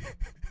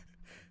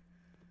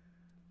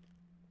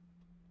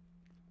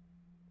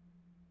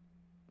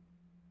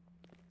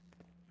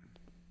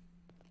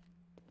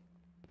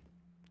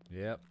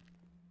 Yep.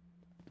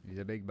 He's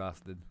a big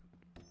bastard.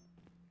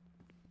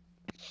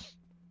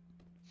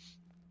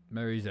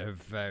 Mary's a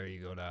very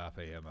good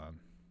RP here, man.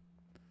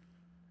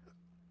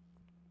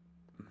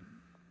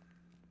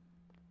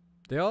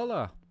 They all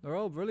are. They're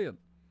all brilliant.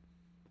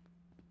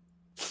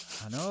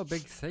 I know,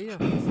 Big C. I've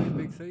been seeing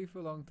Big C for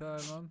a long time,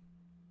 man.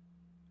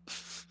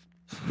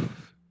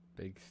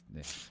 Big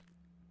sniff.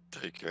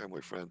 Take care,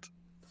 my friend.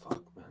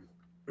 Fuck, man.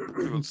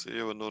 We'll see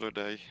you another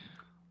day.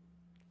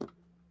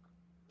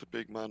 The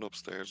big man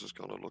upstairs is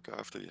gonna look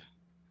after you.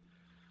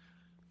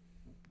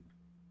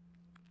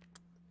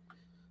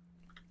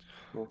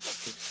 Well,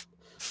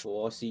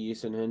 I'll see you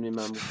soon, Henry,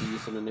 man. We'll see you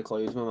soon in the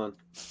clouds, my man.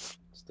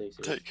 Stay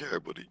safe. Take care,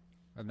 buddy.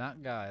 And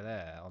that guy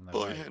there on the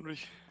Bye, right. Henry.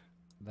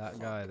 That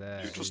guy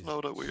there. You just is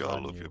know that we all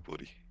brand love new. you,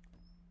 buddy.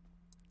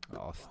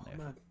 Oh, sniff.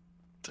 Man.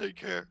 Take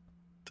care.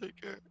 Take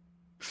care.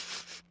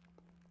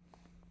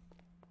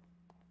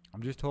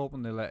 I'm just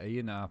hoping they let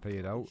Ian RP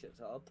it out. Shit's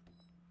hard.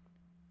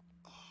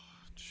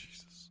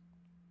 Jesus.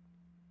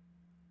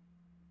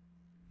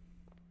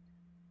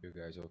 You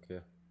guys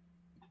okay?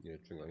 You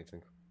don't drink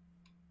anything?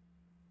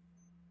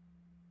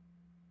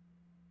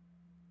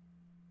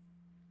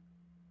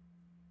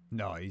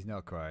 No, he's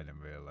not crying in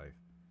real life.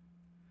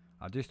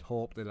 I just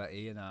hope they let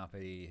Ian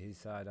RP his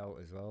side out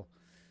as well.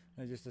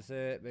 And just to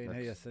say, been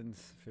here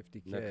since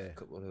 50k. Next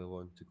couple of the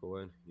one to go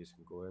in, you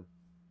can go in.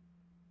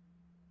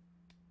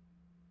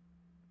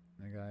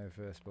 The guy who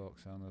first spoke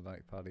sounded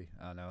like Paddy.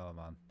 I know,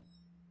 man.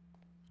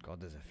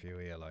 God, there's a few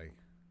here, like.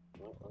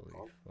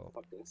 Holy fuck.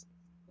 Fuck this.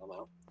 I'm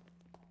out.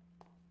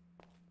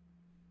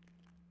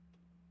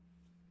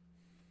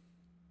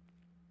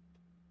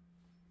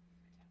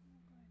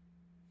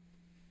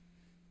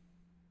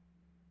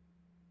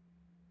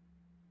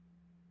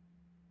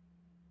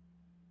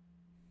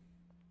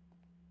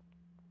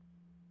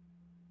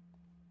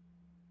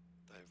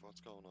 Dave,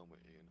 what's going on with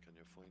Ian? Can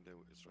you find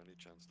out, is there any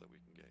chance that we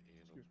can get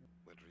Ian up?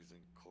 Whether he's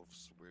in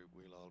cuffs,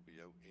 we'll all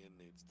be out. Ian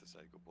needs to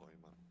say goodbye,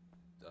 man.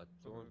 I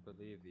don't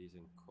believe he's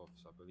in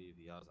cuffs. I believe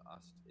he has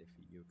asked if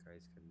you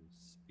guys can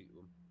speak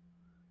to him.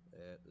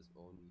 There's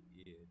only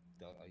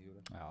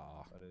Ayura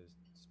that is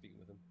speaking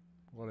with him.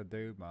 What a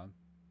dude, man.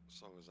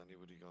 So is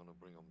anybody gonna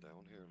bring him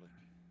down here? Like,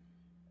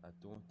 I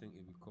don't think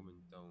he'll be coming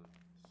down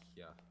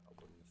here. I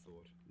wouldn't have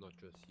thought. Not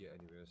just yet,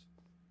 anyways.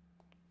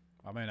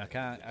 I mean, I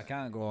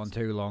can't go on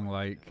too long,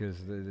 like,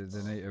 because they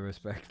need to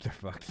respect the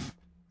fact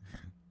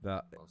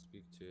that I'll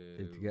speak to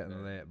it's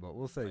getting late, but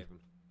we'll see. Ivan.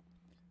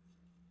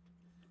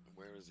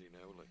 where is he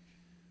now? Like,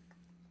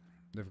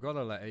 They've got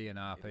to let Ian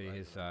RP Ivan,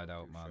 his side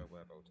I'm out, not man. too sure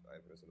whereabouts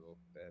Ivan is at all.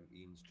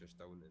 Ian's just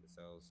down in the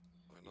cells.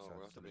 I He's know,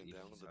 had we're after some being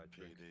down in the inside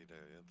drink. PD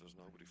there, yeah? There's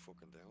nobody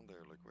fucking down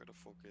there. Like, where the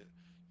fuck it,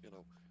 you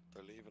know,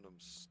 they're leaving him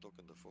stuck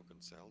in the fucking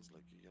cells.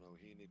 Like, you know,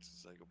 he needs to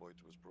say goodbye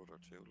to his brother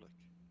too. Like,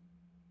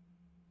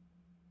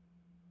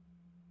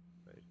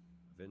 Right.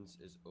 Vince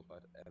is up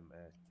at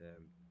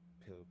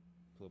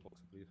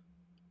pillbox, I believe.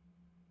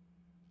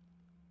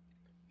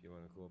 If you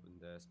want to go up and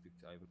speak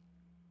to Ivan.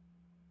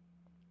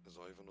 is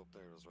Ivan up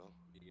there as well?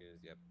 He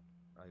is, yep.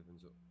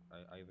 Ivan's up.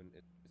 Ivan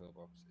is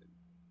pillbox and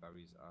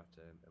Barry's at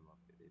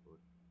MRPD board.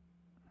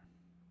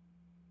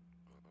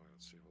 Alright,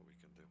 let's see what we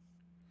can do.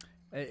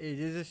 It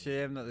is a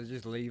shame that they're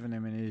just leaving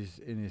him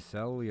in his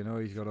cell. You know,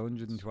 he's got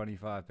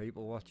 125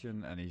 people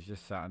watching, and he's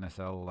just sat in a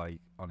cell like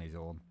on his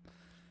own.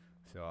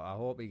 So I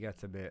hope he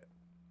gets a bit.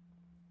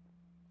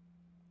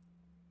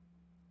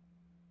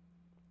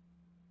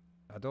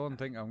 I don't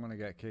think I'm gonna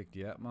get kicked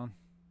yet, man.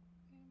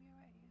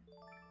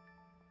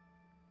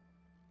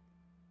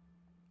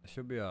 I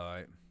should be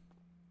alright.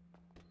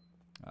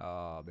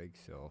 Ah, big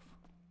self.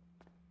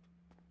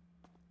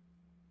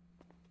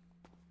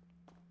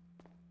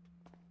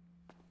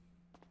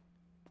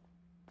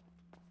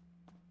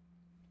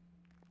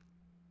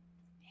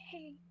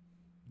 Hey.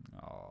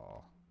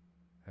 Oh,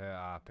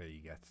 her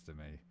RP gets to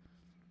me.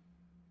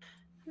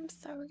 I'm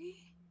sorry.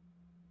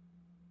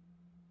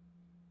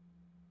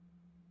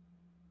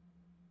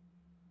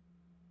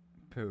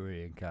 Poor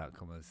Ian can't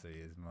come and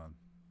see his man.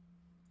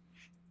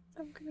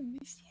 I'm gonna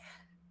miss you.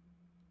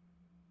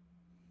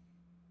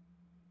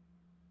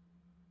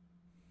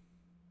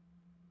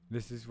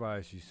 This is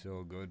why she's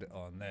so good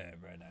on there,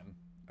 RedrumRP.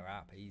 Her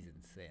RP's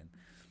insane.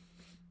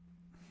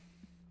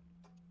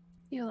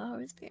 You'll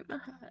always be in my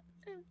heart.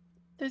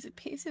 There's a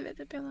piece of it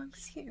that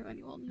belongs to you and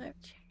it will never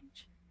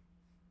change.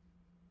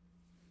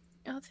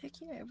 I'll take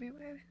you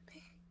everywhere with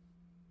me.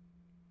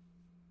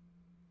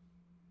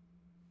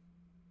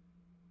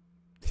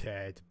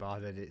 Yeah, it's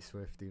bad at it,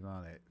 Swifty,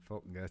 man. It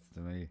fucking gets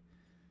to me.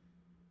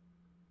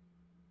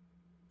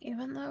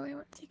 Even though we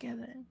weren't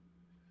together,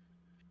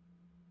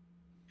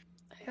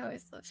 I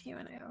always loved you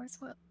and I always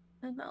will.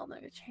 And that'll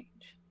never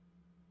change.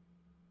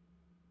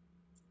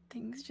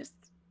 Things just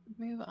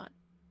move on.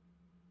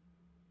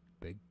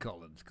 Big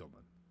Colin's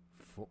coming.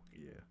 Fuck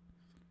yeah.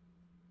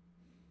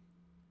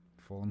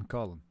 Phone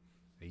Colin.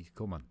 He's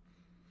coming.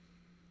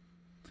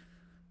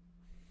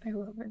 I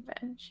will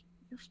revenge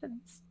after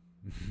this.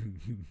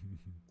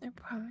 I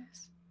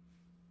promise.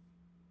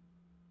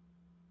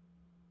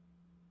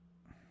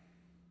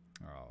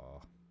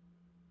 Oh.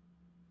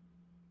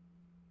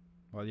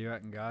 What do you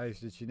reckon, guys?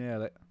 Did she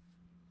nail it?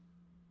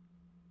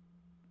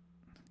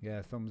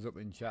 Yeah, thumbs up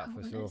in chat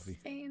for Sophie.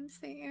 Same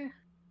there.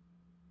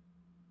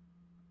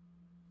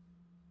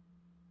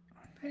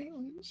 But it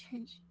won't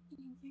change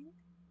anything.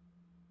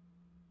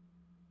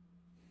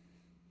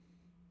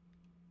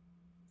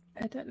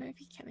 I don't know if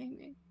you can hear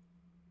me.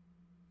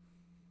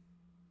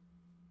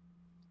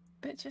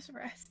 But just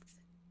rest.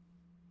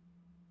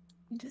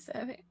 You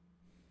deserve it.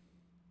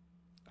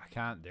 I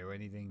can't do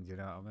anything, do you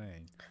know what I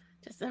mean?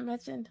 Just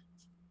imagine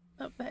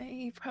up there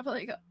you've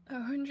probably got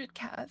 100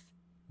 cars.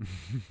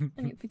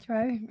 And you'd be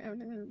driving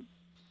around in them.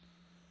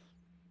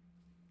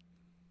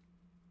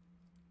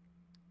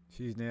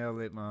 She's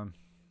nailed it, man.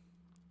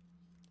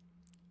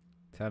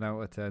 10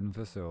 out of 10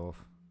 for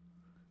Soph.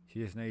 She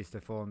just needs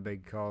to phone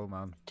Big Call,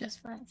 man.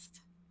 Just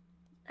rest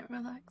and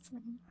relax,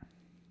 and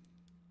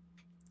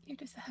you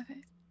deserve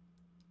it.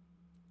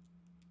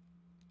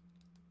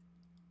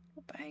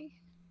 Goodbye.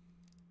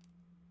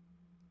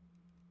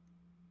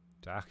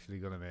 It's actually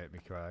gonna make me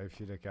cry if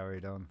she'd have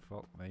carried on.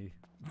 Fuck me.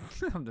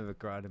 I've never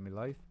cried in my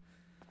life.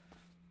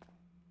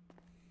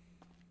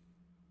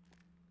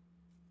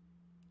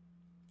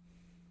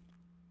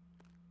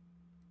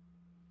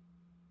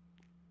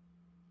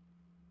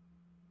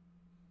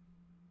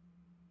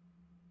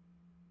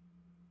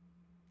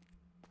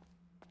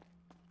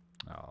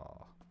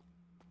 Oh.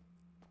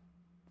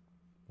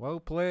 Well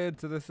played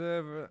to the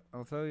server,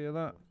 I'll tell you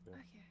that. Okay.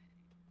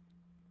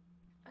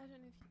 I don't know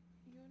if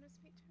you want to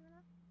speak to her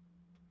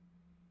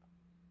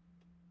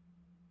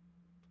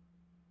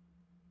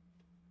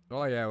now?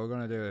 Oh yeah, we're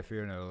gonna do a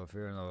funeral. The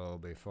funeral will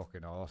be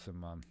fucking awesome,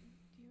 man.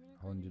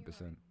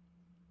 100%.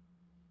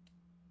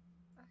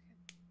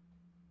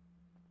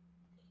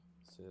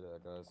 See you later,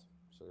 guys.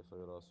 Sorry for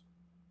your loss.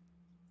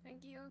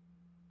 Thank you.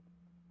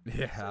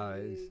 Yeah,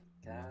 it is.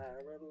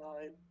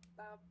 Caroline.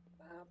 Ba,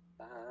 ba,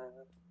 ba.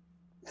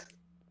 What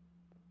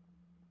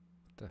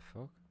the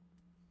fuck?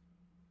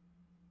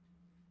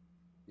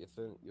 You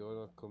think you're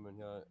not coming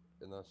here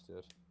in that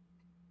state?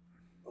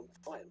 I'm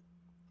fine.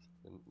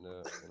 No,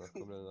 you're not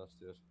coming in that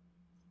state.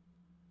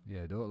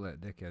 Yeah, don't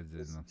let dickheads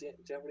in, man. Do you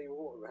have any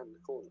water around the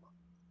corner?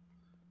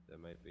 There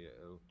might be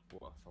a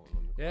water fountain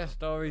on the Yeah,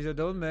 stories are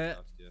done, mate.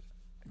 That state.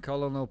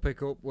 Colin will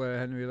pick up where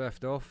Henry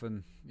left off,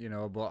 and you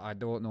know, but I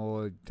don't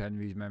know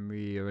Henry's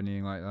memory or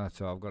anything like that,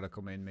 so I've got to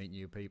come in, meet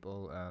new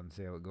people, and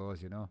see how it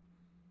goes, you know.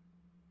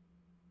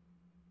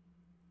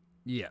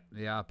 Yeah,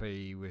 the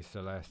RP with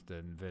Celeste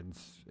and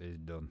Vince is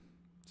done,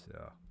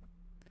 so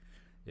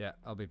yeah,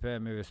 I'll be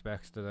paying my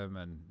respects to them,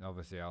 and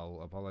obviously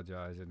I'll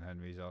apologise in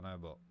Henry's honour,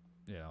 but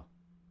you know,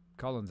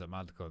 Colin's a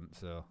mad cunt,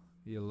 so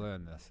you'll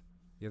learn this.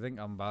 You think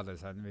I'm bad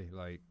as Henry,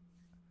 like,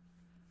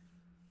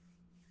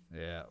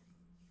 yeah.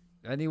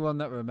 Anyone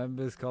that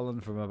remembers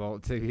Colin from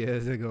about 2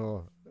 years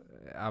ago,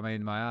 I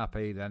mean, my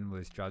RP then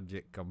was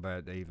tragic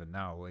compared to even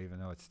now, even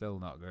though it's still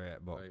not great,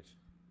 but... Right.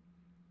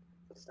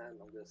 I'm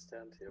going to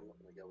stand here, I'm not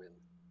going to go in.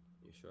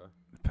 You sure?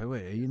 Poor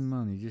Ian,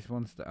 man, he just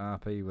wants to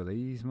RP with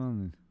ease,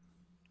 man.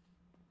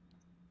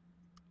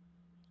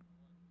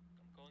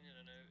 I'm calling you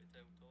now to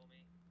tell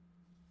Tommy and Smith.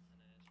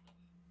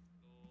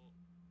 So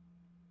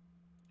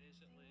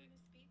basically,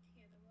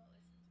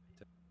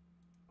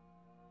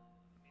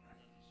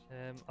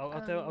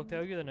 I'll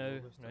tell you the now,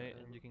 right,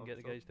 and you can get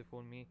the guys to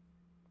phone me.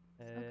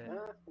 I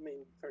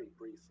mean, very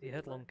briefly. He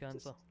had lung just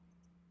cancer.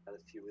 Had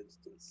a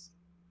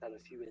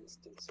few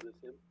instances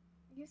with him.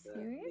 Are you Me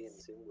and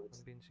serious? Tim would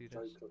I'm being serious.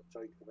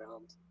 joke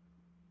around.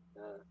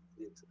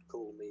 He'd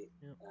call me.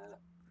 Yep.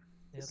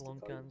 He had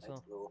lung cancer. I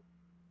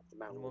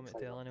didn't want me to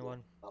tell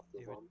anyone.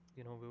 He would,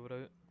 you know, we were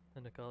out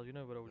in the car, you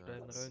know, where I was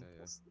driving around.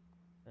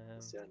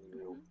 That's the only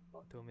real.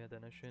 He told me I had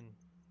an issue and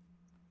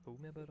told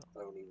me about it.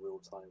 Only real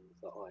time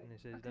that I. And he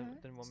says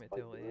didn't want me to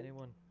tell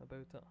anyone about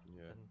it.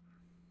 Yeah. And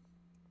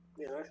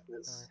you know,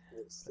 it's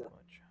pretty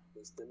much.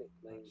 It's the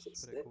nicknames that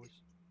That's stick. what it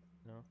goes.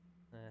 You know.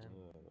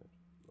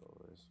 No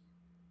worries.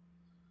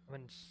 I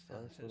mean,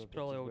 it's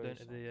probably all down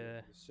to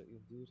the. City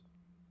of Dude.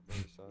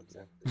 Very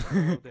sad.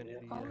 All down to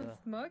All the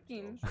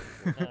smoking.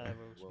 we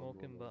were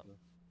smoking, but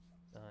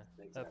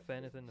if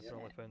anything, they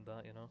probably found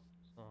that, you know.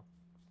 So.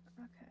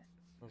 Okay.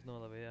 There's no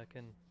other way I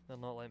can. They're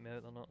not letting me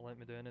out. They're not letting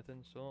me do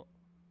anything. So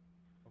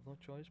I've no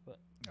choice. But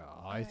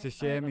oh, it's a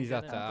shame he's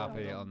had to have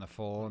it on the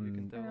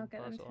phone. And I'll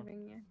get them to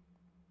ring you.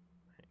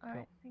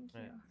 Alright, thank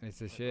you.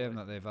 It's a shame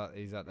that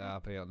he's had to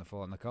have it on the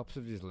phone. The cops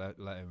have just let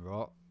him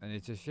rot, and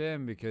it's a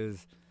shame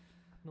because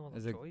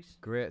there's a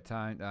great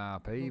time to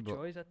RP, no but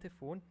choice. I had to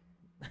phone.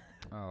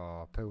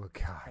 Oh, poor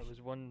guy. That was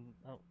one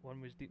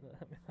was deep.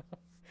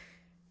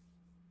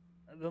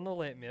 They're not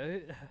letting me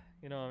out.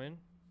 You know what I mean?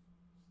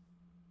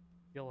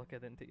 You're lucky I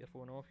didn't take your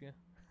phone off you.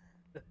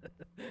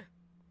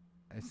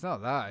 It's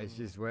not that. It's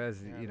just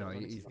where's you know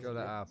he's got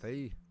an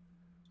RP.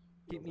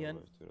 Keep me in.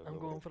 I'm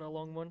going for a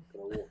long one.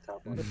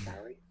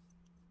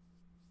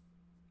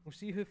 We'll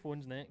see who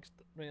phones next,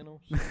 right now.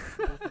 So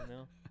both of them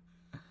there.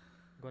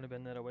 I'm gonna be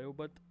in there a while,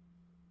 but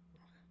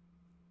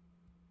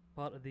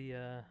part of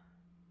the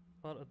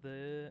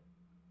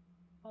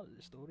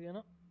story,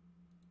 innit?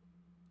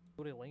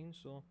 Storyline,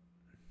 so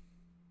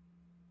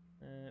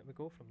we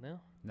go from there.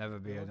 Never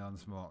be a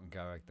non-smoking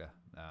character.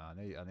 Nah, I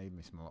need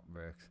my smoke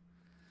breaks.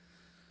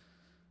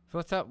 So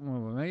what's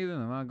happening with me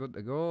then? Am I good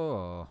to go?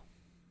 Or?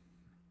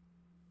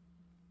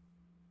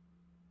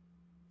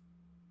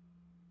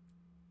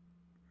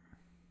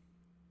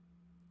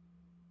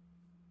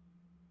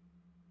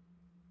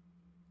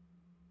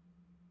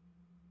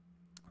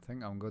 I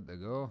think I'm good to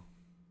go.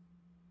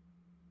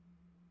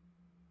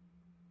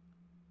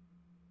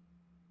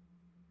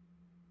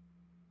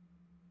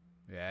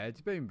 Yeah,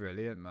 it's been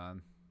brilliant,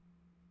 man.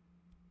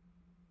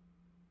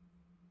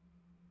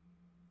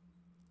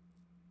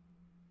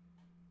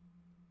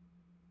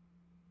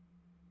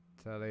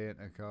 Elliot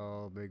a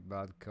call, big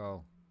bad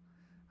call.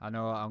 I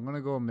know, I'm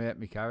gonna go make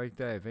my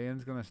character. If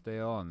Ian's gonna stay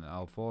on,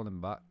 I'll phone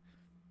him back.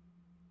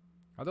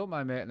 I don't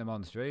mind making him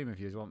on stream if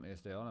you want me to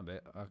stay on a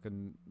bit. I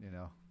can, you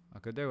know, I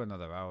could do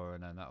another hour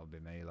and then that'll be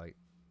me, like.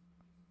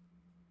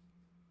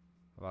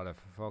 I've had a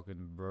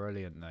fucking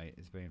brilliant night.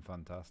 It's been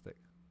fantastic.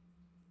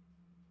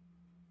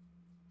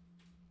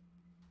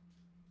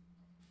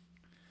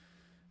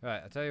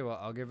 Right, I'll tell you what,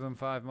 I'll give them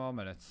 5 more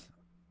minutes.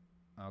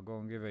 I'll go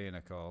and give Ian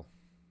a call.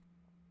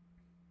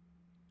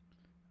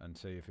 And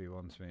see if he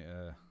wants me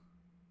to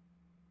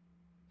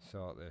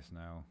sort this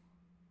now.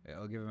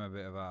 It'll give him a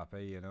bit of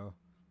RP, you know.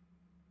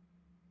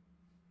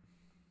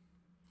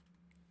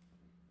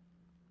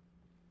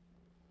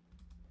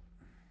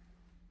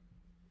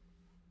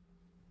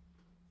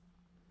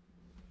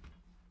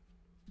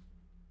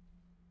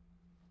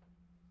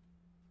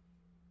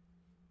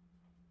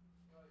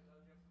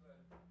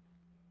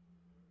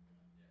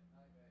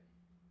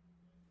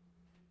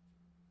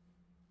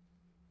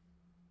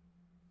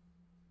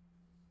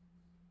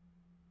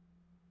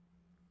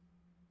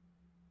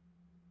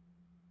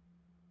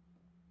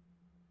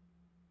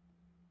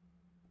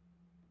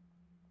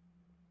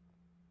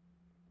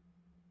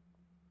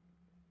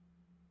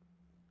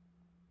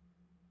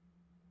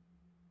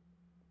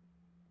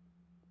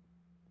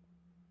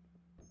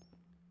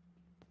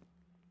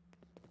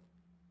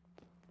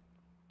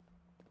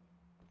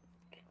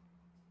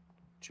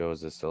 Joe,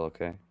 is this still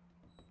okay?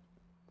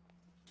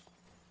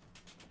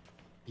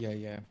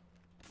 Yeah.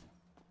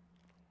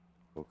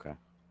 Okay.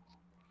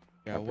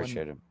 Yeah, I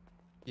appreciate it.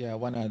 Yeah,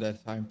 one at a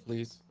time,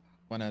 please.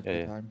 One at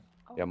a time.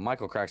 Yeah,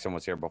 Michael Crackson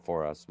was here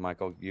before us.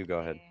 Michael, you go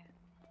ahead.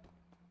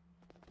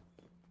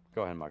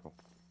 Go ahead, Michael.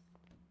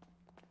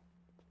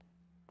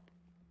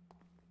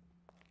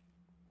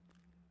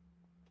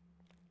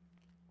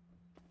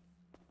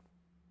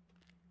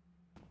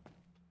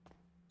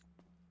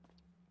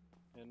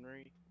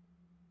 Henry,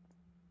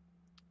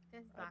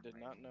 I did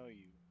not know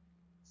you.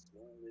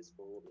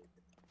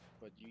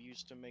 But you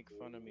used to make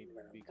fun of me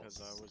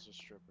because I was a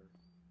stripper.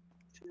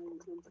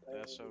 But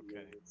that's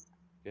okay.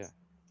 Yeah.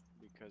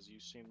 Because you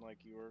seemed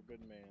like you were a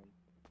good man.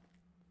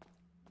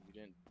 You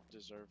didn't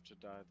deserve to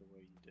die the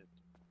way you did.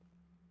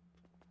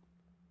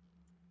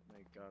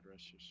 May God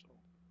rest your soul.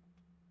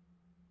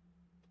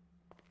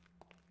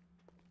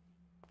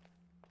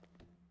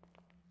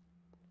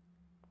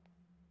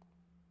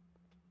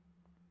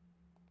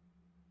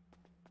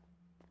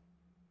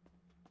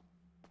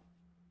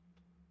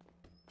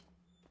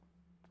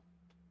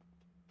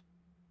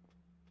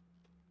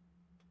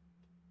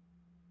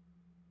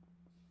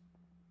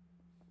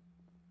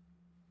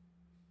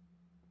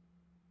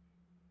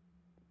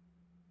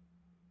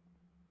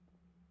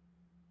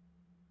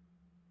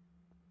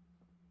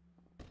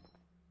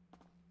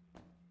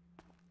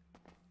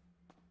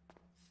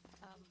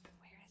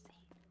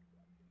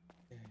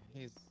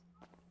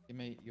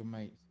 You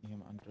might see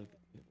him under the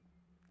table.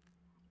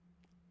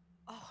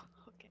 Oh,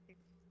 okay.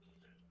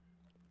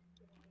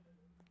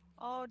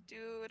 Oh,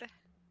 dude.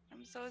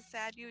 I'm so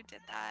sad you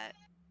did that.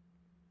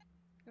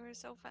 You were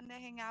so fun to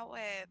hang out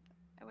with.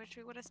 I wish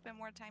we would have spent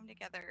more time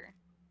together.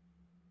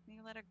 And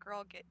you let a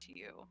girl get to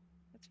you.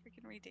 That's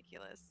freaking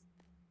ridiculous.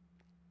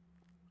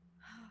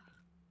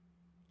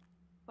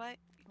 But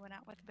you went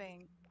out with a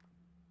bang.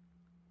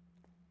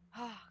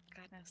 Oh,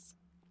 goodness.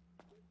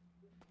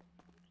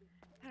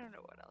 I don't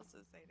know what else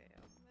to say to him.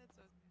 That's so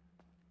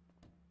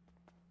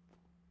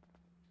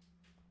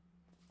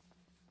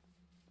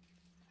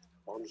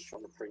I'm just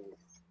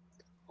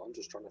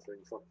trying to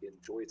bring fucking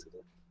joy to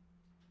the.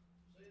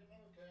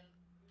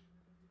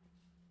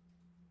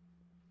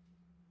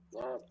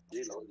 Nah,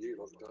 you lot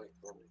go.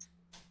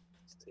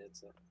 It's I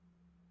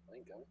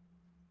ain't going.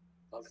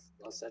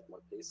 I've said my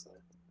piece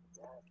there.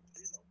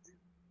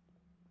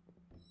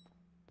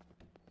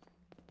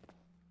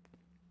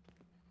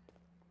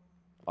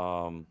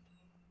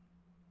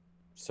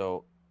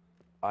 So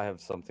I have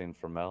something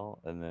for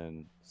Mel and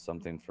then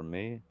something for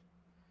me.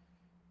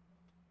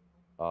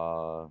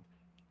 Al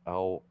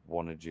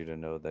wanted you to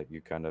know that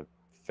you kind of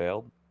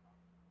failed.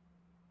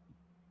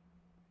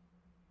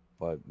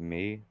 But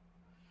me,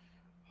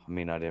 I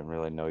mean, I didn't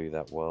really know you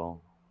that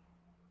well.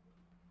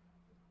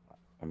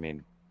 I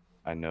mean,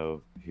 I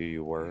know who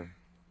you were,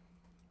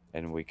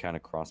 and we kind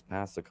of crossed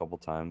paths a couple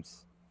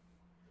times.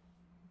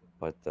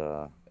 But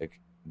the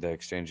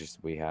exchanges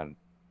we had,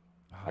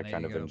 I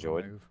kind of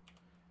enjoyed.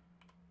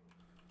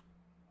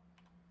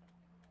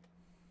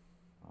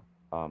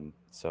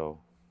 So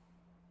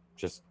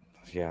just,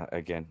 yeah,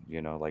 again,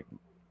 you know, like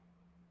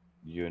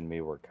you and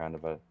me were kind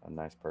of a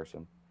nice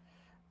person.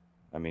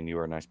 I mean, you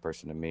were a nice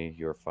person to me.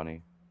 You were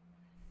funny.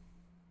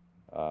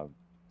 I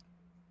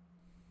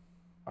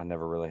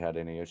never really had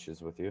any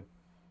issues with you.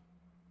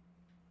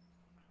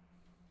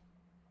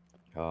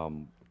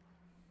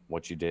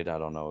 What you did, I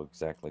don't know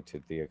exactly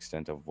to the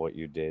extent of what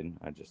you did.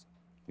 I just,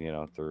 you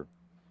know, through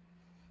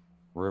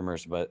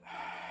rumors, but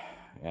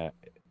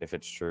if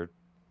it's true,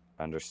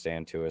 I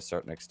understand to a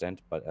certain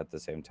extent, but at the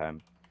same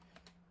time,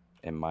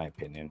 in my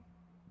opinion,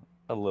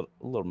 a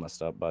little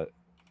messed up, but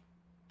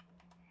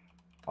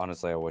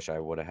honestly, I wish I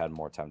would have had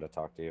more time to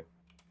talk to you.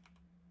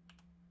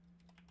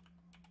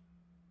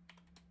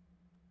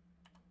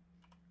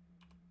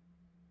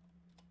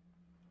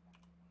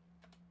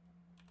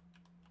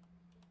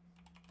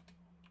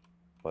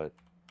 But,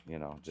 you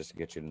know, just to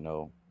get to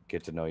know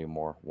you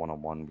more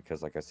one-on-one,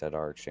 because like I said,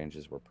 our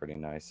exchanges were pretty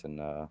nice, and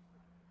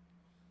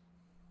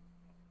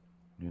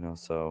you know,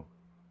 so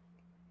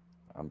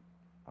I'm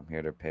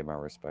here to pay my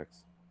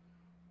respects.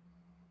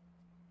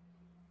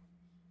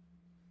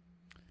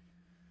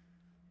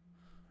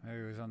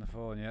 He was on the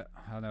phone, yeah.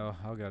 I know,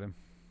 I'll get him.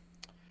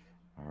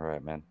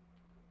 Alright, man.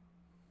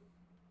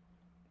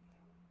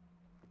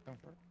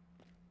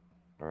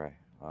 Alright,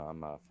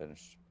 I'm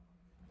finished.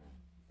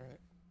 Alright.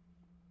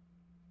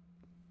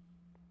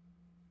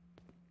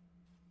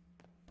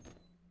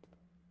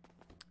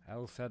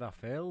 Elle said I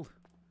failed.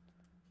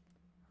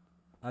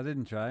 I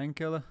didn't try and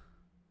kill her.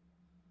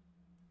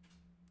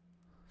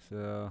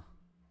 So...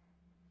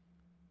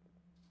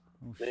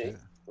 Oh, Me? shit.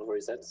 I've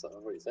already said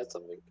something.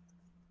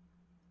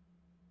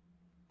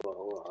 Well,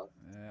 alright.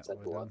 Yeah, Said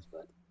we're what done. I've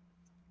said.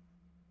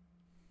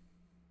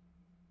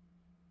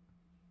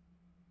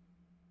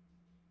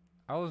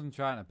 I wasn't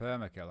trying to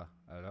perma-kill her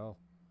at all.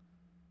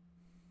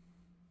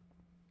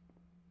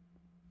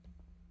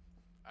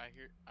 I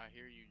hear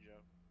you,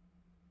 Joe.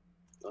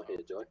 I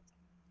hear Joy.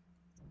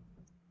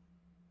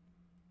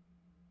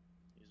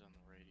 He's on the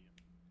radio.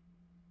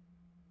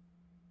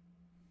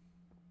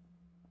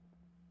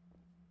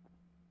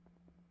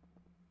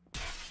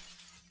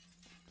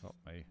 Top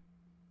me.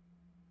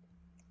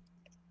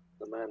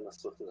 The man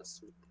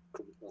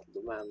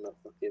that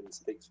fucking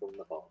speaks from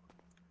the heart.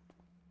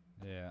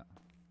 Yeah.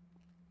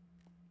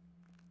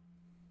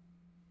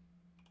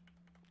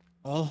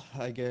 Well,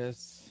 I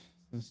guess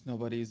since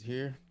nobody's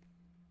here,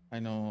 I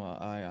know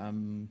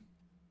I'm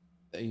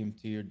the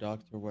EMT or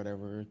doctor,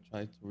 whatever,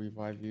 tried to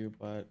revive you,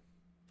 but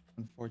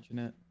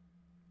unfortunate.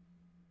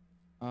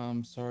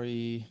 I'm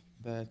sorry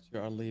that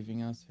you are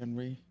leaving us,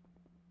 Henry.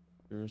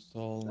 Your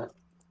soul,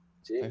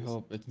 I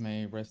hope it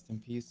may rest in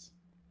peace.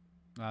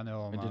 I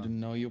know, I man. didn't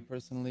know you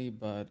personally,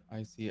 but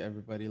I see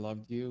everybody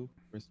loved you,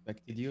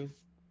 respected you.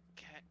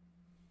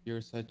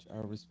 You're such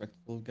a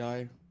respectful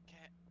guy.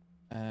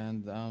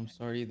 And I'm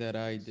sorry that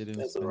I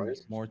didn't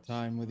spend more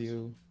time with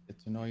you, get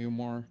to know you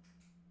more.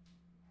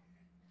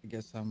 I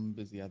guess I'm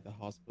busy at the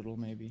hospital,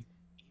 maybe.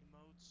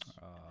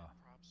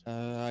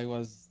 I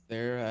was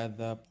there at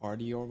the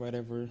party or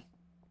whatever.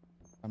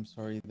 I'm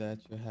sorry that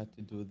you had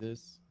to do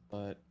this,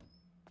 but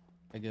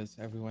I guess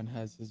everyone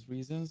has his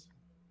reasons,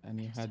 and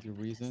you had your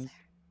reasons.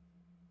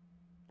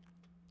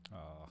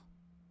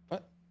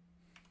 What?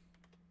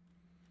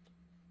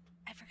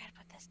 I forgot to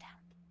put this down.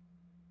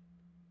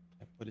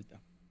 I put it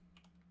down.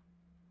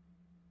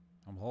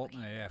 I'm hoping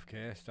the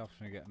AFK stops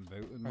me getting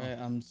booted, man. Alright,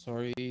 I'm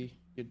sorry you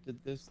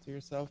did this to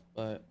yourself,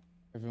 but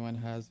Everyone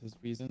has his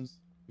reasons.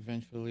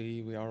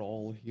 Eventually, we are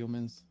all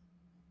humans.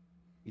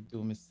 We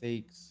do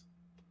mistakes.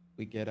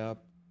 We get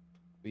up.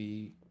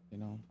 We,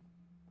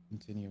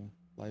 continue.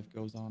 Life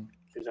goes on.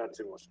 She's had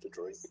too much to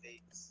drink.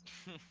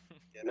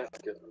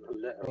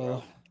 Let her Well,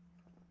 out.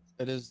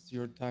 it is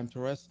your time to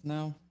rest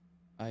now.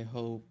 I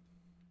hope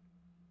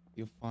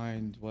you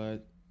find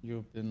what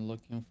you've been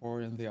looking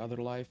for in the other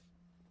life.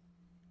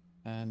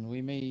 And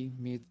we may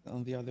meet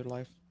on the other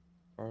life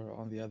or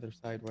on the other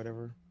side,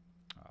 whatever.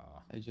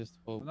 I just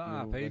hope I'm not you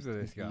happy rest with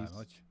in this guy peace.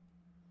 much.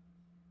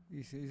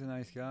 He's a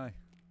nice guy.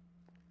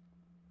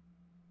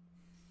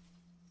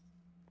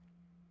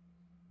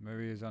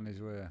 Maybe he's on his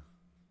way.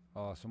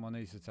 Oh, someone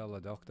needs to tell the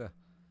doctor.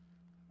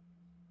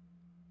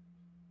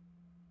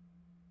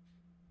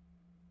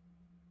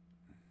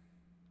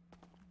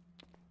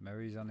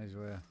 Mary's on his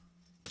way.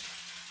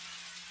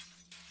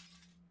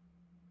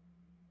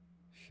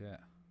 Shit.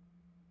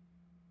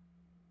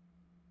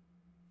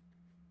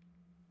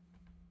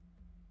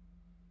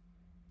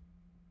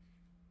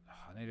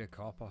 I need a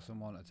cop or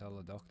someone to tell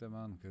the doctor,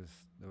 man, because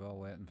they're all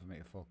waiting for me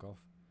to fuck off.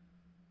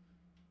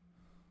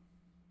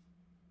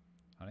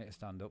 I need to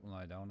stand up and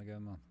lie down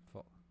again, man.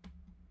 Fuck.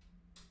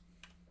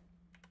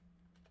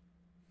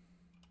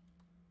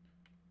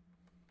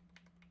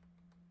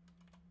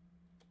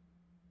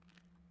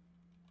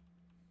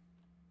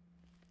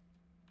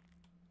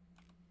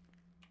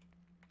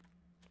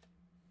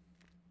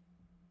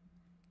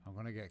 I'm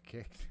gonna get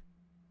kicked.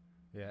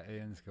 Yeah,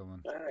 Ian's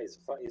coming. Ah,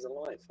 he's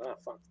alive. Ah,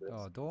 fuck this.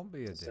 Oh, don't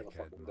be a Just send dickhead,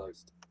 fucking man.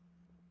 ghost.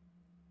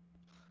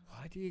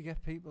 Why do you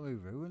get people who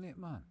ruin it,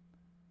 man?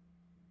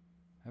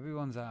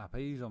 Everyone's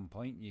RP's on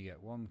point, you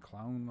get one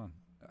clown, man.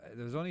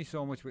 There's only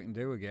so much we can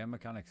do with game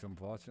mechanics,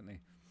 unfortunately.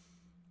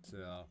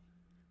 So,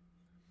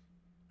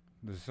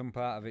 there's some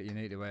part of it you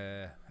need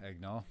to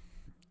ignore.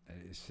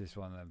 It's just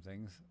one of them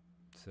things.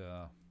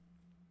 So,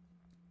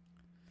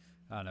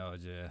 I know,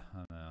 Jay,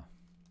 I know.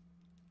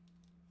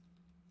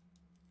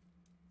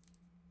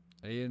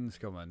 Ian's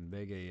coming,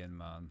 big Ian,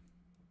 man.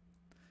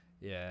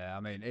 Yeah,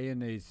 I mean, Ian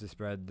needs to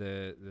spread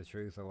the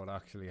truth of what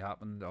actually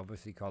happened.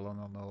 Obviously,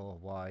 Colin will know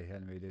why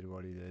Henry did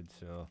what he did,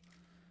 so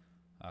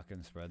I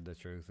can spread the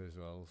truth as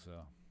well, so.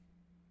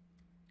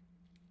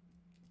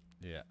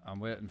 Yeah,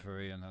 I'm waiting for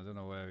Ian. I don't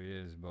know where he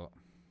is, but.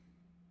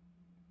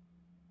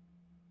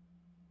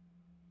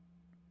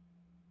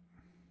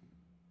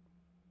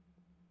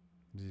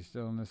 Is he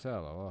still in the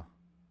cell or what?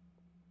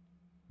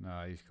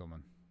 No, he's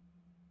coming.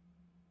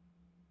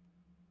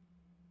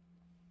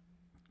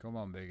 Come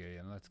on, big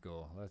Ian, let's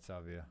go. Let's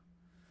have you.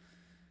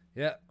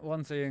 Yeah,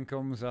 once Ian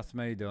comes, that's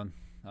me done.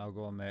 I'll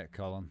go and make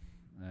Colin.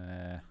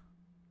 The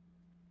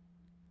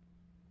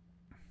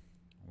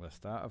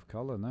start of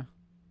Colin, eh?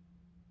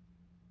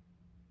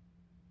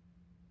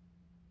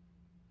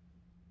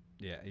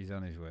 Yeah, he's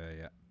on his way,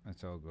 yeah.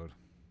 That's all good.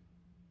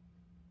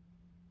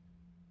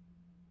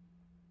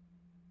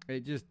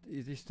 You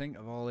just think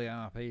of all the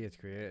RP it's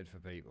created for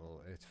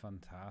people. It's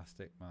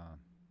fantastic, man.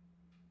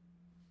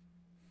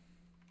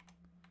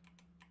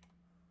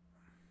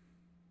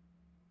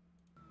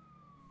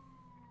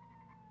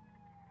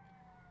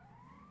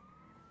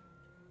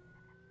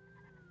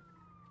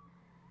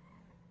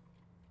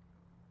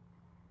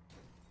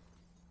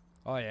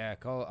 Oh yeah,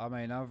 I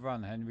mean, I've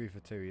run Henry for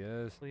 2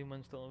 years.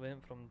 Lehman still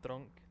went from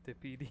drunk to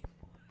PD.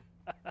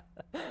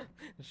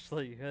 It's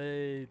like,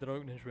 hey,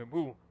 drunkenness went,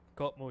 woo,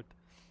 cop mode.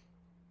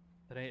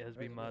 The night has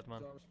been mad,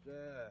 man.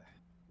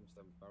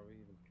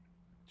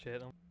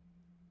 Chat him.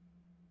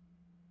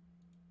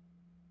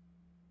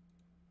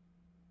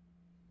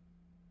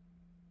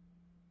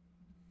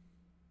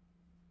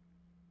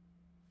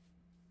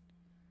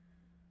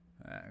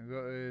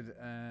 Good.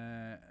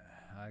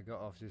 I got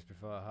off just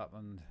before it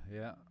happened.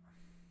 Yeah.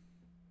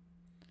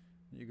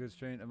 You good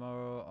stream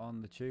tomorrow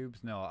on the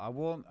tubes? No, I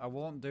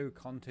won't do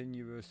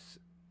continuous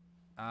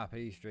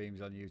RP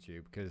streams on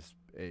YouTube because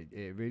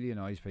it really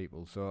annoys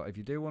people. So if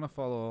you do want to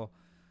follow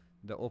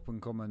the up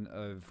and coming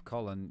of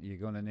Colin, you're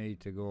gonna need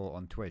to go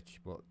on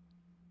Twitch. But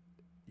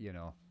you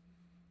know,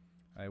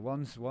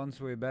 once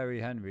we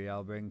bury Henry,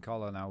 I'll bring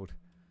Colin out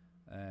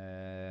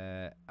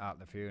at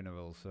the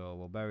funeral. So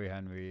we'll bury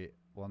Henry.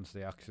 Once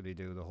they actually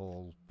do the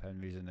whole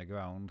Henry's in the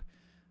ground,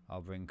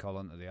 I'll bring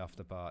Colin to the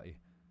after party.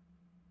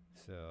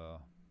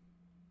 So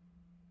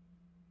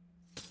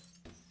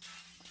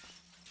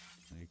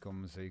here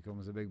comes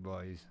the big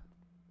boys.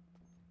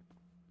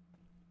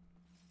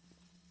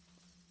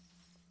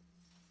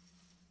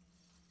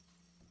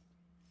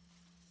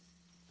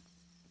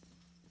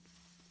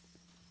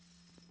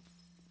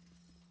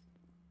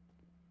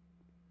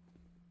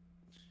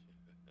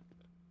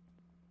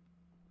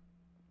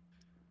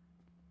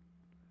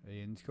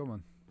 Ian's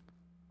coming.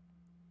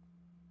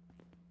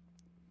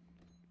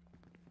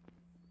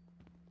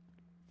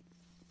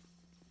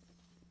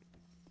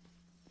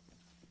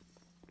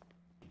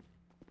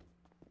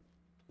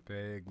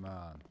 Big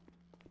man.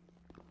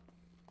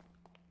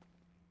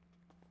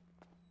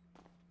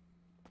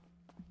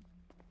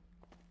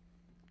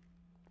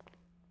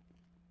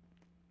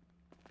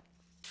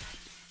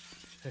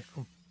 Check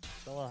him.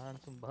 Still a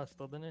handsome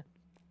bastard, isn't he?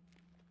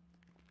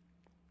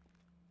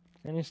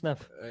 Any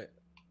sniff?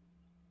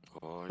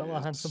 Oh, Still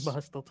a handsome yes.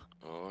 bastard.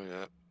 Oh,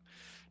 yeah.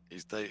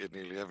 He's dated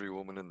nearly every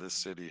woman in this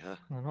city, huh?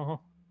 I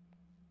know.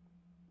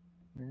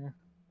 Yeah.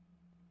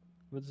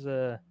 What's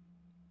the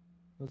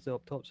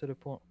autopsy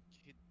report?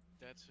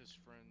 That's his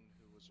friend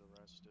who was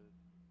arrested.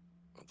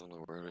 I don't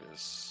know where it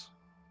is.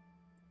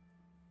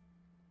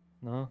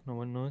 No, no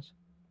one knows.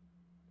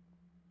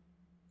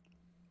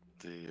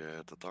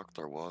 The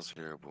doctor was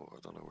here, but I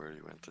don't know where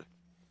he went to.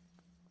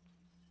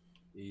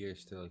 He is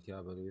still here,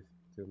 I believe.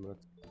 2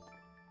 minutes.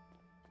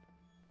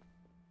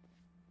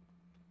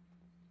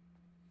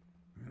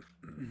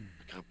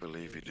 I can't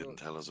believe he didn't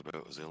tell us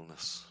about his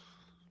illness.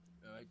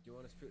 Do you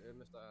want to speak to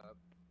Mr.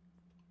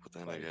 But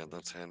then again,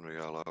 that's Henry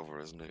all over,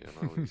 isn't it? You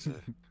know, he's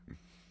a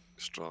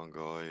strong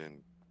guy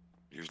and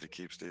usually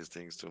keeps these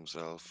things to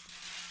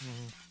himself.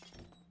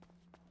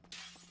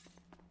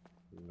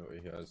 You know,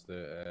 he has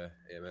the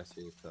AMS,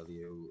 he'll tell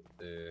you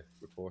the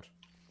report.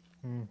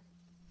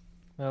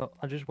 Well,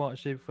 I just want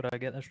to say before I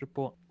get this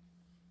report.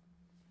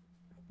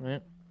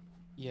 Right.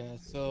 Yeah,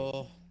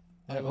 so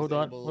Right, hold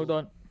on.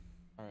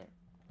 Alright.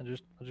 I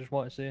just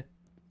want to say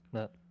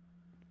that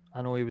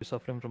I know he was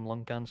suffering from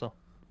lung cancer.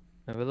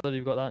 Now, whether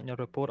you've got that in your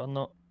report or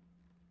not,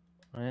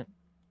 right?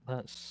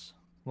 That's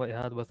what he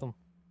had with him.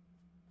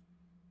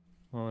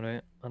 All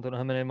right. I don't know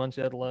how many months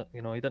he had left.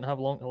 You know, he didn't have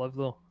long to live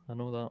though. I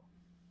know that.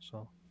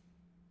 So.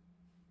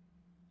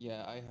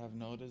 Yeah, I have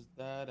noticed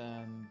that,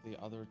 and the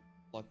other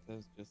blood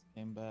test just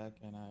came back,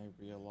 and I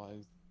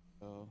realized,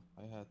 so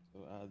I had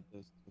to add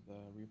this to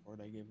the report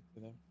I gave it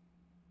to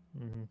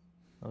them.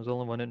 I was the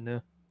only one that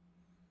knew.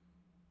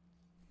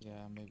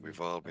 Yeah, maybe. We've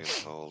all been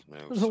told now.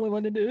 I was the only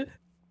one that knew.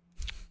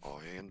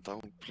 Oh, Ian,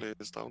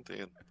 please don't,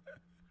 Ian.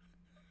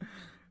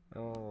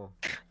 Oh.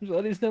 I'm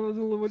sorry, it's never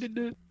the only one that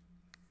knew.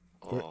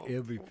 Oh,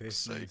 He'll be fuck's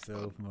pissing sake,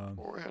 himself, man.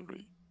 Poor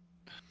Henry.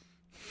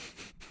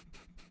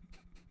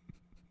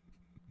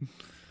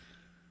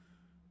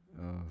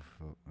 Oh,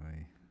 fuck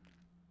me.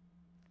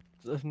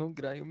 There's no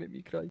cry, you'll make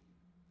me cry.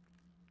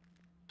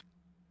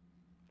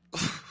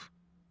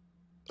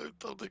 I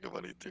don't think of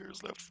any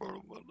tears left for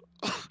him, man.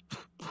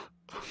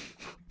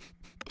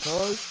 No,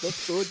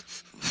 that's good.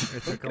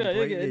 It's Don't a cry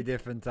completely again.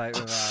 different type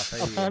of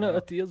RP. I've run out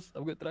of tears.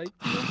 I've got dry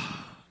tears.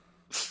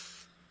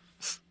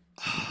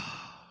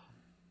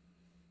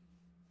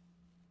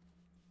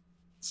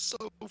 So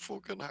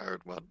fucking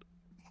hard, man.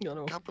 I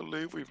know. Can't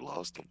believe we've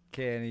lost him.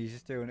 Kane, he's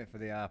just doing it for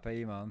the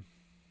RP, man.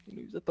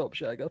 He was a top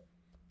shagger.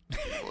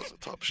 He was a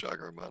top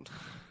shagger, man.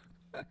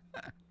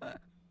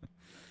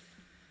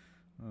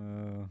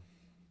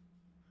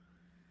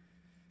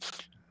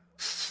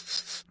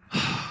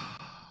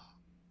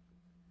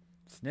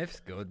 Sniff's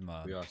good,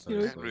 man. We are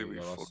Henry, we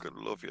fucking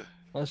love you.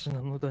 Listen,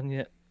 I'm not done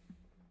yet.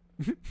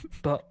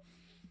 But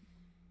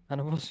I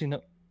never seen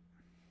it.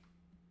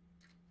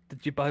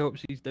 Did you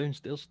biopsies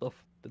downstairs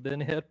stuff? Did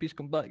any herpes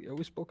come back? You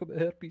always spoke about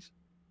herpes.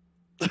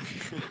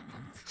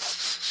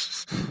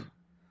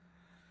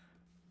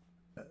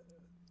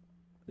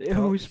 They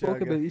always spoke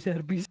Shagger. about his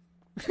herpes.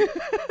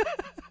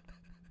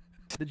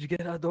 Did you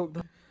get that,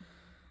 doctor?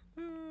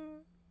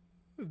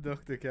 The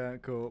doctor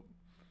can't cope.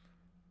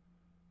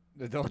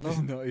 The doctor's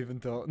not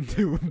even talking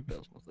to him.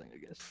 Personal thing, I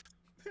guess.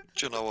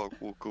 Do you know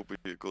what could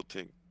be a good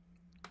thing?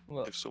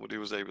 What? If somebody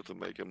was able to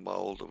make a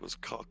mold of his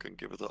cock and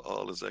give it to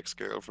all his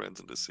ex-girlfriends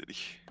in the city.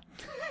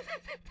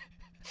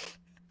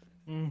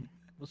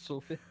 With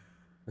Sophie.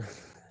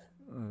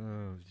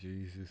 Oh,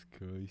 Jesus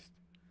Christ.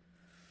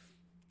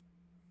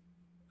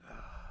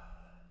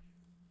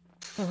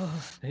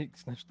 Oh,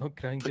 thanks. Stop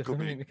crying. You're Tickle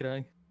gonna me. make me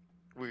cry.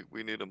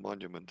 We need a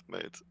monument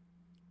made.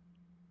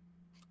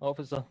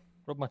 Officer,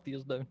 rub my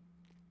tears down.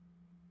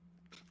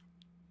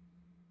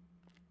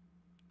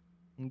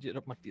 Need you to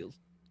rub my tears.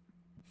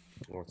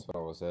 That's what I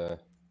was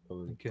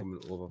probably coming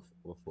over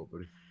for,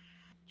 buddy.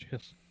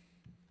 Cheers.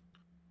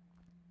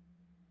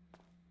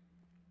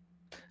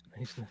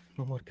 Nice,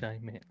 no more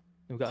crying, mate.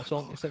 We've got a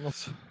song to sing on.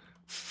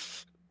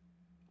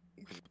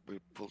 We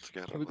pull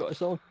together. Have we got a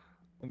song?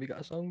 Have we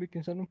got a song we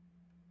can sing them?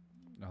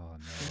 Oh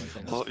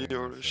no. Oh,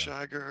 you're a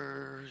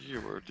shagger.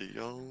 You were the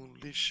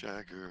only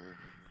shagger.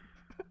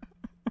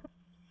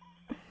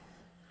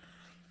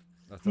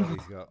 That's all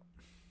he's got.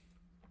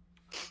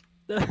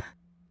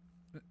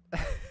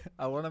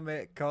 I want to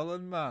make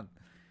Colin, man.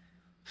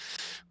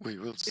 We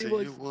will see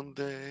you one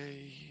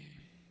day,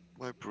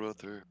 my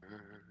brother,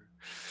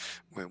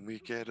 when we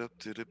get up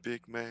to the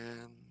big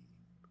man.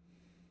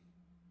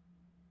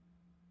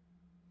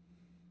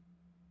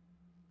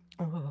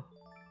 Oh.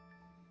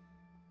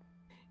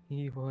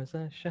 He was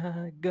a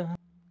shagger,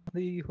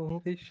 the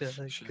only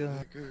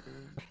shagger.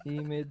 He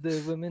made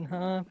the women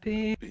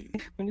happy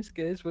when his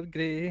skies were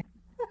grey.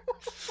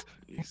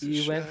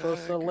 He went for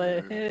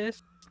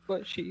Celeste,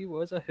 but she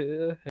was a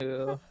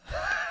hoo-hoo.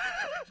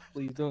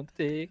 Please don't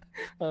take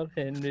our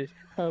Henry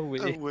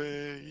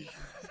away.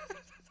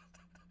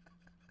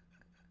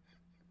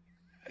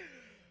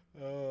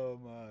 Oh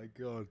my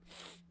god.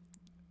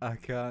 I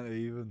can't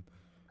even.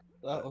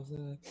 That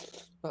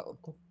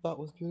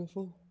was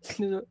beautiful.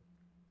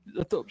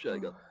 The top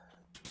shagger.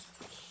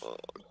 Oh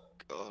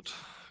god,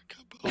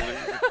 You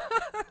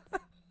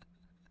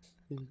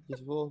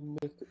just won't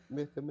make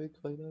me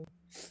cry now.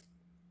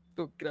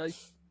 Don't cry.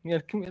 Here,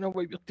 come here and I'll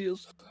wipe your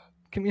tears.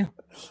 Come here.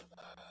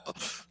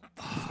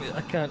 Wait,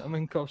 I can't, I'm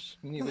in cuffs.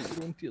 You need to wipe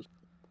your own tears.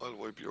 I'll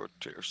wipe your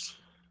tears.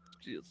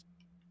 Cheers.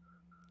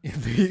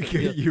 You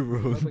get your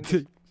own fingers.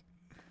 teeth.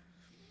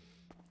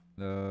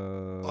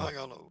 No. Oh, hang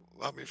on,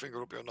 have me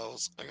finger up your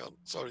nose. Hang on,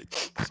 sorry,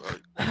 sorry.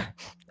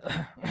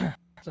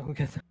 It's all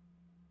good.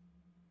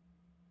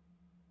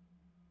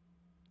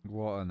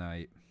 What a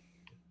night.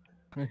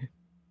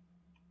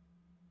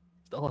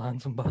 Still a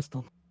handsome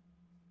bastard.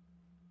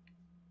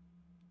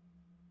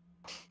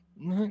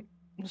 No, I'm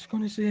just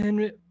gonna say,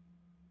 Henry,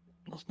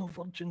 there's no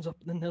virgins up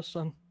in there,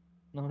 son.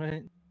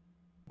 Alright?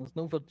 There's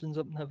no virgins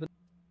up in heaven.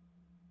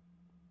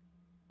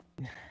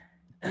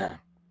 Take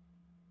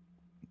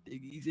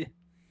it easy.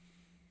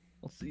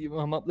 I'll see you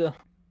when I'm up there.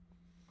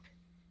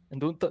 And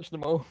don't touch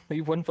them all.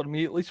 Leave one for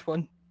me, at least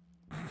one.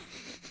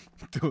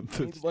 Don't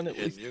I need one at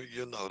least.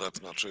 You know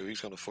that's not true.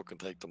 He's gonna fucking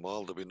take them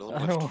all. There'll be none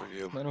I left know, for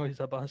you. I know he's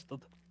a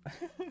bastard.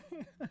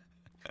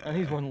 And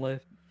he's one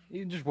left.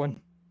 He's just one.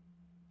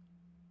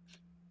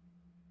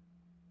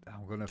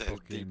 I'm gonna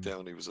Deep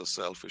down, he was a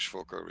selfish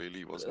fucker,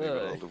 really, wasn't he?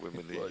 With all the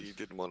women, he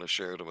didn't want to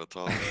share them at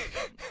all.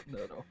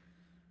 No.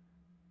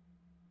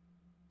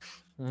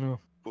 I know.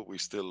 But we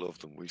still love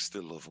them. We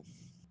still love them.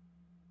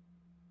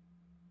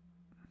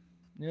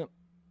 Yep.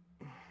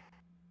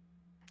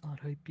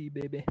 R.I.P.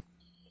 baby.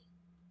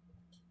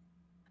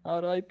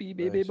 R.I.P.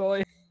 baby Right.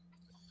 boy.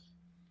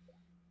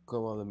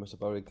 Come on then, Mr.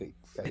 Barry. Get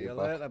See your you back.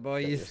 later, Get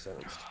boys. your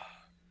sentenced.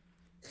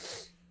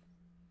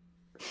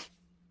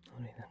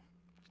 Alright then.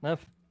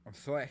 Sniff. I'm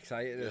so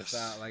excited to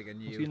start like a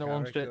new see you in a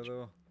long character stretch.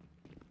 though.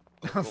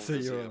 I'll I'll come see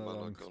visit you you, on a man. I'm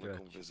long gonna stretch.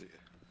 come visit you.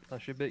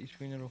 That's your Betty's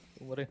funeral,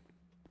 don't worry.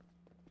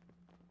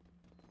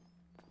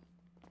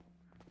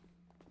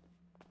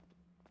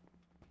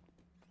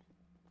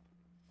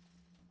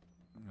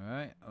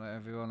 Alright, I'll let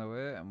everyone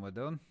away and we're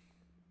done.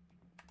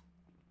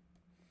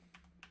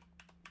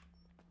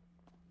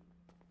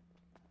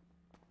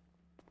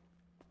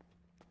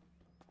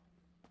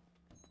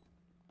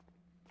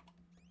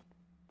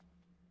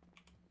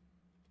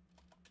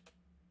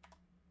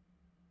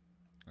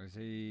 Is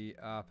he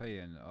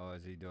RPing or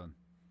is he done?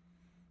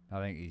 I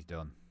think he's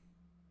done.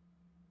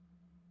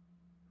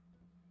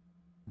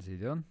 Is he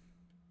done?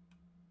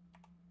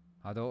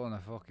 I don't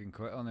want to fucking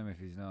quit on him if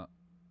he's not.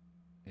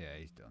 Yeah,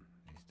 he's done.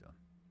 He's done.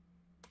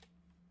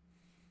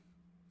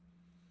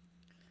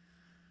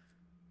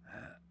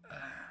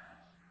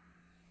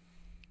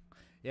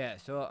 Yeah,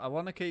 so I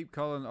want to keep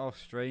Colin off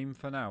stream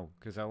for now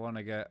because I want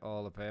to get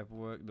all the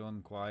paperwork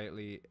done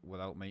quietly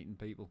without meeting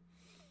people.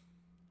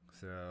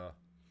 So,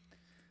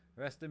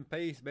 rest in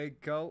peace,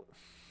 Big Col.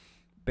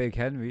 Big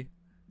Henry.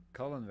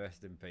 Colin,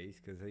 rest in peace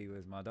because he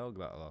was my dog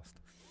that I lost.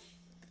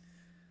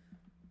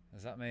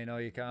 Does that mean all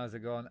your cars are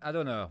gone? I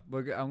don't know.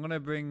 I'm going to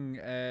bring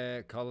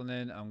Colin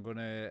in. I'm going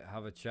to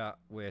have a chat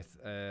with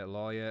a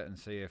lawyer and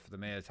see if the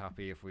mayor's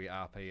happy if we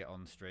RP it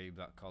on stream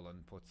that Colin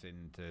puts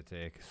in to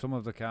take some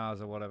of the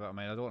cars or whatever. I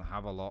mean, I don't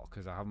have a lot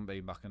because I haven't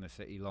been back in the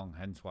city long,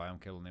 hence why I'm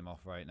killing him off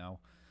right now.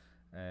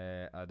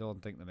 I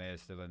don't think the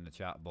mayor's still in the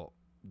chat, but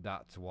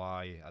that's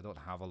why I don't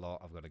have a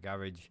lot. I've got a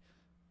garage,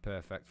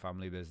 perfect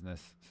family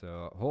business.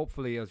 So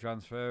hopefully he'll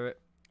transfer it.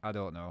 I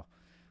don't know.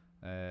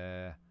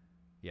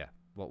 Yeah,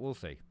 but we'll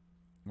see.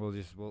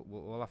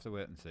 We'll have to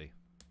wait and see.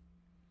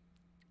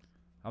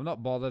 I'm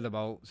not bothered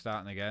about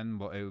starting again,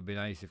 but it would be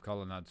nice if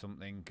Colin had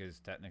something, because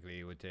technically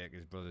he would take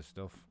his brother's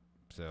stuff.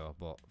 So,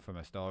 but from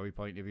a story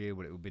point of view,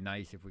 but it would be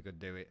nice if we could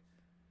do it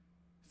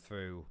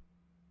through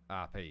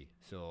RP.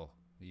 So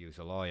we use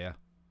a lawyer,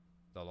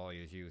 the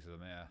lawyers use the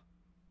mayor,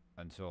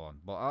 and so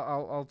on. But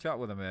I'll chat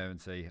with the mayor and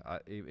see.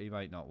 He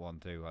might not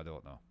want to. I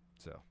don't know.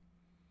 So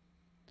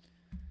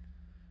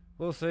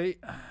we'll see.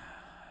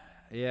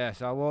 Yeah,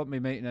 so I won't be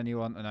meeting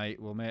anyone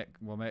tonight. We'll make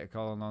a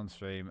call on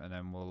stream and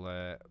then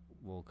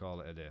we'll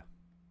call it a day.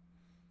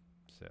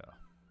 So,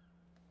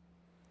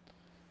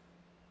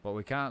 but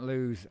we can't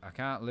lose. I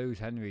can't lose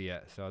Henry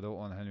yet, so I don't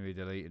want Henry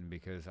deleting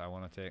because I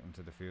want to take him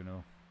to the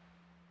funeral.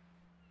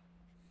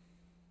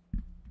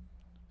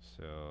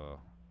 So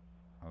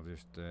I'll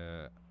just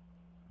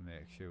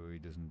make sure he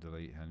doesn't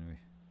delete Henry.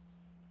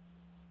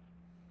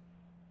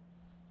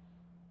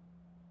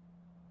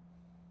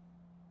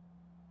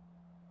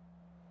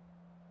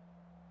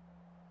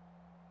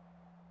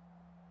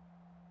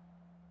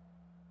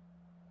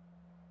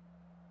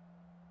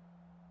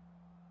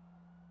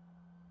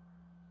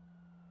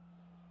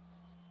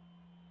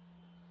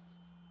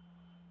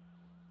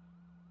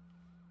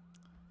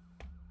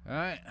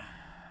 Alright,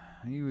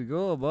 here we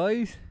go,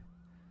 boys.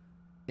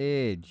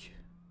 Age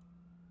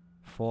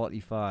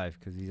 45,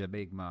 because he's a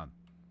big man.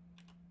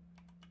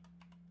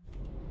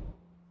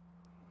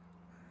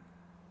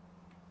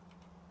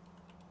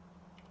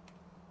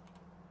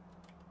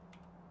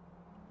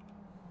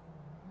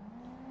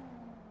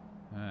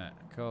 Alright,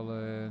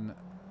 Colin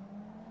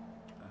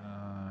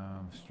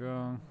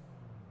Strong.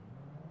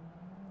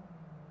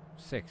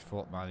 6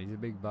 foot, man, he's a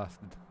big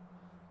bastard.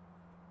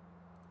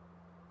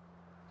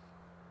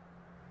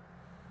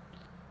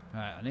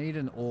 Right, I need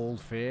an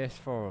old face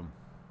for him.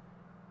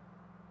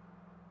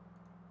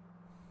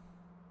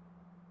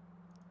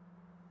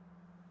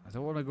 I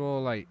don't want to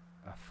go like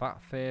a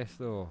fat face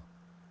though.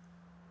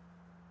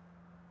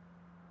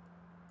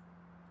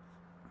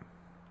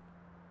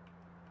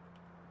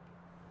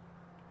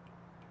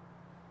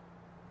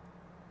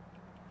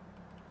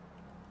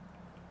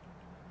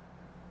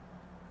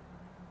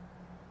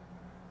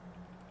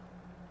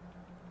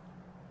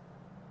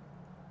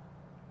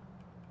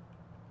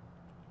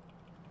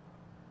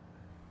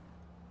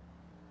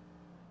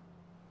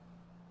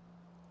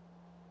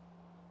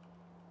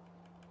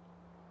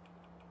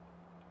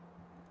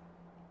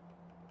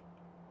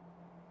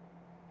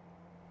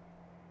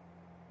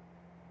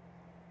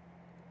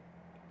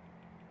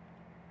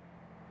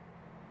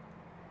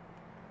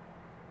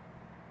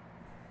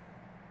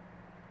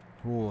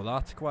 Oh,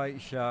 that's quite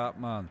sharp,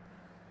 man.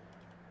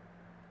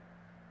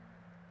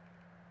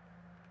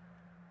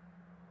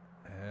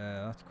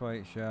 Yeah, that's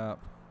quite sharp.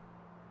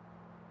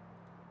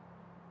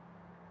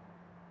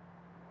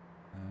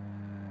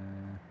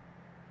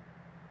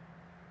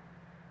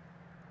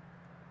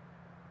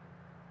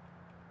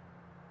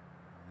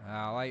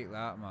 I like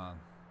that, man.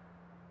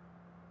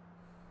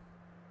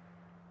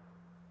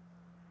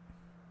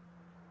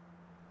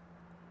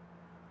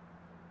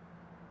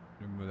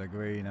 Him with the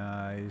green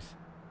eyes.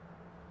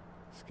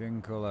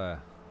 Skin colour.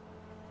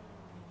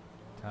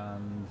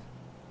 Tanned.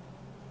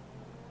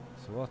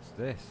 So what's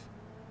this?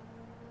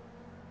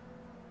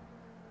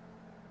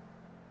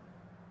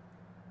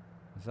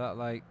 Is that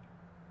like...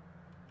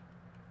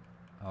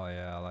 Oh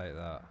yeah, I like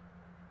that.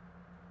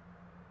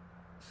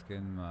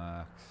 Skin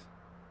marks.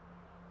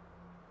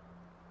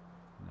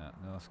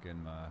 No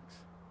skin marks.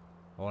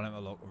 I want him to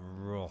look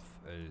rough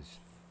as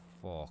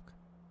fuck.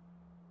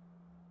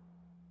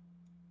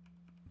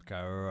 Like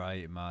a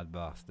right mad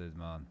bastard,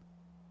 man.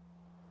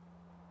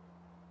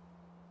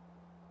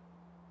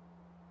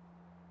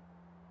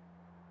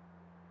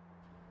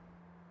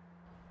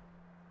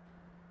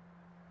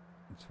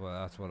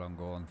 That's what I'm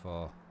going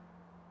for.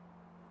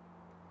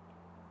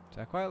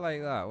 So I quite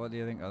like that. What do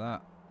you think of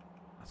that?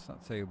 That's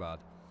not too bad.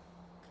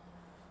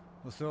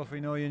 Well,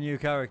 Sophie, know your new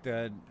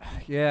character.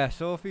 Yeah,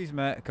 Sophie's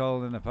met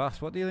Colin in the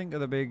past. What do you think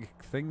of the big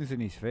things in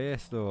his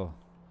face, though?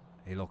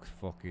 He looks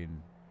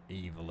fucking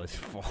evil as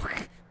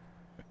fuck.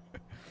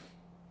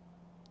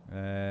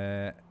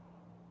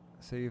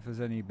 See if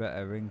there's any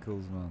better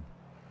wrinkles, man.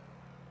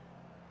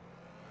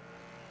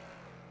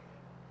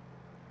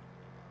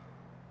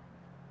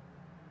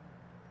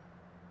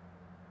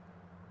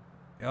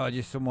 Oh,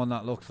 just someone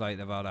that looks like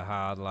they've had a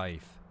hard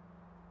life.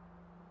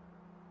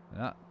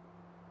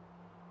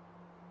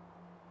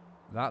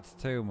 That's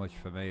too much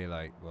for me,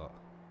 like, but...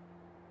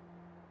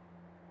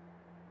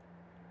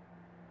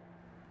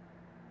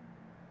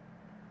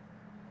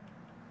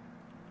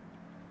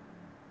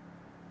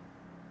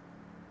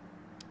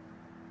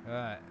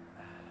 Right.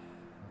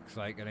 Looks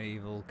like an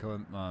evil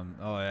cunt, man.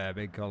 Oh yeah,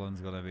 Big Colin's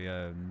gonna be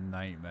a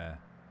nightmare.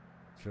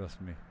 Trust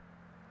me.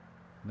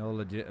 No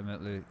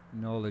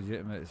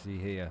legitimacy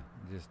here.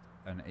 Just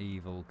an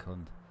evil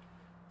cunt.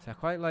 So I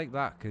quite like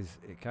that, because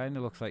it kind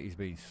of looks like he's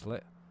been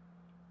slit.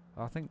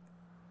 I think...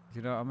 Do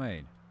you know what I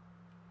mean?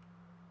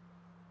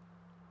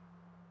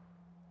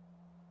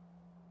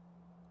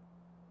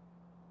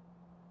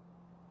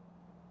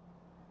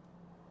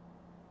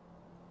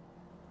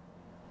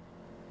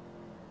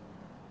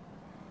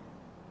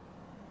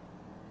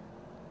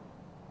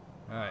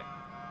 Right.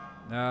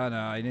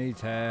 No, he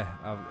needs hair.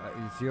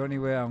 It's the only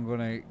way I'm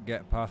gonna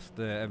get past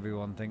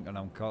everyone thinking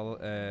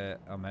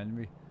I'm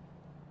Henry.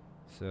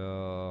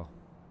 So...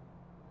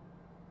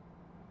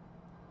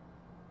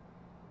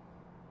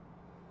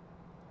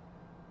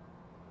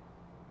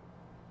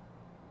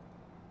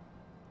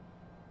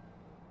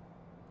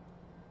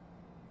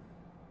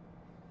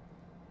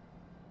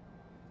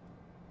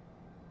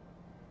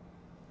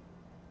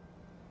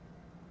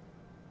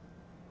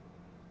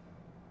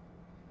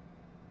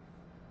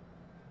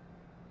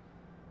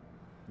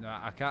 No,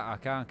 I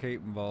can't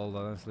keep him bald,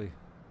 honestly.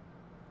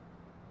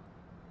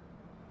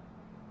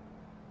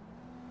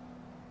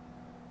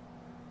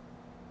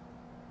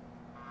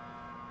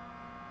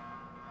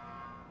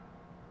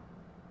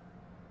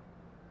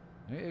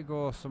 Need to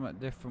go something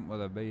different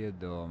with a beard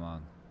though,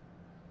 man.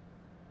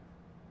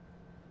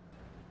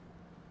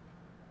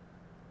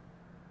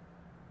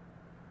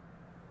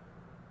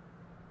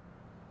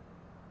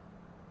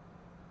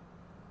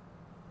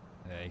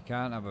 Yeah, you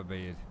can't have a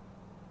beard.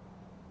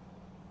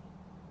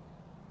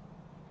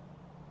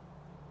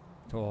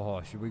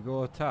 Oh, should we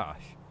go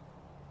Tash?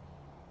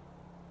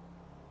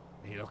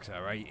 He looks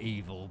a right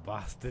evil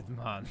bastard,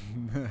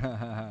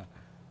 man.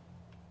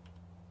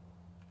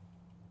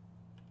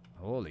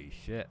 Holy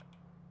shit.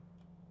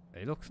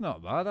 He looks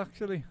not bad,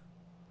 actually.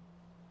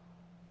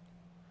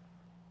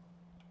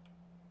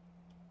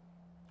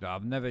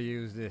 I've never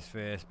used this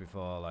face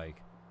before,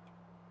 like.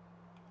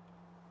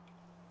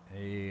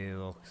 He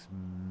looks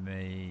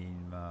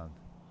mean, man.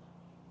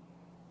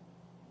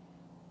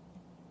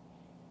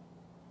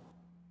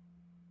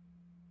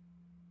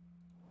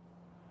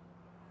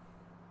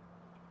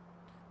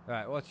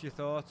 Right, what's your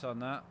thoughts on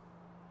that?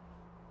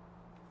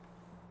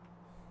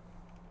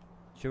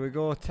 Should we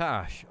go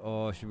Tash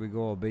or should we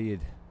go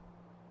Beard?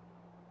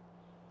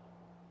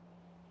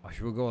 Or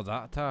should we go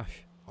that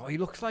Tash? Oh, he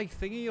looks like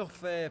Thingy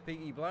off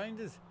Peaky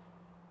Blinders.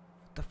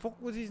 What the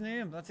fuck was his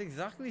name? That's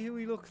exactly who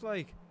he looks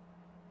like.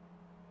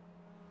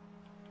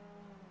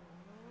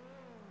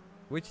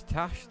 Which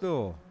Tash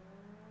though?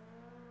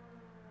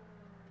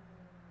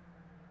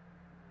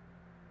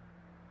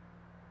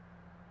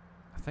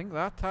 I think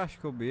that Tash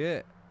could be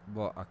it,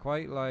 but I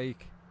quite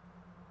like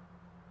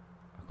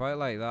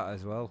that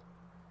as well.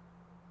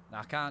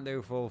 I can't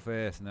do full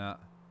face now.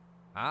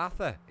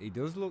 Arthur, he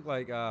does look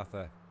like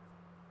Arthur.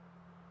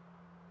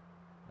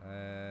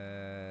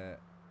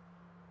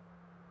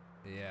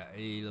 Yeah,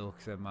 he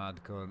looks a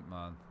mad cunt,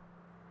 man.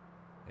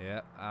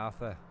 Yeah,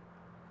 Arthur.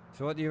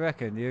 So what do you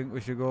reckon? Do you think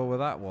we should go with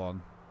that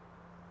one?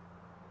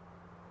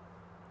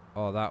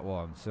 Or that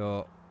one?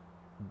 So,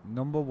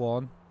 number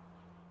 1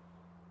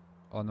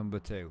 or number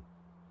 2?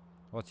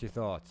 What's your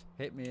thoughts?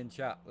 Hit me in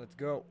chat. Let's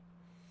go.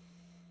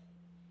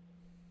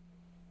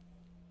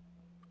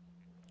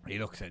 He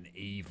looks an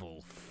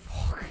evil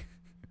fuck.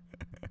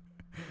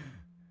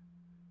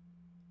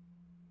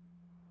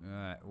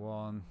 Right,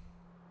 1,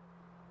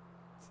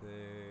 2,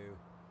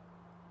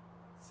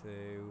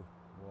 2,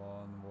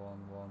 1,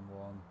 1, 1,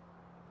 1,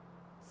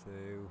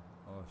 2.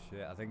 Oh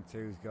shit, I think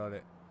 2's got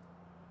it.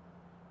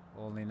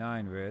 Only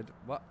 9 red.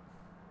 What?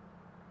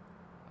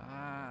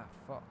 Ah,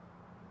 fuck.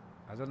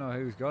 I don't know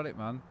who's got it,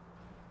 man.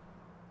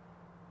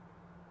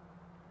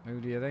 Who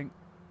do you think?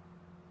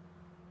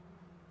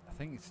 I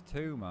think it's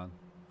 2, man.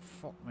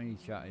 Fuck me,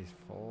 chat is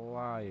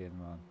flying,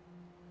 man.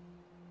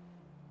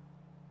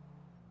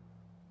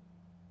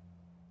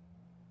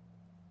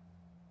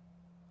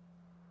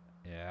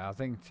 Yeah, I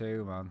think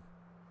 2, man.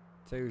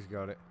 2's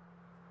got it.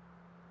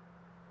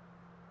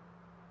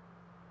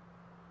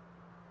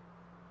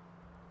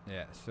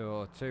 Yeah,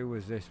 so 2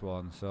 was this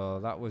one, so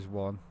that was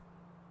 1.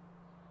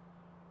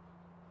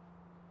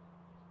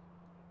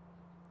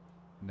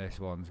 This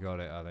one's got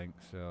it, I think,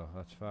 so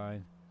that's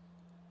fine.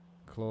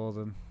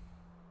 Clothing.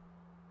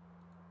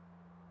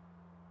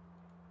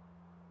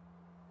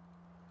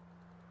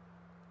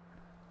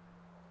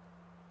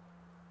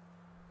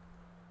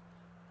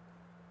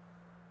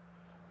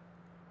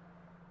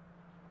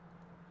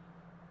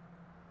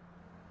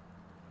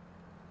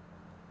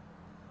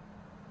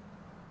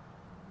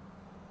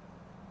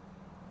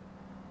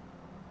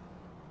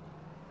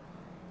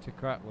 To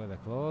crack with the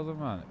clothing,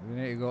 man. We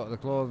need to go to the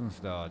clothing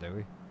store, do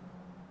we?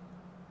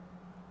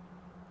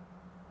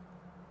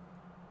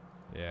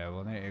 Yeah,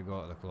 we'll need to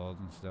go to the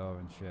clothing store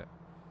and shit.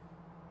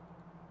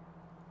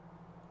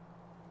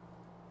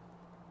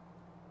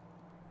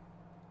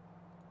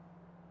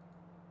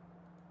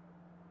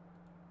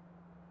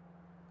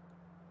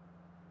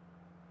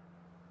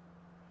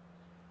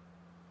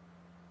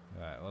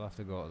 Right, we'll have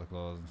to go to the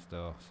clothing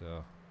store,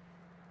 so...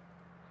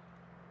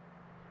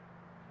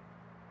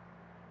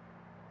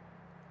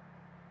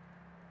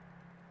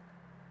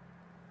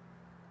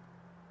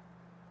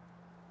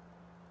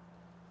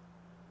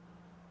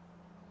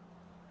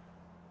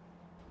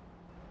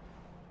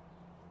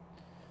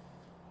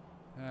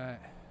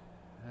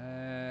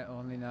 Right,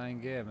 only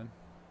 9 gaming.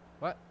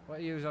 What are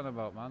you on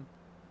about, man?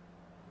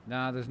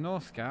 Nah, there's no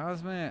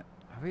scars, mate.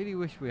 I really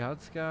wish we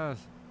had scars.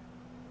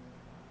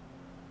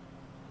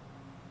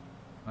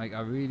 Like,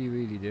 I really,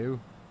 really do.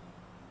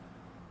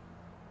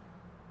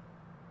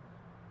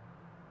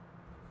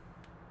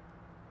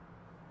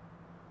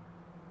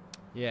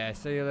 Yeah,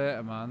 see you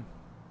later, man.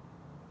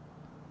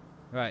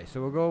 Right,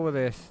 so we'll go with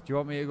this. Do you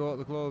want me to go to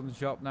the clothing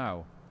shop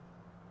now?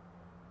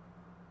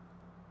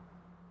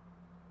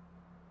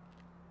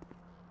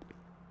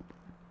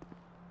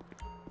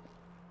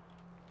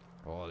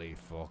 Holy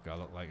fuck, I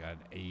look like an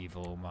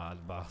evil mad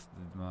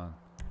bastard, man.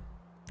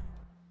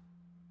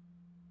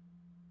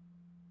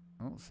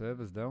 Oh,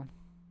 server's down.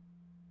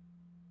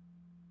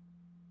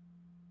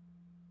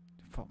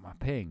 Fuck my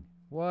ping.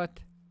 What?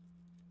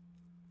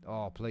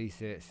 Oh, please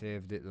say it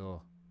saved it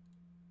though.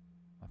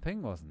 My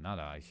ping wasn't that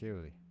high,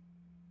 surely.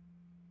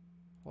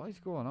 What is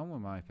going on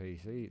with my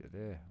PC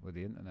today, with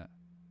the internet?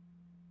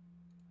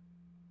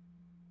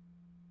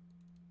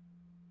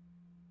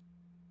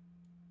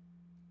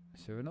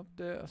 Is there an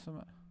update or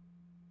something?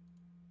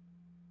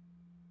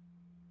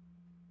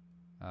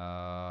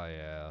 Oh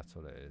yeah, that's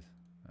what it is.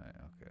 Right,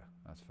 okay,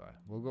 that's fine.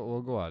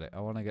 We'll go at it. I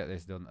want to get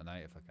this done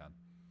tonight if I can.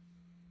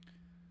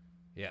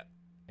 Yeah,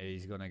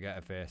 he's gonna get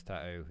a face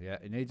tattoo. Yeah,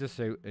 he needs a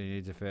suit and he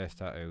needs a face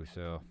tattoo,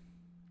 so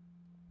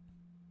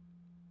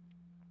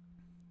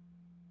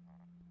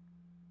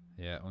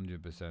yeah,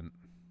 100%.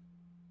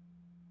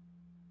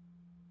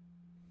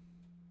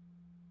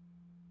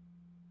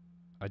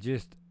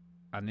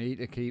 I need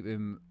to keep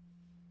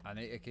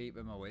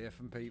him away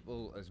from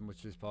people as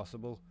much as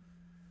possible.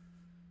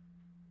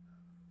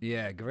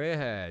 Yeah, grey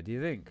hair, do you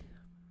think?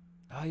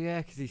 Oh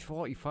yeah, 'cause he's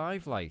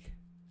 45, like.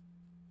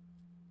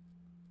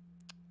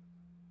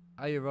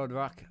 Hiya,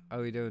 Rodrack.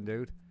 How you doing,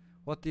 dude?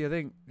 What do you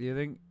think? Do you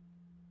think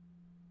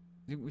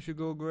we should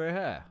go grey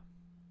hair?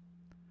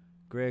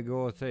 grey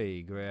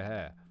goatee, grey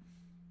hair.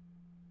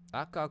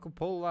 I could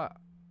pull that.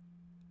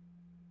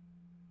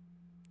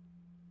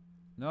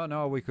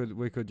 No, we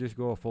could just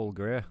go full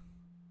grey.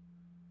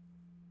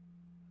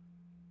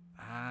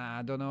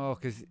 I don't know,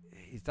 cause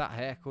it's that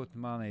haircut,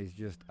 man. Is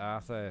just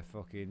Arthur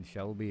fucking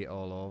Shelby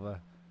all over.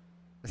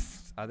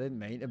 I didn't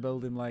mean to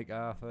build him like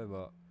Arthur,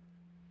 but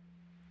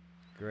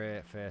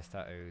great face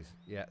tattoos.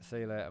 Yeah, see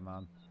you later,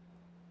 man.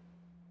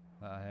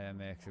 That hair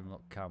makes him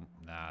look camp.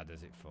 Nah,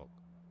 does it? Fuck.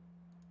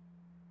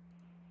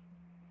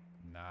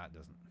 Nah, it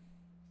doesn't.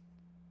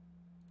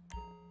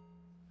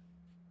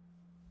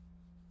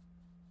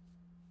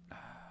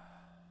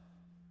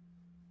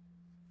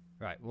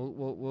 Right,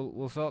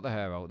 we'll sort the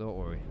hair out. Don't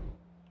worry.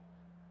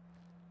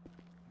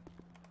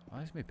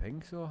 Why is my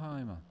ping so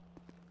high, man?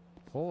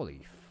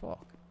 Holy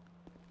fuck.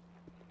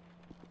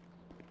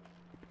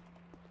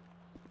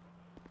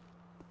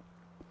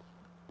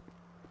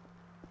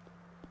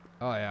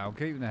 Oh yeah, I'm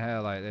keeping the hair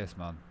like this,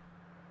 man.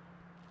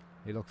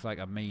 He looks like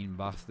a mean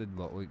bastard,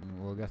 but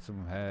we'll get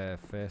some hair,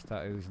 face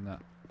tattoos and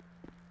that.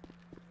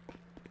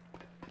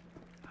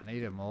 I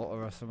need a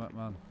motor or something,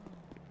 man.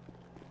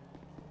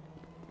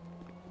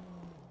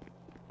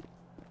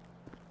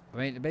 I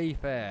mean, to be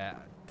fair,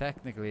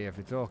 technically, if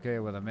it's okay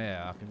with a mate,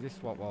 I can just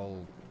swap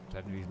all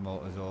Henry's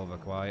motors over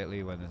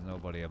quietly when there's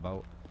nobody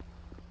about.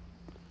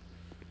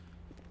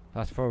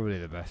 That's probably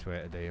the best way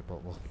to do it,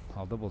 but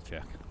I'll double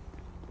check.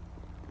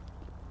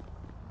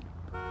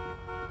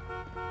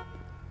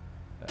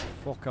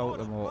 Fuck out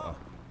the motor.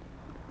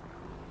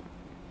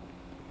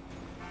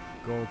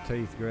 Gold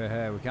teeth, grey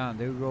hair. We can't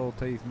do gold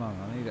teeth, man.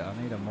 I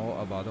need a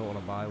motor, but I don't want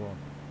to buy one.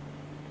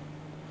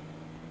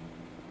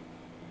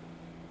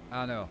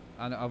 I know.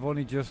 I've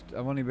only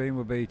been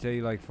with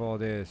BT like 4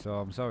 days, so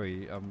I'm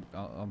sorry.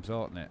 I'm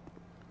sorting it.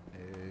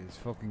 It's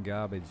fucking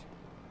garbage.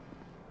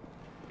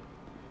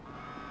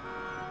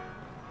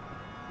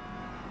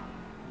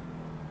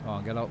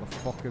 Oh, get out the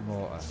fucking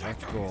motor.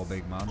 Let's go,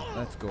 big man.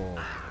 Let's go.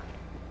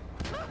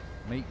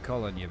 Meet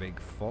Colin, you big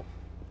fuck.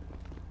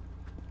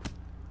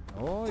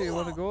 Oh, you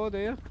want to go, do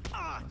you?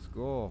 Let's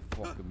go,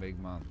 fucking big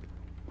man.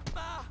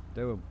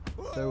 Do him.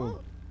 Do him.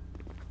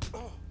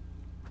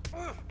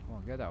 Come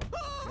on, get out.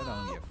 Get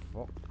on, you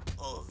fuck.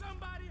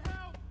 Somebody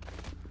help!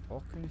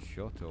 Fucking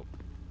shut up.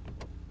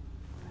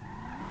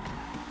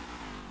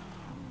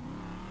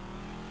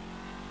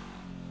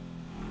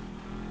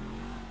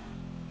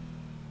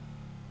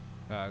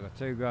 Right, I got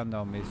 2 grand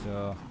on me,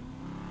 so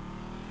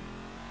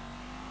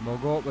we'll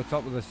go up the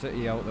top of the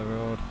city out the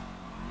road.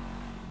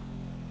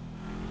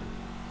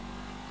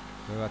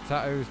 So we've got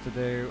tattoos to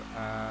do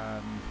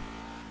and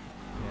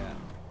yeah.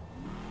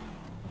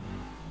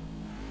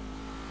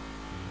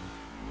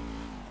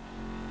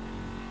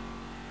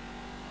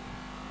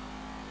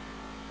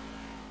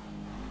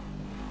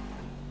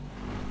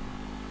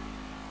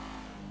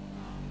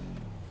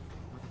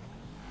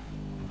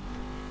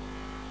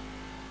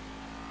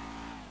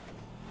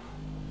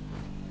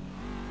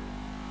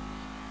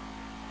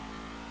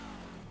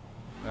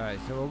 Right,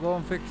 so we'll go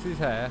and fix his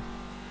hair.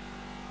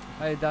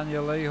 Hey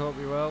Daniel Lee, hope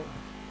you're well.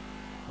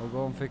 We'll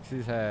go and fix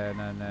his hair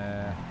and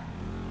then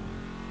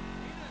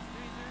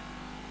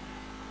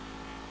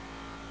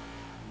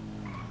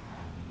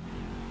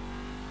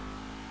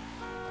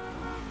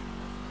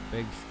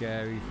big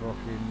scary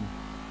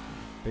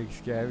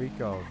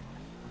cold.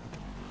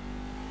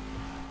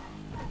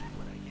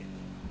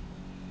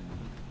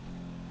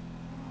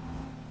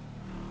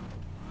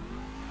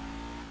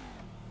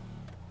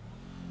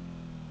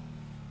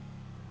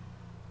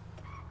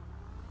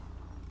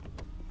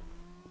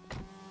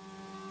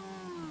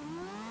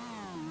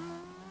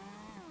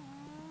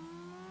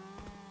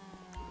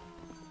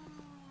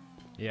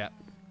 Yeah,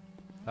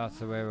 that's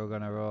the way we're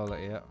gonna roll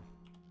it. Yeah.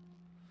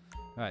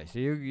 Right, so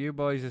you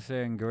boys are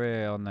saying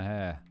grey on the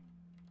hair.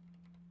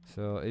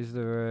 So is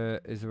there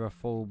a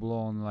full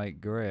blown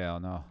like grey or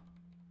no?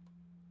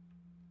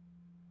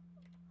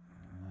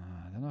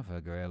 I don't know if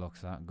a grey looks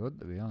that good,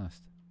 to be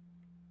honest.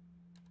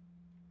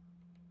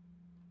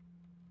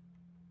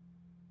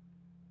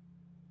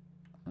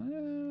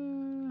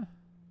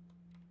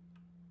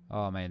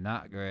 Oh man,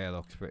 that grey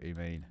looks pretty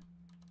mean.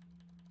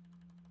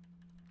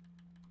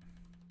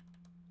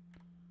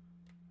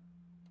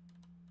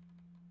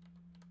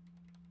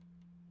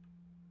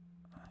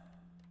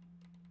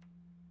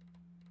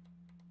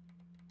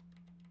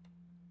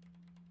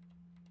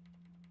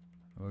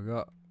 We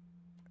got.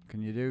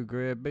 Can you do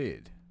grey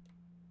beard?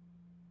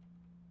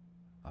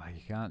 Oh,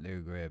 you can't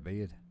do grey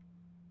beard.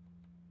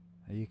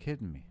 Are you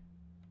kidding me?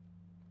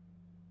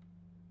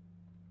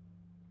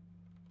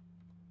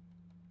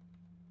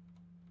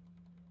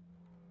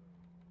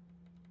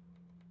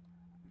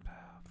 Oh,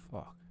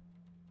 fuck.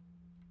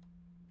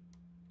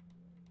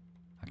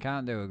 I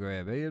can't do a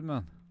grey beard,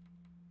 man.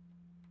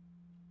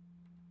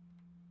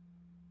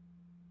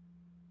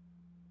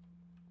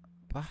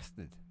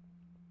 Bastard.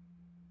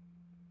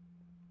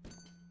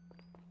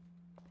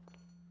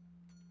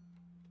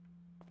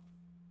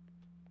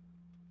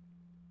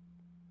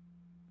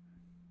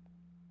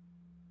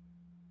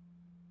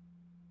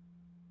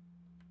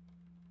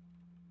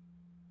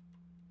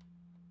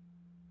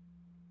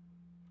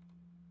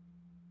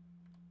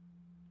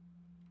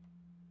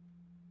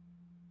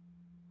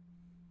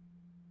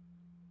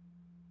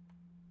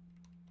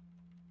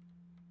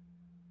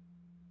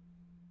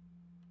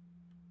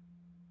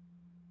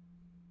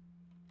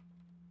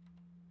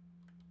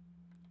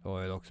 Oh,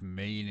 it looks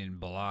mean in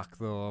black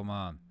though,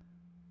 man.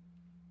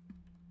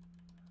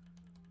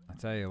 I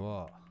tell you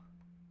what.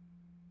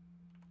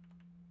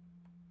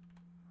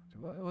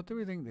 What do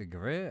we think the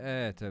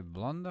grey to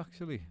blonde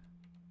actually?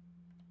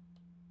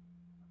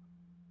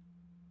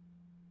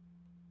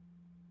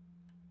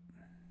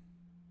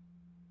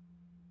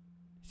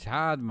 It's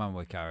hard, man,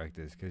 with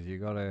characters because you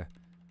gotta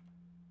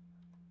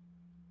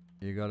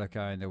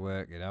kind of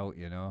work it out,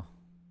 you know.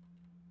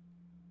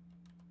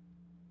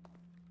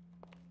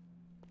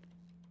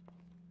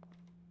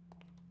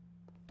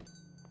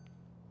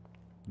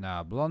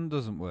 Nah, blonde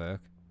doesn't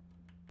work.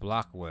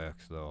 Black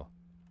works though.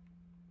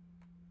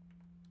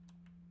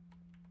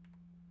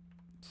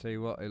 See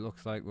what it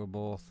looks like, we're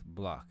both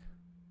black.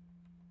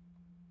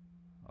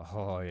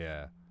 Oh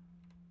yeah.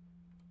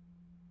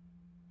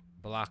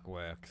 Black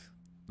works.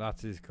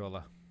 That's his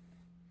colour.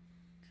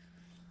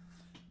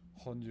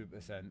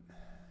 100%.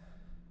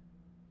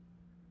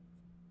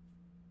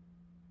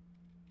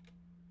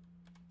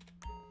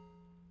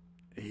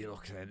 He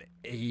looks an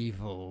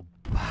evil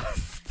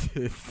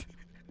bastard.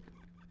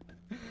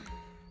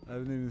 I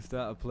haven't even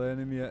started playing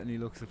him yet and he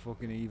looks a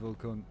fucking evil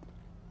cunt.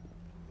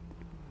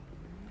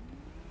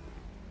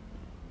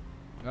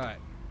 Right.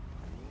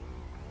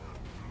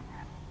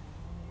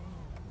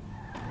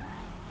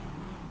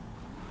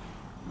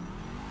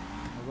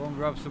 I'll go and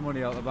grab some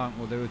money out the bank,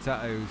 we'll do a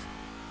tattoos.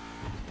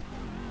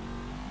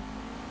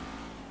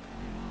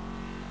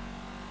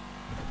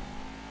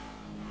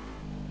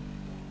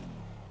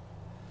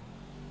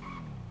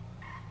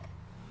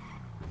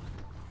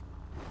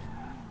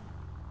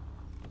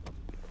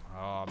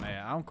 Oh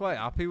man, I'm quite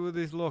happy with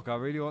this look. I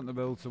really want to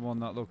build someone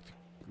that looked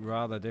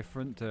rather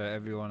different to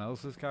everyone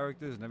else's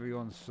characters, and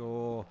everyone's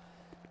so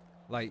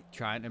like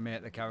trying to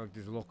make the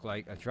characters look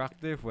like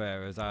attractive,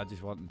 whereas I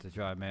just wanted to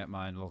try and make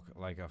mine look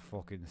like a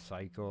fucking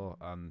psycho,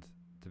 and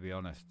to be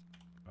honest,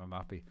 I'm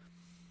happy.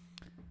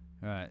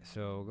 Right,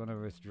 so we're gonna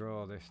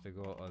withdraw this to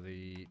go to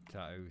the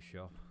tattoo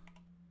shop.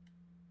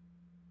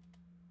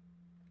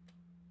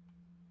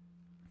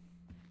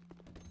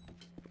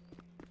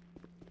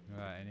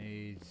 Right, he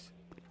needs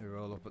to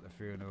roll up at the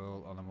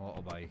funeral on a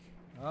motorbike.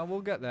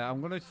 We'll get there. I'm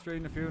going to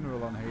stream the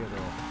funeral on here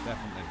though,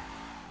 definitely.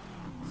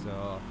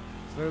 So,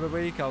 through the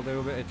week I'll do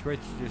a bit of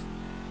Twitch, just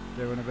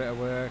doing a bit of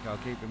work. I'll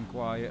keep him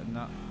quiet and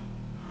that.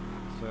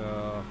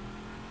 So,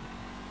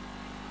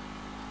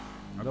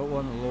 I don't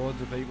want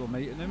loads of people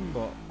meeting him,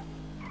 but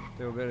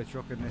do a bit of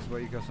trucking this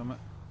week or something.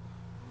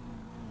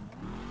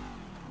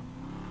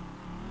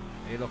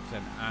 He looks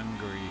an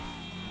angry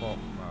fuck,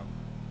 man.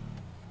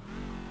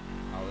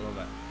 I love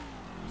it.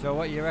 So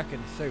what you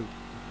reckon, suit?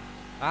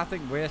 I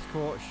think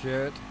waistcoat,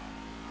 shirt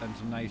and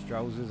some nice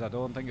trousers. I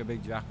don't think a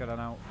big jacket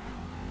on out.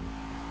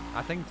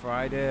 I think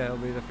Friday will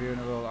be the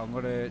funeral. I'm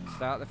going to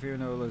start the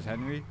funeral as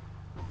Henry.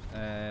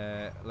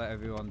 Let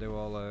everyone do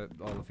all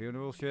the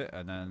funeral shit,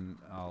 and then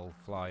I'll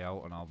fly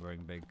out and I'll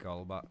bring Big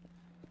Cole back.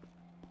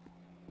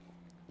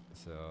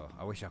 So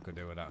I wish I could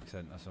do an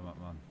accent or something,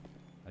 man.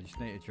 I just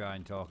need to try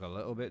and talk a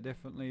little bit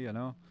differently, you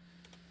know.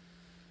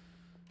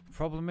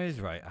 Problem is,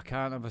 right, I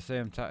can't have the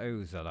same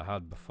tattoos that I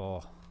had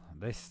before.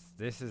 This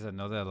is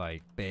another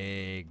like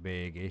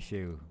big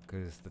issue,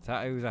 because the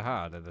tattoos I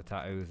had are the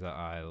tattoos that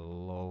I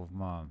love,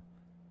 man.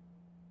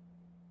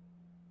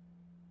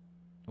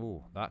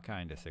 Oh, that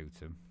kind of suits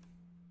him.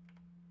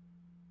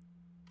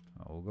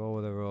 We'll go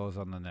with a rose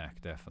on the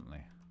neck,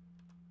 definitely.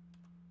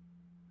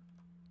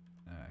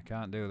 I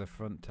can't do the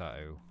front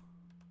tattoo.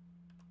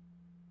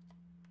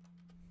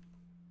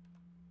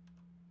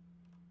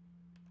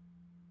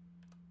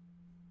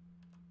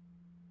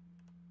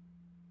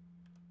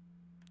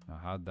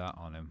 I had that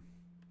on him.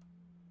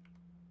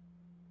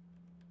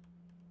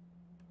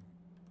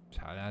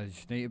 I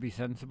just need to be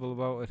sensible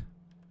about it.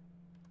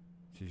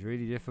 It's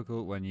really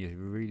difficult when you're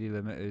really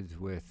limited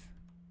with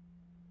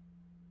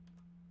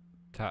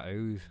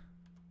tattoos.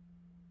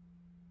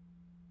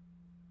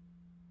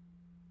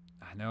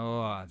 I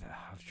know,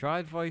 I've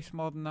tried voice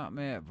mod and that,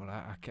 mate, but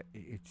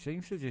it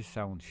seems to just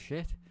sound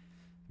shit.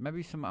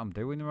 Maybe something I'm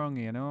doing wrong,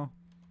 you know.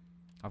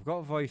 I've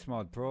got voice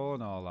mod pro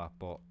and all that,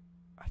 but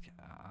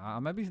I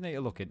maybe need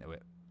to look into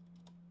it.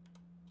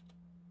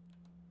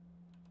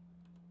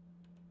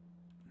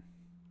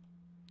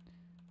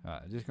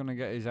 Right, just gonna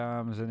get his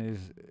arms and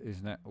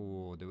his neck.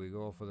 Oh, do we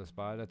go for the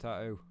spider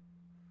tattoo?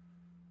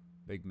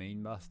 Big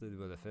mean bastard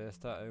with a face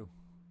tattoo.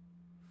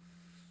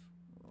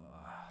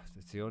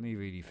 It's the only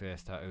really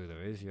face tattoo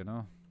there is, you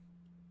know.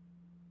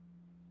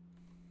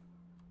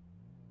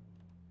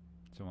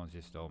 Someone's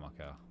just stole my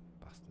car,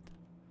 bastard.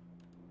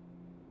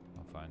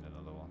 I'll find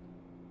another one.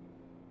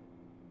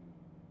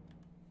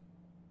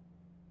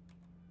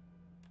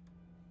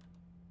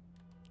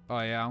 Oh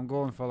yeah, I'm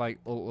going for like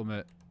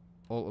ultimate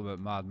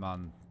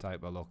madman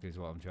type of look is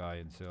what I'm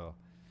trying, so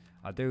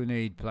I do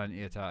need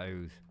plenty of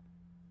tattoos.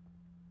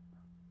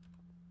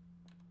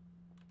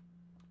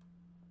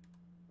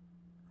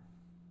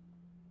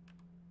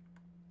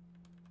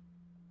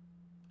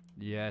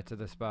 Yeah, to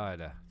the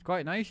spider. It's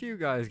quite nice you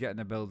guys getting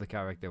to build the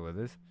character with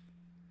us.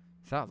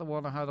 Is that the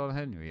one I had on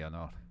Henry or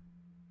not?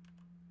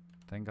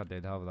 think I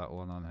did have that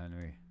one on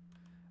Henry.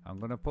 I'm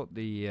gonna put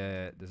the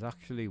there's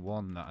actually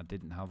one that I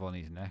didn't have on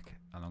his neck,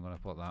 and I'm gonna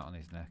put that on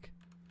his neck.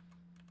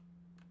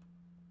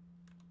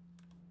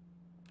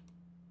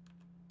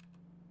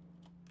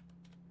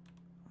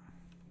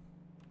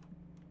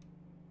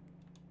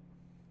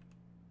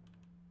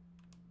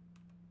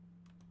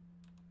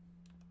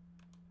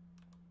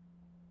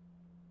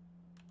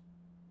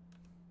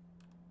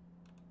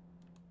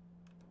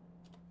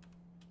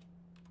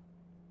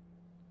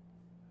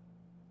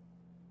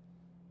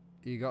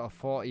 You got a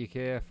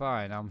 40k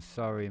fine. I'm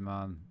sorry,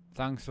 man.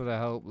 Thanks for the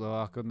help,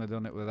 though. I couldn't have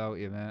done it without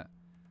you, mate.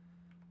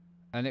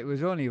 And it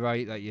was only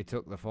right that you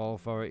took the fall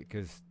for it,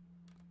 because,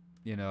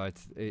 you know,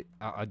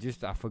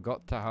 I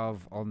forgot to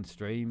have on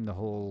stream the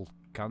whole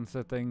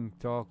cancer thing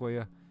talk with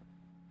you.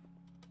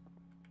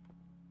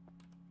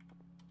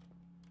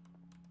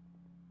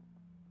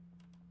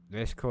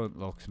 This cunt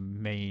looks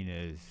mean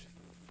as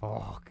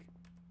fuck.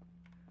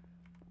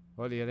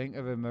 What do you think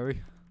of him,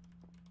 Murray?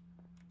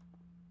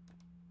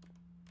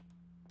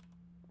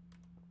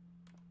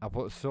 I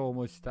put so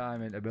much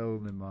time into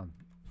building him, man.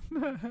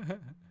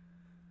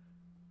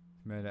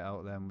 Made it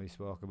out then, we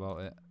spoke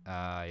about it.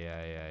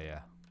 Yeah.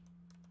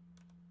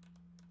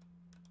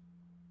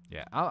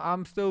 Yeah,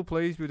 I'm still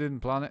pleased we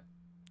didn't plan it.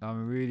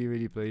 I'm really,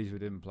 really pleased we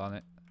didn't plan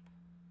it.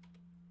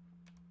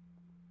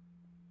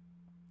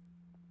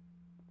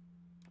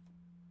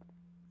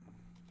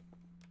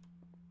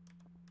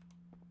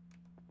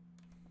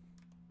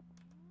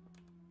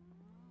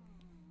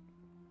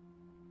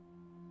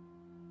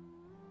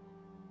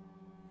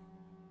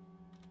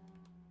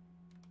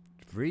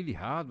 It's really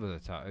hard with the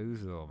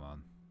tattoos though,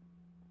 man.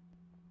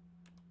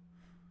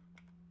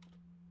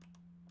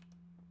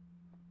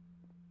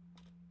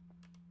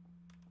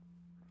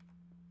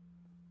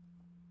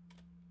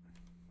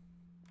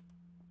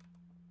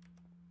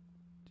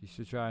 Just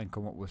to try and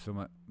come up with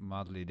something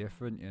madly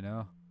different, you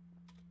know.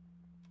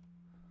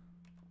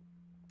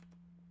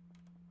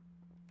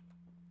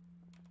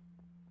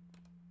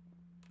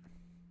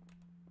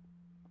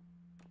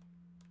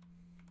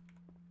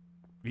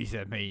 He's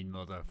a mean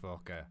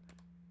motherfucker.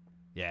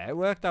 Yeah, it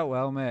worked out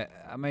well, mate.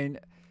 I mean,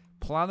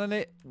 planning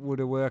it would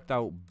have worked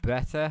out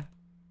better.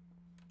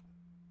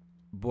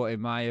 But in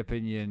my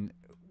opinion,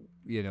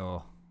 you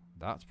know,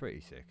 that's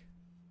pretty sick.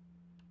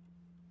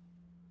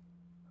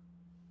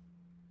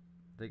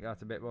 Think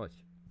that's a bit much.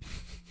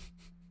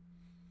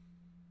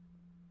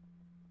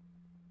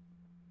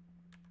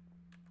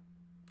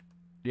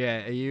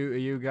 Yeah, are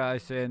you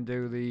guys saying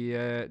do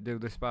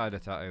the spider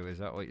tattoo? Is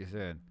that what you're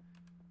saying?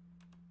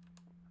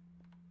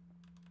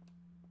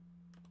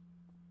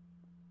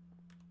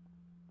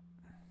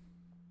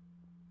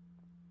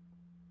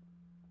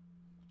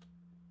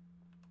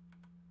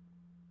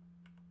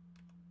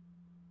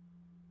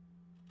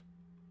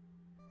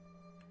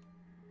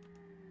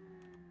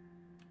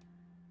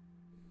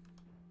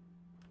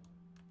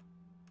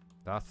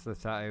 That's the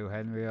tattoo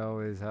Henry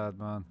always had,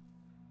 man.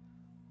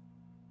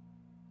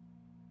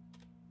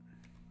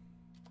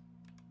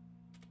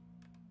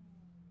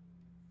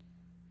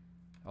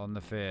 On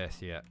the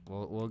face, yeah.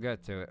 We'll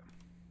get to it.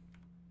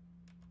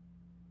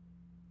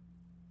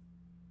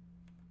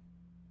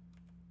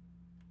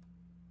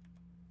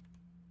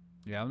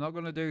 Yeah, I'm not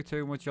gonna do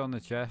too much on the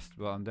chest,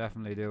 but I'm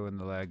definitely doing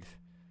the legs.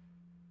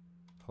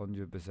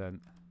 100%.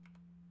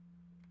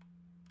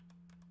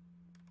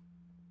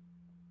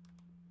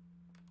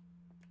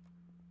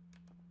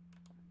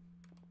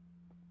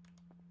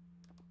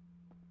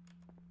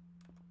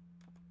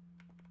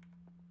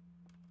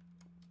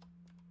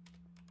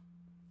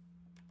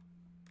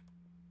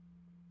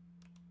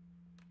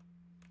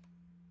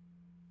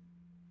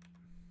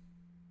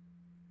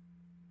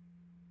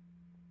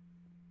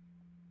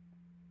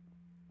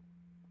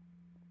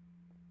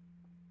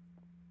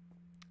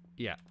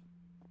 Yeah.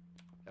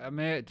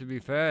 Mate, to be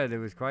fair, there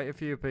was quite a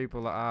few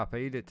people that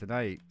RP'd it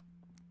tonight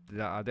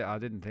that I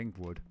didn't think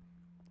would,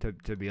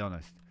 to be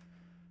honest.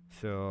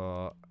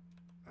 So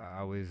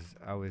I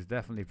was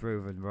definitely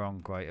proven wrong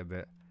quite a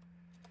bit.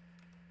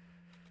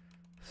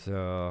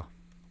 So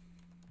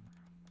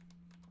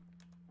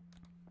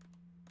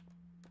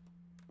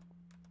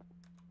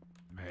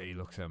mate, he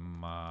looks a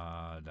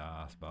mad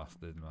ass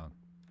bastard, man.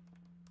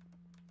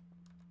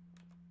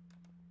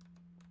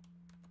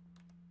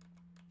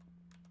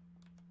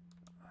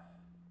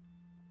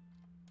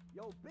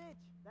 Yo, bitch,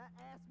 that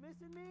ass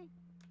missing me?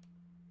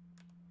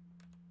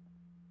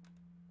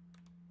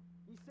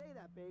 You say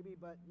that, baby,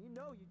 but you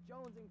know you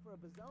jonesing for a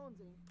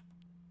bazonesing.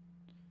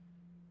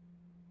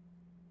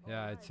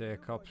 Yeah, I'd say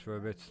cops were a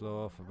bit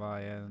slow for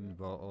my end,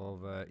 but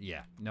over.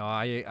 Yeah, no,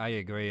 I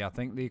agree. I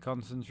think they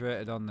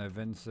concentrated on the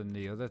Vince and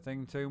the other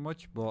thing too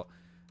much, but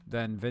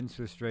then Vince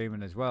was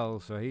streaming as well,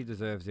 so he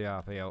deserves the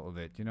RP out of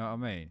it. Do you know what I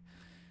mean?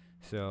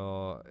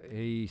 So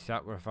he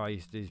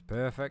sacrificed his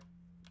perfect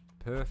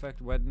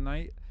wedding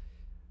night.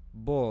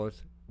 But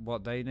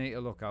what they need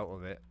to look out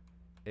of it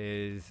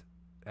is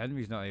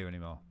Henry's not here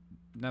anymore.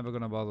 Never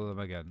going to bother them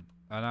again.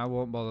 And I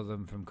won't bother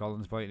them from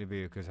Colin's point of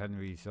view because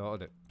Henry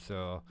sorted it.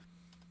 So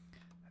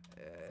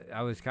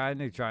I was kind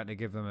of trying to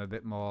give them a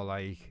bit more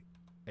like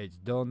it's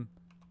done.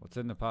 What's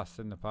in the past,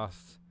 in the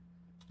past.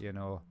 You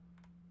know.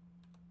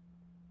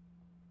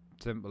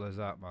 Simple as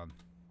that, man.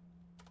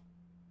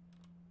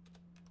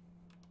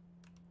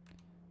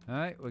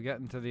 Alright, we're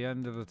getting to the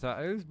end of the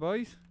tattoos,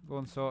 boys. Go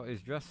and sort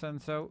his dress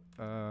sense out,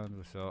 and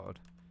we're sorted.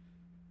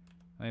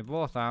 I mean,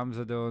 both arms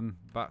are done,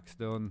 back's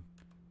done,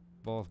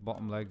 both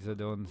bottom legs are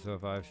done, so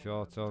if I have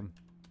shorts on.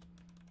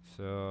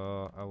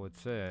 So, I would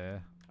say...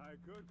 I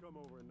could come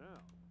over now.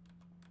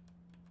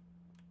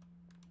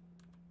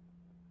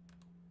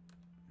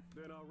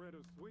 Then I'll rent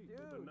a suite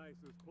at the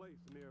nicest place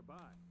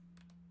nearby.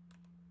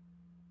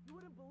 You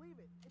wouldn't believe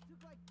it. It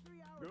took like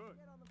 3 hours Good. to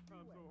get on the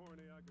freeway. I'm so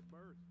horny I could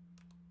burst.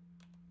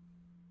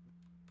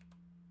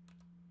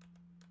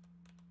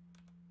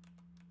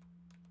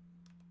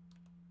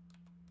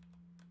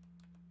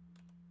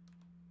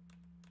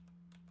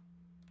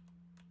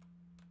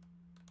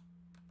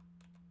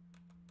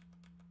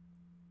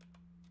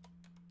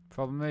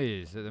 Problem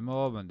is, at the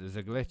moment, there's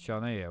a glitch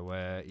on here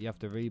where you have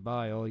to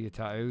rebuy all your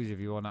tattoos if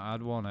you want to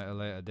add one at a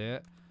later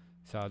date.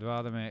 So I'd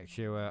rather make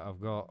sure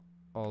I've got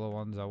all the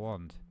ones I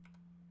want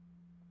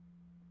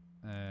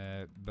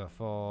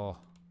before.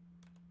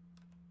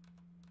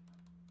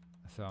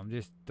 So I'm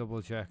just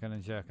double checking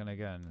and checking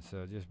again,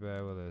 so just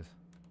bear with us.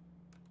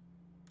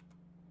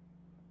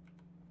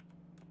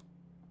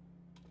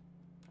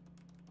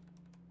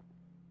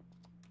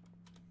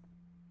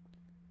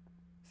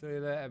 See you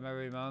later,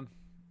 merry man.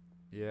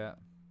 Yeah.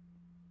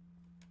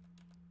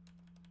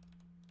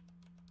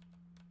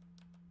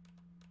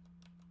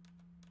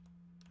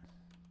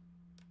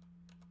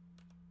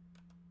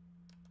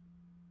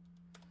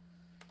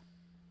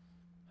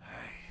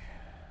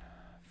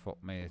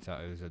 Fuck me,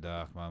 tattoos are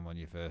dark, man, when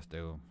you first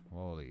do them.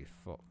 Holy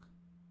fuck.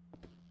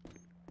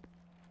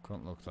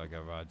 Cunt looks like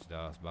a raged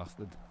ass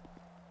bastard.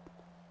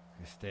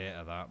 The state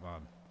of that,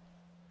 man.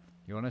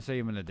 You want to see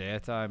him in the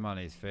daytime, man,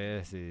 his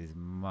face is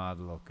mad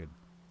looking.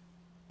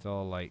 It's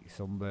all like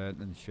sunburnt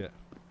and shit.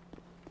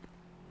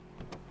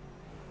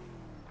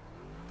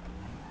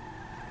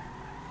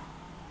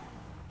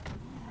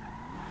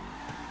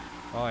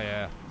 Oh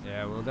yeah,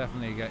 yeah, we'll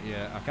definitely get you.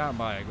 I can't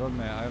buy a gun,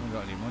 mate, I haven't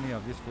got any money,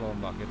 I've just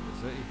flown back into the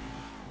city.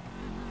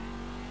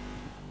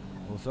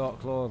 We'll sort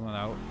clothing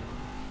out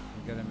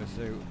and get him a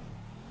suit.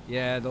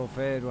 Yeah, they'll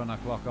fade when I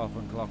clock off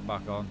and clock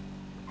back on.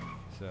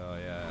 So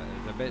yeah,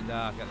 it's a bit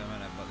dark at the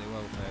minute, but they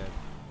will fade.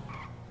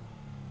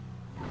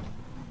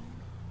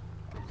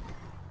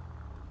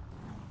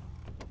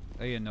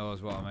 Ian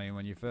knows what I mean.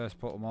 When you first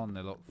put them on,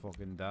 they look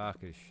fucking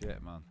dark as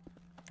shit, man.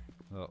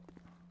 Look.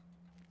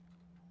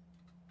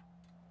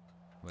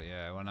 But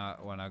yeah, when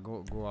I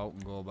go out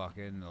and go back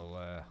in,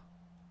 they'll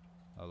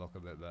look a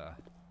bit better.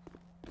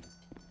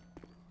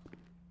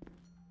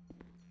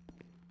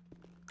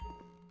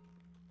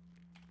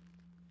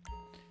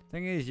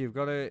 Thing is, you've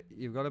got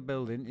to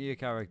build into your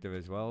character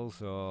as well.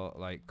 So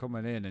like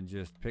coming in and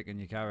just picking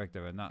your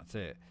character and that's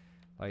it.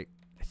 Like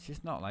it's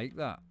just not like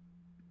that.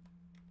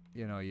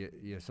 You know, you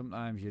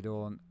sometimes you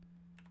don't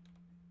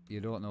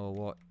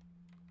know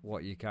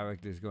what your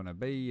character's gonna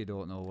be. You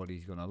don't know what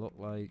he's gonna look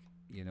like.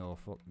 You know,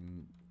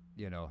 fucking,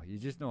 you know, you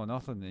just know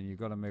nothing, and you've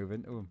got to move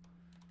into him.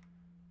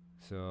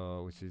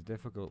 So, which is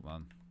difficult,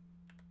 man.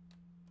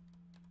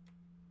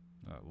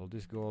 Right, we'll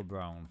just go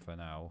brown for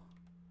now.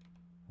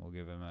 We'll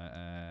give him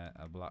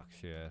a black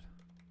shirt.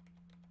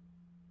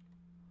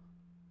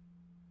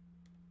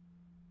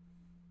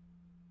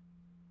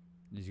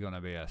 He's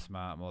gonna be a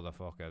smart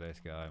motherfucker,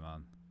 this guy,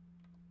 man.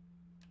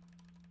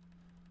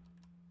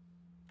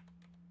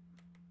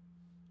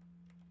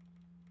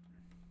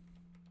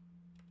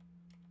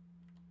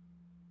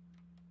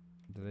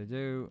 Do they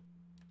do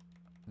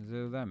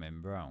them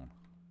in brown?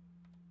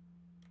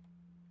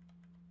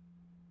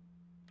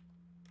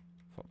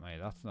 Fuck me,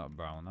 that's not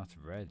brown, that's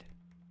red.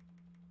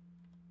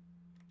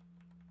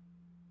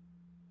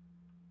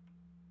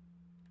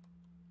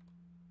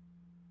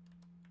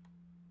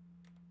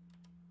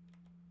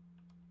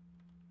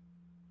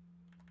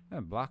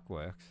 And black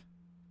works.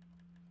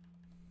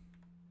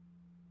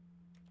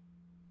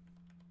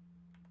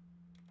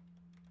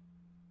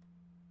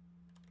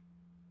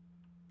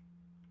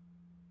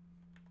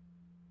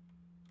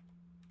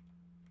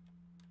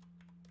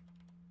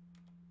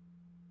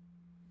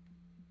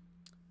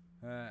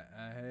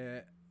 I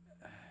hear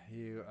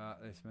you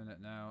at this minute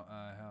now.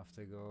 I have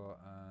to go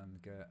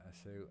and get a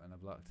suit and a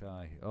black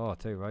tie. Oh,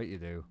 too right you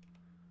do.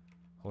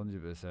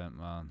 100%,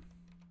 man.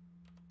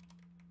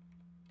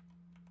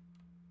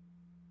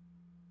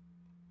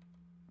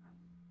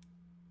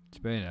 It's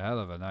been a hell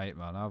of a night,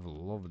 man. I've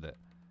loved it.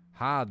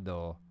 Hard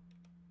though.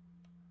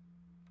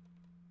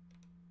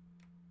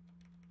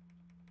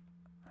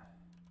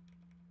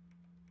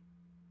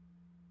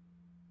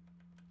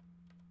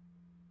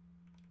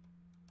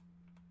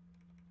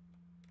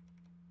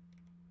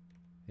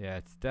 Yeah,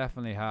 it's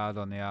definitely hard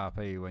on the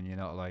RP when you're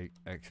not like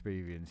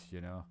experienced, you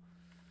know.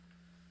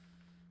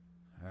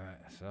 Alright,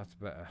 so that's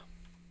better.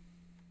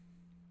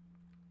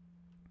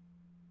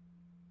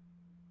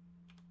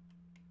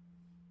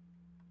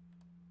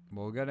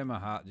 We'll get him a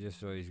hat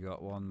just so he's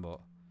got one, but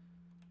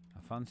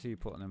I fancy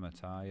putting him a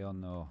tie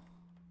on though.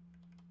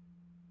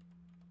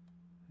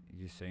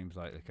 He just seems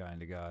like the kind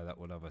of guy that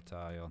would have a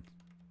tie on.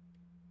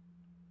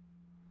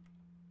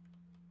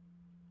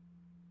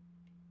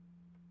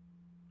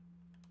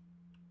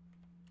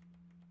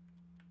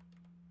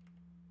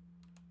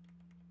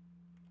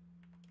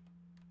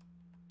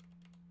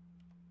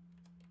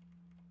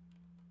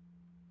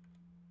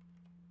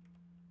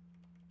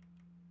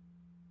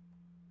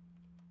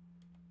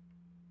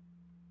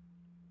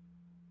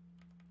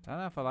 I don't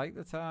know if I like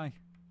the tie.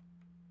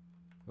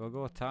 We'll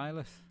go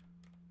tieless.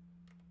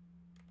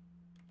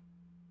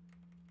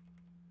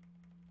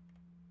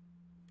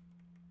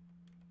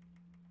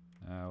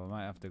 We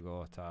might have to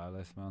go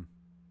tieless, man.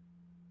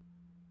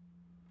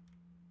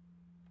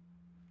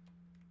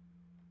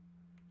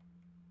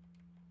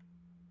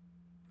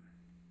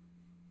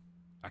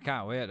 I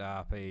can't wait to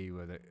RP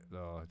with it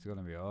though. It's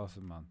gonna be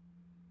awesome, man.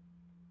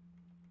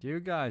 Do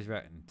you guys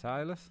reckon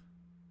tieless?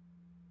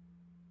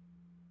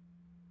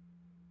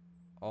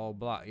 All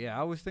black. Yeah,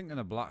 I was thinking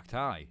a black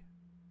tie.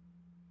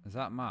 Is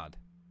that mad?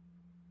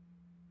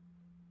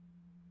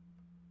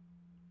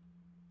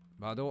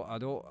 But I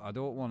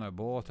don't want a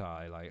bow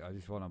tie. Like, I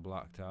just want a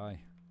black tie.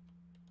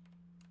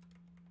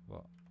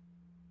 What?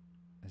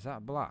 Is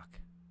that black?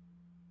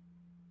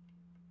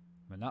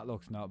 I mean, that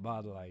looks not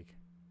bad. Like.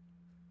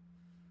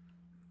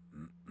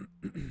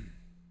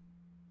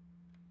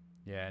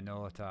 Yeah,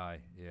 no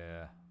tie.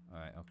 Yeah. All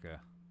right. Okay.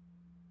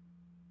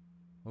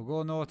 We'll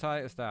go no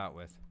tie to start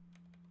with.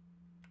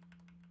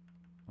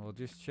 We'll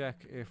just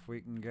check if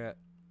we can get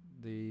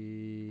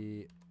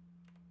the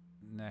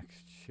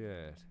next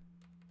shirt.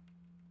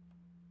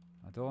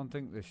 I don't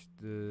think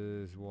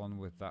there's one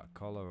with that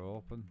collar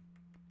open.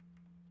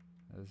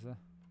 Is there?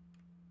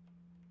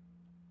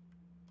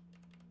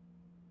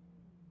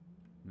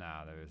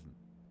 Nah, there isn't.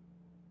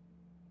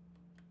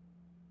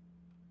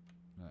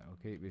 Right,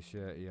 we'll keep this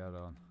shirt here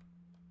on.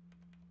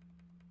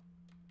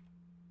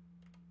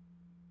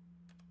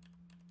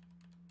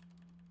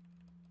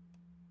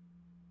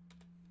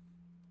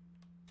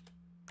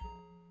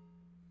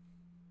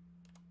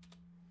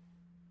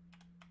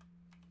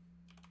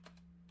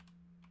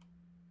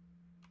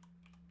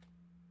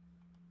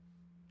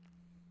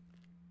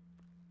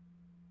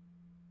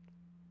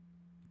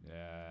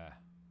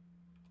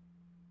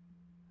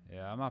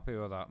 Yeah, I'm happy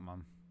with that,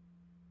 man.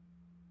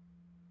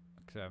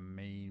 Cause a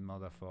mean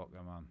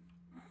motherfucker,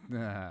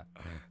 man.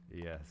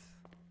 Yes.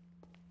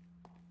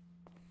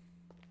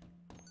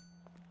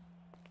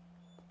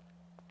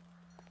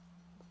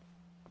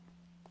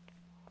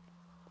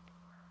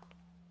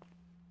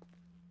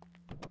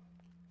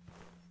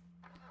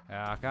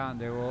 Yeah, I can't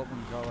do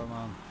open collar,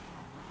 man.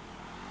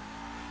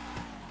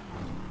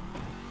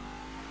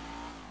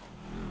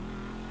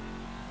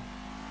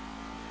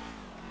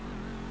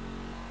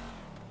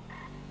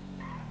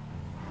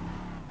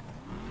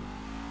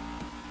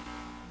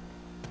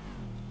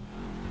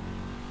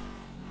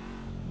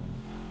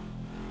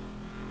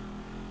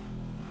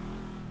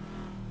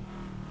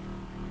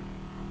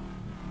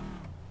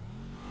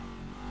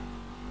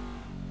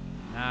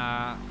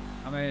 Nah,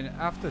 I mean,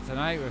 after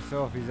tonight with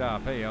Sophie's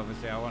RP,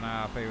 obviously I want to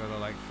RP with her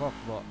like fuck,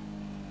 but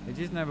it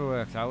just never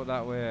works out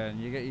that way, and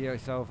you get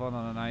yourself on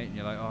a night and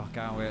you're like, oh,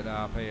 can't wait to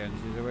RP, and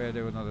she's away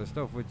doing other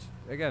stuff, which,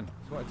 again,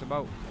 that's what it's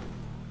about.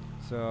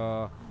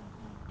 So,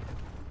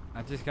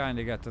 I just kind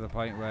of get to the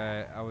point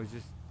where I was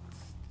just,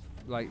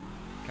 like,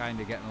 kind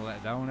of getting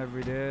let down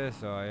every day,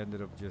 so I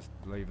ended up just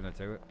leaving her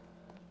to it.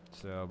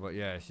 So, but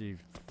yeah, she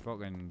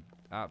fucking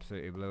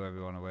absolutely blew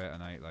everyone away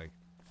tonight, like.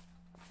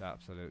 It's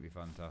absolutely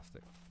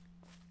fantastic.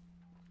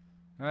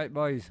 Right,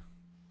 boys.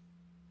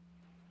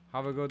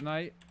 Have a good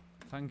night.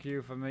 Thank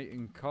you for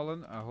meeting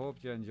Colin. I hope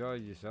you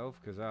enjoyed yourself,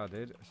 because I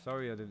did.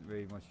 Sorry I didn't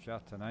read much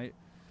chat tonight.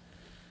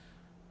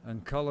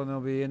 And Colin will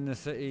be in the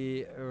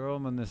city,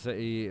 roaming the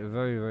city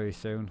very, very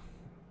soon.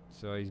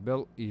 So he's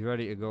built, he's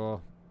ready to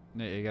go.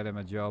 Need to get him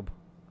a job.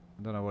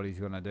 I don't know what he's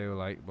going to do,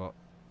 like, but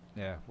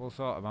yeah, we'll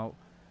sort him out.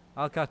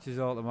 I'll catch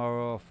you all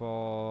tomorrow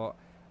for...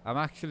 I'm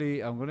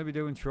going to be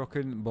doing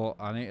trucking, but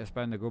I need to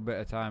spend a good bit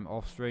of time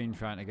off stream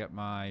trying to get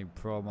my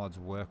pro mods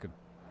working.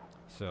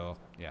 So,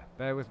 yeah,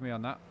 bear with me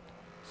on that.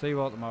 See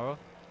you all tomorrow.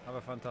 Have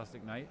a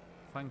fantastic night.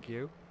 Thank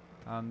you.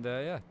 And,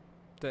 yeah,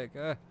 take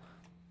care.